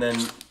week, and then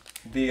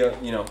be a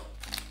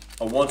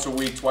once a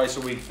week, twice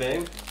a week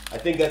thing. I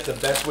think that's the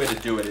best way to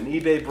do it. An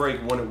eBay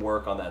break wouldn't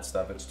work on that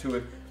stuff. It's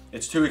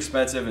too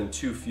expensive and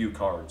too few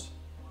cards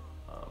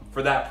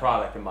for that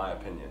product, in my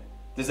opinion.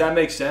 Does that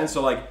make sense?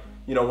 So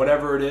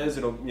whatever it is,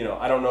 it'll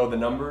I don't know the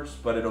numbers,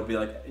 but it'll be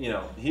like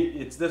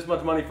it's this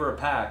much money for a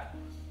pack.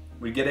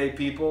 We get 8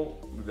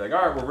 people. We'd be like,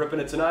 all right, we're ripping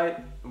it tonight,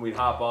 and we'd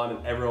hop on,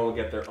 and everyone will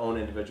get their own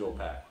individual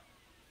pack.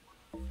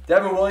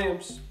 Devin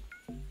Williams,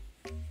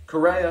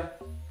 Correa,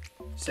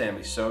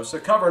 Sammy Sosa,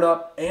 covering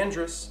up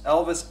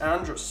Elvis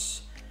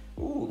Andrus.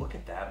 Ooh, look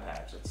at that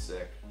patch, that's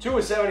sick. 2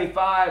 of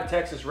 75,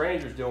 Texas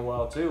Rangers doing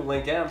well too.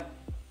 Link M,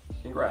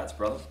 congrats,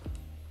 brother.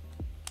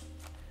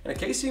 And a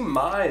Casey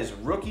Mize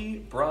rookie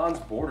bronze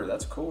border,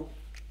 that's cool.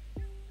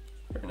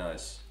 Very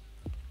nice.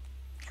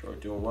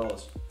 Detroit doing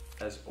well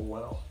as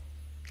well.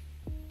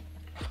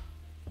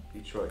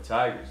 Detroit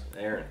Tigers,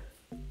 Aaron.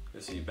 Good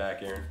to see you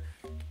back, Aaron.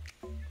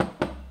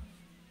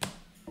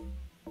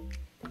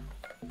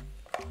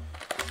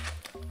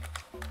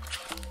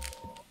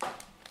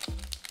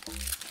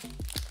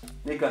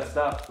 Nick got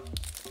stopped.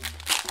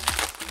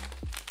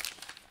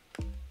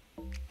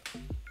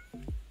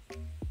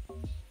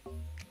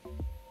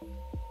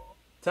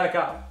 Tech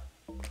out.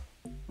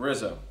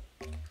 Rizzo.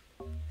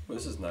 Well,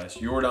 this is nice.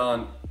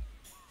 Jordan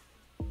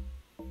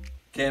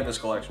Canvas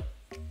collection.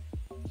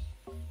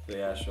 The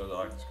Astros, I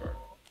like this card.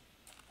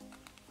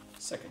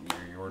 Second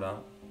year Jordan.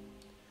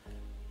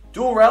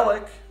 Dual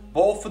relic,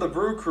 both for the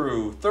Brew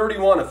Crew,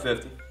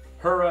 31/50.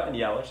 Hura and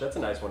Yelich, that's a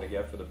nice one to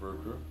get for the Brew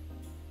Crew.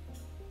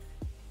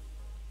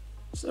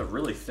 This is a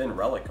really thin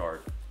relic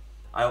card.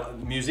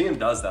 Museum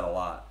does that a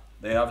lot.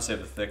 They obviously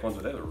have the thick ones,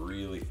 but they have the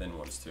really thin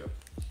ones too.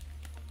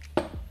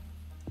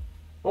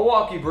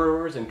 Milwaukee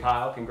Brewers and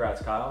Kyle,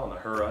 congrats Kyle on the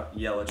Hura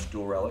Yelich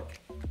dual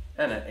relic.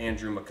 And an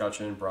Andrew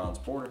McCutchen bronze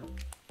border.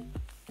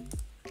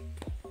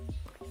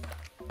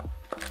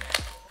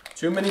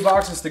 Too many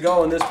boxes to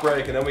go in this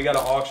break, and then we got to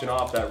auction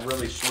off that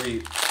really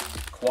sweet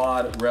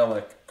quad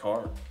relic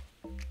card.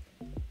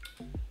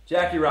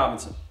 Jackie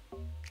Robinson,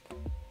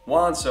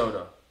 Juan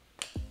Soto,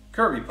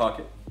 Kirby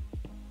Puckett.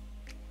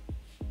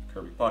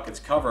 Kirby Puckett's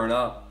covering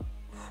up.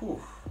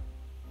 Whew.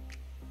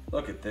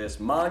 Look at this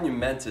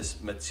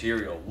monumentous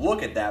material.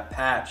 Look at that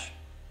patch.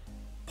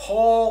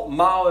 Paul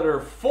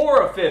Molitor,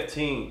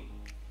 4/15.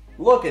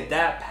 Look at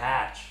that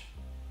patch.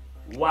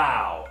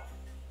 Wow.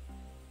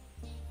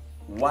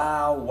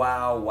 Wow,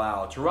 wow,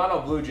 wow.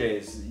 Toronto Blue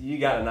Jays, you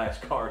got a nice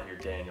card here,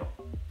 Daniel.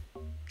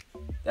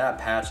 That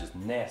patch is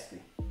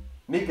nasty.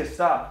 Mika,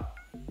 stop.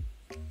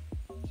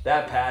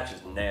 That patch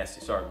is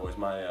nasty. Sorry, boys.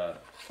 My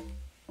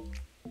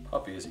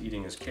puppy is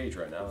eating his cage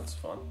right now. That's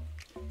fun.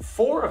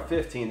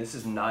 4/15. This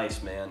is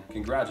nice, man.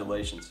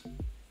 Congratulations.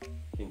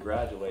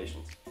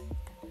 Congratulations.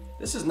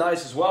 This is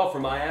nice as well for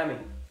Miami.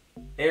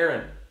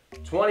 Aaron,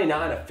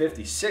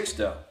 29/50.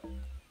 6-0.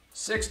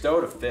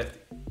 6-0 to 50.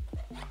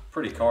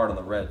 Pretty card on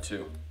the red,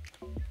 too.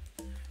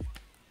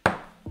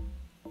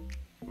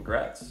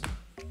 Congrats.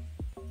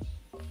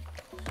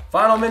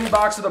 Final mini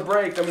box of the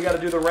break, then we got to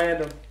do the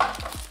random.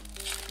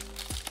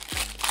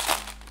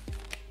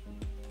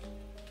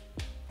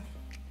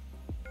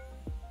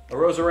 A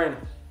Rosarena.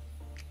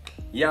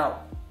 Yao.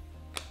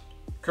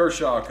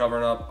 Kershaw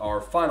covering up our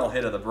final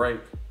hit of the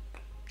break.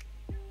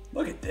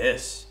 Look at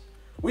this.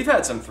 We've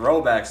had some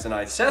throwbacks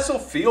tonight. Cecil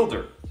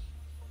Fielder.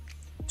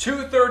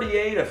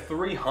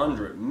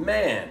 238/300.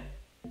 Man.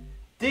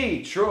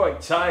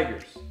 Detroit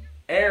Tigers.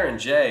 Aaron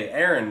J.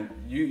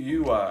 Aaron,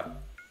 you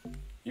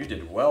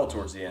did well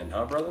towards the end,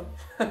 huh, brother?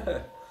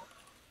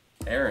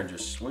 Aaron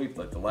just sweeped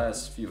like the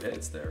last few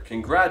hits there.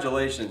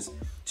 Congratulations.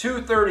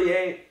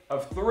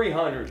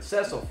 238/300.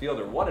 Cecil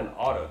Fielder. What an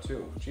auto,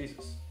 too.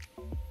 Jesus.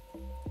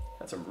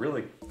 That's some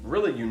really,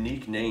 really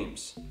unique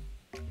names.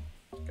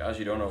 Guys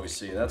you don't always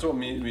see. That's what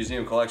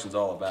museum collection's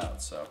all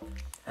about. So,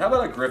 how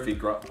about a Griffey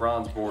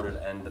bronze boarded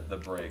end the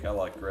break? I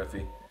like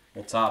Griffey.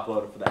 We'll top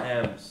load it for the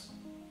M's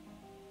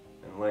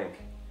and Link.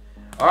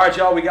 All right,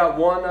 y'all. We got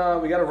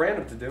one. We got a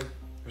random to do.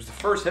 It was the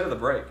first hit of the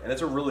break, and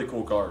it's a really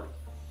cool card.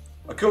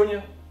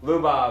 Acuna,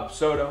 Lubob,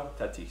 Soto,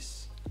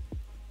 Tatis.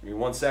 Give me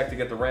 1 sec to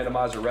get the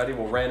randomizer ready.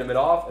 We'll random it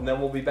off, and then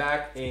we'll be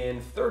back in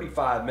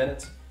 35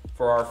 minutes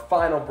for our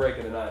final break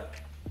of the night.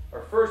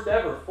 Our first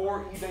ever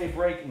 4 eBay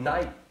break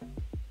night.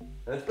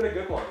 And it's been a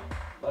good one.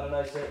 A lot of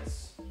nice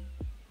hits.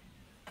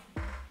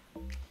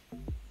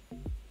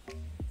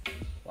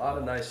 A lot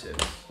of nice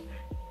hits.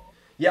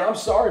 Yeah, I'm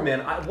sorry,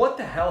 man. What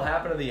the hell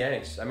happened to the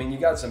Yanks? I mean, you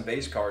got some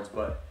base cards,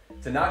 but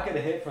to not get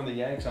a hit from the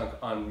Yanks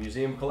on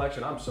Museum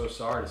Collection, I'm so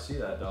sorry to see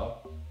that, dog.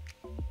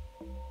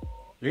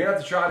 You're going to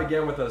have to try it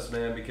again with us,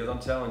 man, because I'm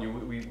telling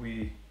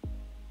you,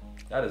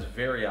 that is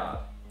very odd.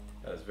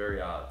 That is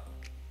very odd.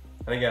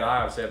 And again, I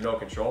obviously have no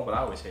control, but I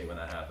always hate when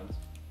that happens.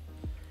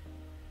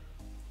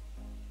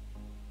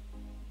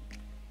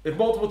 If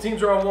multiple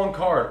teams are on one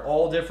card,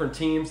 all different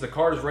teams, the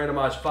card is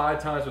randomized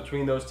 5 times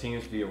between those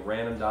teams via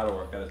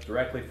random.org. That is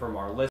directly from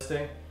our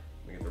listing.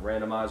 We get the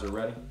randomizer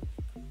ready.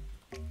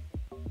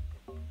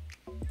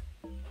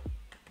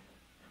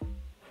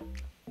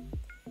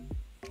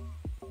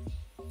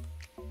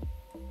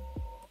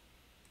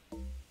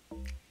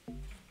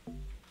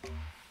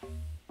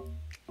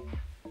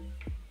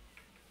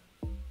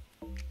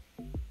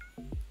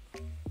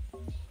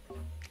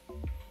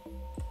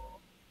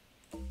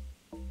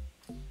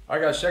 All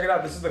right, guys, check it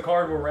out. This is the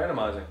card we're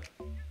randomizing.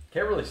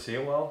 Can't really see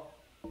it well.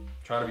 I'm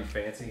trying to be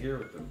fancy here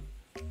with the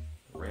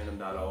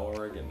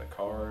random.org and the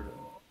card.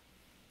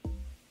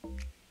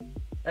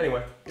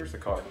 Anyway, here's the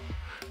card.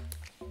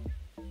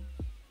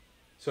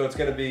 So it's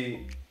going to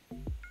be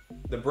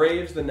the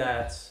Braves, the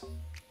Nats,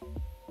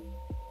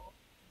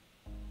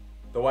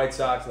 the White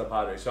Sox, and the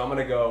Padres. So I'm going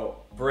to go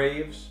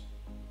Braves,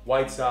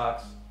 White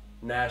Sox,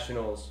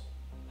 Nationals,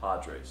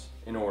 Padres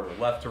in order,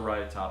 left to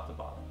right, top to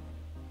bottom.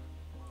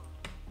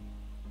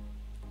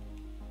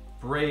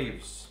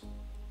 Braves,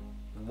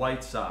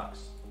 White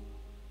Sox,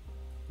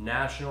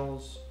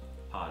 Nationals,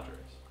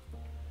 Padres.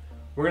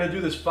 We're going to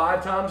do this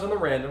 5 times on the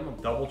random.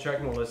 I'm double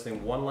checking the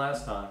listing one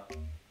last time.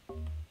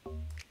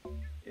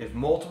 If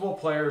multiple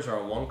players are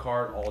on one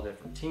card, all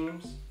different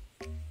teams,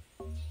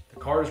 the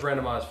card is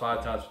randomized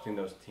 5 times between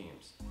those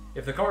teams.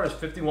 If the card is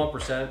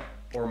 51%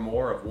 or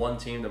more of one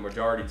team, the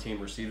majority team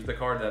receives the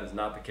card. That is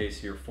not the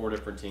case here. 4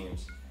 different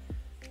teams.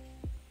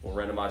 We'll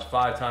randomize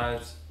 5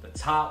 times. The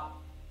top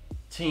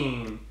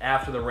team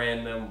after the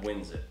random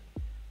wins it.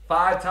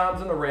 5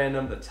 times in the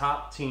random. The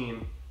top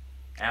team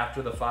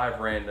after the 5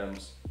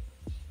 randoms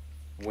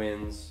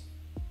wins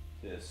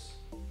this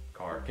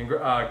card.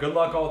 Good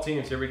luck, all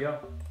teams. Here we go.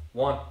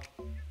 1,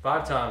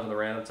 5 times in the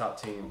random,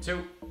 top team.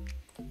 2,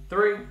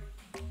 3,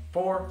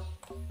 4,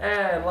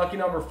 and lucky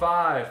number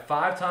 5.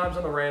 5 times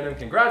on the random.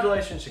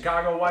 Congratulations,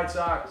 Chicago White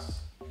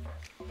Sox.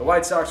 The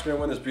White Sox are going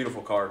to win this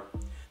beautiful card.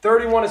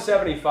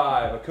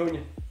 31-75.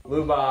 Acuna,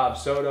 Lubov,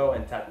 Soto,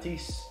 and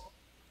Tatis.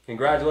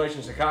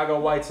 Congratulations, Chicago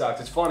White Sox.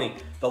 It's funny.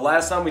 The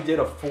last time we did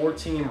a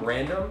 4-team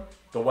random,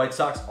 the White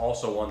Sox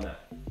also won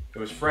that. It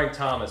was Frank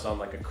Thomas on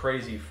like a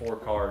crazy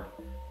 4-card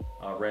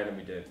random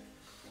we did.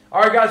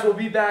 All right, guys, we'll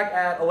be back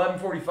at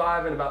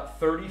 11:45 in about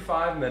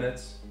 35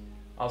 minutes.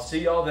 I'll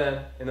see y'all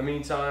then. In the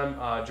meantime,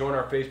 join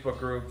our Facebook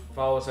group.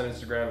 Follow us on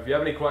Instagram. If you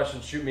have any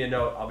questions, shoot me a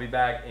note. I'll be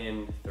back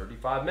in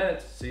 35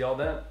 minutes. See y'all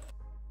then.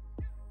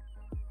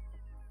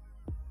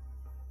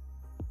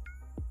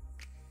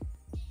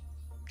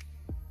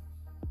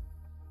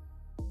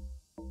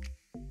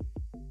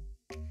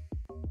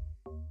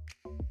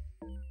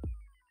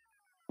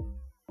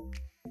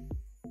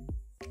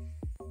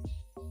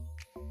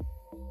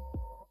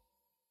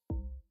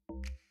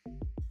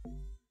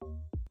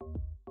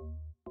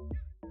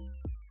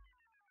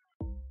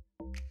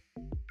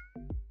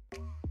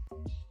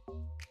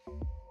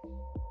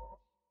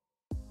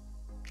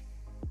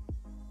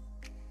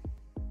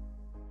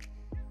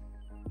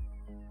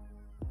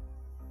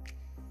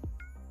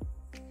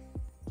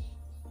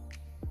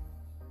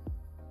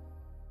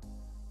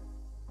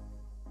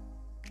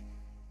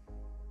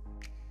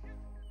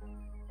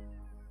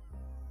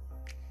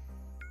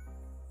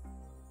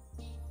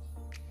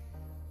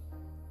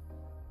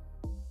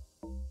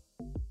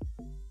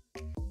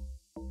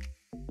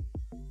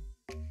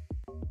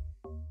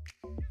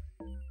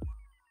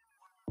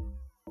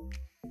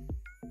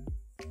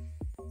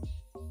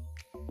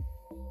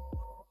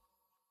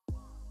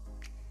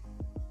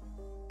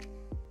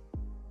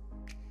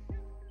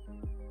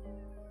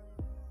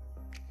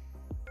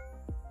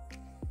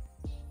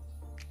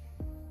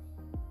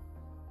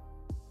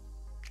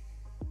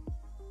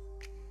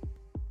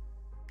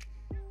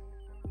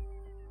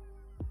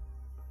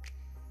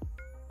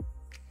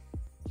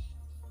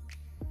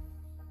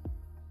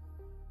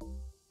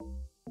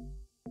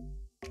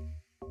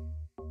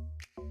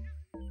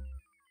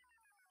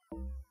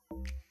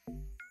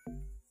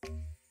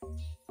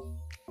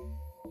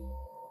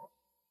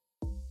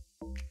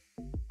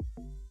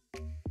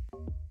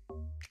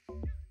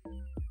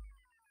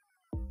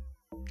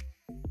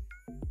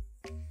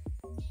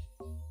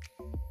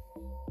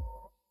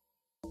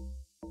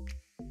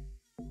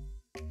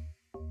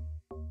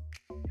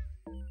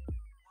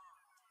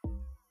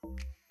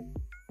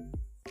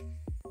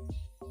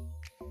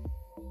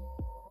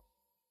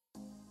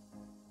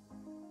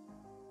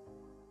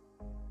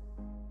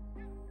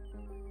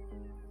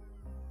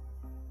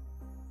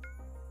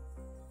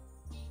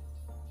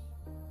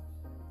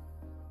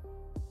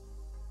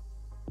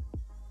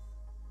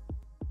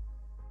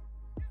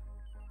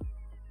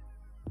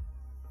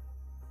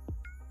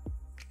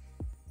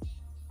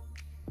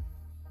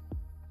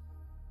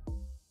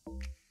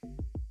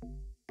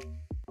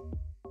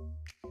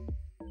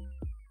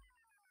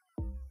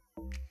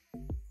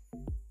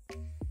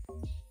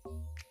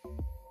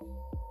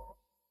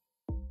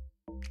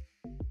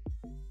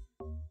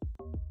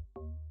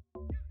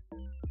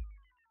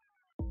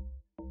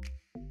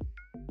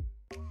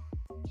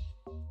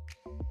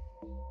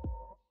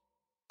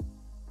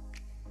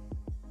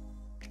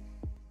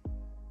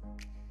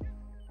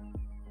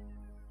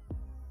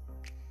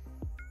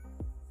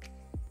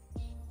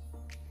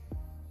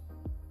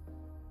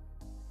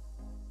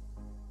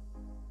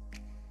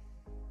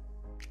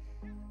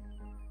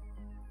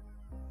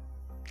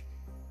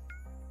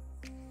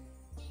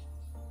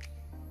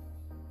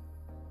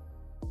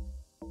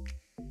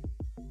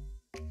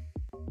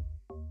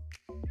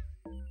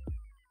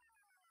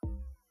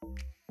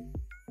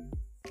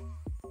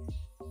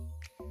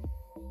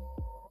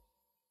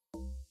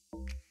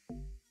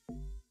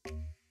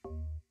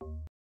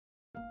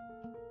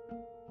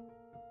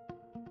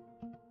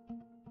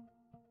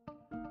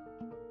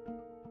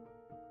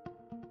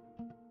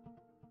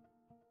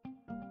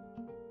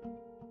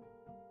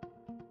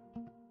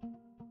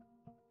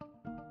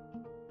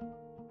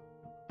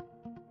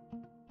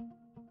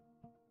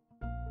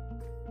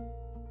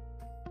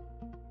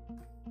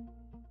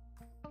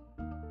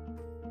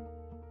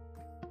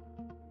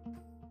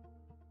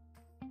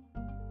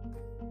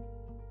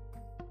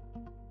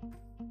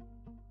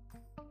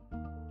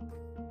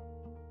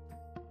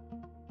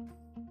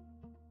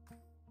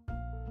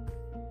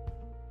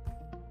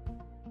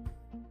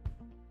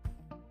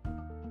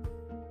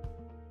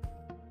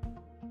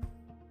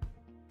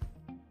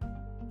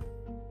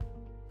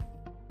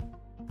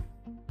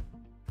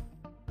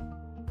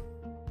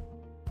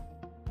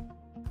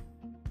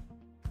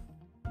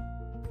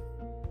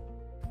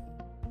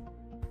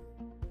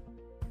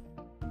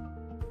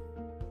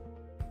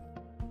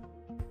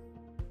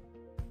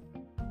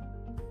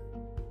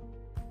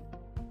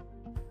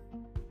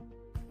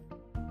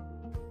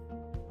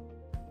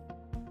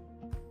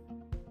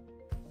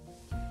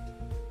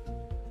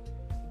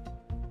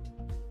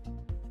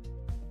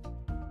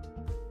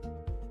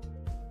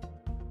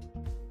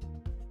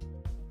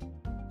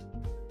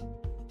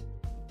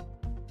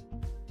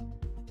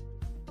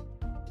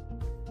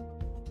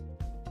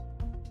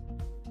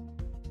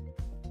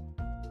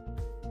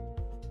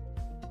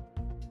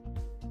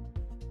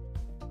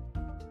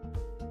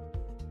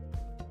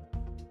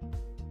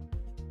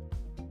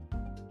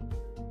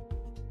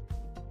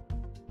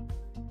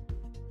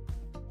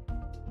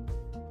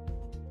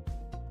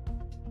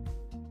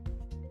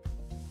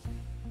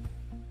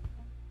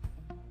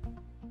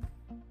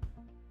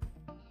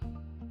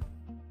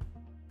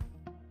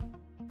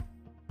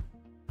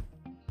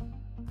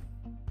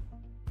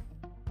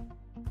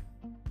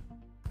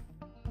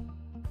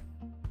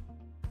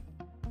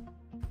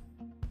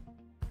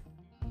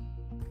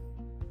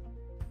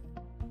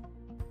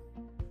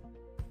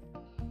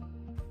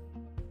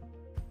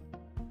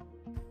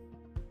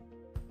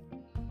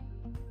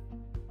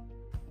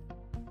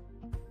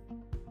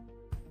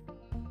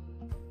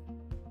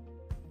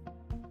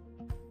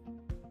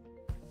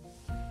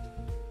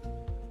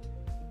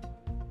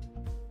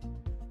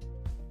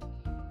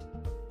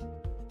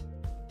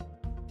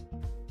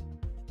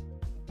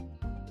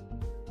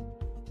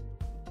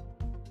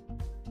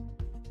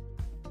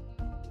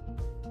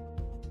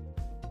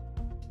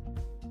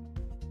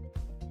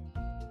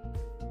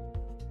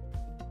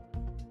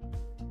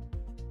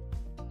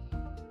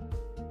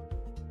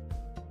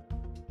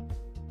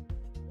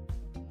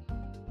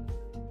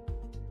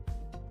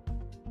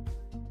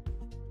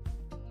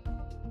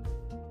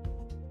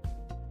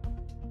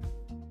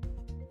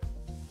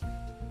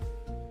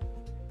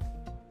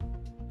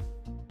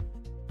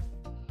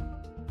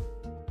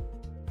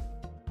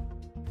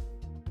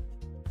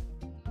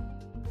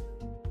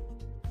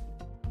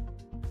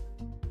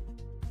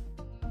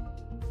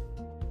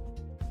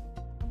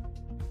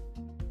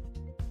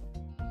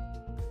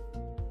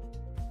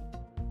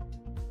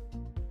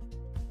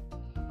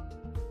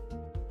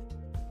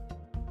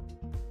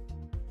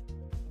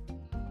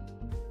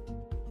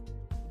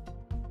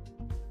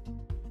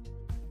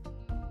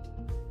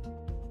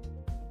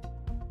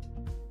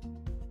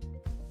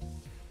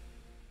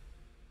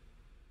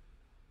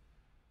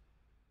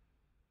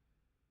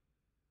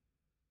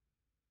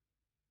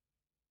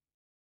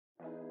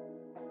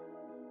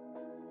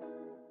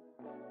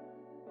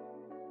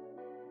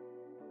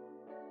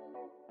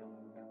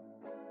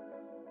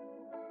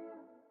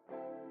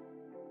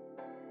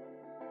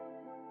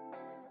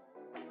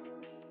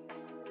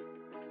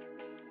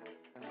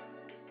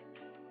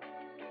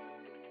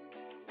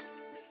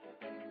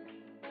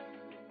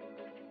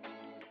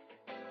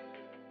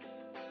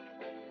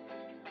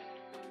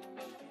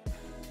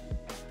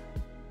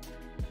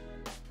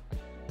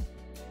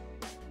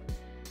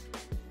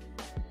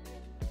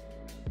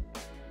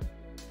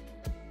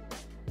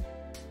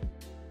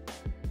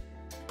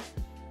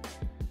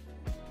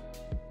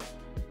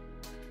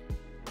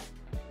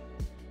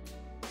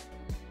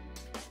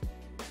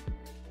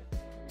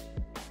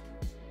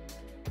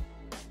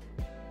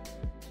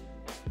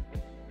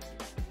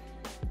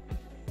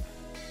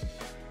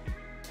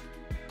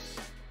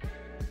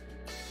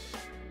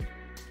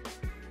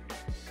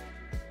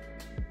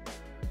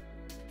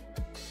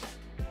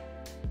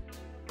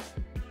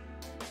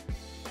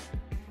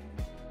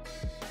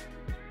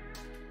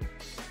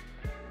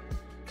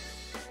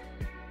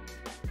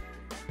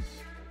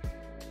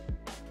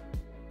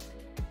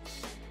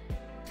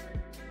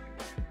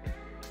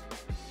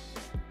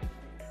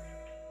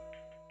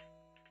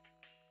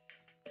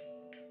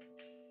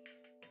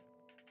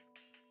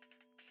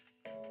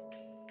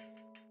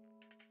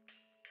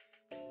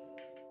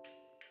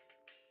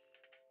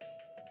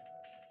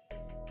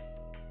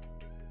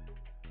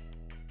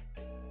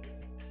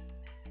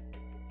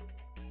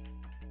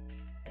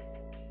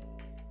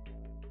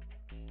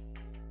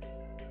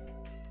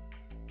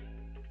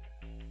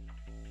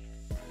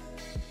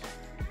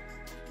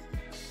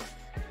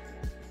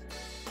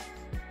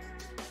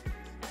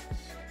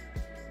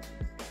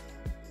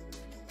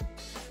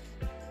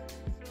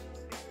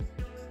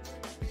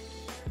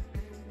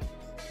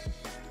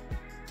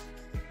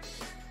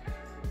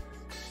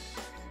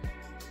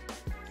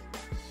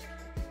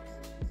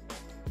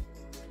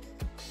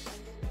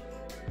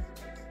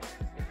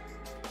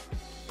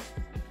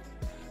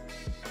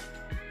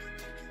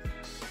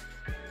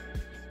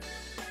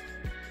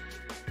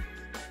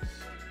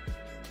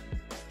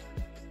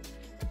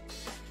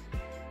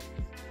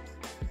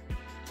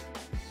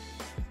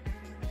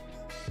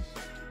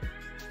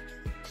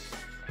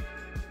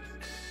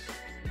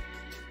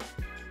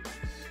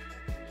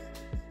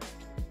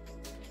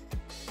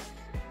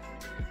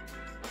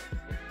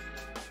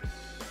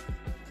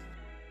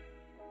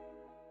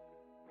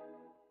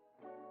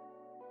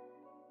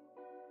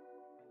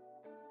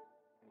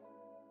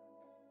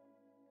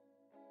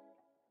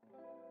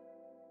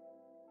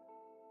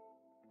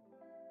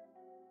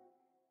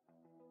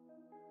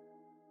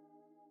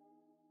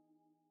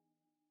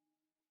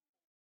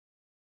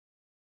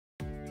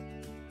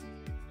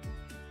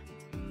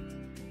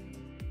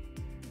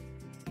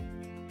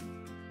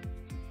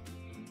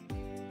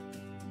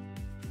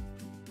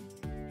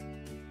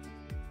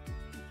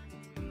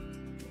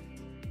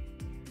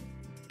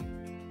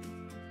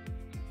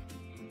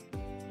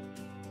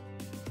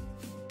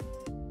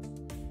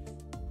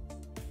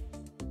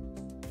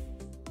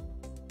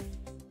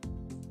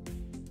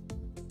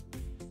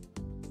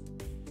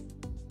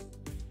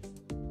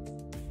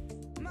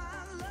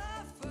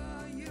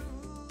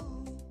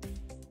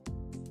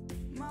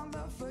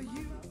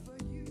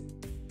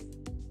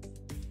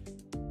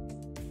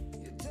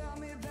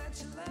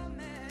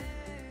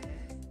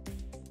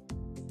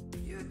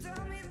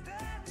 tell me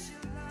that you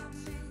love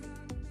me.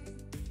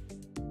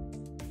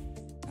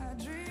 I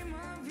dream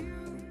of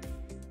you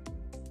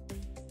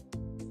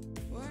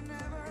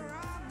whenever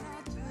I'm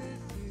not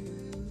with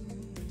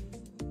you.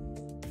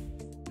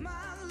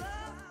 My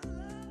love,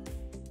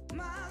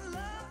 my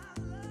love,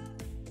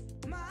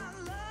 my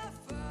love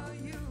for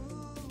you.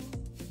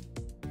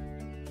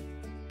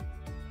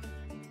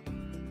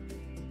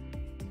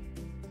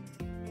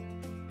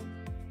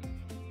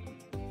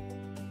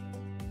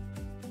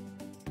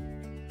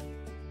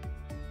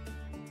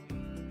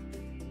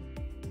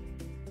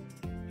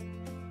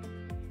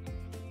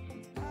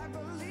 I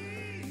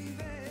believe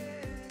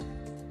it.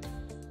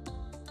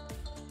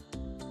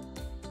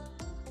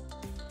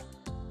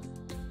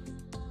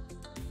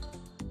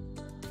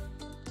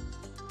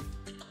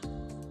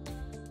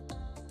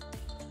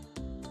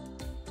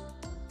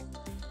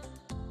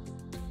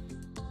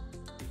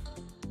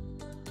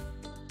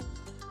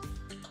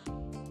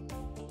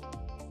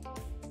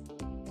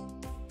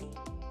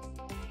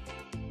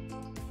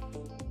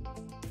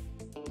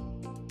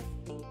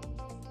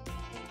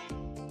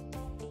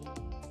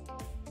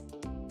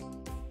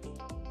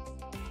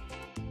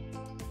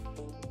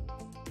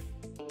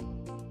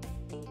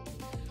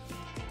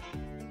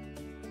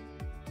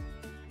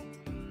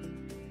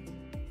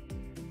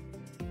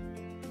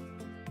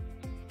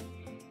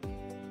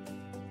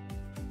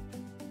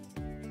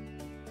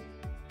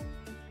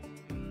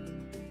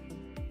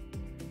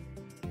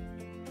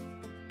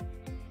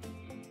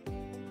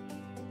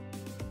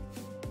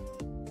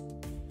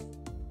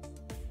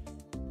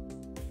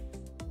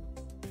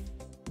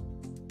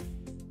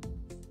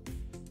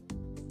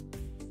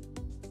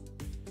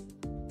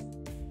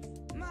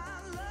 My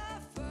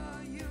love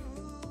for you.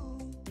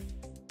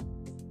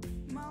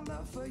 My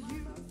love for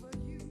you.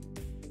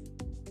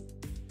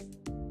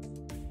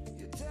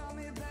 You tell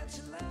me that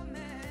you love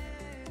me.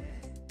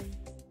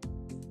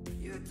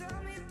 You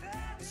tell me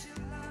that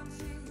you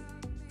love me.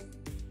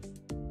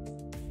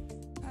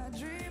 I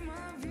dream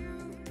of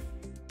you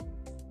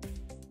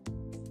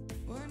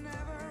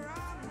whenever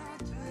I'm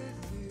not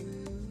with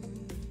you.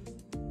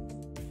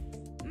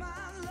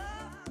 My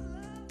love,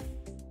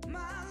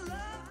 my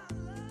love,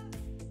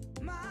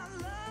 my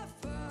love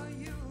for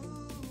you.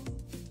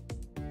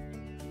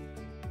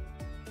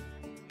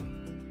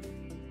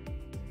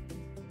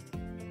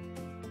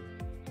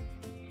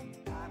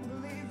 I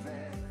believe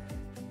it.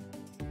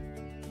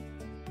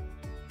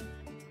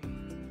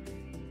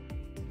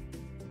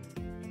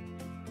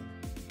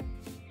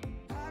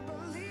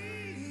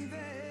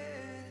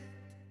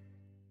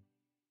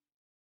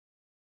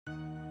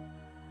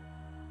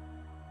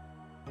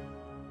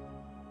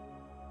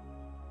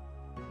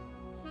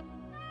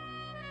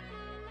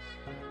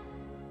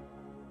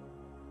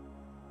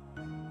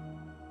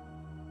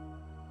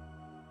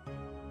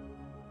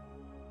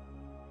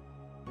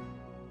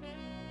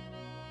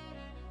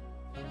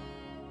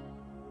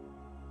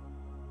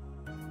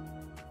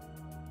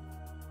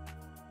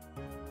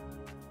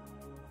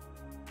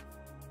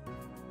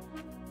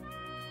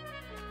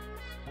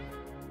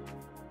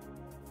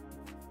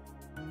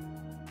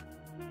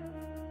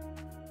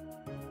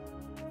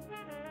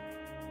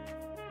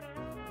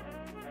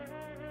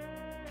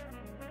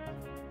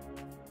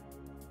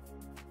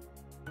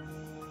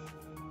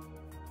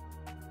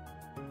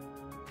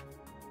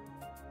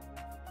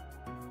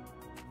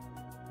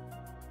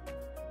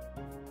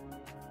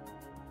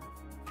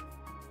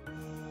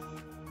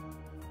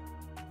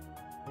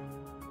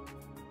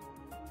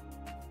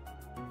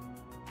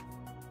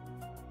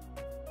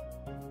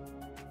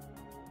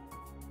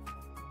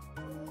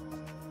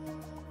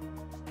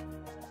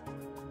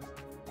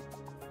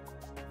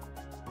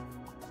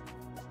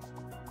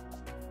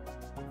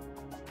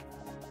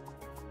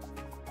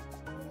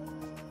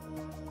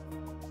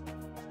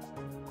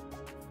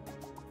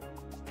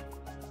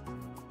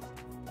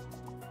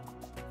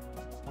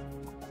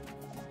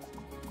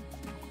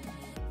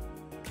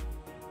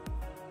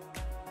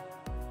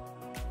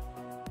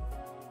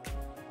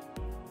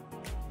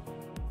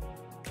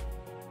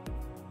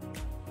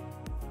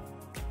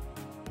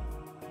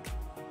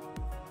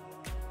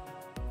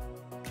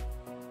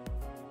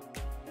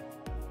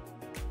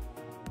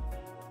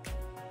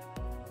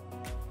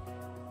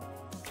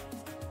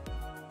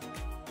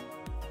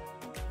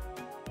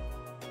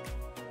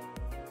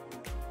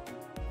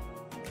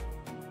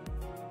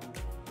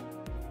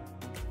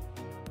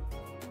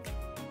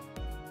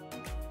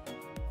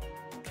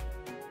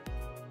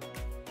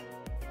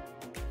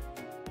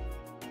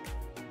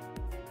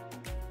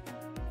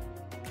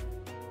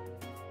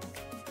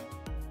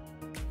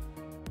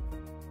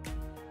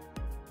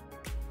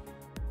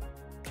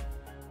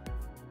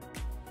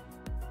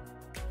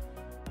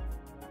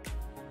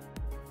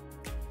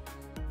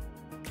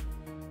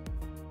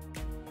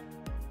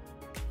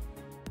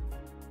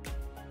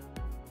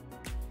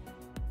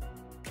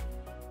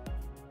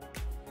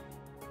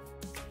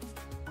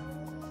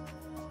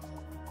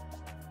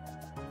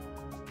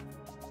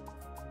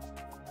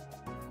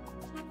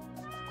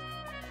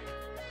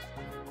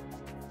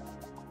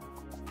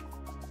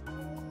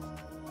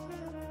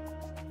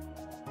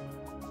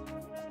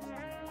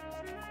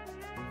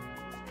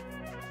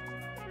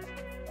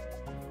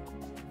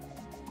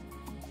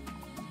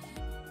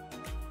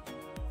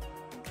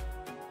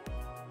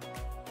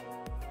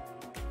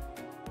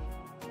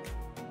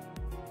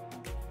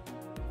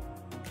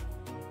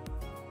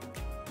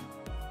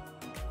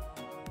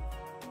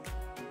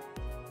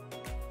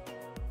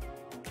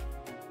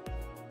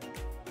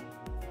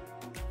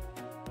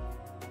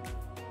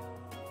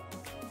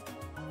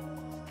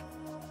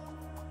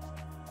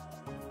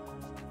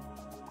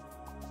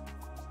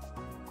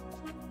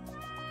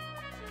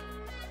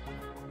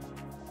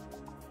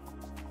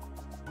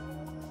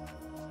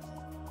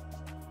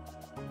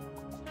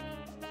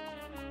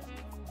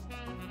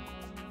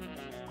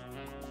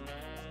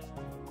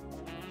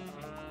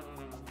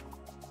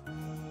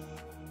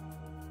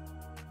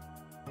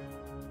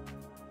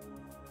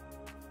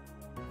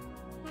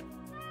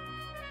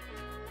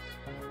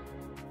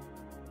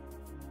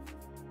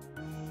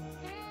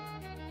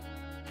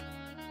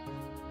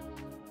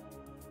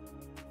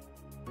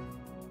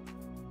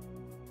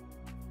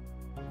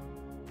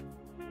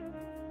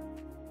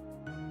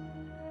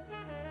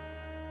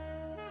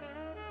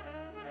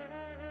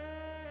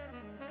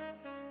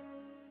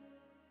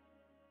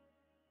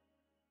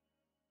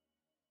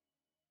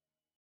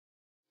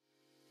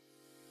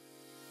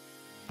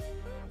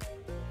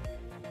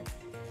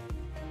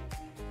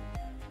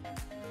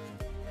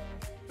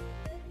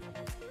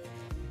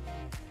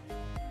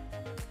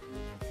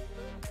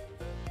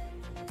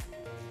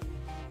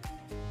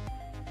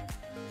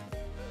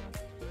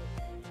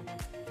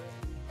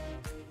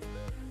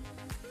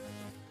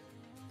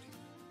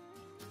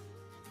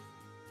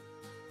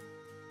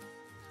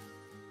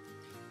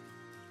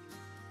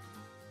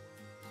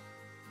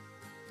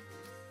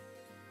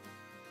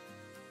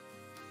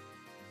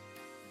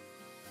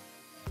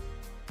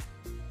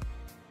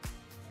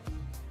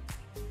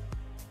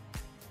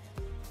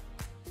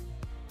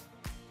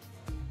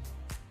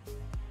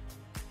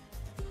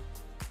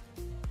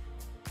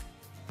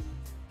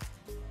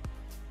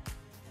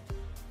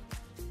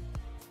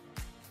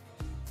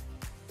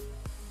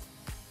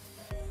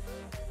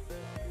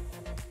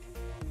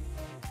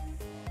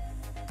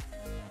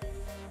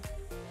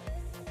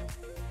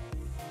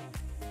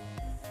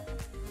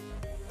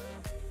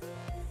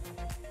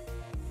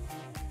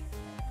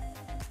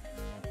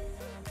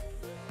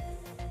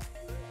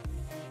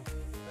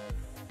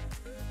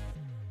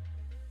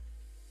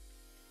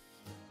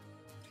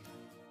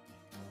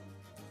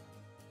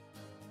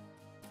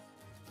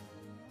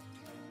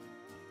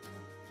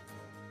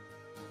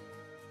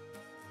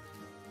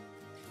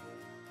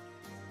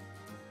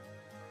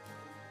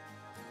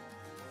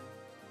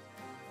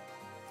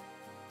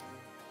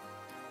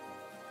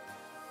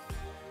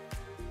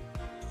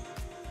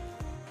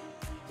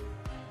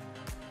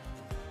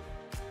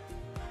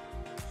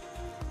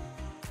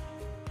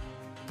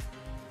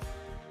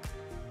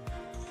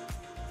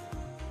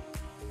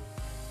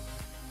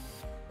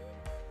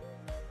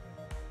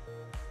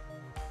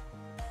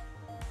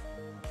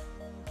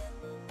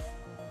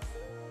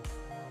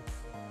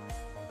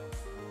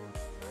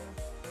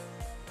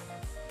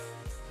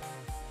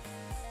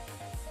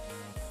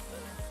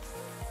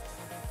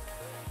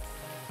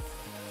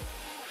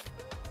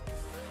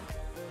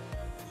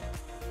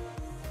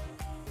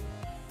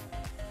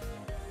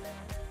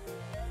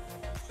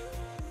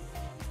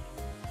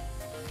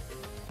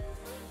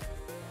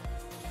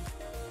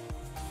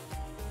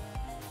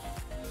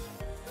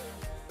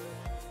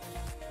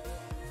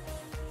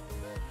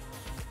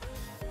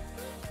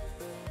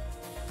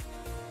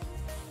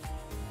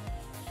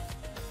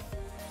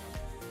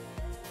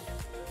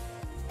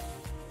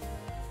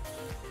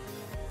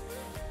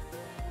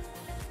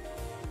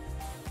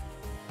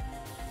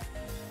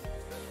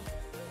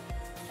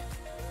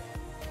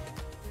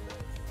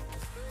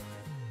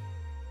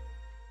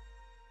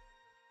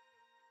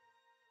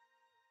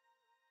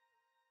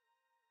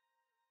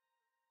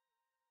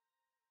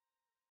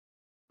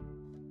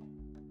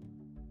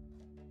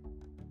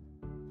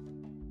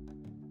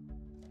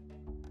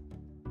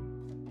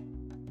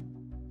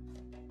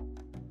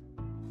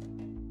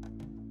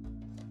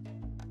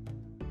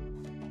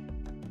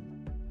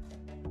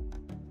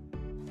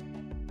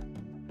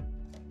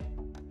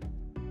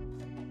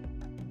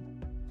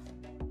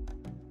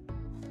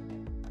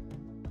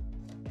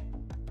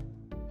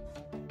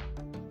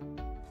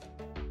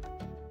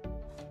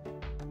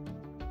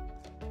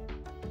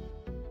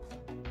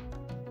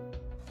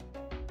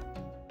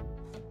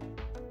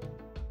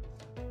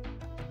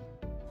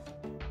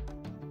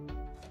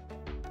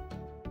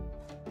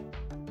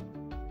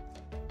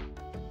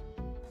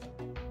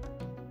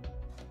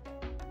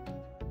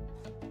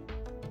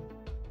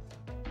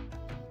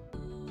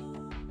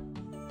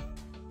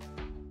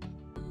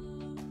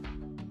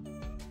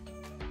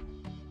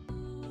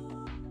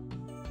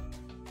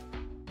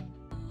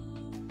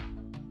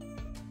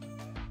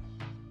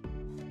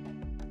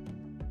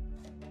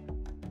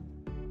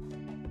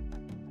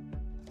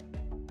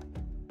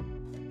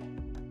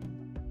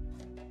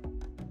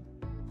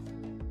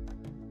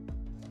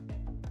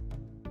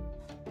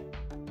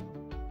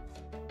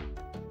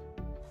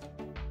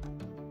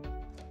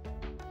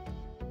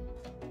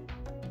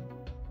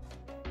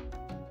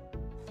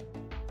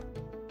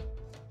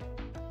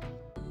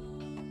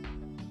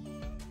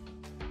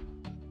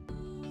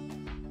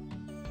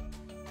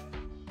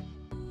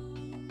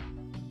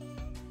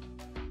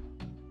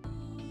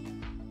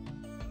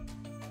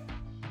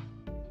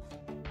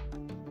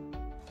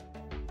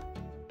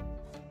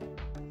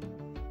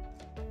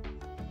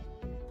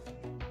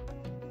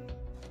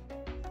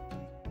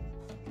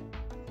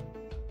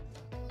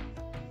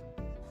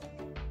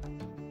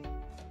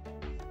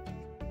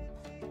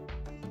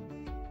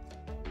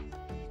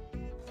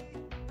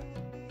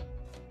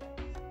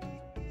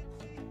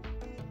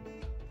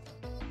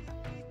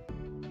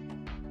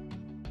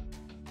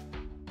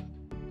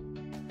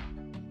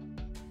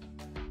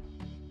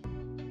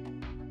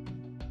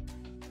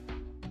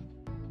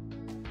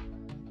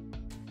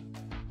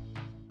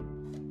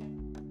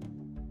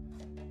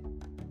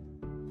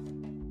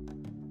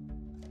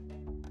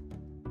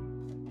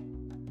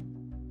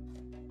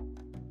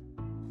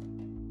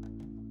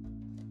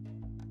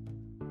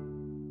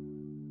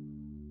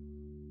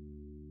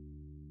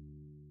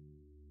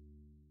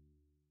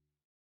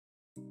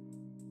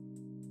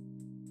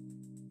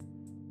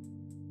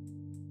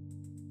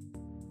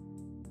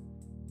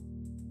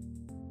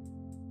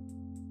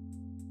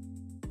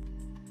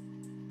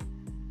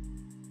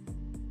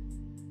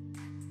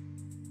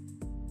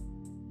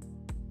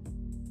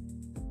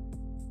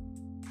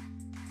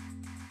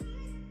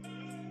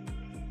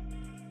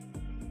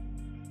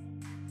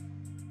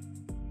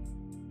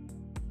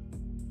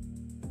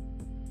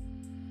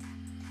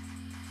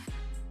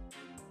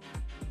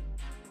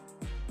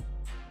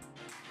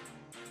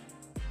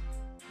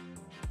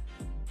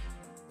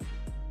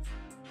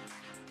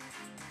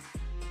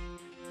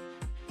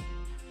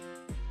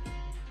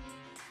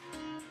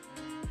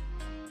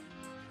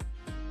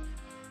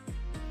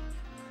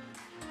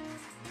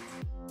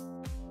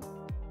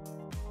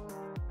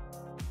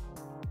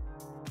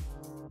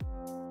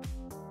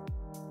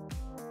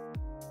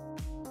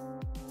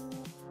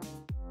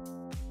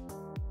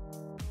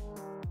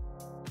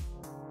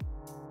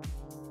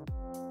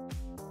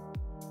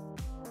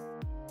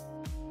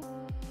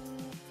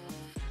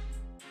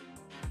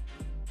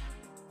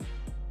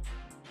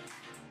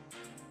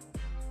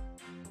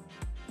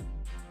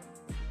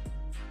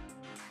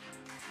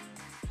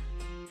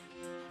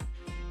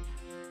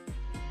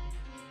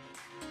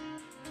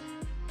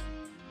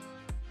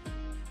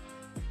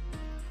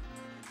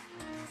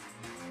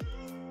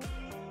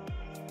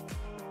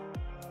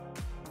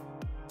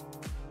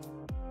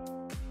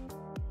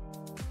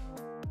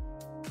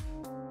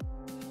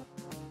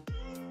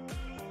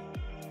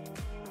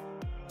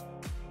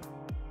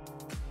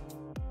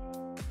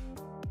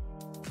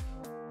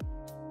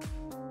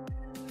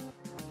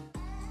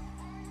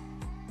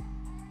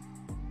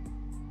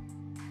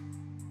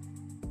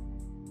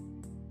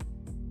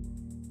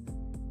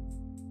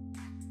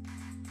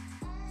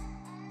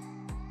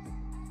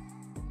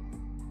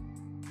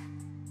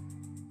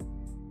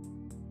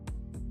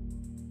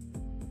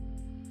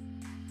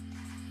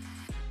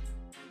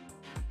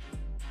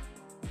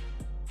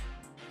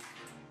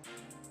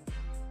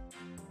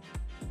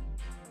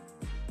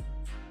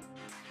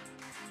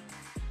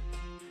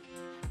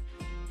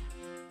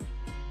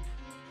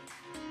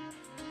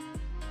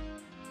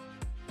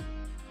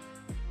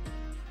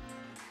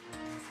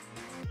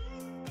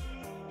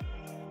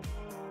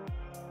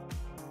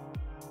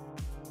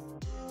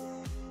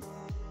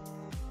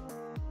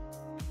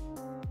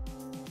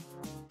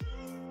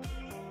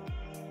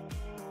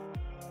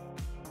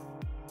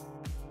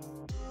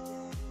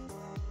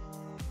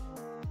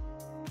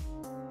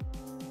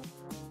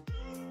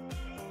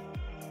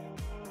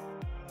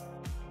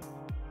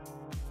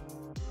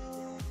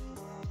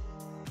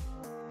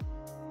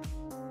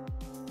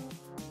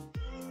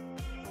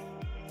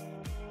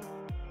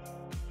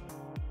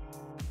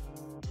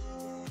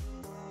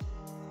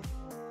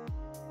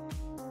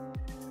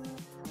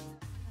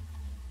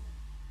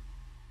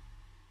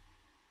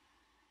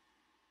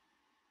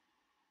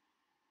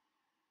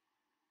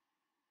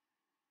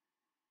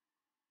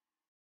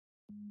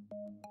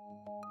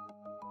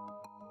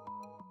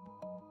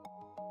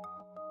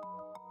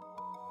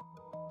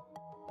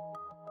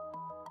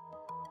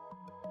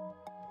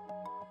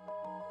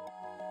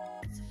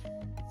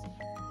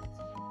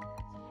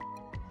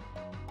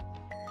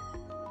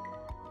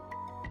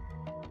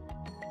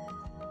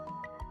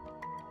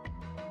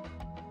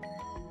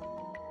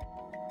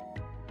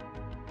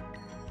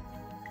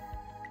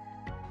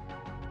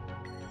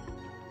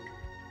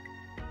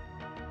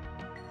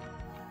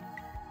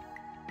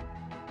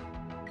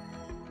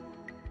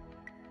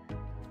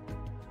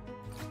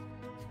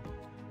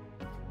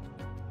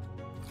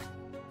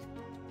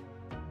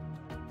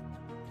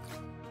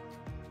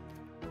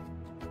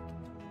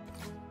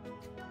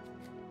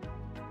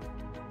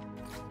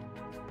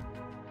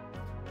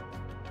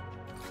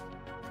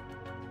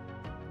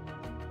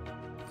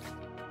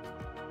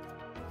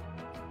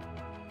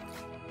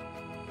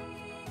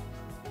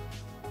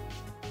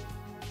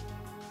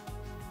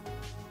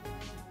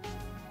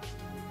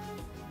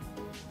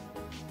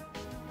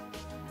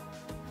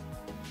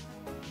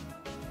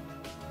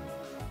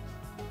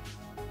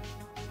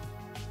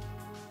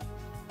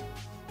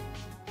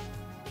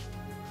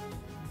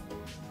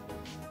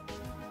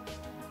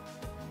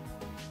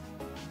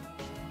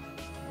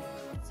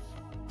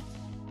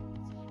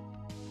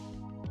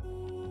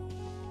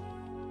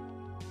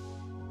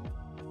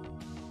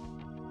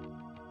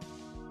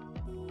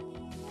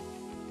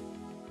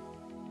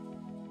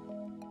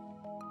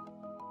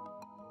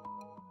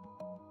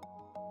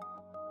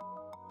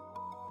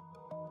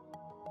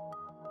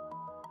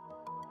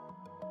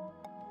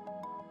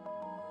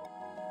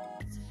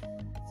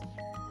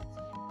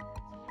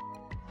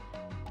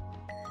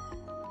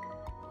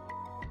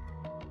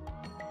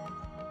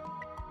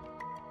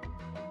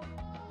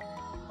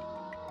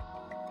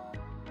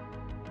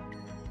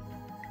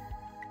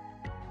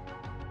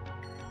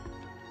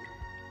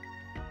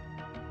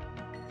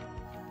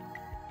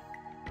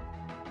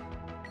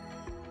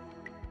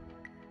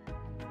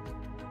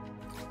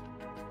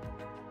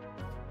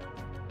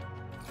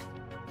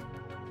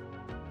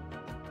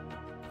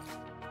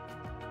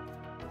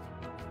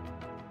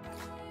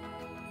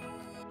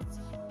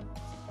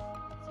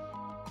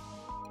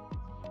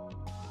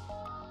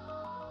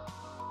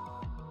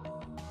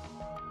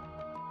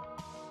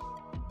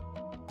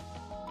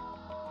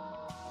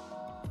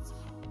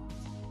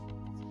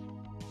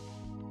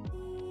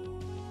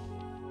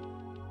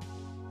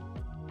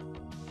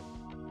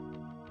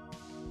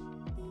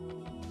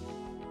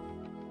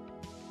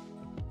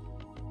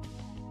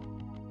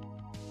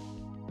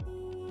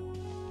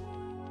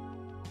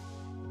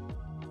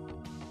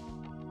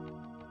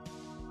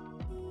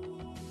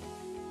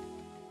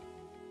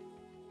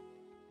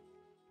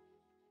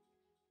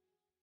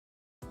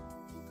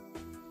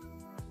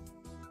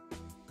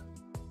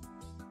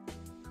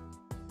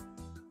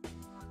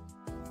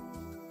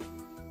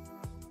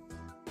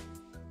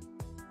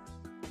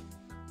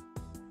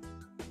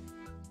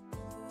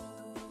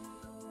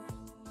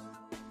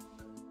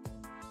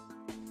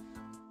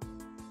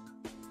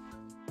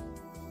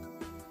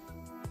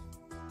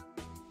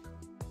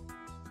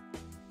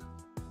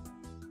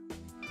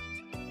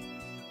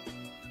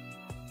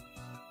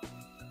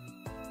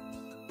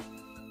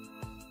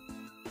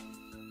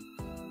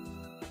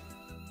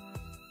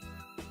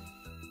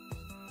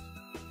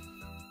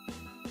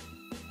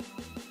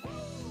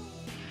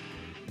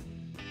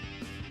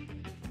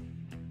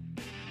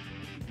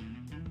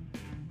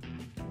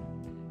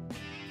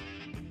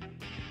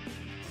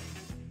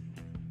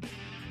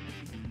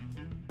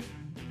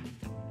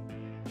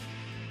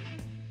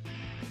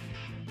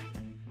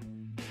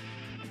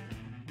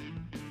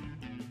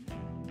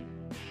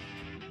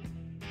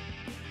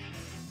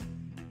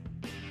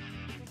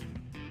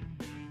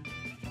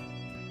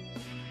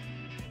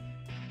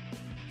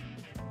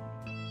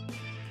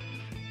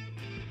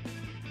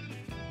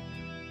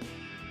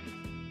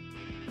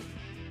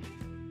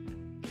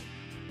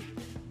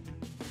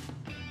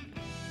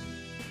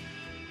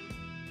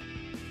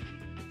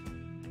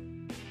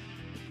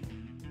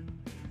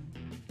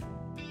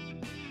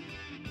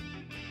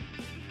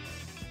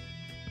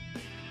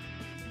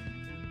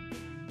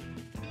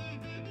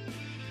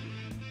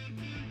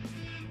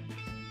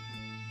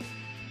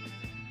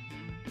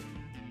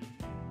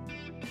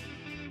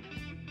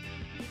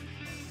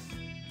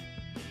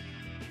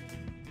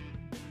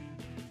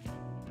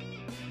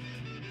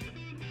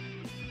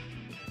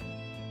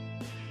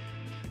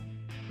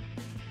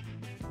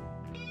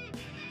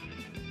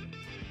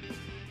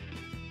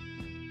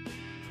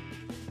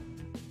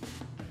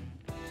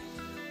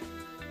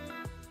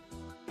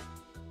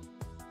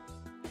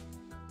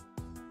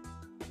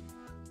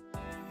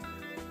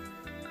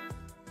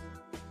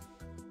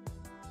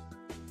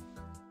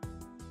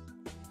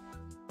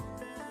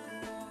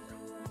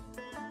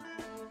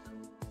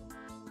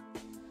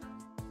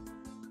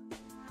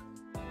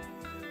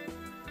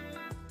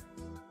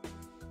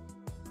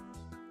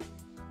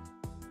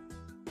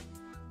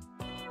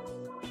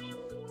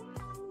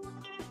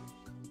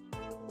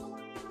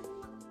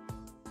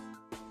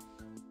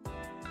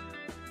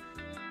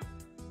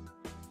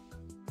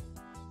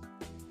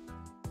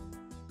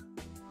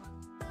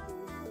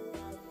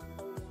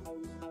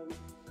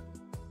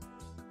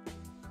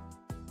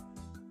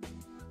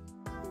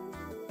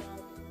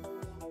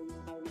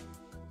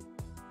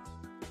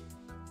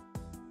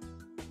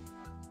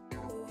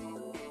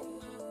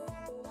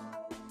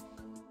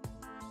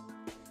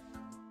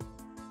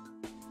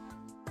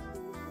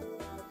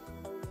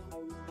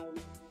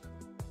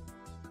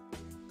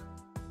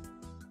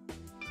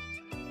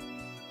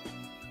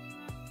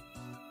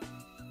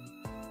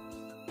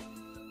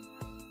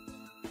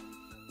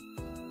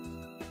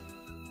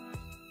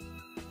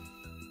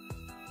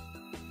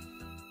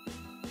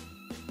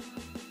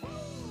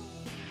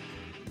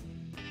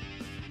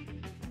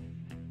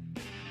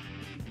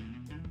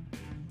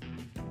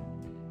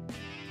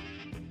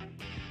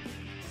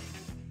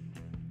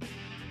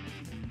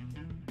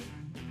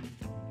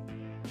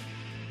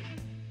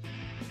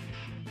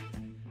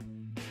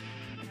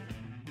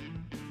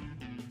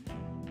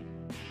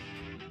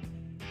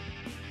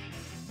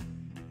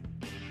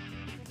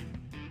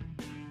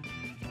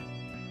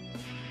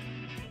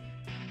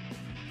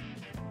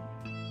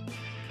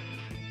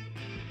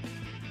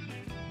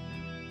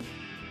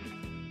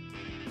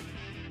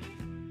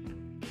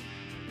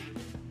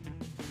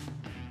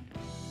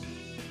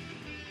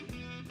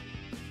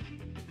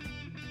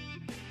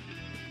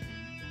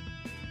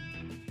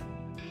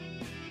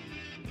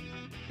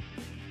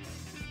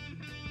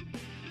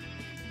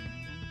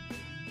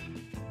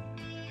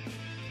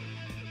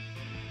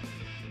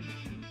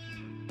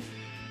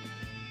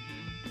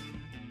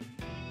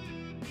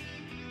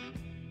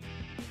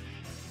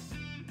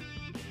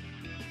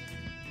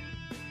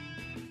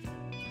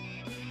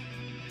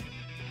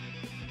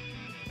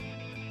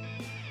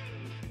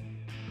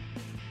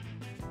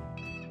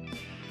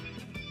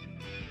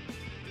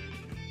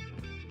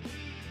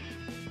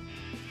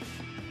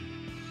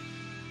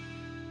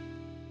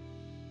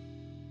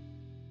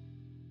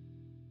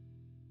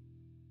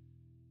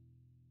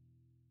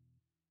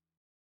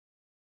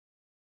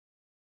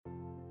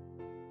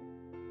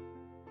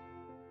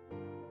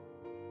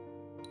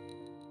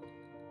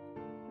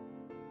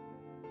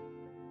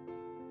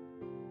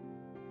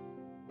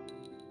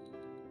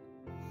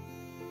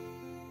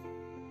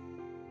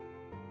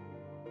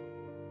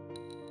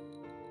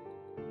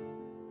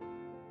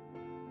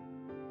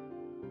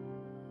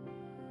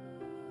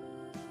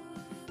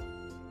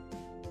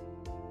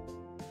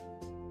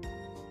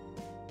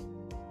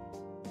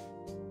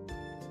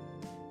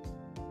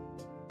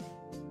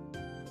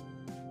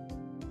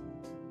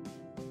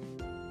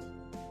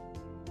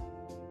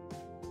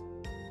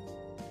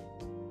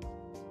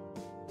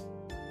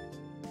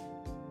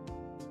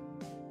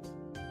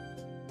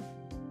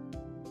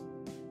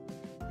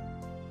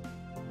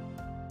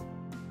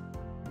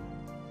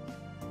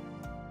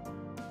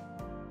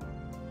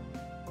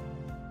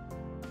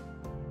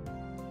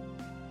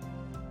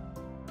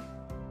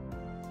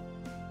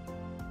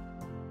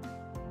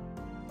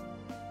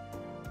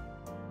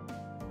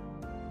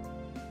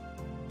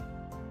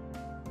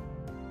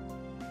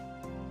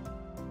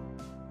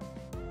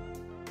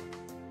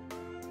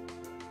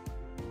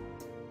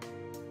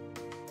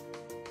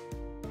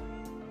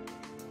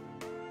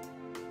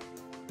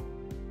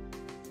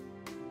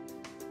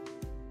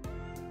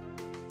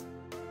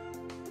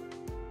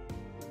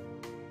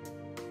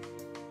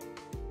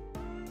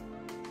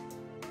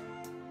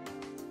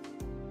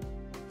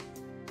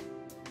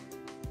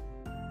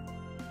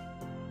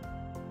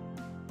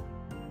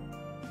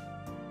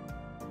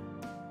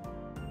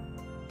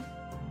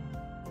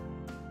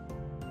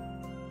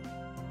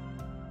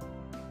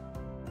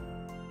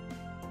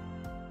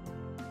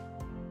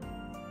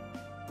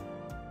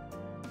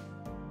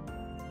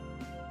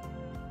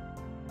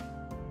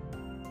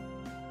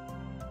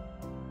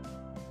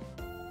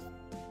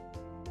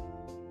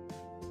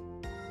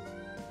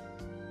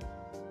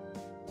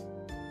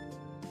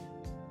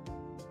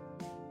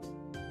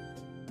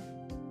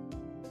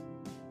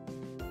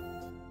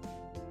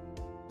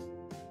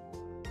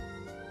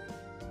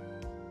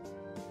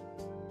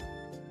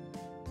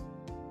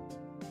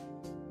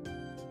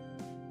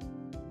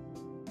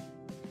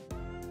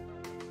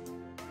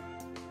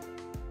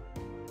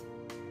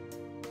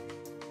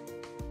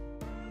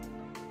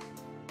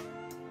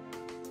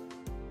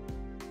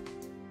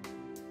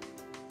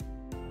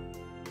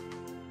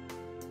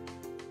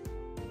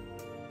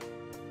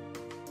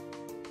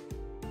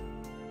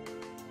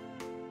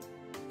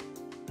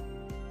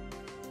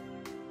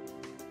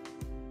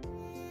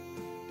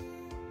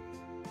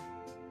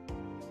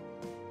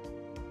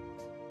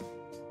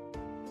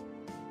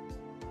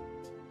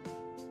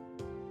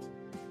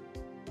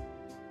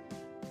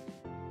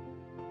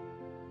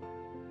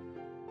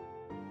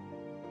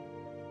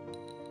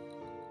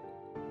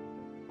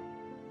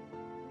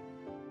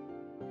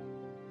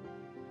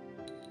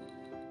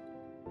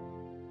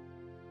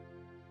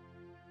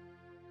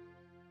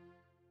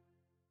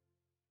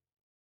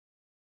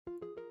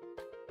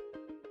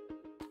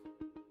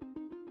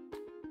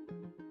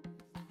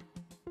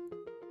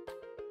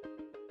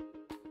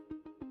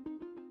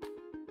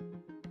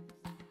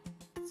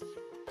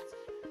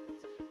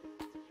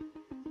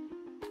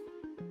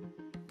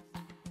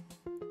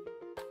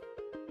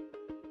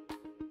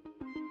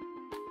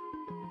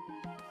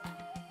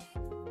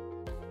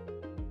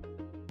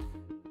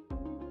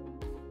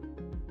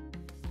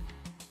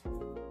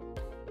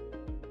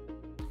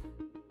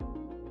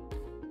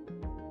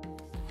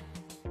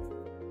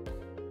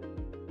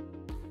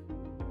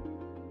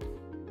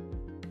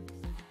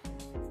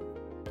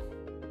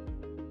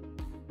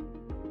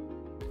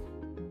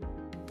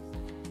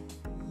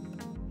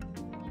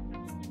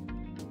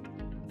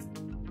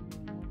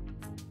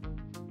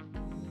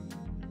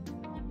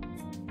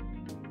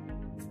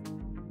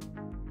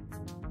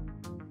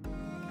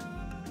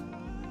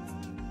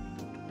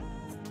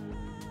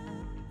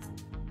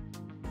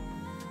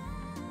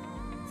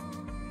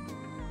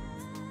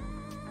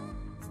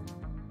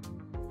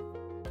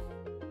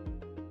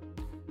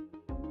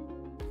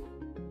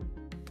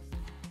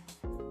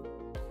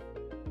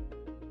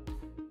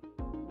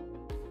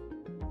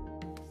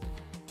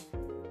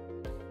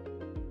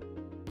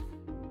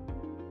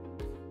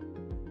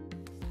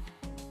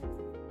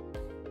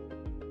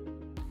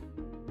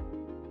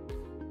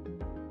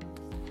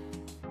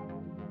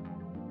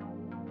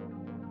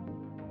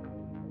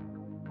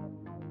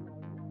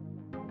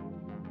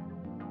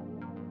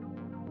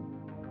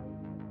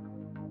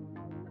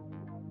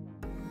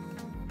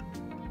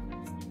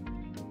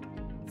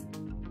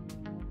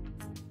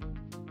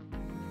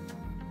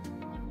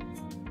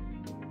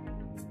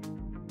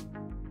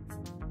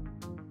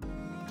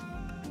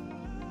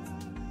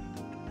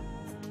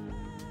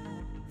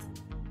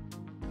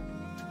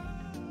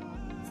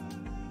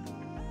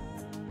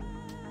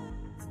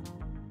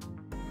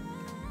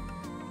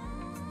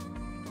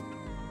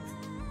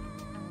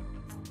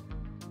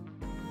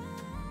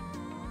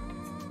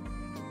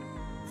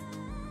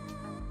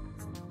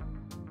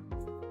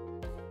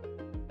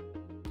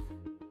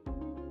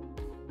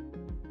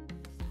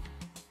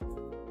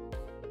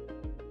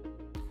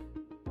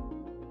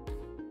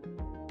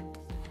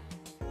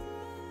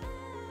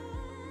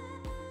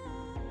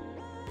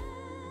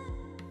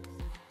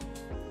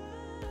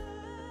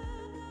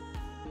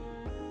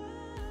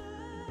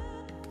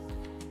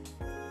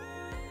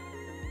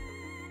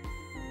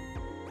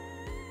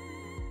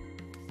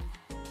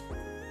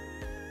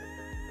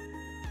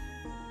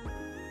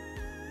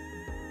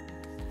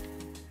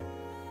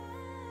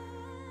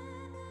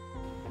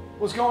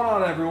 What's going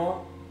on,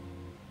 everyone?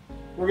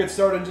 We'll get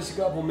started in just a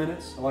couple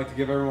minutes. I like to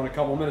give everyone a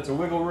couple minutes of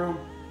wiggle room.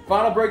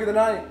 Final break of the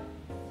night.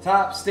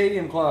 Top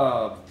Stadium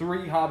Club,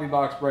 3 hobby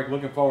box break.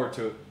 Looking forward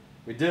to it.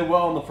 We did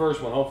well in the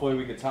first one. Hopefully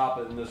we can top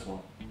it in this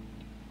one.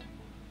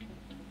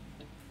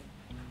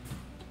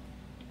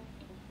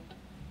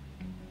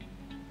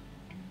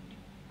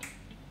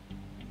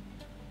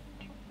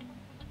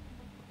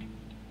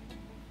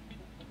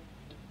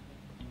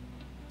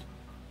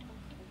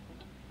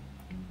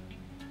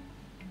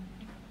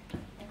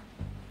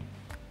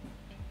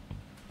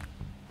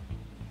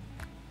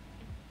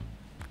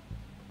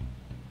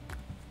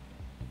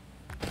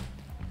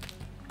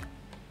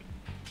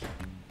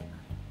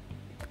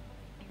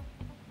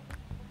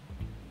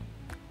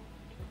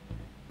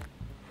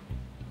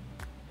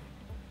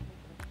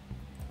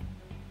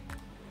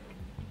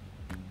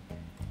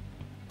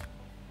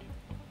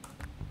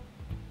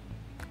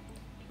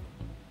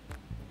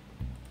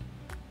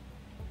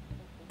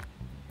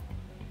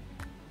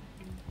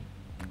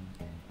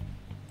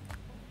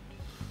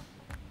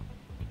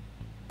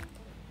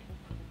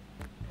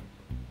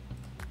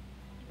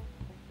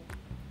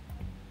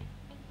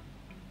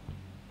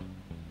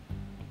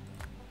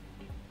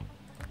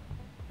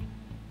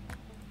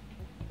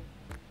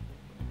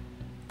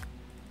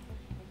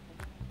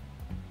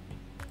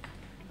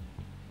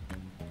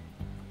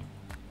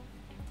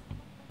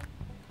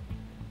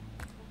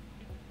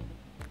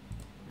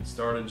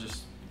 Start in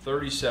just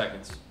 30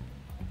 seconds.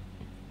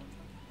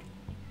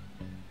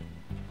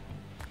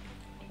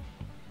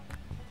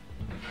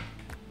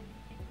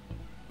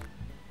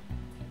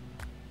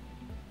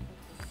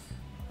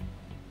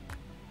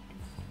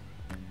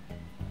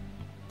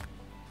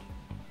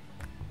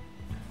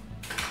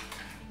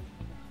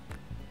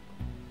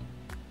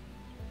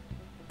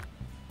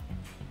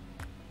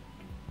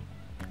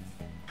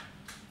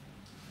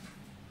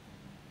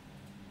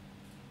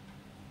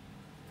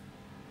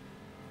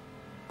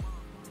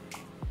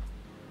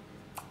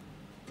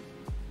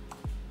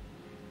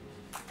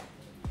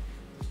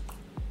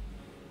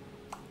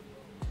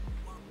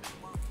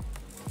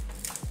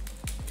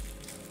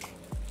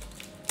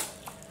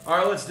 All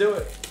right, let's do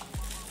it.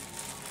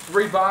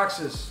 3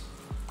 boxes.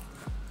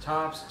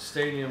 Topps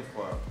Stadium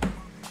Club.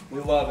 We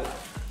love it.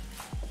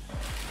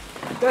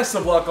 Best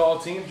of luck, all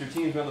teams. Your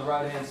team's on the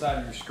right-hand side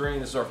of your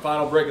screen. This is our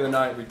final break of the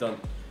night.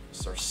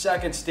 This is our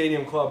 2nd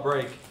Stadium Club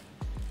break.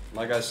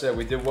 Like I said,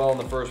 we did well in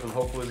the first one.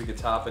 Hopefully we can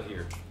top it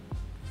here.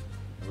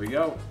 Here we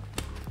go.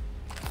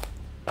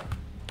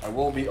 I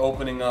will be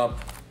opening up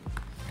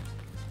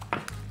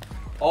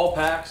all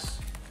packs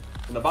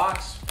in the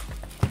box.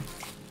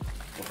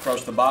 We'll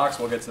crush the box,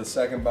 we'll get to the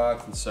second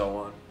box, and so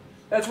on.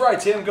 That's right,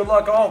 Tim. Good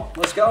luck, all.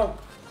 Let's go.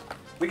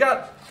 We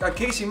got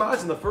Casey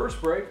Mize in the first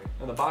break,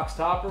 and the box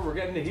topper. We're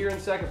getting to here in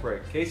the second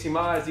break. Casey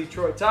Mize,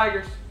 Detroit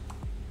Tigers.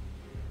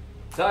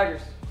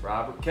 Tigers.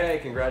 Robert K.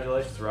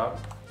 Congratulations, Robert.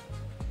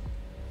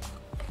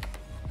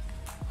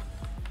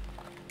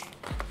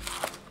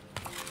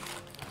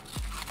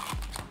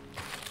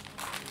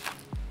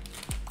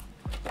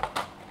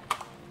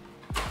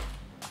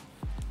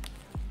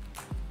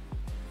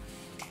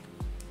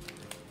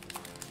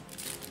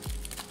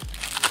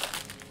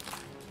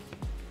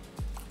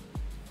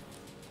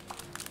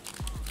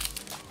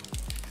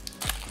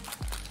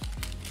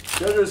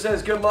 Jojo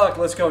says, good luck.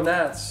 Let's go,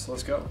 Nats.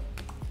 Let's go.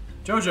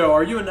 Jojo,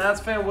 are you a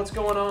Nats fan? What's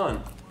going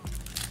on?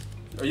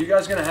 Are you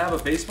guys going to have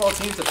a baseball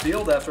team to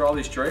field after all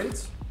these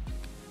trades?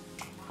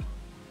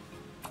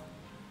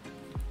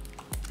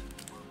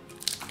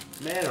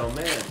 Man, oh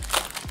man.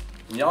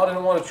 And y'all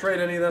didn't want to trade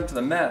any of them to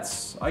the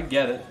Mets. I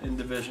get it, in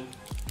division.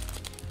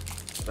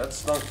 That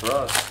stunk for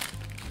us.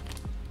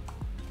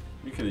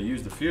 We could have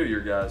used a few of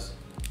your guys.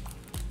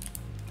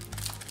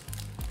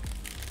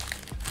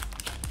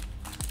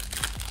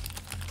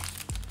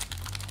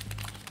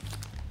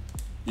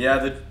 Yeah,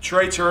 the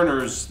Trey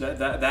Turners,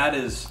 that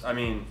is, I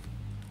mean,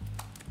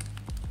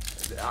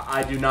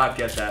 I do not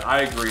get that.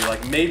 I agree.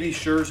 Like, maybe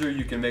Scherzer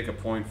you can make a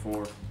point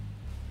for,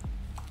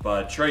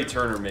 but Trey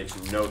Turner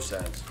makes no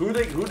sense. Who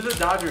did the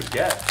Dodgers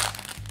get?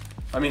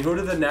 I mean, who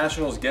did the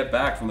Nationals get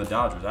back from the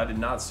Dodgers? I did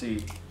not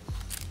see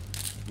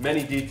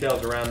many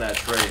details around that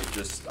trade.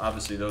 Just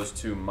obviously those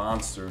 2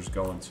 monsters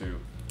going to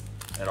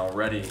an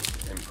already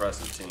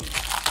impressive team.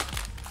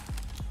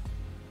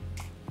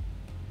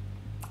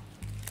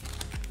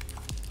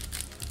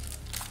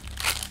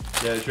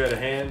 Yeah, they traded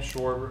Hand,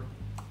 Schwarber,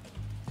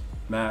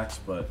 Max,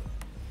 but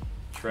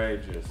Trey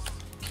just,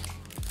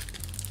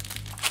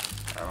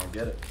 I don't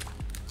get it.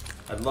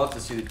 I'd love to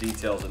see the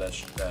details of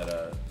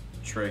that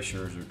Trey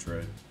Scherzer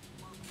trade.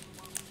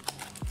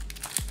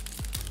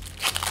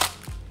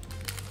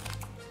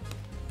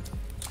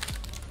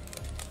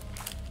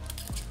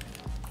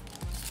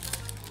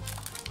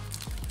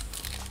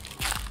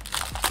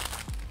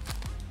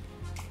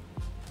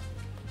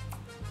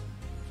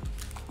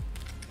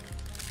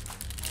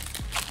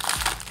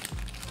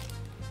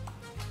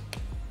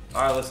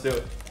 All right, let's do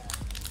it.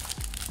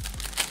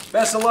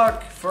 Best of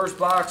luck. First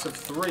box of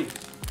 3.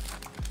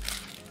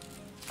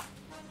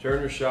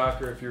 Turner,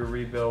 shocker. If you're a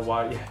rebuild,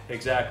 why? Yeah,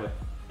 exactly.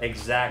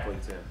 Exactly,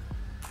 Tim.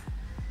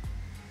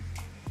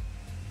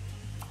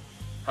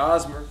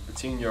 Hosmer,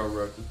 Patino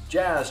rookie.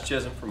 Jazz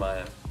Chisholm for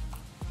Miami.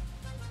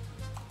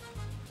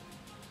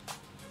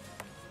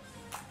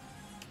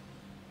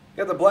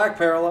 Got the black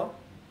parallel.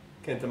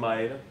 Kenta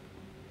Maeda.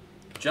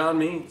 John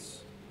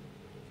Means.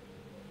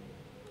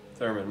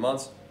 Thurman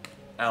Munson.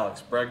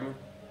 Alex Bregman.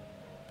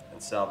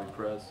 And Salvi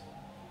Perez.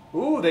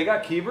 Ooh, they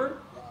got Keibert.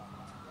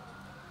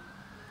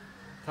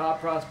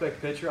 Top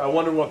prospect pitcher. I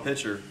wonder what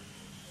pitcher.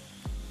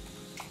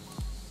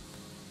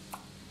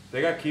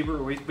 They got Keibert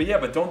Ruiz. But yeah,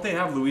 but don't they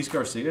have Luis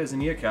Garcia? Isn't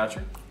he a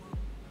catcher?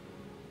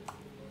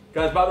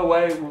 Guys, by the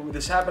way,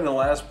 this happened in the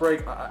last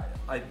break.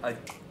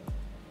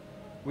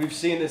 We've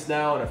seen this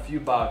now in a few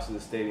boxes of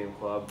the Stadium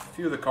Club. A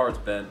few of the cards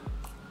bent.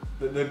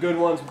 The good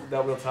ones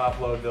that we'll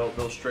top load,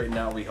 they'll straighten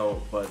out, we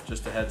hope. But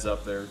just a heads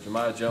up there.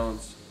 Jemiah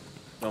Jones,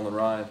 Nolan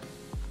Ryan,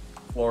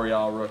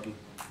 Florial rookie.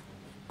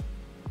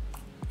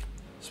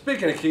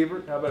 Speaking of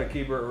Keibert, how about a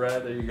Keibert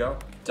red? There you go.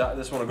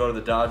 This one will go to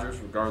the Dodgers,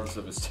 regardless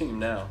of his team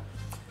now.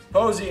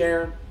 Posey,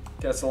 Aaron,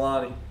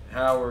 Castellani,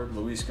 Howard,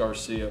 Luis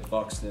Garcia,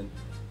 Buxton,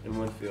 and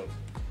Winfield.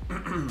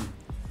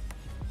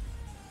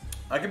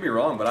 I could be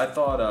wrong, but I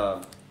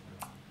thought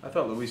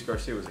Luis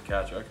Garcia was a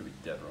catcher. I could be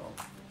dead wrong.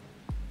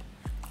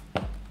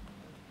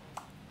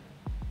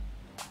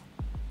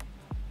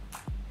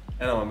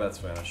 And I'm a Mets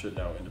fan. I should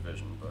know in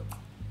division, but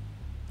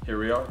here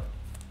we are.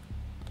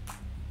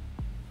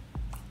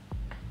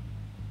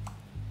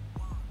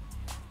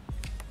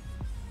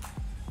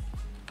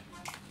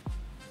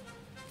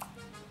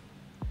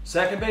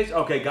 Second base?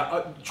 Okay,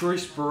 got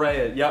Tris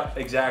Perea. Yep,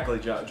 exactly,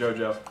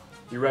 JoJo.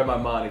 You read my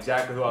mind.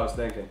 Exactly who I was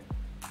thinking.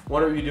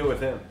 Wonder what you do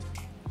with him.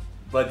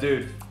 But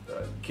dude,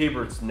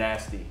 Keibert's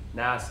nasty.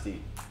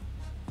 Nasty.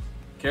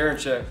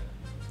 Karinchak,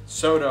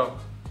 Soto,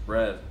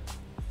 red.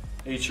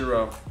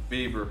 Ichiro,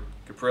 Bieber,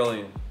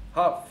 Caprillion,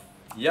 Huff,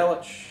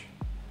 Yelich.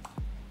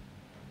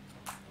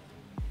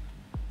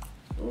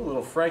 Ooh,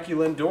 little Frankie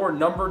Lindor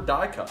numbered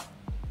die cut.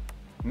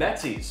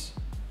 Metsies.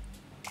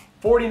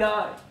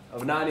 49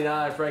 of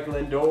 99, Frankie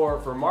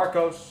Lindor for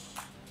Marcos.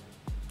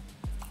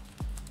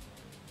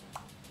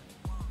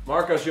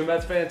 Marcos, you a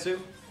Mets fan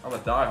too? I'm a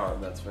diehard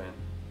Mets fan.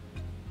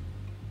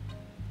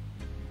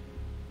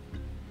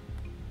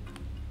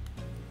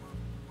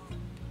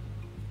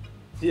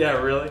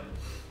 Yeah, really?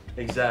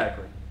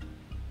 Exactly.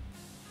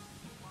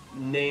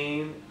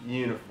 Name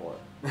uniform.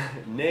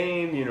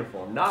 Name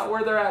uniform. Not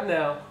where they're at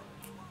now,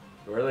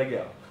 where they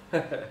go.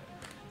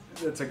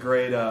 That's a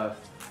great, no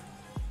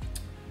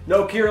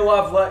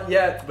Kirilov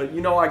yet, but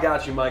you know I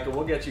got you, Micah.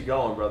 We'll get you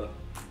going, brother.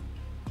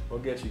 We'll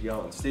get you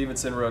going.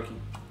 Stevenson rookie.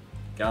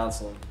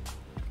 Gonsolin.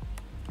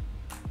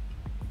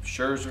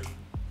 Scherzer.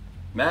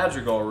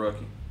 Madrigal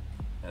rookie.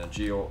 And a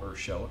Gio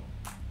Urshela.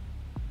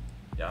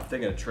 Yeah, I'm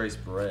thinking of Trace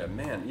Perea.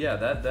 Man, yeah,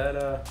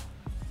 that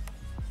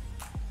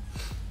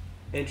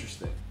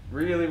interesting.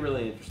 Really,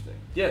 really interesting.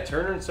 Yeah,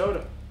 Turner and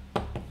Soto.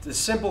 It's as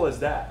simple as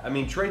that. I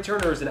mean, Trey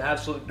Turner is an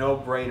absolute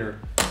no-brainer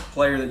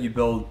player that you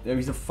build. I mean,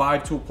 he's a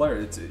 5-tool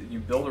player. You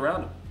build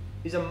around him.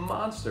 He's a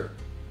monster.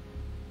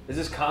 Is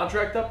his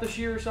contract up this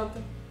year or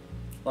something?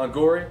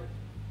 Longoria,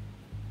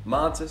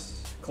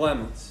 Montes,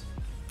 Clemens.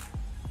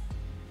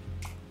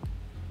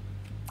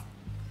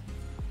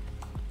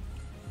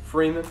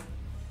 Freeman.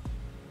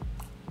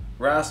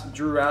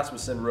 Drew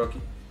Rasmussen,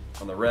 rookie,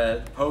 on the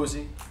red.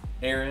 Posey,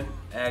 Aaron,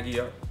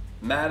 Aguirre,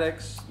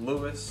 Maddox,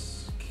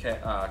 Lewis,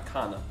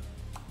 Kana.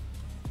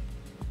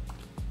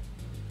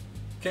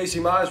 Casey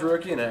Mize,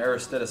 rookie, and an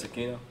Aristides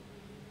Aquino.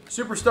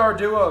 Superstar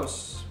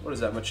duos. What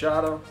is that?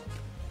 Machado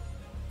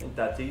and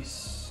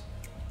Tatis.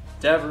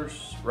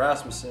 Devers,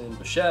 Rasmussen,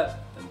 Bichette,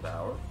 and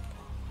Bauer.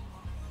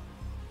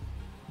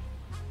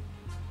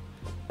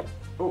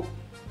 Oh.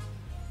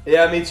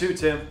 Yeah, me too,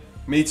 Tim.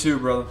 Me too,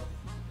 brother.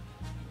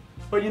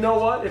 But you know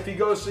what? If he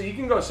goes, he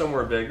can go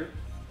somewhere bigger.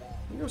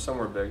 He can go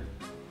somewhere bigger.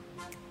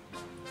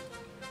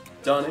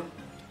 Dunning.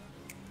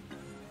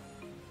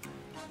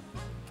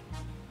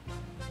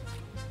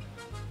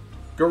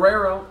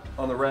 Guerrero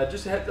on the red.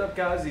 Just a heads up,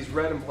 guys. These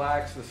red and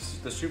blacks,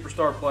 the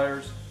superstar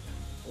players.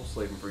 We'll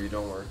sleep them for you.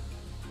 Don't worry.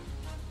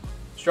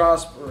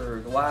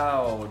 Strasburg,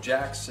 Lau,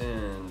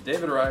 Jackson,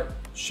 David Wright,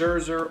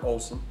 Scherzer,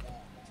 Olsen.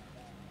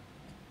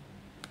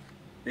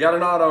 We got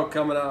an auto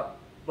coming up.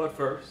 But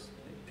first,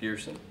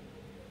 Pearson,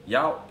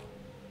 Yount,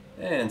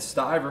 and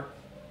Stiver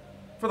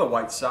for the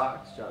White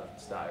Sox.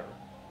 Jonathan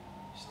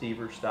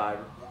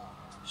Stiver.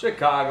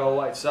 Chicago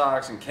White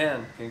Sox, and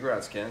Ken.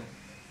 Congrats, Ken.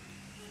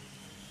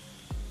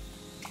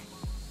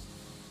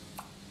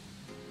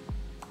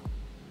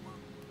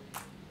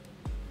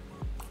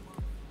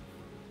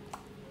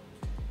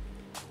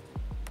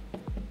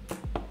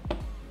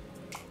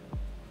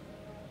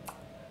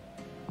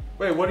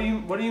 Wait, what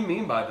do you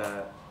mean by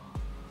that?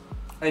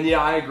 And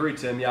yeah, I agree,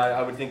 Tim. Yeah,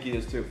 I would think he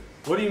is too.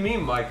 What do you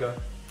mean, Micah?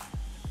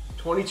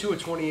 22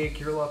 of 28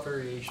 Kirilov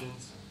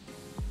variations.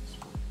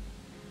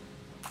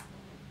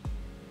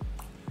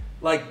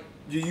 Like,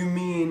 do you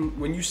mean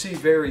when you see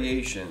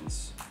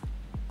variations?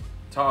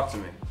 Talk to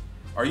me.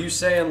 Are you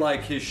saying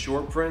like his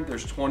short print?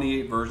 There's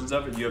 28 versions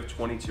of it. You have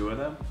 22 of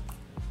them.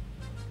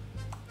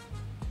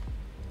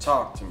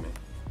 Talk to me.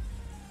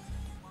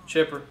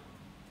 Chipper,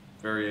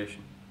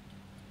 variation.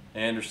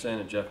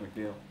 Anderson and Jeff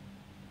McNeil.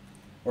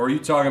 Or are you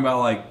talking about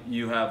like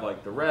you have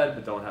like the red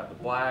but don't have the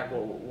black?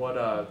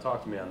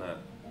 Talk to me on that.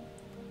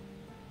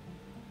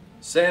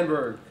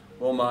 Sandberg,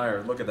 Will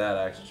Meyer. Look at that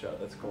action shot.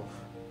 That's cool.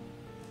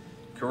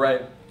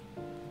 Correct.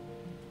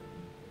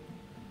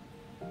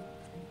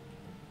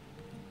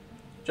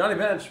 Johnny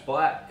Bench,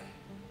 black.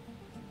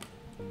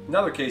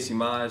 Another Casey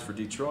Mize for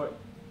Detroit.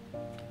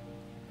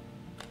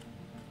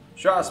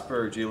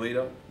 Strasburg,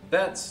 Giolito.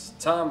 Betts,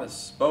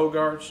 Thomas,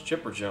 Bogarts,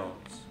 Chipper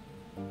Jones.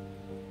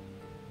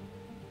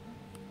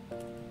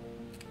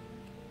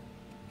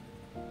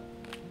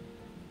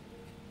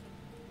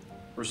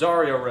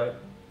 Rosario red.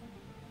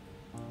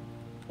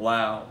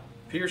 Lau,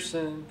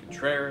 Pearson,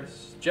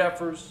 Contreras,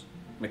 Jeffers,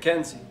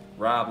 McKenzie,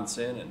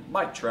 Robinson, and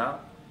Mike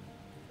Trout.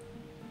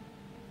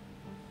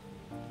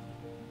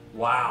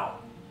 Wow.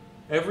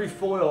 Every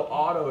foil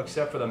auto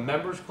except for the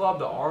Members Club,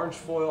 the orange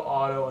foil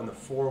auto, and the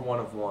 4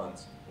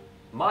 1-of-1s.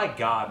 My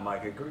God,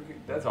 Mike,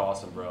 that's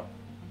awesome, bro.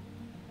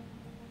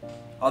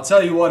 I'll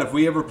tell you what, if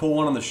we ever pull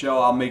one on the show,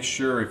 I'll make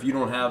sure if you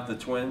don't have the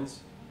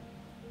Twins,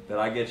 that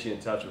I get you in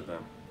touch with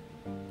them.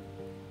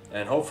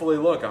 And hopefully,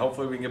 look,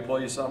 hopefully we can pull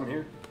you something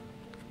here.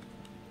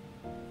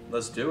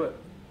 Let's do it.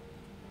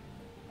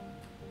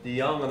 The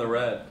Young on the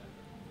red.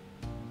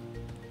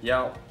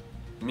 Yao,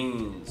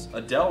 Means,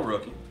 Adele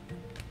rookie.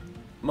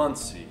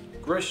 Muncy,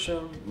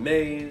 Grisham,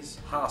 Mays,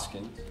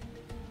 Hoskins,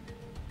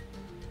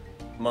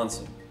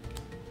 Munson,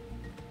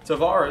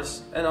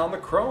 Tavares, and on the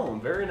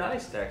chrome, very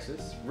nice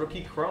Texas,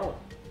 rookie chrome.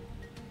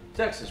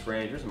 Texas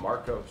Rangers,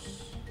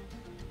 Marcos.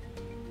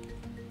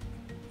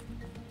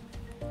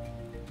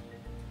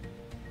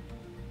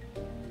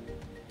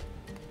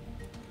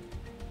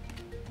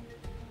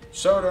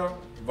 Soto,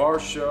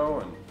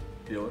 Varsho, and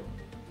Bueller.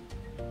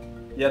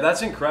 Yeah,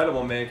 that's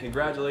incredible, man.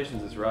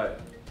 Congratulations is right.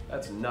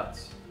 That's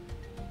nuts.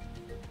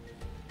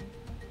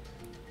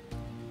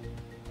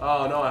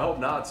 Oh, no, I hope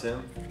not,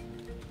 Tim.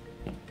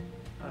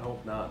 I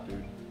hope not,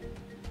 dude.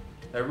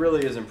 That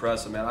really is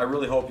impressive, man. I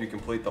really hope you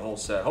complete the whole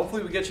set.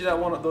 Hopefully we get you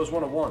those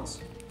 1-of-1s.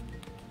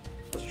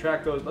 Let's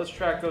track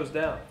those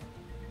down.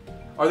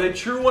 Are they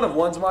true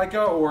 1-of-1s,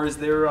 Micah, or is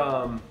there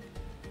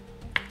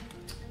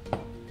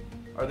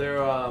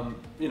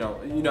you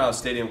know how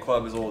Stadium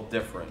Club is a little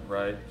different,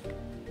 right?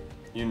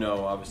 You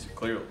know, obviously,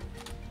 clearly.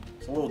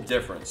 It's a little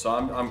different. So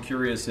I'm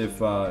curious if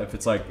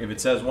it's like, if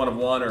it says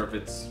 1-of-1 or if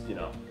it's, you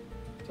know,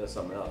 says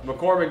something else.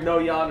 McCormick, no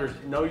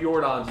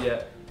Jordans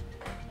yet.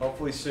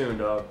 Hopefully soon,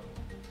 dog.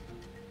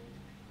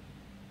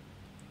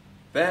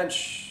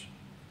 Bench,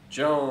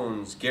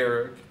 Jones,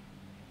 Garrick.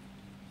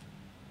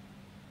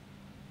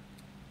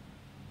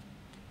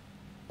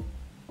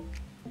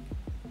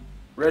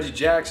 Reggie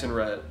Jackson,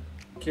 red.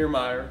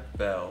 Kiermaier,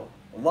 Bell.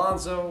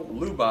 Alonso,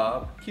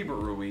 Lubob,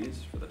 Keibert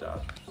Ruiz for the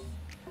Dodgers.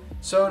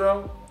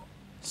 Soto,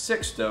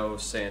 Sixto,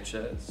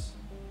 Sanchez.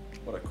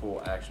 What a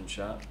cool action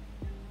shot.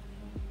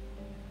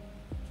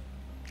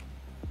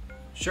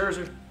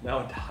 Scherzer,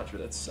 now a Dodger.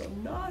 That's so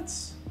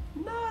nuts.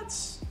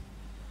 Nuts.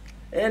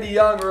 Andy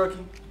Young,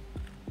 rookie.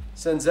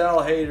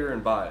 Senzel, Hader,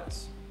 and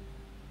Baez.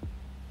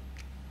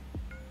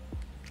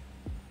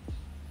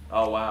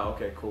 Oh, wow.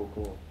 Okay,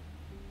 cool.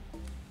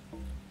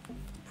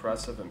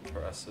 Impressive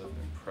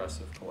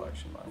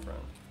collection, my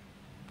friend.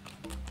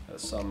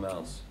 That's something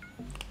else.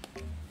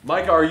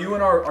 Micah, are you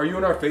in our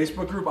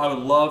Facebook group? I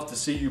would love to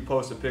see you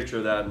post a picture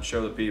of that and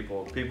show the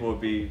people. People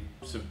would be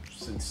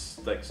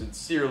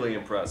sincerely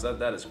impressed.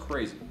 That is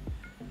crazy.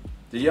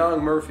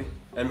 DeYoung, Murphy,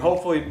 and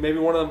hopefully maybe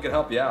one of them can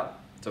help you out.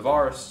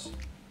 Tavares.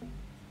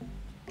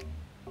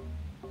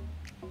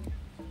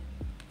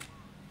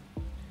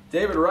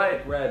 David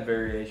Wright, red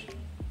variation.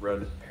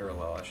 Red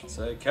parallel, I should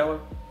say. Keller.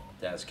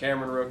 Daz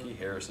Cameron, rookie.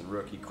 Harrison,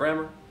 rookie.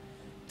 Kremer.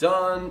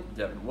 Dunn.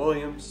 Devin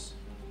Williams.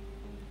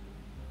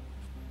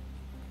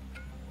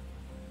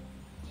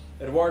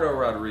 Eduardo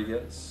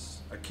Rodriguez.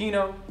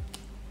 Aquino.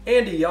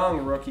 Andy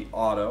Young, rookie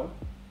auto.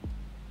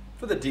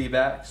 For the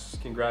D-backs.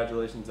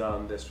 Congratulations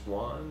on this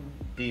one.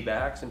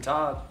 D-backs and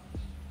Todd.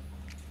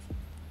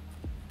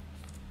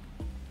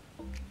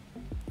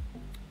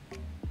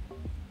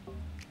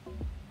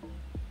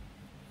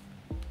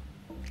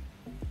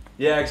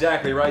 Yeah,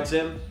 exactly. Right,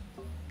 Tim?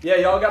 Yeah,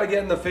 y'all got to get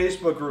in the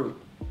Facebook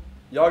group.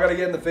 Y'all got to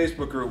get in the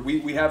Facebook group.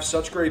 We have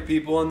such great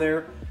people in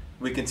there.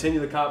 We continue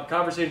the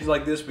conversations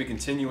like this. We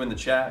continue in the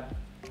chat.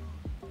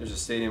 There's a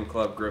Stadium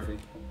Club, Griffey.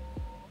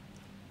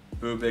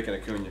 Bubic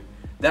and Acuna.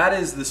 That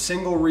is the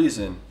single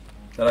reason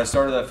that I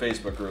started that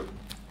Facebook group.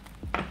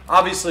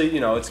 Obviously, you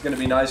know, it's going to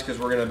be nice because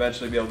we're going to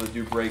eventually be able to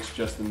do breaks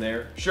just in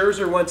there.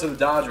 Scherzer went to the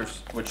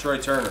Dodgers with Troy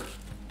Turner.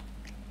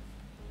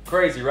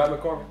 Crazy, right,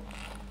 McCormick?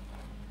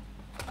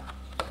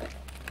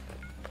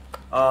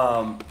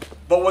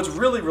 But what's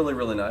really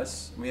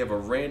nice, we have a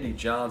Randy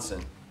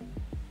Johnson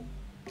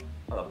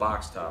on a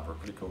box topper.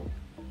 Pretty cool.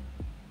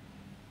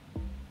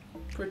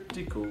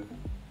 Pretty cool.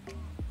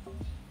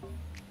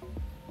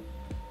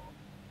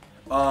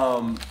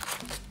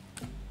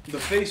 The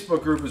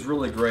Facebook group is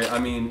really great. I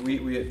mean,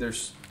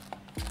 there's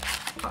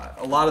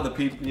a lot of the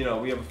people, you know,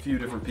 we have a few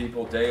different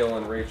people, Dale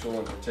and Rachel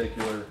in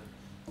particular.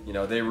 You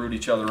know, they root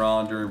each other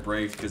on during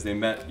breaks because they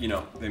met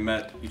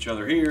each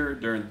other here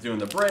during doing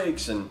the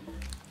breaks, and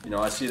you know,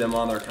 I see them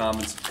on their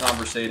comments,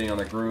 conversating on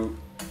the group.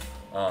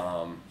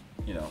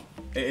 You know,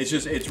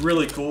 it's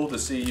really cool to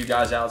see you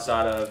guys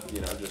outside of, you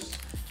know, just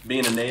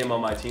being a name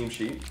on my team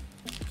sheet.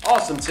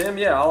 Awesome, Tim.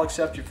 Yeah, I'll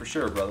accept you for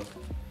sure, brother.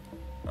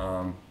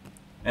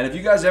 And if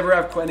you guys ever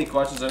have any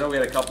questions, I know we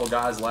had a couple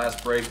guys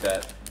last break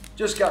that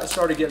just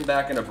started getting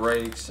back into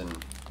breaks, and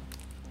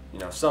you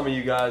know, some of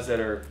you guys that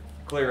are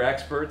clear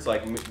experts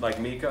like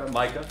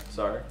Micah,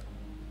 sorry.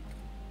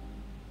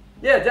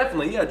 Yeah,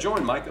 definitely. Yeah,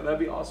 join Micah. That'd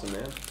be awesome,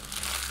 man.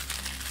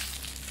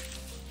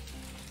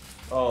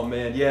 Oh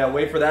man, yeah.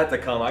 Wait for that to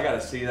come. I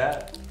gotta see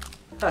that.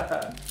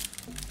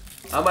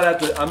 I might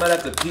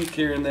have to peek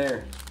here and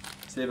there,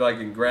 see if I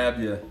can grab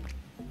you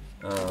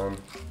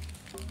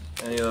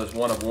any of those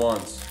one of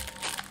ones.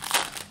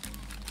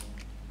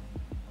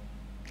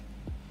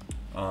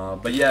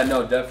 But yeah,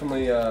 no,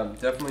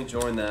 definitely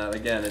join that.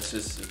 Again,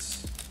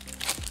 it's.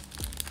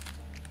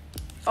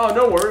 Oh,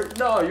 no worries.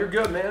 No, you're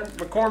good, man.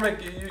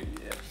 McCormick,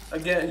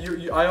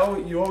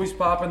 you always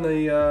pop in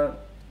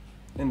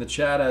the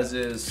chat as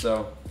is,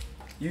 so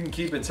you can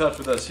keep in touch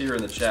with us here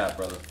in the chat,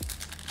 brother.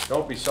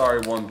 Don't be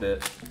sorry one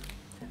bit.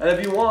 And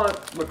if you want,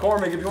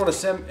 McCormick, if you want to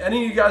send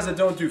any of you guys that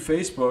don't do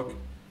Facebook,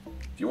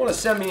 if you want to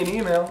send me an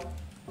email,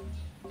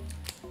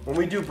 when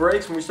we do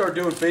breaks, when we start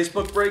doing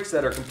Facebook breaks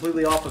that are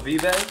completely off of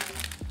eBay,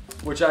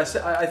 which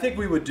I think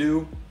we would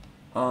do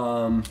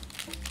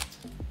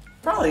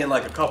probably in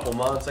like a couple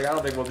months. Like, I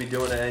don't think we'll be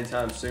doing it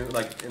anytime soon,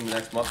 like in the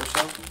next month or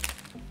so.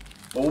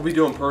 But we'll be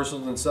doing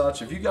personals and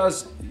such. If you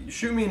guys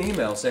shoot me an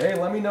email, say, hey,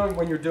 let me know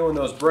when you're doing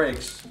those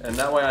breaks, and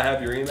that way I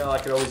have your email. I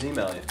could always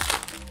email you.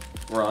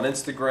 We're on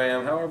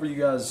Instagram, however you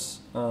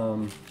guys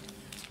want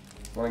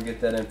to get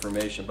that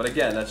information. But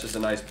again, that's just a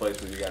nice place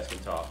where you guys can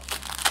talk.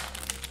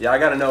 Yeah, I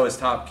got to know his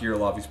top gear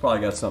love. He's probably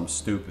got something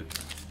stupid.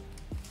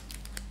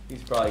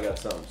 He's probably got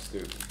something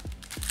stupid.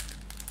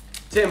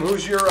 Tim,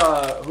 who's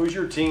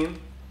your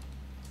team?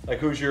 Like,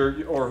 who's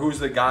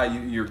the guy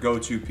your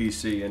go-to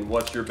PC, and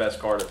what's your best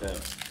card of him?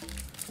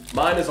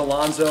 Mine is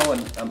Alonso,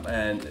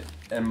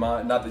 and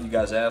my, not that you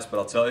guys asked, but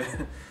I'll tell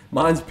you,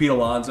 mine's Pete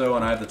Alonso,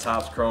 and I have the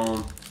Topps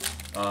Chrome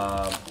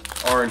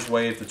Orange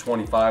Wave to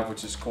 25,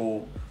 which is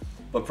cool.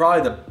 But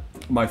probably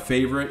my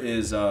favorite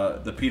is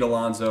the Pete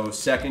Alonso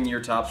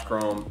second-year Topps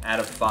Chrome out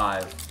of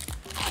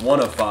 5, 1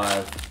 of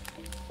 5.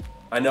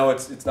 I know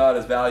it's not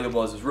as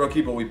valuable as his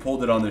rookie, but we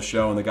pulled it on the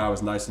show, and the guy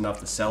was nice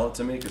enough to sell it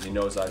to me because he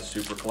knows I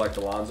super collect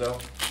Alonso.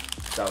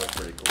 That was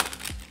pretty cool.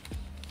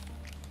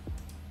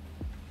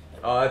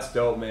 Oh, that's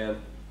dope, man.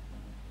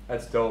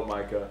 That's dope,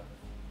 Micah.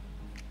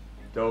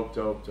 Dope,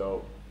 dope,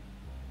 dope.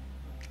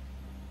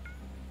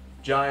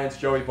 Giants,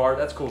 Joey Bart.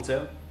 That's cool,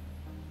 Tim.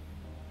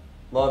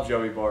 Love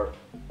Joey Bart.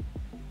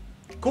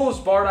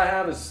 Coolest Bart I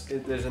have is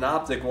there's an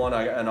optic one,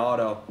 an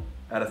auto,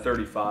 at a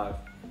 35.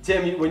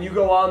 Tim, when you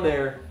go on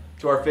there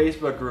to our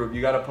Facebook group,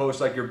 you got to post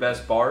like your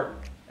best Bart.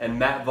 And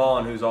Matt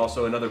Vaughn, who's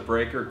also another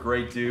breaker,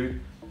 great dude.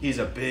 He's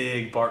a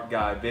big Bart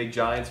guy, big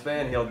Giants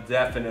fan. He'll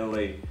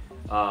definitely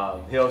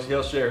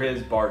he'll share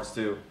his Barts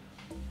too.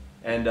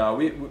 And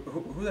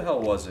who the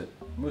hell was it?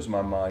 Moves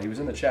my mind. He was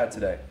in the chat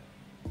today.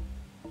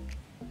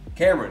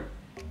 Cameron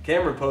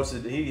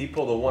posted. He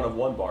pulled a 1 of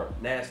 1 Bart.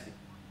 Nasty.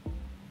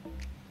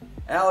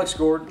 Alex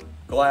Gordon,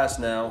 Glass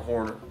now,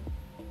 Horner.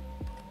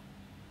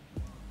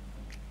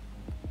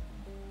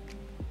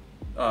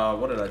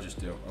 What did I just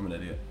do? I'm an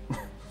idiot.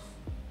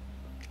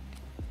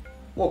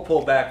 We'll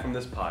pull back from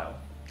this pile.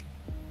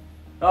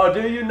 Oh,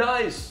 do you?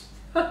 Nice.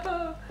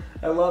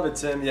 I love it,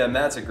 Tim. Yeah,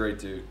 Matt's a great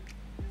dude.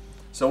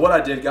 So what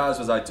I did, guys,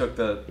 was I took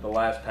the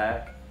last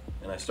pack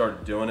and I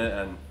started doing it,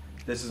 and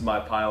this is my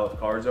pile of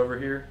cards over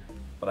here,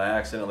 but I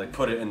accidentally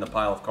put it in the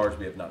pile of cards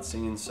we have not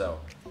seen, so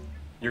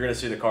you're going to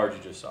see the cards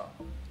you just saw.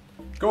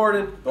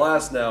 Gordon,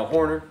 Glasnow,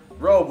 Horner,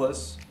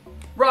 Robles,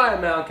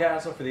 Ryan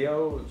Mountcastle for the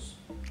O's,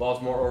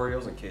 Baltimore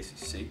Orioles and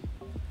KCC,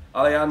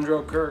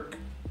 Alejandro Kirk,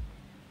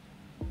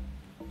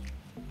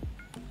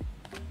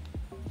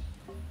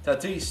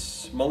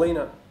 Tatis,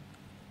 Molina,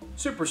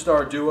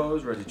 Superstar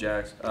Duos, Reggie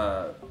Jackson,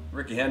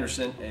 Ricky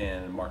Henderson,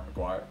 and Mark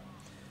McGuire,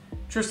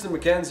 Tristan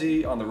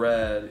McKenzie on the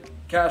red,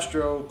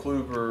 Castro,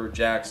 Kluber,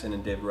 Jackson,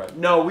 and David Wright.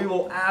 No, we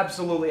will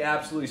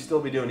absolutely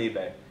still be doing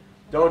eBay.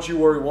 Don't you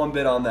worry one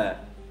bit on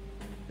that.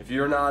 If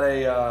you're not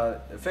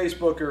a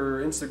Facebook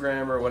or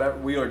Instagram or whatever,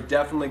 we are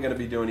definitely going to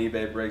be doing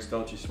eBay breaks.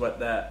 Don't you sweat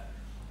that.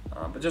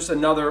 But just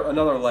another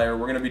layer.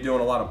 We're going to be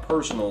doing a lot of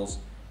personals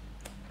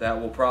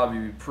that will probably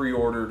be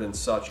pre-ordered and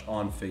such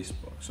on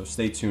Facebook. So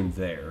stay tuned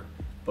there.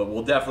 But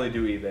we'll definitely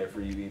do eBay for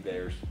you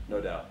eBayers,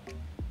 no doubt.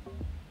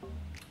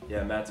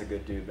 Yeah, Matt's a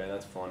good dude, man.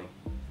 That's funny.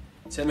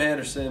 Tim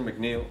Anderson,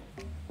 McNeil,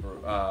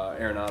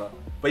 Arenado.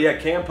 But yeah,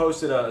 Cam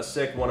posted a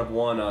sick 1 of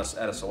 1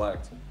 at a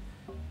select.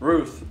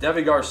 Ruth,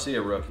 Devi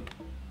Garcia, rookie.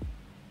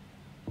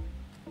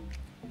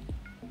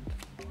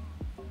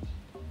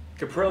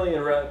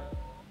 Caprillion red.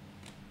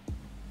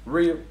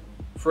 Rio,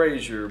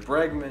 Frazier,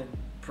 Bregman,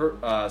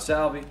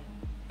 Salvi,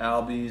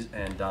 Albies,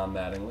 and Don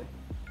Mattingly.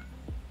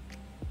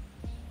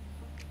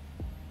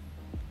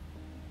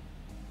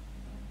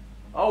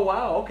 Oh,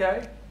 wow,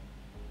 okay.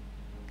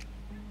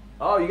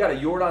 Oh, you got a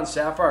Jordan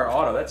Sapphire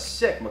auto. That's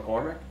sick,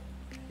 McCormick.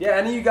 Yeah,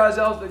 any of you guys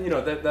else that, you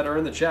know, that are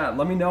in the chat,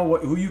 let me know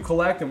who you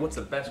collect and what's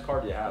the best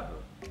card you have.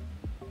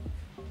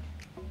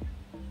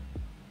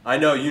 I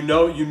know, you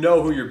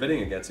know who you're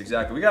bidding against,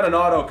 exactly. We got an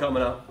auto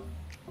coming up.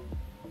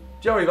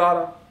 Joey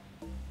Votto.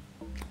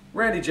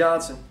 Randy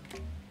Johnson.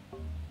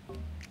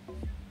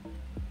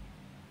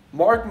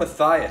 Mark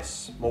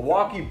Mathias,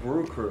 Milwaukee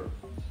Brew Crew.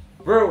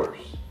 Brewers.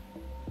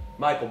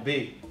 Michael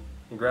B.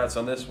 Congrats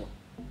on this one.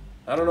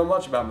 I don't know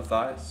much about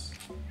Mathias.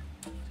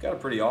 He's got a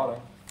pretty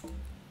auto.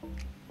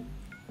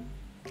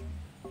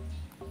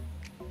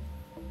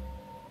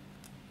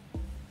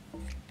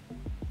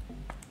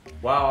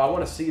 Wow, I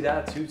want to see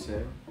that too,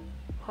 Tim.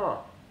 Huh.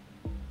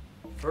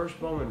 First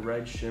Bowman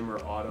Red Shimmer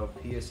Auto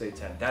PSA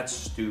 10. That's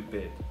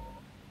stupid.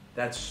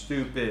 That's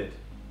stupid.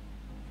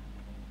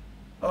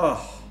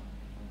 Oh,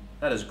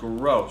 that is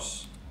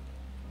gross.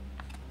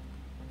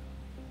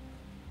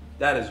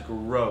 That is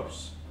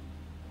gross.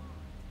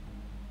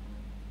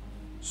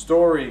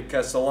 Story,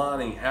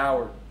 Castellani,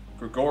 Howard,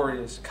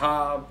 Gregorius,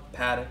 Cobb,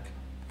 Paddock.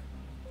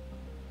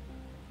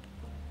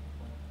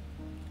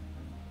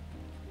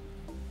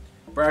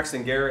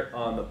 Braxton Garrett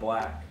on the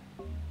black.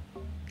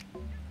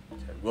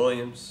 Ted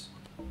Williams.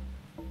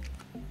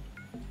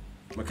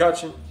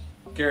 McCutcheon,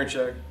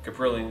 Karinchak,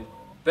 Caprillion,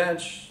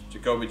 bench,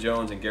 Jacoby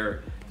Jones, and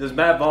Garrett. Does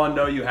Matt Vaughn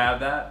know you have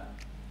that?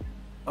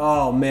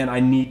 Oh man, I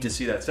need to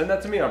see that. Send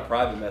that to me on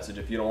private message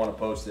if you don't want to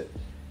post it.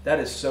 That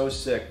is so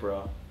sick,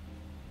 bro.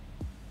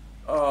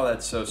 Oh,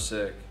 that's so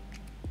sick.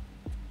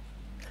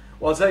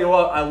 Well, I'll tell you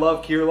what, I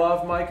love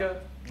Kirilov, Micah,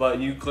 but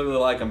you clearly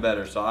like him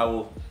better. So I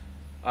will,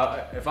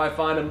 if I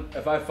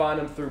find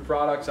him through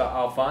products,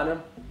 I'll find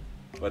him.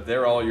 But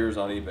they're all yours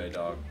on eBay,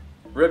 dog.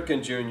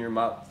 Ripken Jr.,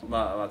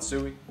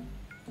 Matsui,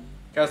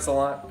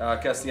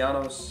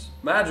 Castellanos,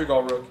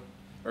 Madrigal rookie,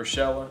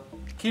 Urshela,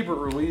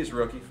 Keibert Ruiz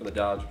rookie for the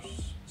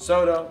Dodgers,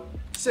 Soto,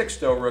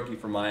 Sixto rookie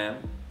for Miami,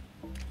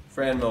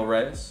 Franmil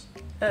Reyes,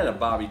 and a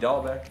Bobby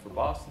Dahlbeck for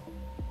Boston.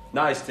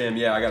 Nice, Tim.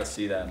 Yeah, I got to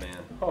see that, man.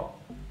 Oh,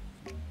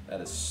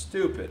 that is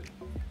stupid.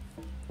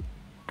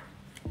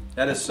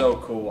 That is so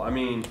cool. I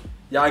mean,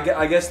 yeah,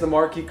 I guess the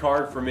marquee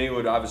card for me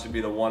would obviously be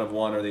the 1 of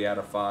 1 or the out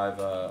of 5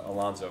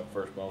 Alonso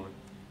first Bowman.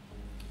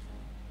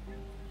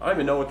 I don't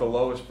even know what the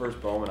lowest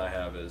first Bowman I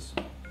have is.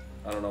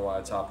 I don't know why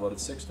I top loaded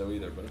Sixto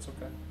either, but it's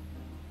okay.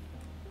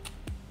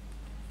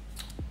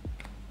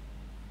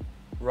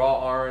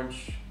 Raw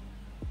orange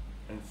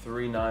and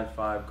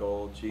 395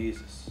 gold.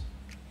 Jesus.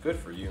 Good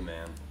for you,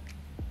 man.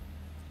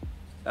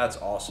 That's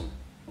awesome.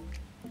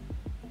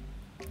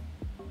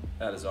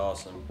 That is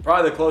awesome.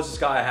 Probably the closest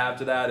guy I have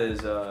to that is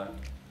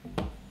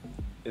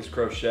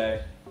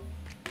Crochet.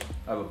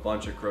 I have a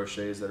bunch of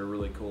Crochets that are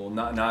really cool.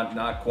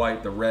 Not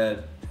quite the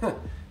red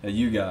that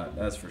you got,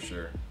 that's for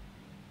sure.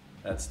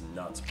 That's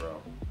nuts,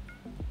 bro.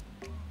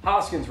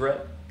 Hoskins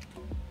red.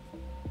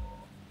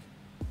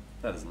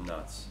 That is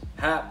nuts.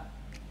 Hat,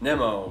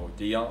 Nemo,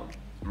 Dion,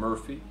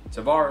 Murphy,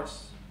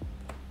 Tavares.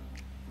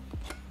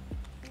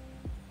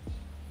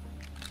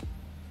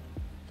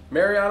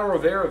 Mariano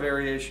Rivera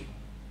variation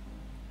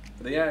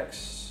for the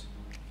Yanks.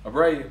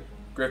 Abreu,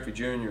 Griffey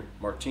Jr.,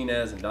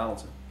 Martinez, and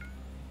Donaldson.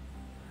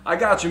 I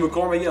got you,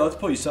 McCormick. Yeah, let's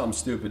pull you something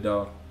stupid,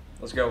 dog.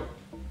 Let's go.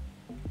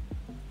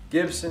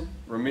 Gibson,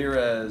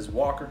 Ramirez,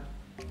 Walker.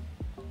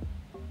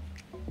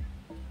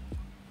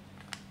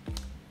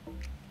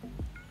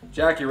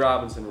 Jackie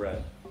Robinson,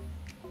 red.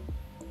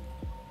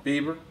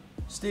 Bieber,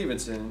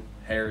 Stevenson,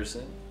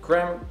 Harrison,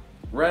 Kramer,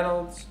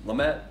 Reynolds,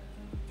 Lamet,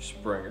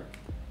 Springer.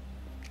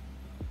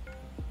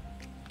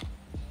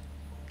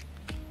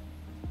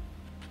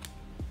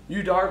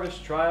 Yu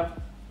Darvish, Triumph.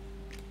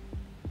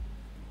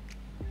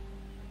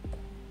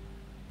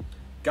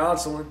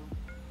 Gonsolin,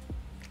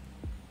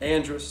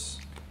 Andrus,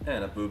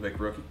 and a Bubik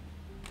rookie.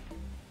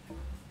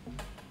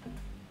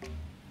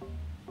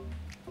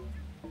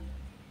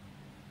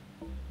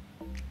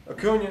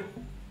 Acuna,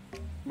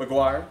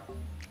 McGuire,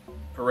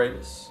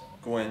 Paredes,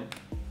 Gwynn.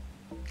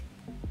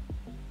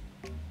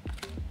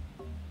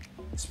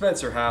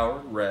 Spencer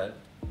Howard, red.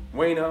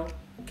 Waino,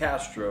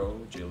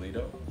 Castro,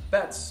 Giolito,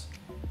 Betts,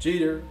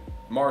 Jeter,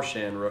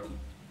 Marchand rookie.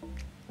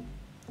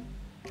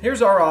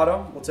 Here's our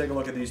auto. We'll take a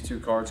look at these two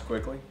cards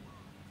quickly.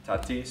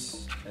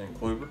 Tatis and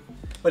Kluber.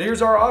 But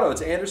here's our auto.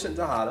 It's Anderson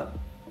Tejada.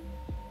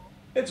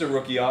 It's a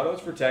rookie auto.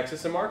 It's for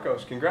Texas and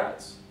Marcos.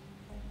 Congrats.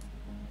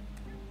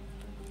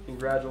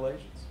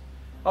 Congratulations.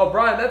 Oh,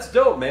 Brian, that's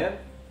dope, man.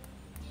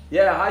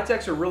 Yeah, high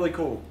techs are really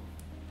cool.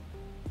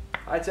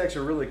 High techs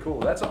are really cool.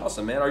 That's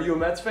awesome, man. Are you a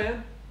Mets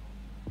fan?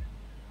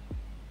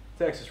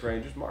 Texas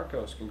Rangers,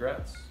 Marcos.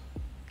 Congrats.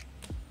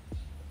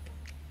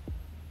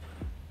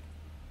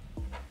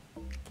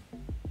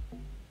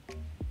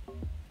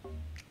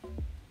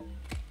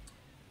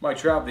 Mike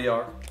Trout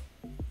VR.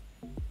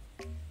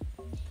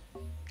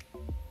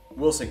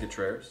 Wilson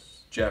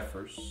Contreras,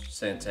 Jeffers,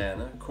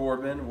 Santana,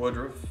 Corbin,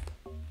 Woodruff,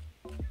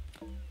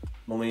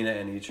 Molina,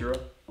 and Ichiro.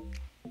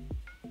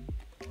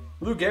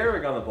 Lou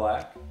Gehrig on the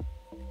black.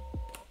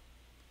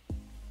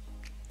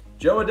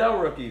 Joe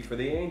Adell rookie for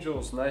the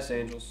Angels. Nice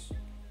Angels.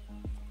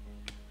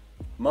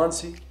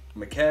 Muncy,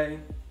 McKay,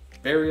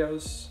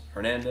 Berrios,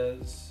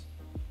 Hernandez.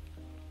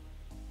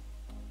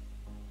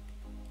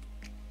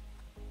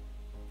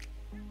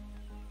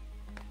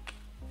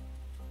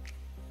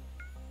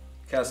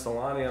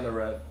 Castellani on the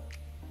red.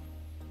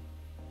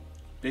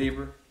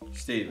 Bieber,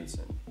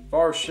 Stevenson,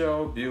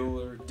 Varsho,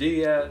 Bueller,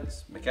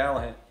 Diaz,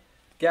 McCallahan,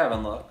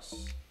 Gavin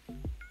Lux.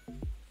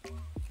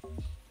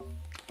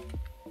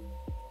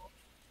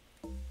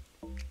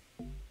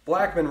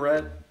 Blackman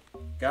red,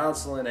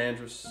 Gonsolin,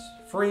 Andrus,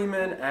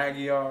 Freeman,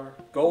 Aguiar,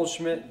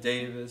 Goldschmidt,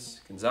 Davis,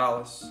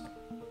 Gonzalez.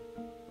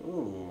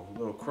 Ooh, a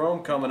little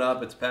chrome coming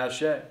up. It's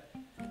Pache.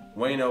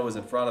 Waino was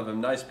in front of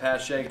him. Nice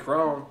Pache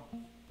chrome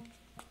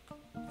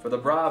for the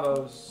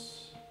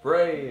Bravos,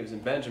 Braves,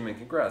 and Benjamin.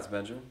 Congrats,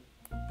 Benjamin.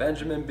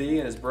 Benjamin B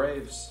and his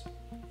Braves.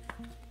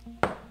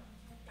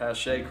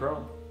 Pache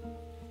chrome.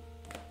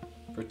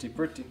 Pretty,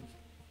 pretty.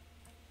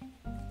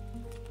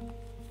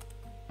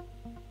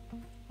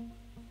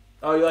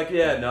 Oh, you like,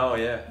 yeah, no,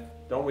 yeah.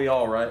 Don't we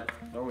all, right?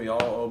 Don't we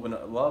all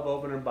love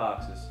opening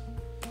boxes?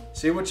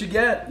 See what you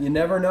get. You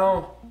never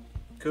know.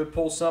 Could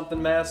pull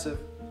something massive.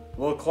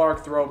 Will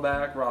Clark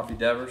throwback, Rafi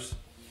Devers,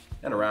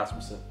 and a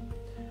Rasmussen.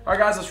 All right,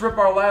 guys, let's rip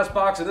our last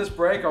box of this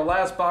break, our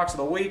last box of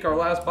the week, our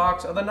last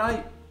box of the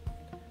night.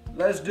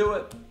 Let's do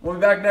it. We'll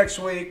be back next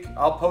week.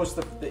 I'll post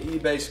the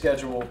eBay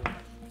schedule.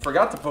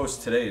 Forgot to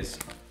post today's.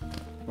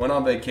 Went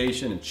on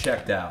vacation and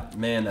checked out.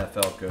 Man, that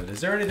felt good.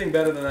 Is there anything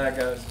better than that,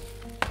 guys?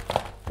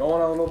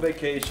 Going on a little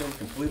vacation,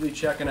 completely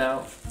checking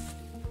out.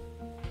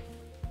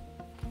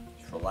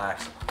 Just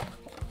relaxing.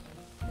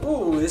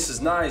 Ooh, this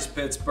is nice,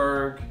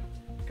 Pittsburgh.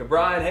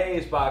 Cabrian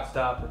Hayes box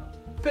topper.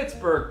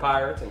 Pittsburgh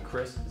Pirates and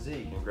Chris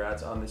Z.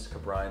 Congrats on this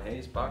Cabrian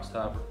Hayes box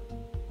topper.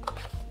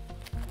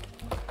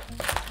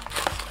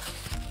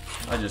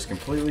 I just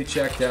completely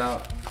checked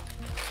out.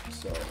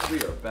 So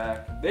we are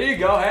back. There you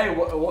go. Hey,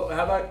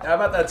 how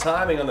about that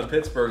timing on the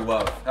Pittsburgh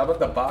love? How about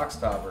the box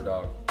topper,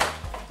 dog?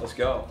 Let's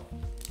go.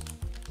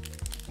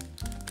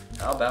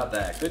 How about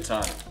that? Good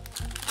timing.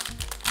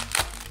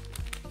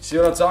 See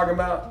what I'm talking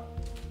about?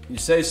 You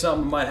say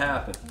something might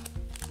happen.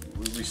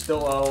 We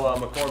still owe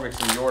McCormick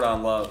some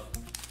Jordan love.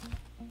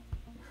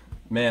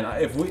 Man,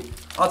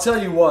 I'll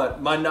tell you what,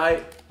 my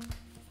night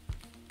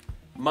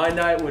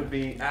would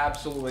be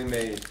absolutely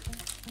made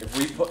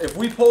if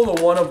we pull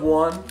the one of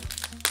one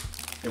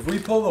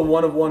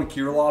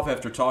Kirilov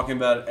after talking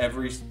about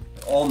it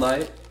all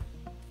night.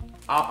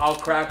 I'll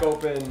crack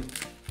open.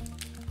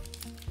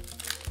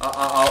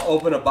 I'll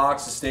open a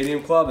box of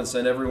Stadium Club and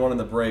send everyone in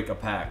the break a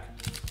pack.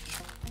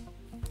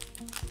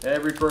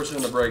 Every person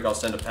in the break, I'll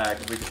send a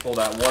pack if we can pull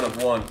that one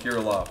of one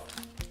Kirilov.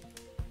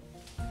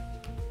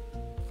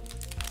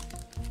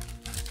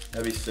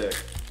 That'd be sick.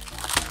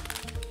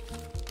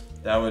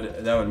 That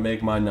would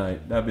make my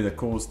night. That'd be the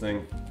coolest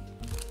thing.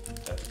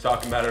 After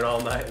talking about it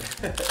all night.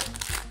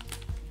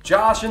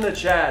 Josh in the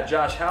chat.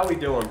 Josh, how we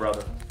doing,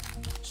 brother?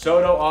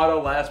 Soto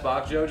auto last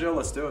box, JoJo.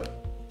 Let's do it.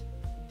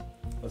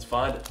 Let's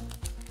find it.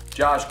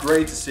 Josh,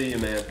 great to see you,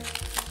 man.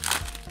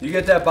 You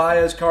get that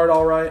Baez card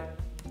all right?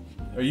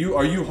 Are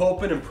you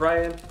hoping and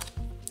praying?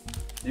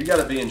 You got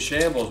to be in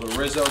shambles with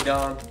Rizzo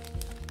gone.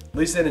 At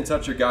least they didn't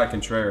touch your guy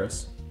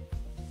Contreras.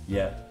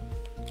 Yeah.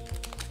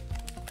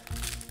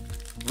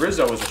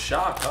 Rizzo was a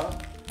shock, huh?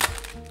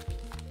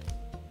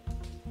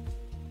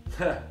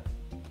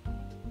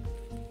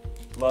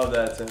 Love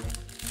that, Tim.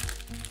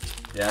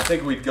 Yeah, I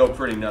think we'd go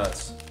pretty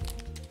nuts.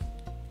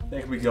 I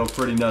think we'd go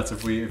pretty nuts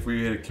if we hit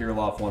a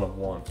Kirilov one of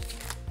one.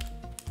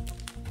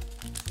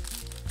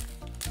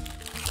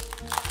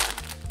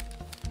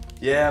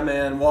 Yeah,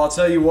 man. Well, I'll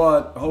tell you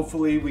what.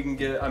 Hopefully we can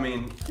get, I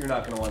mean, you're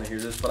not going to want to hear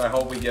this, but I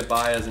hope we get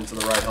Baez into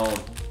the right home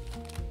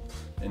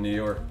in New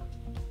York.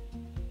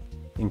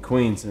 In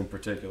Queens in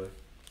particular.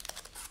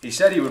 He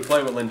said he would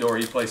play with Lindor.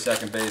 He'd play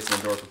second base,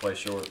 Lindor would play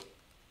short.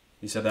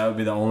 He said that would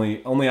be the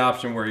only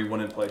option where he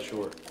wouldn't play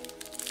short.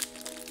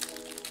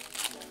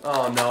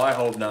 Oh, no, I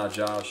hope not,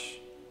 Josh.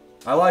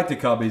 I like the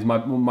Cubbies.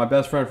 My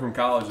best friend from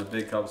college is a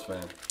big Cubs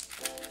fan.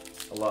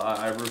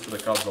 I root for the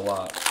Cubs a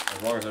lot,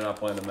 as long as they're not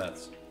playing the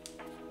Mets.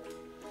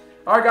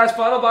 All right, guys,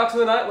 final box of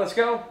the night. Let's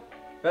go.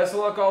 Best of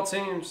luck, all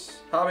teams.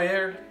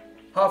 Javier,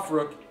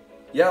 Huffrook,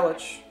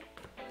 Yelich.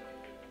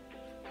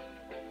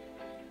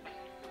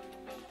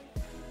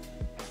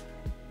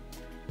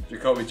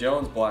 Jacoby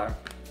Jones, black.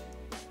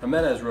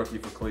 Jimenez, rookie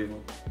for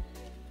Cleveland.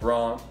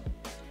 Braun,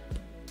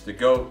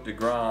 DeGoat,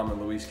 DeGrom,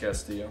 and Luis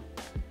Castillo.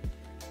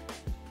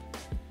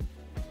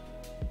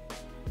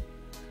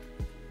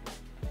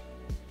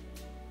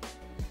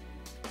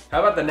 How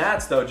about the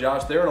Nats, though,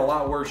 Josh? They're in a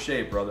lot worse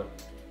shape, brother.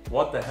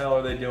 What the hell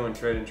are they doing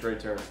trading Trey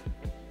Turner?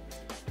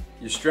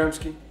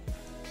 Yastrzemski,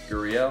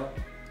 Gurriel,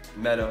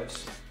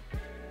 Meadows.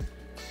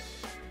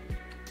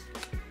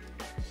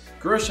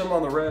 Grisham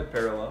on the red,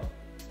 parallel.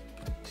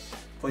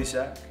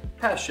 Plesac,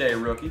 Pache,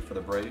 rookie for the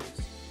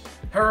Braves.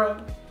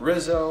 Hura,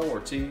 Rizzo,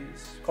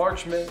 Ortiz, Clark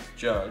Schmidt,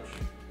 Judge.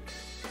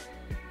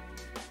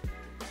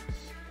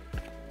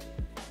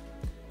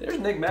 There's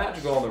Nick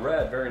Madrigal on the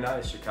red. Very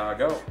nice.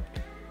 Chicago.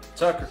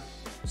 Tucker.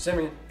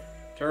 Simeon.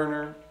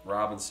 Turner.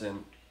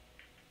 Robinson.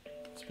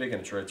 Speaking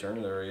of Trey Turner,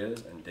 there he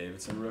is. And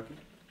Davidson rookie.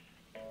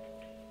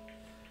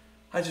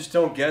 I just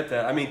don't get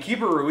that. I mean,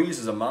 Keeper Ruiz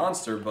is a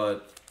monster,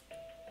 but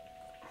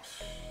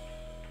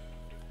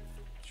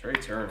Trey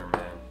Turner,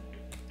 man.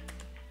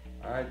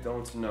 I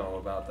don't know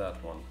about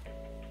that one.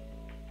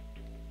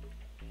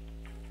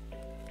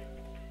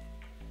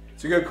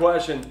 It's a good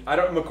question.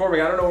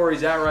 McCormick, I don't know where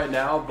he's at right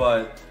now,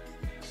 but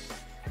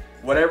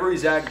whatever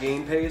he's at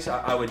game pace,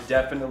 I would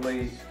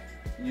definitely,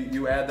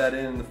 you add that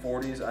in the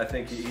 40s, I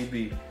think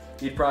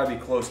he'd probably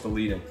be close to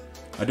leading.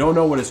 I don't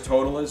know what his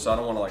total is, so I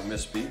don't want to like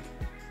misspeak.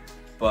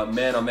 But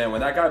man, oh man,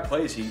 when that guy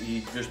plays,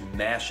 he just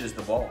mashes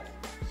the ball.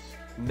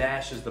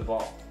 Mashes the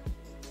ball.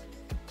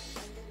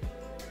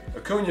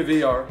 Acuna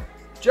VR.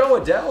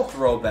 Joe Adele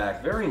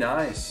throwback. Very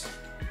nice.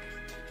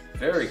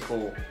 Very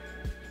cool.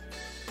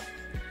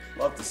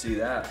 Love to see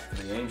that for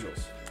the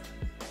Angels.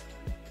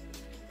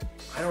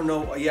 I don't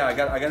know. Yeah, I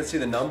got to see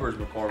the numbers,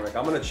 McCormick.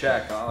 I'm gonna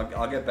check.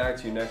 I'll get back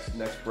to you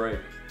next break.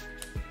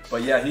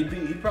 But yeah,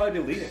 he'd probably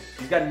be leading.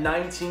 He's got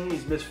 19.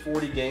 He's missed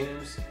 40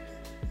 games.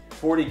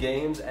 40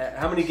 games.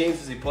 How many games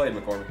has he played,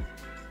 McCormick?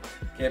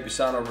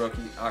 Campusano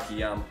rookie.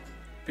 Akiyama.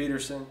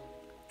 Peterson.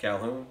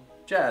 Calhoun.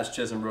 Jazz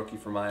Chisholm rookie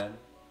for Miami.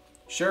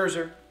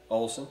 Scherzer.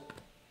 Olsen.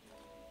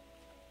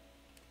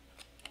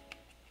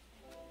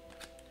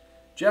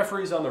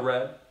 Jeffries on the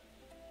red.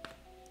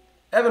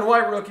 Evan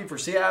White rookie for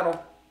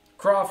Seattle.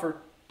 Crawford.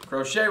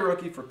 Crochet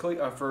rookie for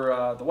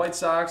the White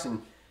Sox,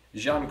 and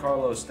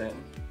Giancarlo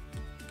Stanton.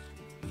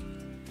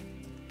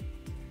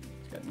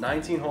 He's got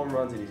 19 home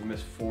runs and he's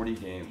missed 40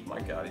 games.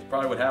 My God, he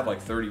probably would have like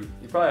 30.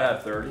 He probably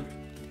had 30.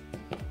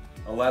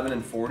 11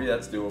 and 40,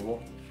 that's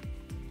doable.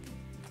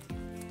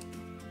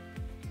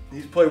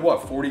 He's played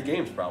what, 40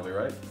 games probably,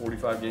 right?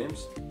 45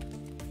 games.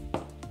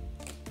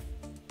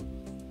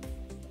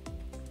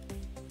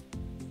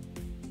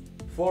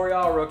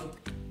 Florial rookie.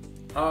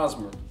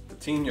 Hosmer.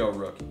 Patino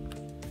rookie.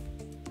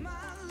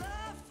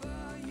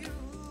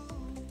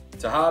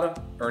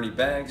 Tejada, Ernie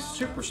Banks,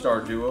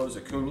 superstar duos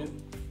Acuna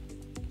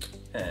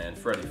and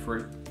Freddie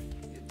Free.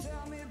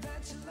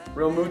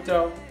 Real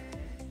Muto,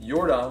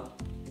 Jordan,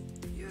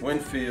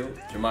 Winfield,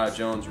 Jemiah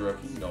Jones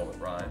rookie, Nolan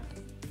Ryan.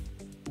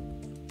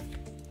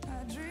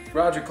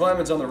 Roger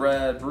Clemens on the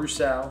red, Bruce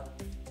Al,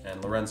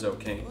 and Lorenzo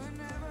Cain.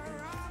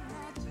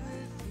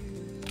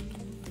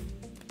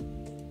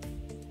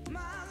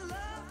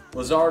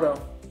 Luzardo,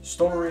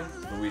 Story,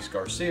 Luis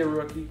Garcia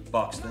rookie,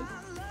 Buxton.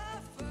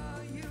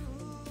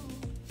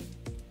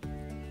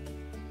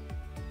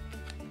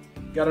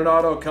 Got an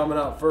auto coming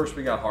up first.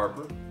 We got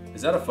Harper.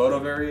 Is that a photo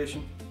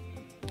variation?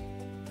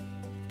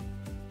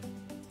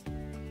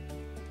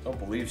 Don't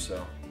believe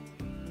so.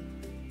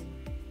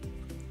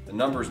 The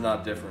number's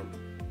not different.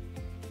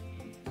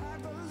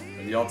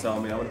 But y'all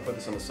tell me. I'm going to put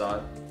this on the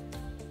side.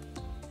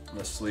 I'm going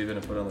to sleeve it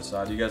and put it on the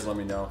side. You guys let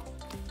me know.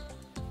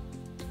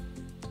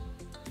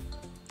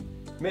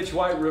 Mitch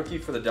White, rookie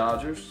for the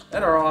Dodgers.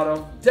 And our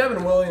auto.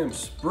 Devin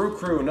Williams, Brew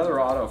Crew,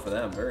 another auto for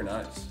them. Very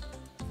nice.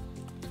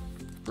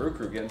 Brew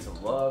Crew getting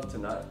some love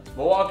tonight.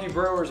 Milwaukee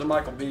Brewers and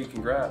Michael B.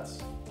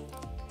 Congrats.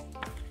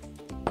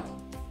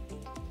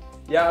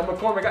 Yeah,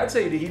 McCormick, I'd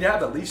say he'd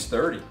have at least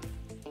 30.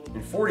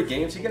 In 40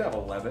 games, he could have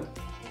 11.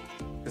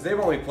 Because they've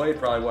only played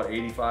probably, what,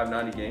 85,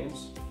 90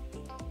 games?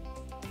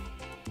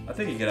 I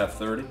think he could have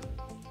 30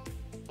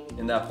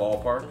 in that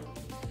ballpark.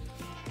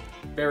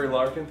 Barry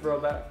Larkin,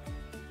 throwback.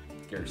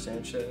 Gary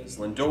Sanchez,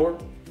 Lindor,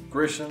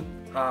 Grisham,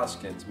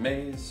 Hoskins,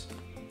 Mays.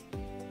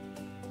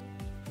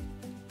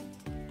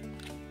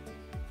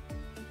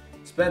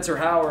 Spencer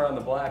Howard on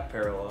the black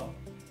parallel.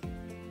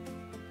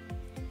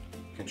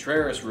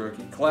 Contreras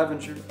rookie,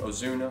 Clevenger,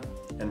 Ozuna,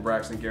 and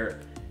Braxton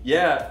Garrett.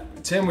 Yeah,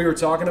 Tim, we were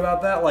talking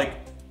about that.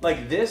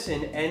 Like this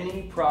in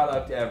any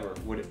product ever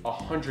would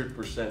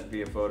 100%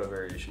 be a photo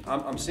variation.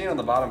 I'm seeing on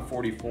the bottom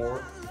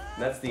 44,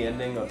 and that's the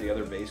ending of the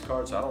other base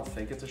card, so I don't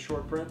think it's a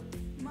short print.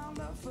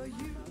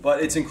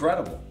 But it's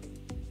incredible.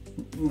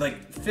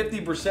 Like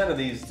 50% of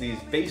these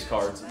base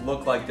cards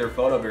look like they're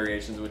photo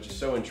variations, which is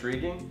so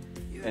intriguing.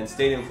 And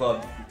Stadium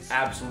Club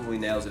absolutely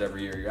nails it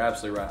every year. You're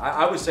absolutely right.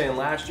 I was saying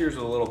last year's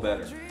was a little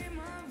better.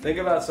 Think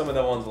about some of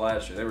the ones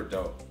last year. They were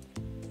dope.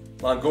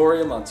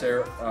 Longoria,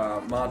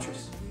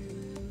 Montress,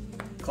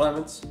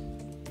 Clemens,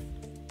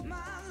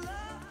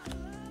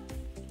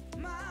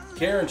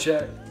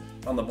 Karinchak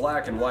on the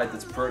black and white.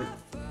 That's pretty.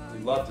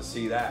 We'd love to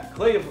see that.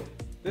 Cleveland,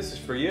 this is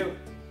for you.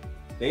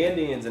 The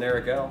Indians and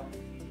Eric L.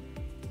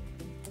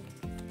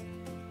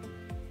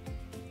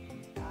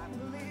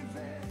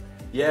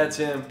 Yeah,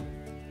 Tim.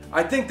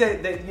 I think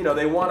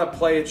they want to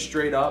play it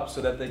straight up so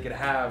that they could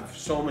have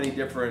so many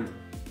different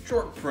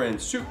short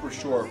prints, super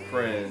short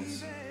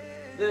prints,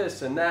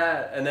 this and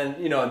that, and then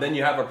then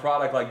you have a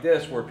product like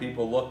this where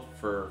people look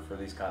for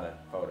these kind of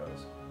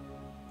photos,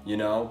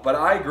 But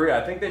I agree.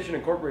 I think they should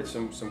incorporate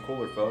some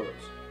cooler photos.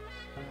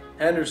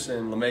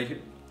 Henderson,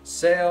 LeMahieu,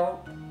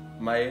 Sale,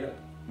 Maeda,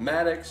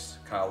 Maddox,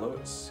 Kyle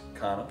Lewis,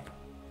 Kana.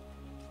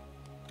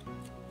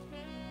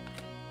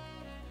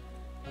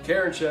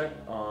 Karinchak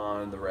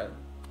on the red.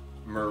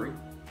 Murray,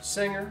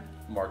 Singer,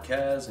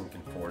 Marquez, and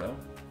Conforto.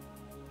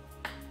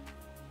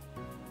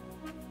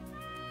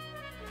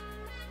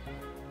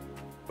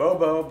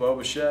 Bo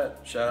Bichette,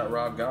 shout out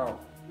Rob Gaunt.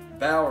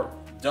 Bauer,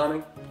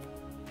 Dunning.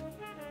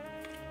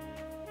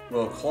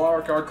 Will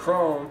Clark, our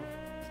Chrome.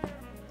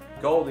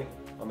 Goldie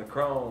on the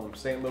Chrome.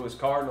 St. Louis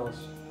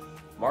Cardinals.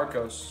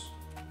 Marcos.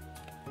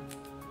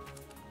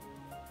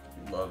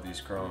 Love these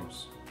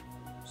Chromes.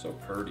 So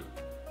purty.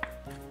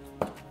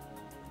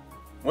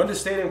 When does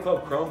Stadium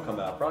Club Chrome come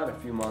out? Probably in a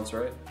few months,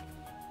 right?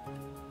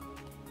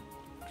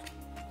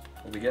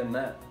 We'll be getting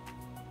that.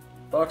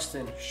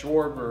 Buxton,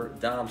 Schwarber,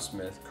 Dom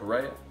Smith,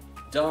 Correa,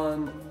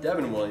 Dunn,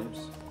 Devin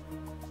Williams.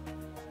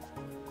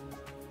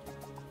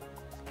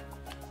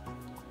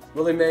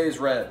 Willie Mays,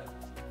 red.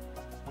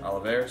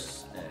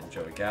 Oliveros and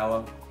Joey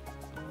Gallo.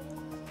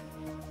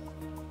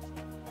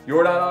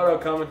 Jordan Auto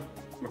coming.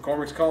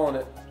 McCormick's calling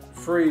it.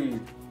 Freed,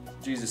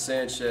 Jesus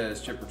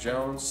Sanchez, Chipper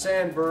Jones,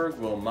 Sandberg,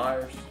 Will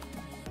Myers.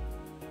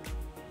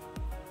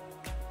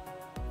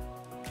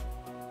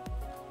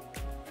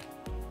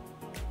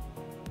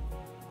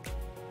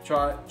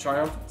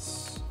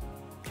 Triumphants.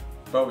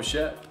 Bo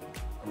Bichette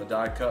on the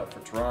die cut for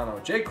Toronto.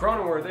 Jake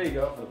Cronenworth, there you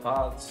go, for the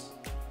Pods.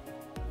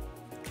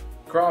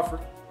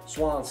 Crawford,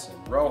 Swanson,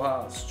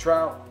 Rojas,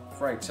 Trout,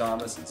 Frank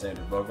Thomas, and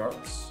Xander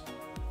Bogaerts.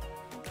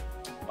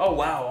 Oh,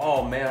 wow.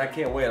 Oh, man, I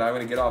can't wait. I'm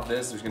going to get off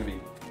this. There's going to be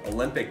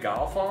Olympic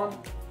golf on.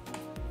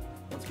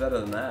 What's better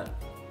than that?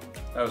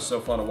 That was so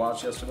fun to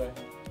watch yesterday.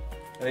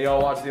 And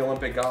y'all watch the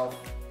Olympic golf?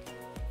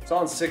 It's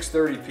on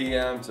 6:30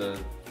 p.m. to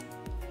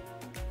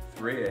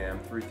 3 a.m.,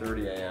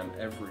 3:30 a.m.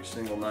 every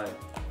single night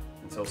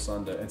until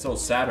Sunday. Until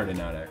Saturday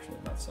night, actually,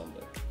 not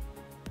Sunday.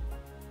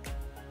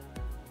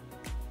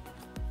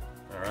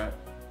 All right.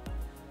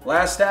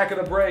 Last stack of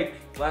the break.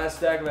 Last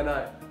stack of the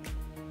night.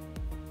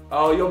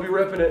 Oh, you'll be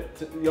ripping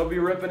it. You'll be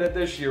ripping it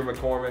this year,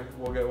 McCormick.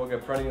 We'll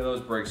get plenty of those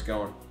breaks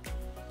going.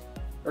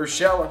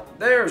 Urshela.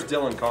 There's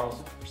Dylan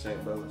Carlson for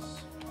St. Louis.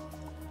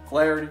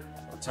 Flaherty,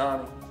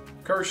 Ohtani,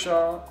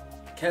 Kershaw,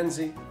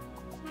 Kenzie,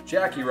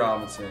 Jackie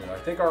Robinson. I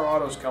think our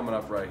auto's coming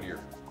up right here.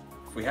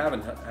 If we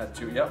haven't had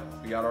to, yep,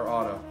 we got our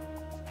auto.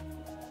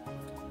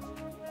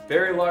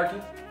 Barry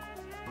Larkin.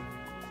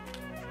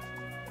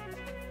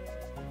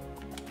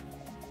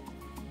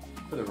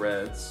 For the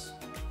Reds.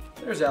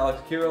 There's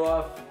Alex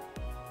Kirilloff.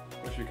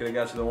 Wish we could have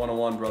got you the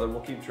 101, brother.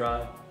 We'll keep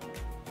trying.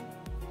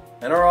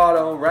 And our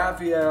auto,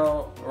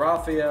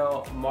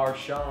 Rafael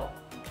Marchand.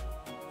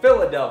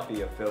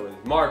 Philadelphia Phillies.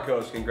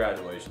 Marcos,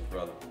 congratulations,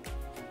 brother.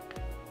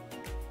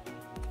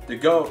 The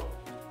GOAT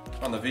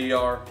on the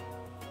VR.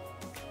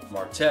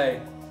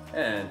 Marte.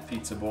 And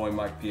Pizza Boy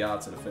Mike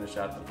Piazza to finish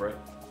out the break.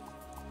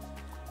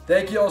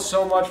 Thank you all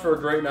so much for a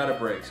great night of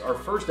breaks. Our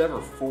first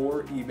ever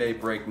 4 eBay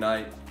break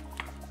night.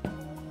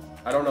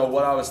 I don't know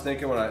what I was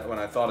thinking when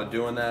I thought of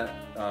doing that.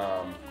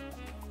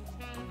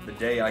 The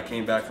day I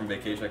came back from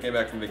vacation. I came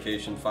back from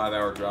vacation,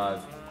 5-hour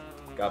drive.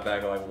 Got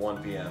back at like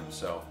 1 p.m.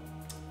 So,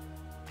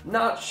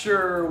 not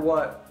sure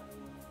what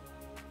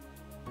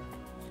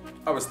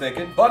I was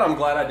thinking, but I'm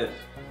glad I did.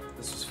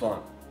 This was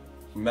fun.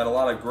 Met a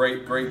lot of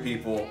great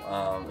people.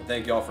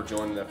 Thank you all for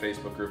joining that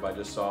Facebook group. I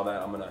just saw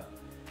that. I'm gonna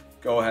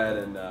go ahead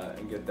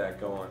and get that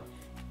going.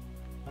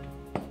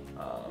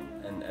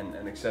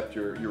 And accept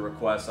your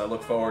requests. I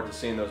look forward to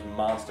seeing those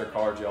monster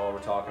cards y'all were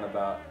talking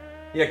about.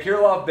 Yeah,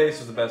 Kirilloff base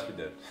was the best we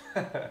did.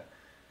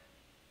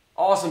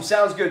 Awesome,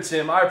 sounds good,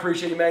 Tim. I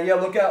appreciate you, man. Yeah,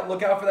 look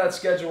out for that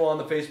schedule on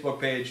the Facebook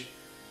page.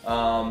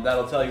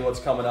 That'll tell you what's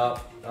coming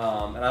up.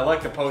 And I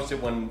like to post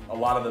it when a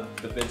lot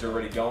of the bids are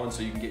already going,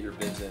 so you can get your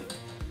bids in.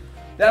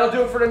 That'll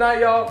do it for tonight,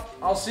 y'all.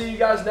 I'll see you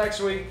guys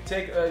next week.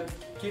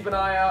 Keep an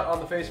eye out on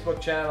the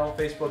Facebook channel,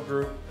 Facebook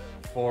group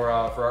for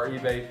our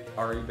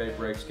eBay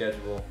break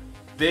schedule.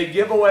 Big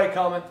giveaway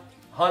coming,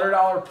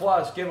 $100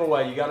 plus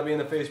giveaway. You got to be in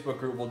the Facebook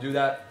group. We'll do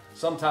that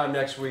sometime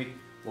next week.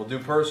 We'll do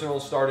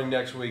personals starting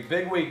next week.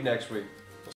 Big week next week.